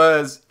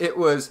was it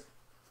was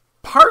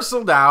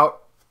parceled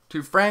out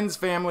to friends,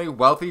 family,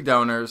 wealthy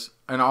donors,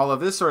 and all of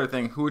this sort of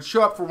thing who would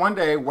show up for one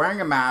day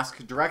wearing a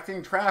mask,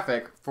 directing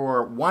traffic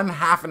for one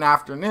half an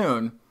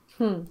afternoon,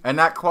 and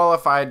that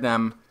qualified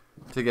them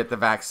to get the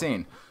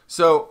vaccine.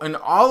 So in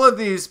all of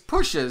these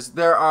pushes,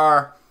 there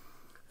are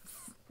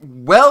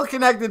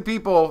well-connected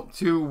people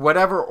to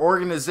whatever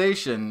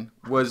organization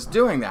was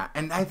doing that.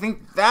 And I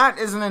think that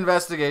is an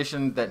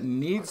investigation that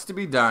needs to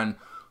be done.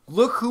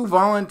 Look who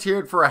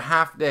volunteered for a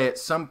half day at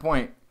some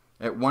point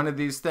at one of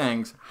these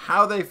things,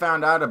 how they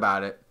found out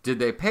about it, did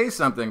they pay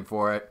something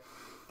for it,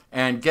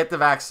 and get the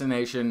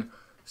vaccination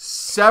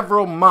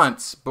several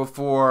months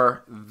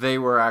before they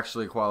were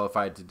actually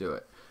qualified to do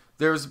it.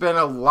 There's been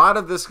a lot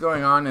of this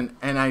going on,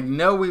 and I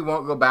know we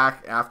won't go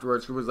back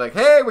afterwards. It was like,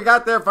 hey, we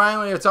got there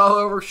finally. It's all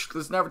over.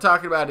 Let's never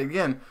talk about it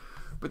again.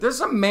 But there's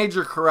some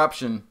major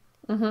corruption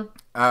in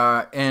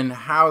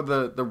how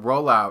the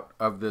rollout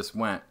of this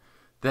went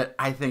that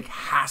I think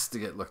has to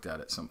get looked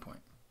at some point.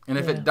 And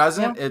if it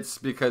doesn't, it's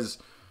because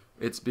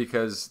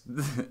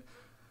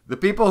the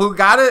people who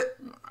got it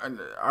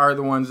are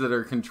the ones that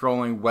are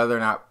controlling whether or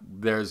not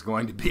there's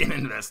going to be an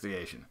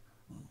investigation.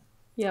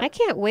 I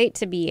can't wait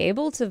to be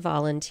able to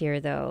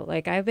volunteer, though.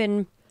 Like, I've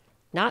been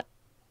not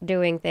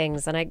doing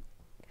things, and I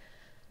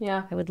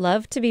would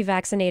love to be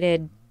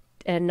vaccinated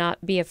and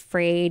not be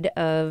afraid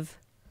of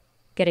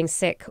getting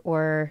sick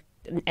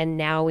and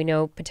now we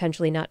know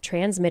potentially not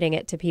transmitting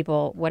it to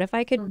people. What if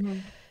I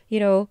could,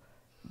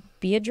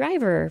 be a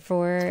driver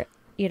for,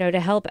 to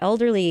help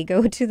elderly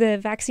go to the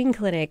vaccine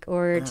clinic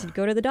or to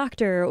go to the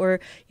doctor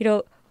or,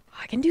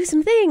 I can do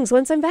some things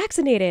once I'm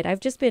vaccinated. I've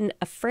just been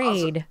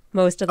afraid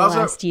most of the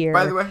last year.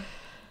 By the way,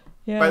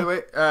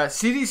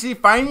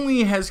 CDC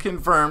finally has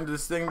confirmed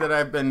this thing that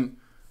I've been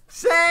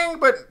saying,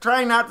 but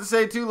trying not to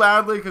say too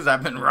loudly because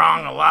I've been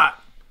wrong a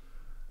lot.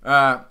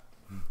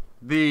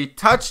 The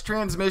touch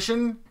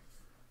transmission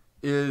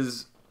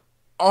is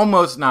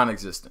almost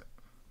non-existent.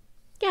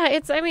 Yeah,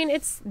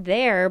 it's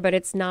there, but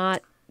it's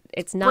not.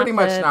 It's not pretty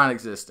much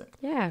non-existent.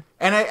 Yeah.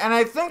 And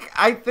I think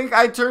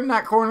I turned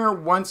that corner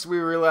once we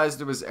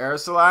realized it was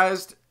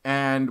aerosolized,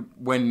 and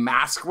when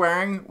mask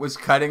wearing was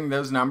cutting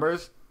those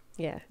numbers.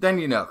 Yeah. Then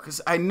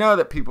because I know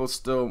that people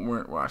still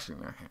weren't washing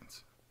their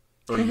hands.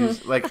 Or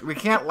we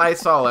can't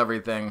Lysol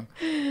everything.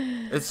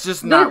 It's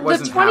just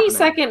wasn't the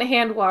 20-second happening.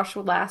 hand wash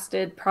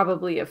lasted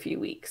probably a few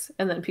weeks,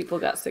 and then people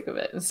got sick of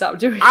it and stopped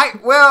doing it.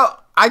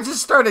 I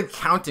just started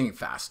counting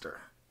faster.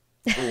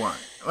 For one.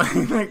 I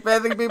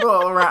think people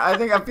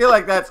around, I feel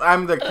like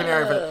I'm the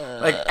canary for,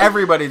 like,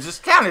 everybody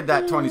just counted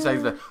that 20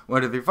 seconds.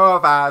 1, 2, 3,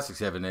 4, 5, 6,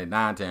 7, 8,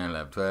 9, 10,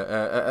 11, 12,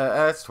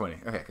 that's 20.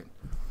 Okay, good.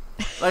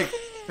 Like,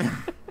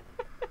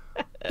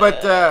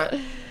 but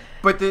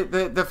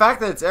the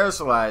fact that it's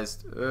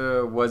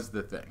aerosolized was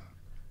the thing.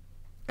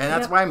 And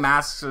that's why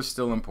masks are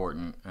still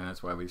important, and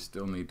that's why we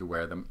still need to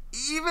wear them.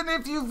 Even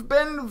if you've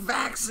been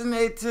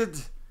vaccinated,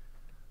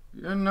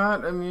 you're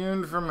not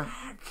immune from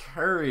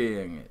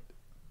carrying it.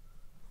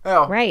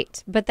 Oh.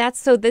 Right. But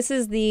this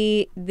is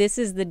the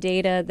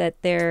data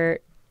that there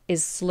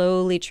is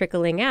slowly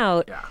trickling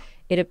out. Yeah.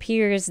 It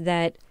appears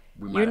that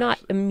you're not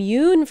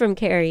immune from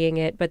carrying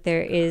it, but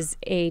there is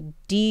a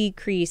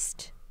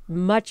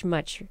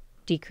much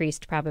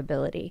decreased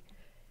probability.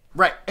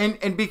 Right.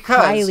 And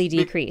because highly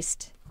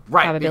decreased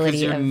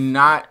probability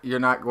because you're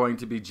not going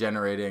to be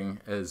generating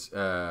as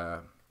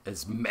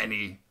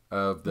many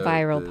of the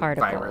viral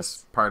particles.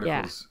 Virus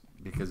particles. Yeah.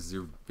 Because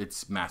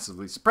it's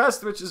massively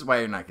suppressed, which is why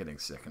you're not getting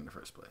sick in the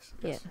first place.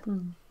 Yes. Yeah.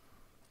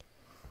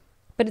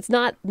 But it's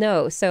not,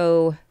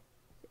 so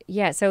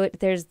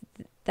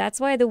that's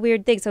why the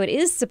weird thing. So it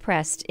is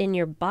suppressed in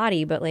your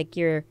body, but like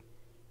your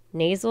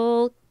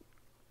nasal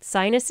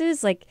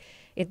sinuses,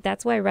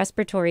 that's why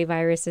respiratory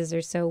viruses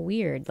are so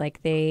weird.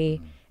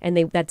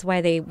 That's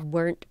why they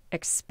weren't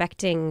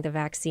expecting the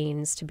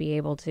vaccines to be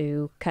able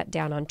to cut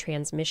down on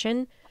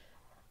transmission.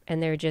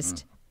 And they're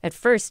just... at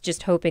first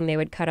just hoping they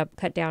would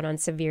cut down on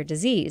severe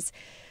disease,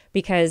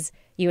 because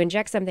you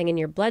inject something in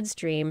your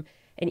bloodstream,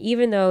 and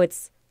even though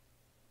it's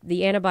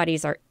the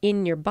antibodies are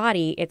in your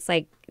body, it's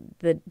like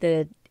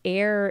the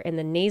air and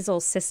the nasal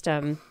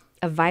system,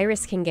 a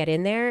virus can get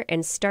in there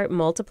and start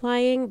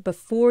multiplying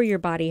before your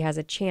body has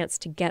a chance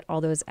to get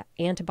all those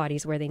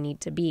antibodies where they need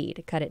to be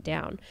to cut it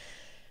down.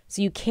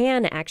 So you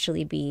can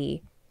actually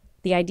be,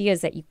 the idea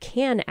is that you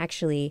can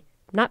actually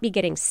not be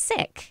getting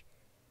sick,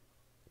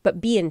 but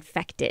be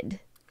infected.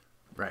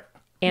 Right.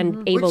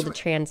 And able to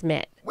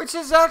transmit. Which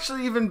has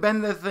actually even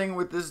been the thing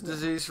with this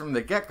disease from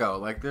the get-go.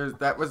 Like,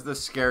 that was the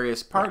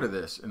scariest part of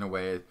this, in a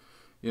way.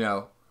 You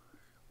know,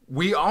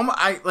 we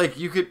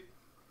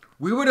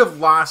would have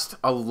lost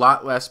a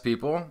lot less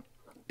people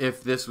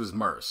if this was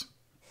MERS.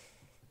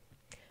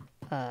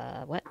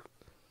 What?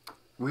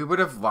 We would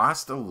have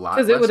lost a lot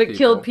less because it would have people.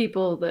 killed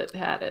people that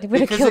had it. It would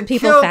have killed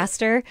people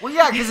faster. Well,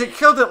 yeah, because it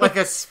killed at like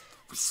a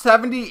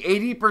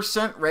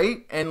 70-80%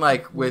 rate, and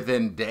like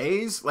within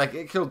days, like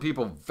it killed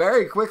people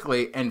very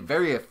quickly and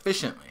very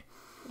efficiently.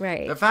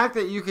 Right. The fact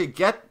that you could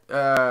get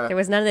there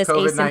was none of this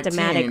COVID-19,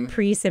 asymptomatic,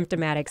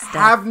 pre-symptomatic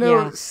stuff.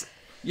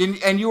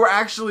 And you were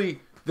actually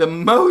the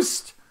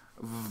most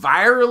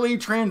virally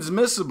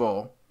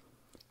transmissible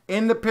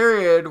in the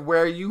period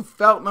where you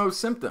felt no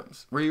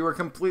symptoms, where you were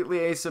completely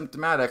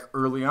asymptomatic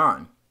early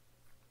on,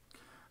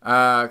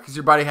 because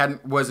your body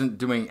wasn't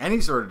doing any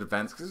sort of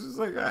defense, because it was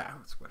like,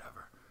 it's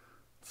whatever,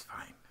 it's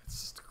fine,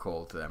 it's just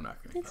cold. I'm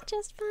not gonna. It's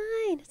just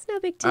fine. It's no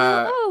big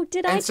deal.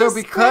 Did I just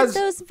spread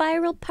those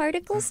viral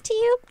particles to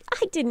you?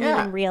 I didn't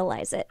even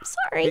realize it.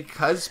 Sorry.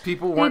 Because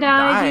people weren't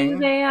dying.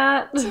 Did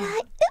I do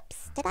that?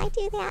 Oops. Did I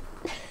do that?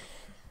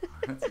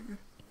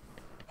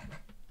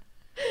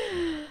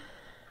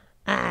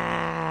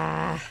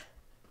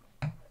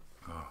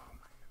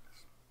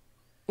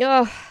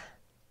 Oh,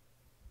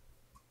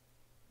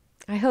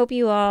 I hope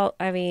you all,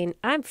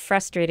 I'm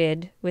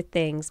frustrated with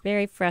things,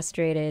 very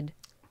frustrated.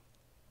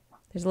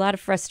 There's a lot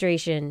of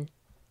frustration.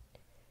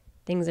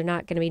 Things are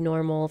not going to be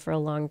normal for a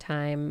long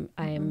time.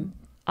 I am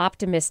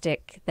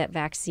optimistic that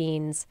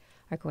vaccines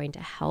are going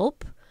to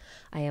help.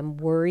 I am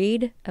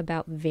worried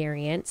about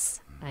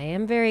variants. I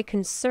am very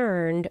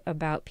concerned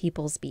about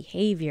people's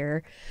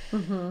behavior.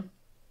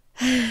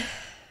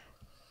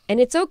 And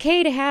it's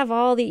okay to have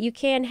you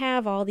can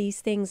have all these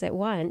things at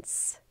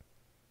once.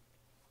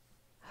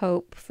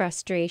 Hope,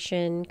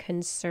 frustration,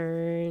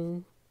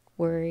 concern,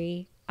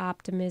 worry,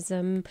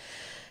 optimism.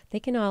 They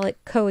can all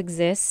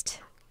coexist.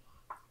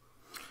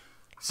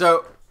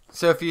 So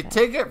if you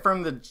take it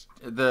from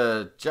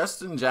the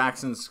Justin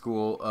Jackson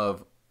school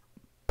of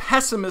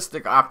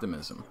pessimistic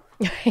optimism.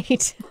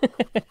 Right.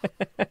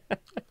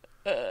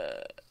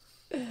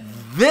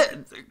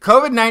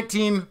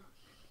 COVID-19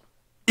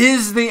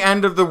 is the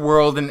end of the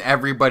world and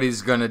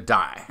everybody's gonna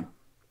die.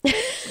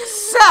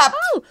 Except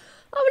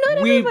not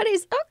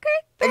everybody's okay.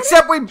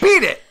 Except we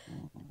beat it.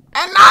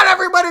 And not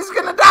everybody's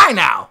gonna die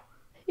now.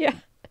 Yeah.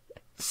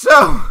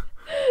 So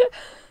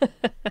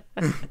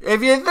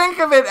if you think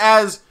of it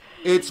as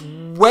it's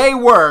way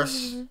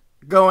worse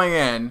going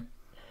in,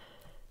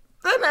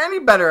 then any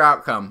better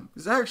outcome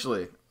is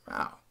actually,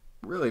 wow,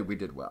 really we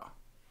did well.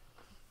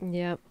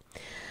 Yep.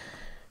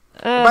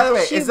 By the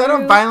way, is that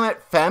a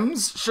Violent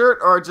Femmes shirt,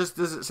 or just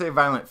does it say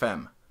Violent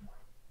Femme?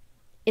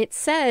 It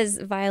says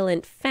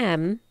Violent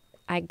Femme.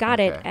 I got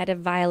it at a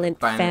Violent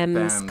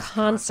Femmes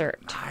concert.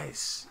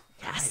 Nice.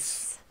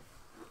 Yes.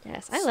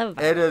 Yes, I love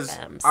Violent Femmes.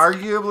 It is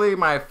arguably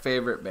my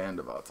favorite band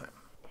of all time.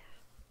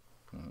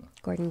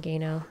 Gordon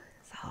Gano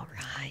is all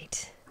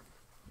right.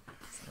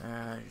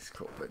 He's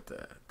cool, but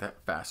that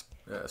fast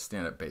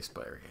stand-up bass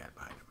player he had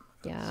behind him.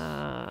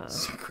 Yeah.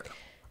 It's incredible.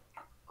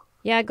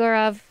 Yeah,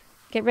 Gaurav.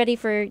 Get ready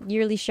for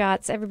yearly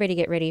shots. Everybody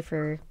get ready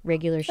for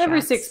regular shots. Every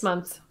 6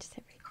 months.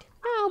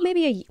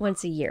 Maybe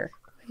once a year.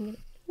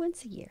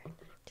 Once a year.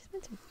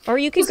 Or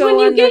you could go on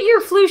when you get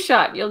your flu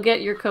shot, you'll get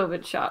your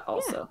COVID shot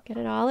also. Yeah, get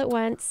it all at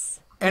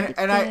once. And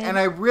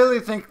I really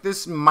think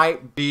this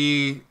might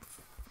be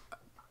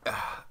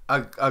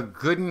a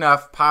good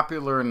enough,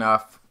 popular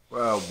enough,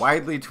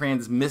 widely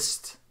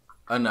transmissed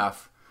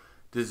enough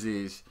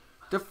disease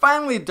to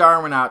finally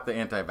Darwin out the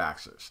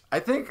anti-vaxxers. I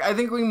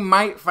think we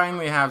might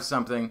finally have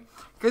something,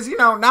 because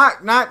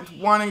not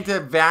wanting to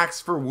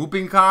vax for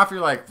whooping cough,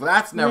 you're like, well,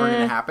 that's never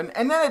going to happen,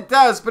 and then it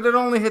does, but it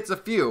only hits a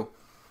few.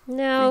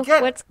 No,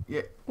 it's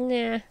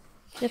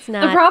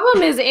not. The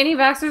problem is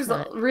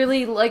anti-vaxxers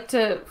really like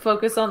to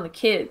focus on the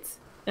kids,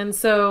 and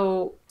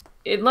so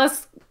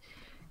unless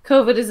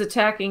COVID is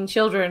attacking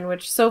children,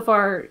 which so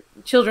far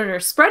children are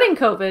spreading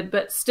COVID,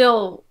 but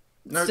still.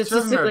 No,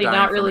 statistically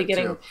not really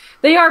getting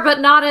they are, but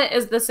not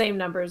as the same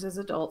numbers as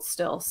adults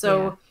still.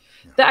 So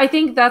I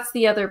think that's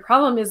the other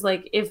problem is,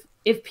 like, if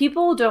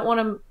people don't want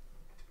to,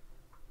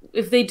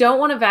 if they don't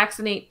want to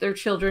vaccinate their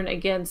children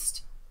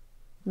against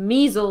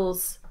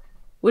measles,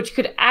 which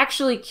could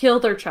actually kill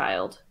their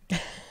child,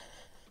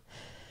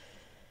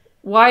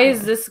 why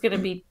is this going to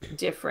be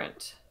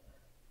different?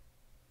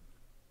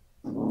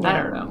 I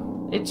don't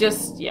know. It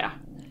just, yeah,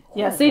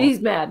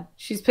 Sadie's mad.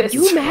 She's pissed.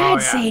 You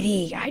mad,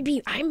 Sadie?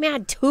 I'm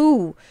mad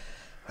too.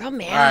 real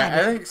mad. All right,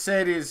 I think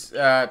Sadie's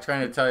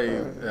trying to tell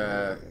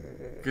you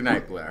good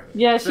night, Blair.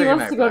 Yeah, she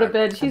wants to go to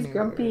bed. She's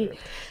grumpy.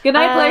 Good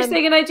night, Blair.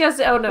 Say good night,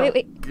 Justin. Oh, no.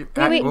 Wait.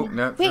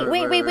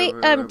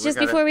 Just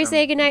before we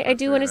say goodnight, I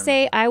do want to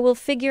say I will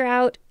figure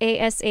out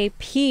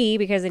ASAP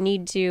because I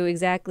need to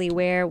exactly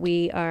where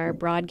we are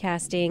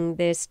broadcasting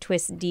this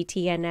TWIS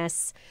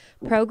DTNS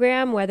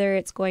program, whether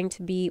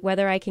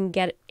I can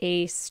get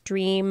a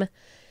stream,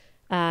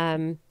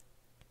 we're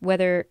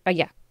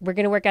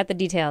going to work out the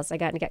details. I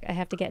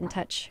have to get in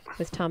touch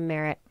with Tom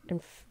Merritt and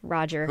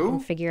Roger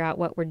and figure out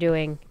what we're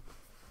doing.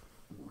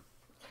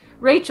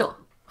 Rachel.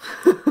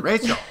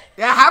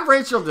 Yeah, have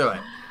Rachel do it.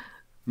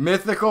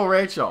 Mythical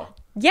Rachel.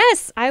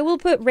 Yes, I will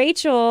put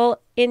Rachel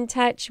in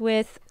touch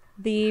with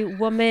the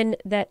woman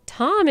that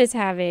Tom is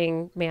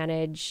having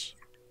manage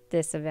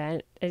this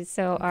event. And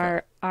so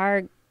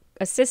our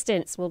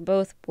assistants will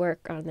both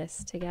work on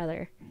this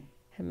together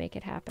and make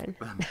it happen.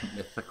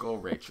 Mythical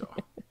Rachel.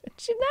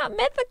 She's not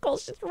mythical.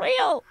 She's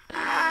real.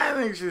 I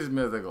think she's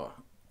mythical.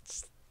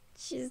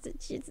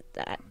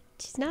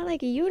 She's not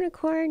like a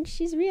unicorn.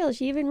 She's real.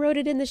 She even wrote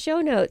it in the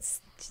show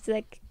notes.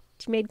 She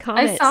made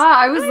comments.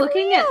 I was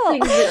looking at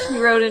things that she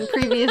wrote in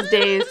previous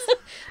days.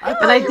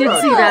 I did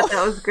see that.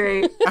 That was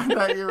great. I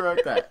thought you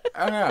wrote that.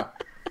 Oh, no.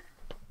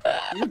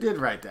 You did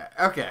write that.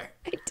 Okay.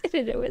 I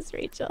didn't. It was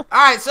Rachel. All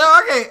right. So,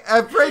 okay.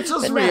 If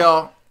Rachel's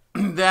real,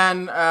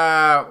 then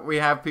we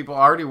have people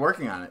already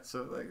working on it.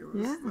 So,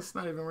 let's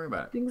not even worry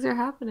about it. Things are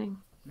happening.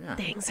 Yeah.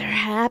 Things are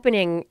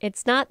happening.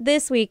 It's not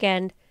this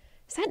weekend.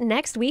 Is that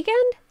next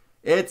weekend?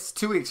 It's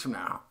 2 weeks from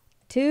now.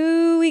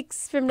 2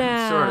 weeks from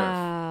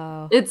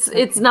now. Sort of.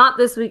 It's not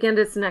this weekend.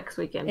 It's next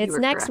weekend. It's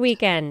next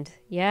weekend.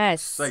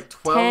 Yes. It's like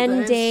 12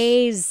 10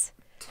 days.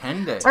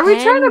 10 days. Are we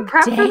trying to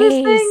prep for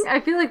this thing? I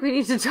feel like we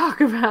need to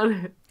talk about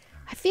it.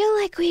 I feel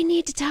like we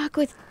need to talk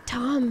with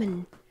Tom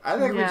and... I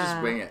think we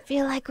just wing it. I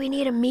feel like we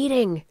need a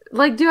meeting.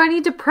 Like, do I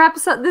need to prep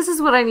This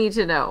is what I need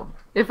to know.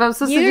 If I'm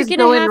supposed to just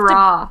go in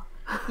raw.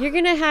 You're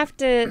going to have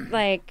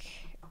to,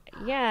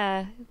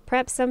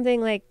 prep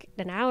something like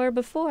an hour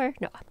before.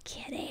 No, I'm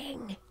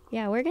kidding.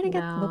 Yeah, we're gonna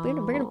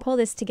we're gonna pull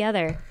this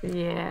together.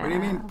 Yeah. What do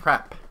you mean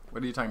prep?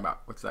 What are you talking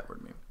about? What's that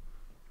word mean?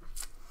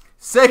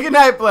 Say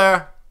goodnight,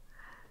 Blair.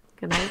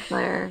 Good night,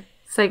 Blair.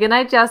 Say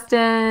goodnight,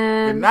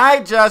 Justin. Good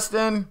night,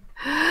 Justin.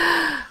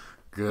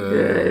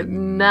 Good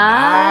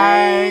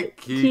night,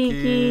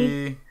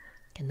 Kiki.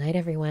 Good night,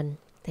 everyone.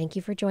 Thank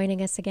you for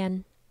joining us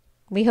again.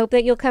 We hope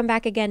that you'll come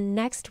back again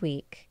next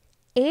week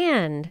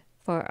and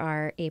for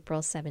our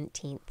April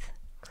 17th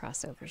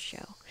crossover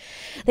show.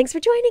 Thanks for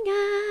joining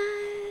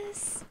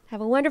us.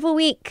 Have a wonderful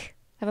week.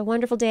 Have a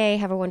wonderful day.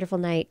 Have a wonderful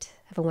night.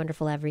 Have a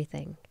wonderful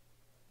everything.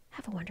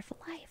 Have a wonderful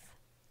life.